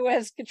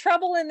the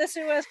trouble in the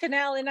Suez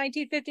Canal in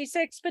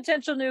 1956,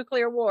 potential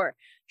nuclear war,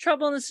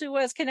 trouble in the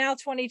Suez Canal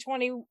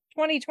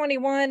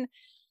 2021.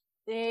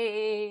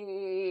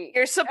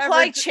 Your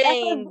supply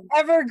chain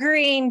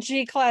evergreen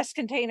G-class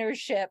container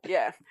ship.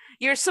 Yeah,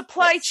 your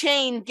supply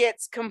chain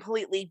gets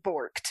completely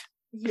borked.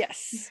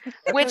 Yes,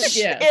 which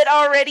it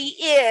already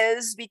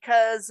is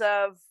because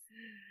of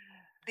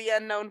the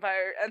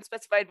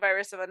unspecified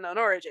virus of unknown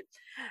origin.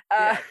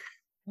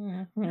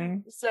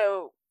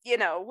 So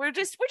we're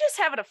just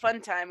having a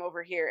fun time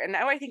over here, and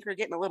now I think we're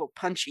getting a little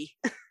punchy.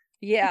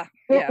 Yep.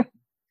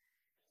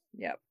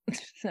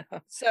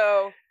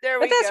 So there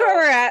we go. But that's where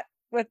we're at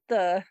with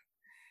the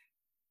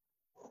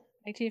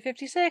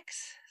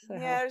 1956. So.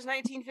 Yeah, it was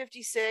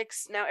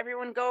 1956. Now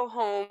everyone go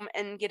home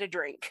and get a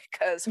drink,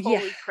 because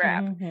holy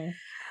crap.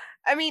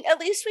 I mean, at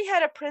least we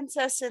had a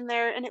princess in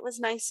there, and it was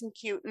nice and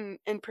cute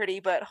and pretty,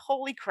 but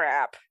holy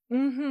crap.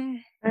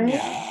 Anyway,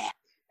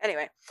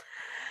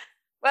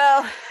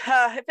 well,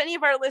 if any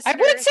of our listeners... I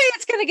would say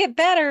it's going to get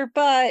better,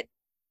 but...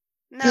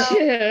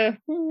 No.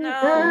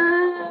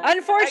 No.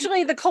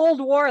 Unfortunately, the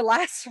Cold War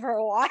lasts for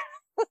a while.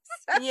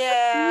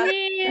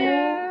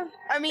 Yeah.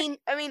 I mean,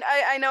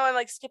 I know I'm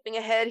like skipping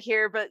ahead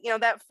here, but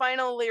that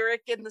final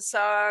lyric in the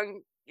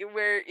song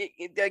where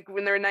like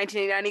when they're in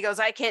 1989, he goes,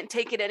 "I can't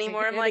take it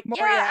anymore." I'm like,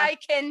 I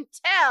can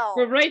tell.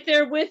 We're right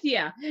there with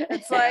you.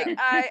 It's like we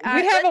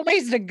have a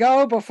ways to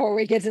go before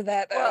we get to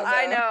that. Well,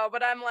 I know,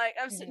 but I'm like,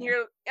 I'm sitting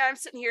here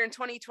in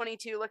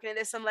 2022 looking at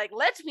this. I'm like,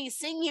 let me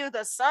sing you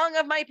the song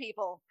of my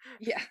people.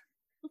 Yeah.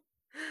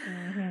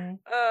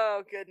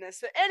 Oh goodness.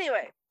 But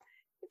anyway,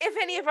 if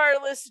any of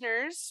our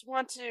listeners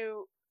want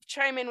to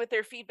chime in with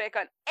their feedback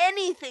on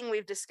anything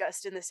we've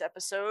discussed in this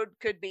episode,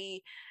 could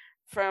be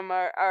from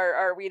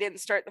our we didn't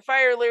start the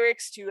fire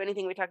lyrics to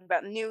anything we talked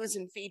about news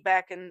and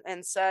feedback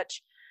and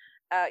such,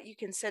 you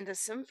can send us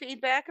some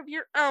feedback of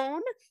your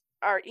own.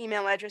 Our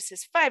email address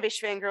is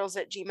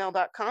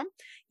fiveishfangirls@gmail.com.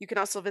 You can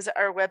also visit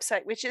our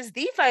website, which is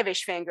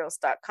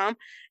the5ishfangirls.com,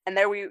 and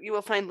there you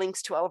will find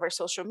links to all of our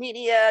social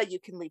media. You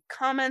can leave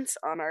comments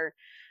on our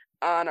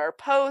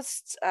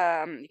posts.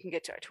 You can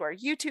get to our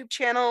YouTube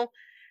channel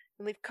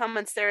and leave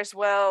comments there as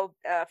well.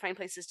 Find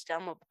places to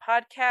download the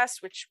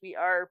podcast, which we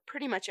are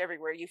pretty much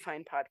everywhere you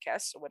find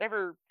podcasts. So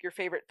whatever your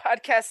favorite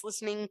podcast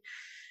listening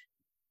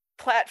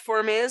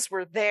platform is,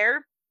 we're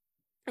there.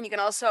 And you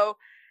can also,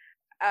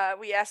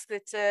 we ask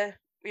that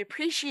we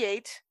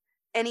appreciate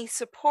any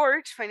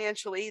support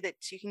financially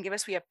that you can give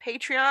us. We have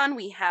Patreon,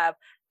 we have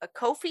a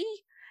Ko-fi,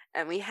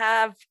 and we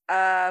have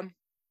a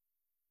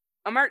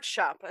merch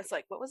shop. It's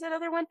like, what was that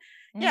other one?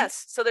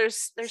 Yes. So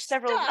there's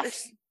several.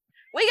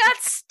 We got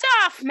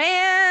stuff,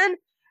 man.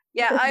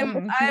 Yeah,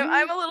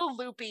 I'm a little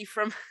loopy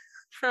from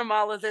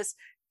all of this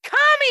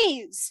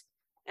commies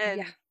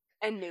and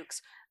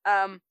nukes.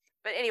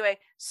 But anyway,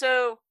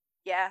 so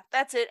yeah,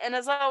 that's it. And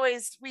as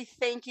always, we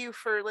thank you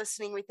for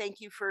listening. We thank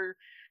you for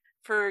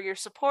your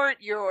support,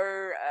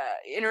 your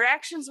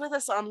interactions with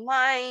us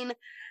online.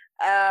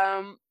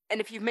 And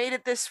if you've made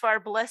it this far,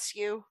 bless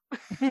you.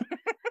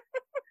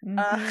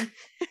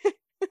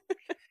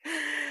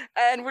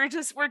 And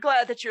we're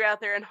glad that you're out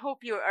there and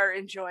hope you are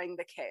enjoying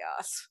the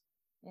chaos.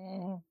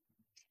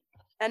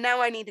 And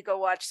now I need to go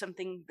watch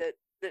something that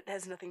that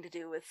has nothing to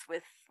do with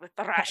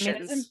the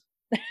Russians.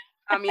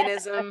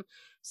 Communism.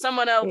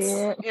 Someone else,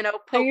 you know.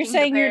 So you're poking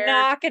saying the you're bear.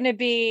 not going to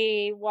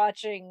be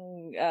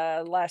watching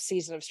last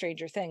season of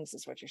Stranger Things,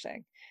 is what you're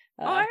saying?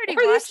 Oh, I already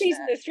or this watched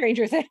season that. of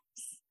Stranger Things.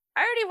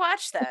 I already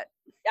watched that.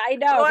 I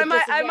know. Oh, but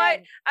just I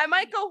again,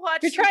 might go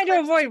watch. You're some trying to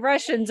clips. avoid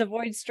Russians,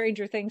 avoid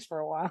Stranger Things for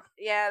a while.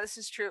 Yeah, this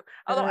is true.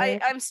 Although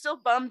I'm still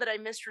bummed that I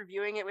missed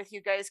reviewing it with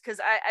you guys because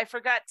I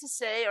forgot to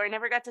say, or I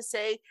never got to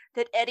say,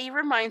 that Eddie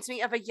reminds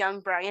me of a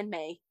young Brian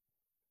May.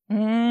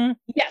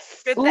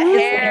 Yes. With the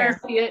hair.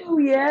 Oh,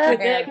 yeah.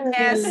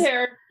 Yes.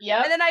 Hair.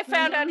 Yep. And then I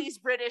found out he's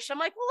British. I'm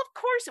like, well, of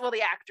course. Well,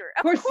 the actor.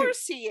 Of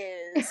course he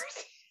is.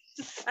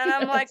 And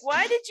I'm like,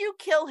 why did you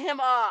kill him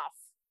off?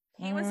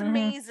 He was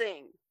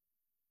amazing.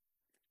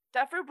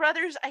 Duffer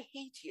Brothers, I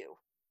hate you.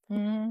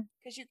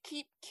 Because you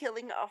keep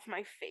killing off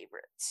my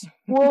favorites.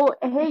 Well,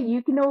 hey,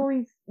 you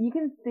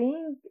can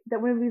think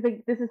that when he's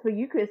like, "This is for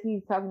you, Chris,"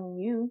 he's talking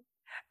to you.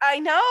 I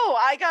know.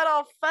 I got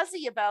all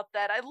fuzzy about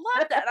that. I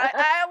love that.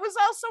 I was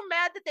also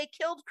mad that they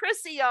killed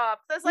Chrissy off.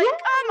 I was like,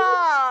 come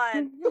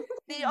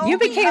on. You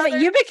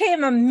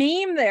became a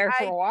meme there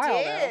for a while.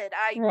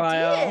 I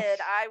Wow. did.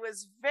 I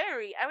was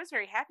very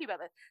happy about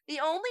that. The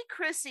only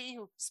Chrissy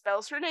who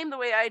spells her name the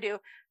way I do,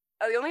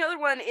 the only other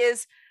one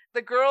is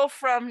the girl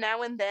from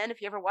Now and Then.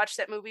 If you ever watched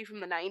that movie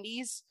from the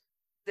 90s,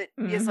 that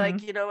is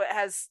like, you know, it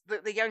has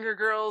the younger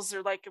girls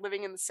are like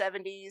living in the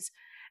 70s.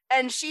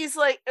 And she's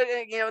like,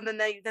 you know, and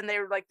then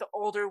they're like the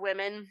older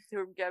women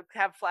who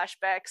have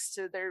flashbacks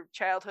to their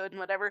childhood and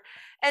whatever.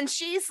 And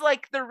she's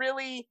like the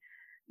really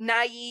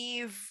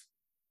naive,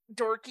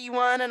 dorky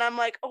one. And I'm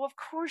like, oh, of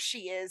course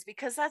she is,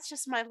 because that's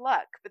just my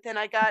luck. But then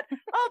I got,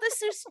 oh,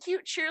 this is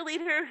cute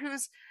cheerleader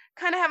who's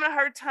kind of having a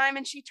hard time.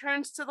 And she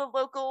turns to the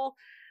local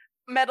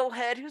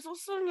metalhead who's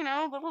also, you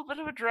know, a little bit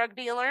of a drug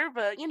dealer,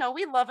 but you know,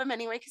 we love him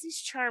anyway because he's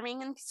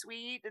charming and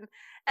sweet,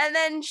 and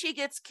then she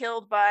gets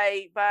killed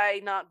by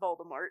not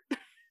Voldemort.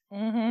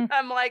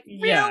 I'm like,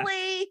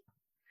 really?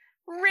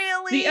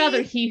 The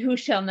other he who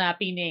shall not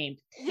be named.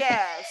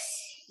 Yes.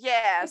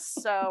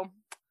 So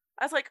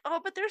I was like, oh,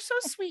 but they're so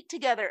sweet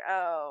together.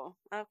 Oh,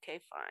 okay,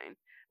 fine.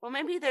 Well,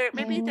 maybe they're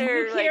new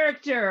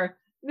like,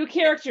 new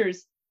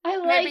characters. I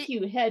like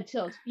you, Head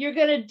Tilt. You're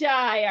gonna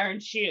die,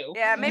 aren't you?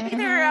 Yeah, maybe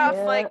they're off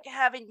like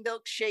having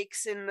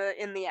milkshakes in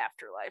the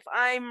afterlife.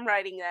 I'm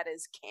writing that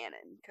as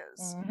canon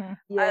because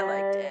I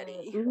liked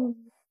Eddie,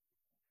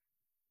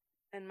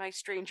 and my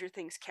Stranger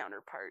Things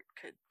counterpart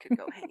could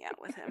go hang out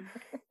with him.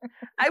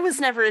 I was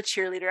never a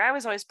cheerleader. I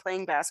was always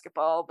playing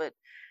basketball,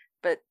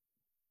 but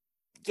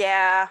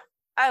yeah,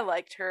 I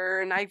liked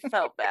her, and I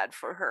felt bad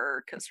for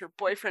her because her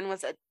boyfriend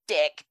was a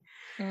dick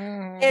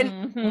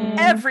in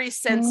every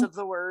sense of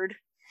the word.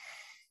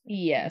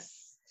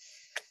 Yes.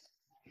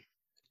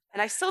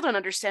 And I still don't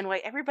understand why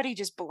everybody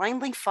just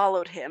blindly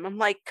followed him. I'm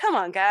like, come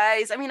on,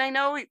 guys. I mean, I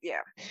know. Yeah.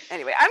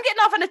 Anyway, I'm getting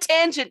off on a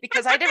tangent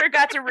because I never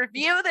got to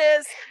review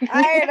this.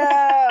 I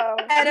know.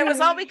 And it was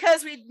all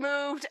because we'd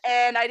moved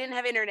and I didn't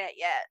have internet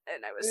yet.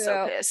 And I was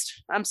so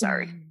pissed. I'm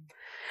sorry.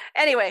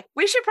 Anyway,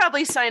 we should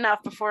probably sign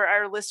off before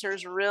our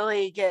listeners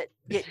really get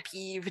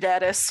peeved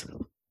at us.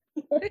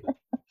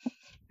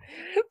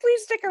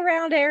 Please stick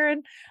around,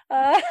 Aaron.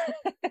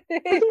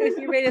 If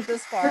you made it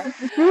this far.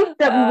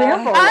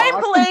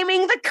 I'm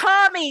blaming the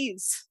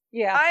commies.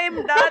 Yeah. I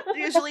am not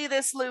usually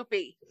this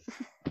loopy.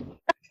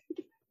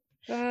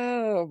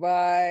 Oh,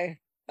 bye.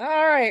 All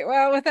right.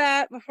 Well, with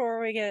that, before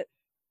we get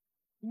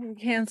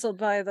canceled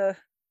by the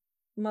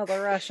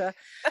Mother Russia,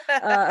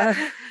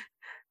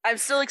 I'm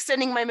still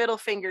extending my middle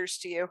fingers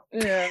to you.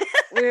 Yeah,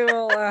 we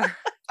will.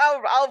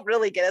 I'll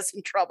really get us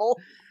in trouble.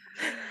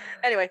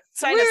 Anyway,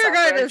 sign us we're off,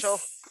 going Rachel.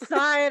 to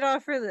sign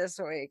off for this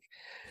week.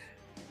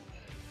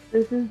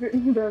 This is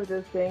Brittany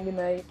Brothers saying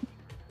goodnight.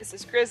 This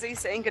is Grizzy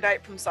saying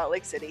goodnight from Salt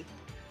Lake City.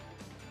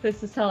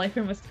 This is Holly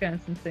from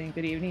Wisconsin saying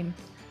good evening.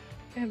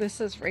 And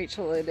this is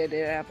Rachel in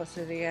Indianapolis,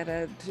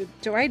 Indiana.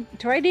 Do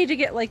I need to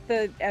get like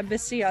the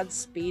embassy on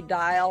speed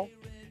dial?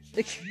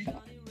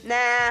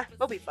 Nah,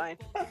 we'll be fine.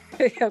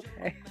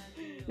 Okay.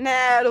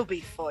 Nah, it'll be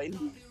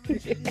fine.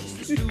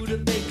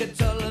 Studebaker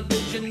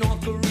television,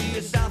 North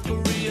Korea, South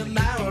Korea,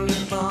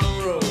 Marilyn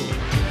Monroe.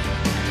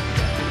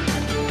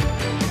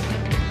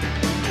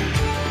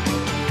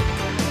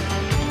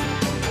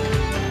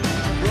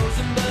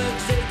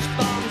 Rosenberg's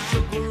H-bomb,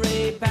 Sugar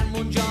Ray,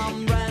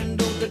 Panmunjom,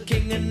 Randall, the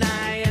King and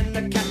I, and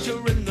the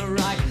Catcher in the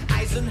Rye.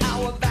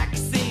 Eisenhower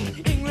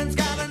vaccine, England's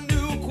got a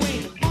new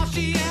queen.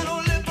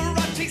 Marciano,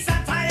 Liberace,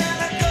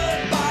 Santayana,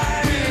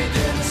 goodbye. We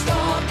didn't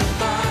start the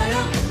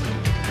fire.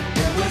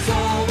 It was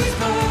always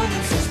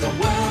burning since the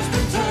world's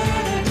been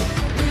turning.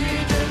 We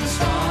didn't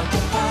start the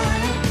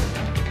fire.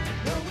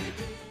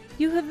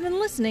 You have been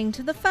listening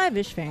to the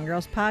Five-ish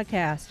Fangirls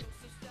podcast.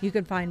 You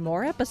can find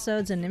more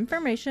episodes and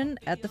information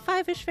at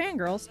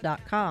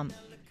thefivishfangirls.com.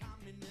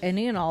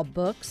 Any and all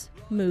books,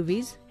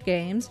 movies,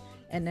 games,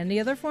 and any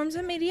other forms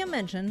of media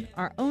mentioned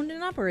are owned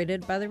and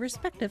operated by the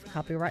respective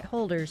copyright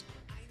holders.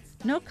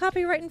 No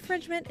copyright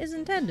infringement is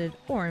intended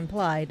or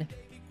implied.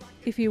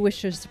 If you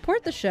wish to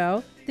support the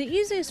show, the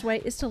easiest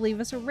way is to leave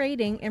us a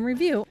rating and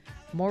review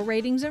More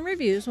ratings and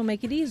reviews will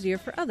make it easier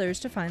for others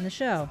to find the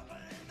show.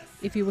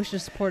 If you wish to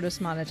support us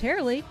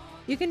monetarily,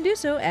 you can do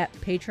so at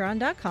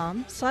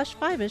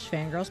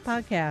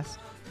patreon.com/5ishfangirlspodcast.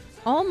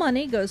 All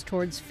money goes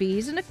towards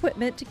fees and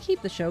equipment to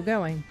keep the show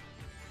going.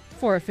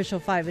 For official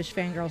 5ish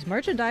Fangirls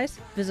merchandise,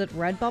 visit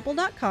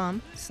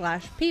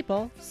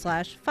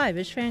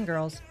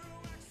redbubble.com/people/5ishfangirls.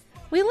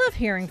 We love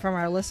hearing from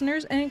our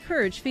listeners and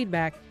encourage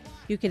feedback.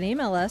 You can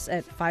email us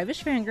at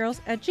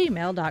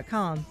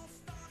 5ishfangirls@gmail.com.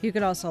 You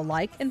can also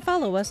like and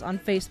follow us on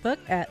Facebook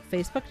at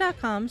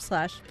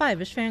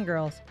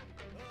facebook.com/5ishfangirls.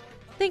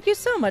 Thank you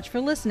so much for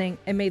listening,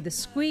 and may the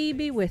squee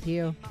be with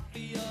you.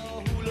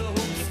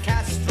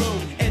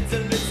 Castro,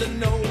 Edson,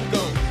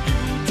 no-go.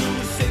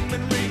 U2,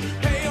 Sigmund Reed,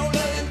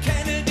 Paola and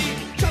Kennedy,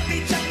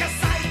 Chubby Checker,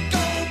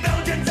 Psycho,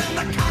 Belgians and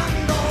the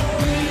Congo.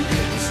 We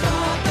didn't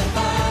start the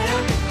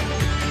fire.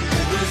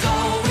 It was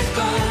always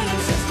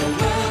burning since the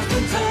world's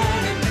been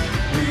turning.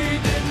 We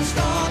didn't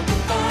start the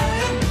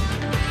fire.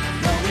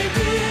 No, we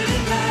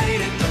didn't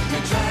light it, but we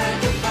tried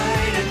to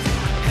fight it.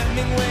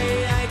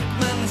 Hemingway,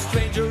 Eichmann,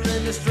 stranger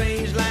in a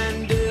strange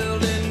land,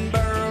 Dylan,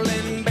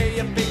 Berlin, Bay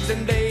of Pigs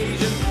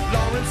invasion,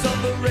 Lawrence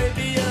of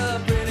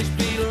Arabia, British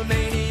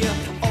Beatlemania,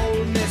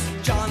 Ole Miss,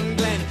 John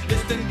Glenn,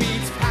 Liston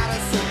Beats,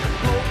 Patterson,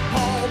 Pope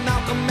Paul,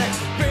 Malcolm X,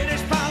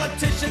 British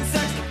politician,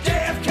 sex,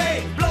 JFK,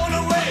 blown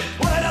away.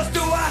 What else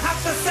do I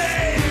have to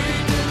say? We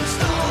didn't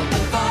start the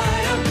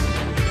fire.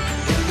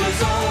 It was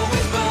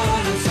always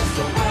burning since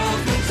the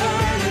world's been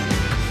turning.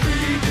 We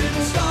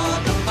didn't start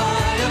the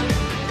fire.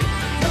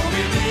 No,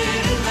 we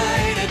didn't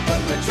light it,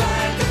 but we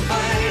tried to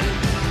fight it.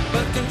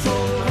 But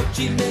control, Ho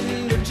Chi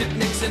Minh, Richard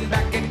Nixon,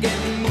 back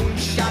again,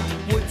 moonshot,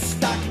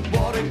 Woodstock,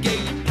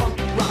 Watergate, punk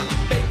rock,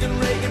 Bacon,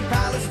 Reagan,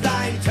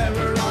 Palestine,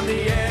 terror on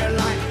the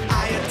airline,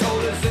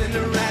 Ayatollahs in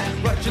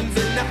Iran, Russians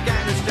in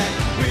Afghanistan,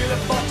 Wheel of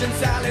Fortune,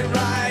 Sally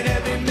Ride,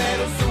 heavy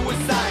metal,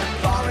 suicide,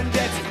 foreign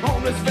debts,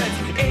 homeless vets,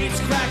 AIDS,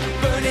 crack,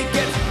 Bernie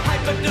gets,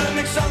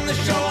 hypodermics on the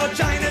shore,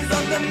 China's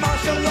under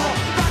martial law,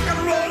 rock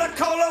and roller,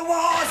 cola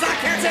wars, I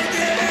can't take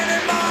it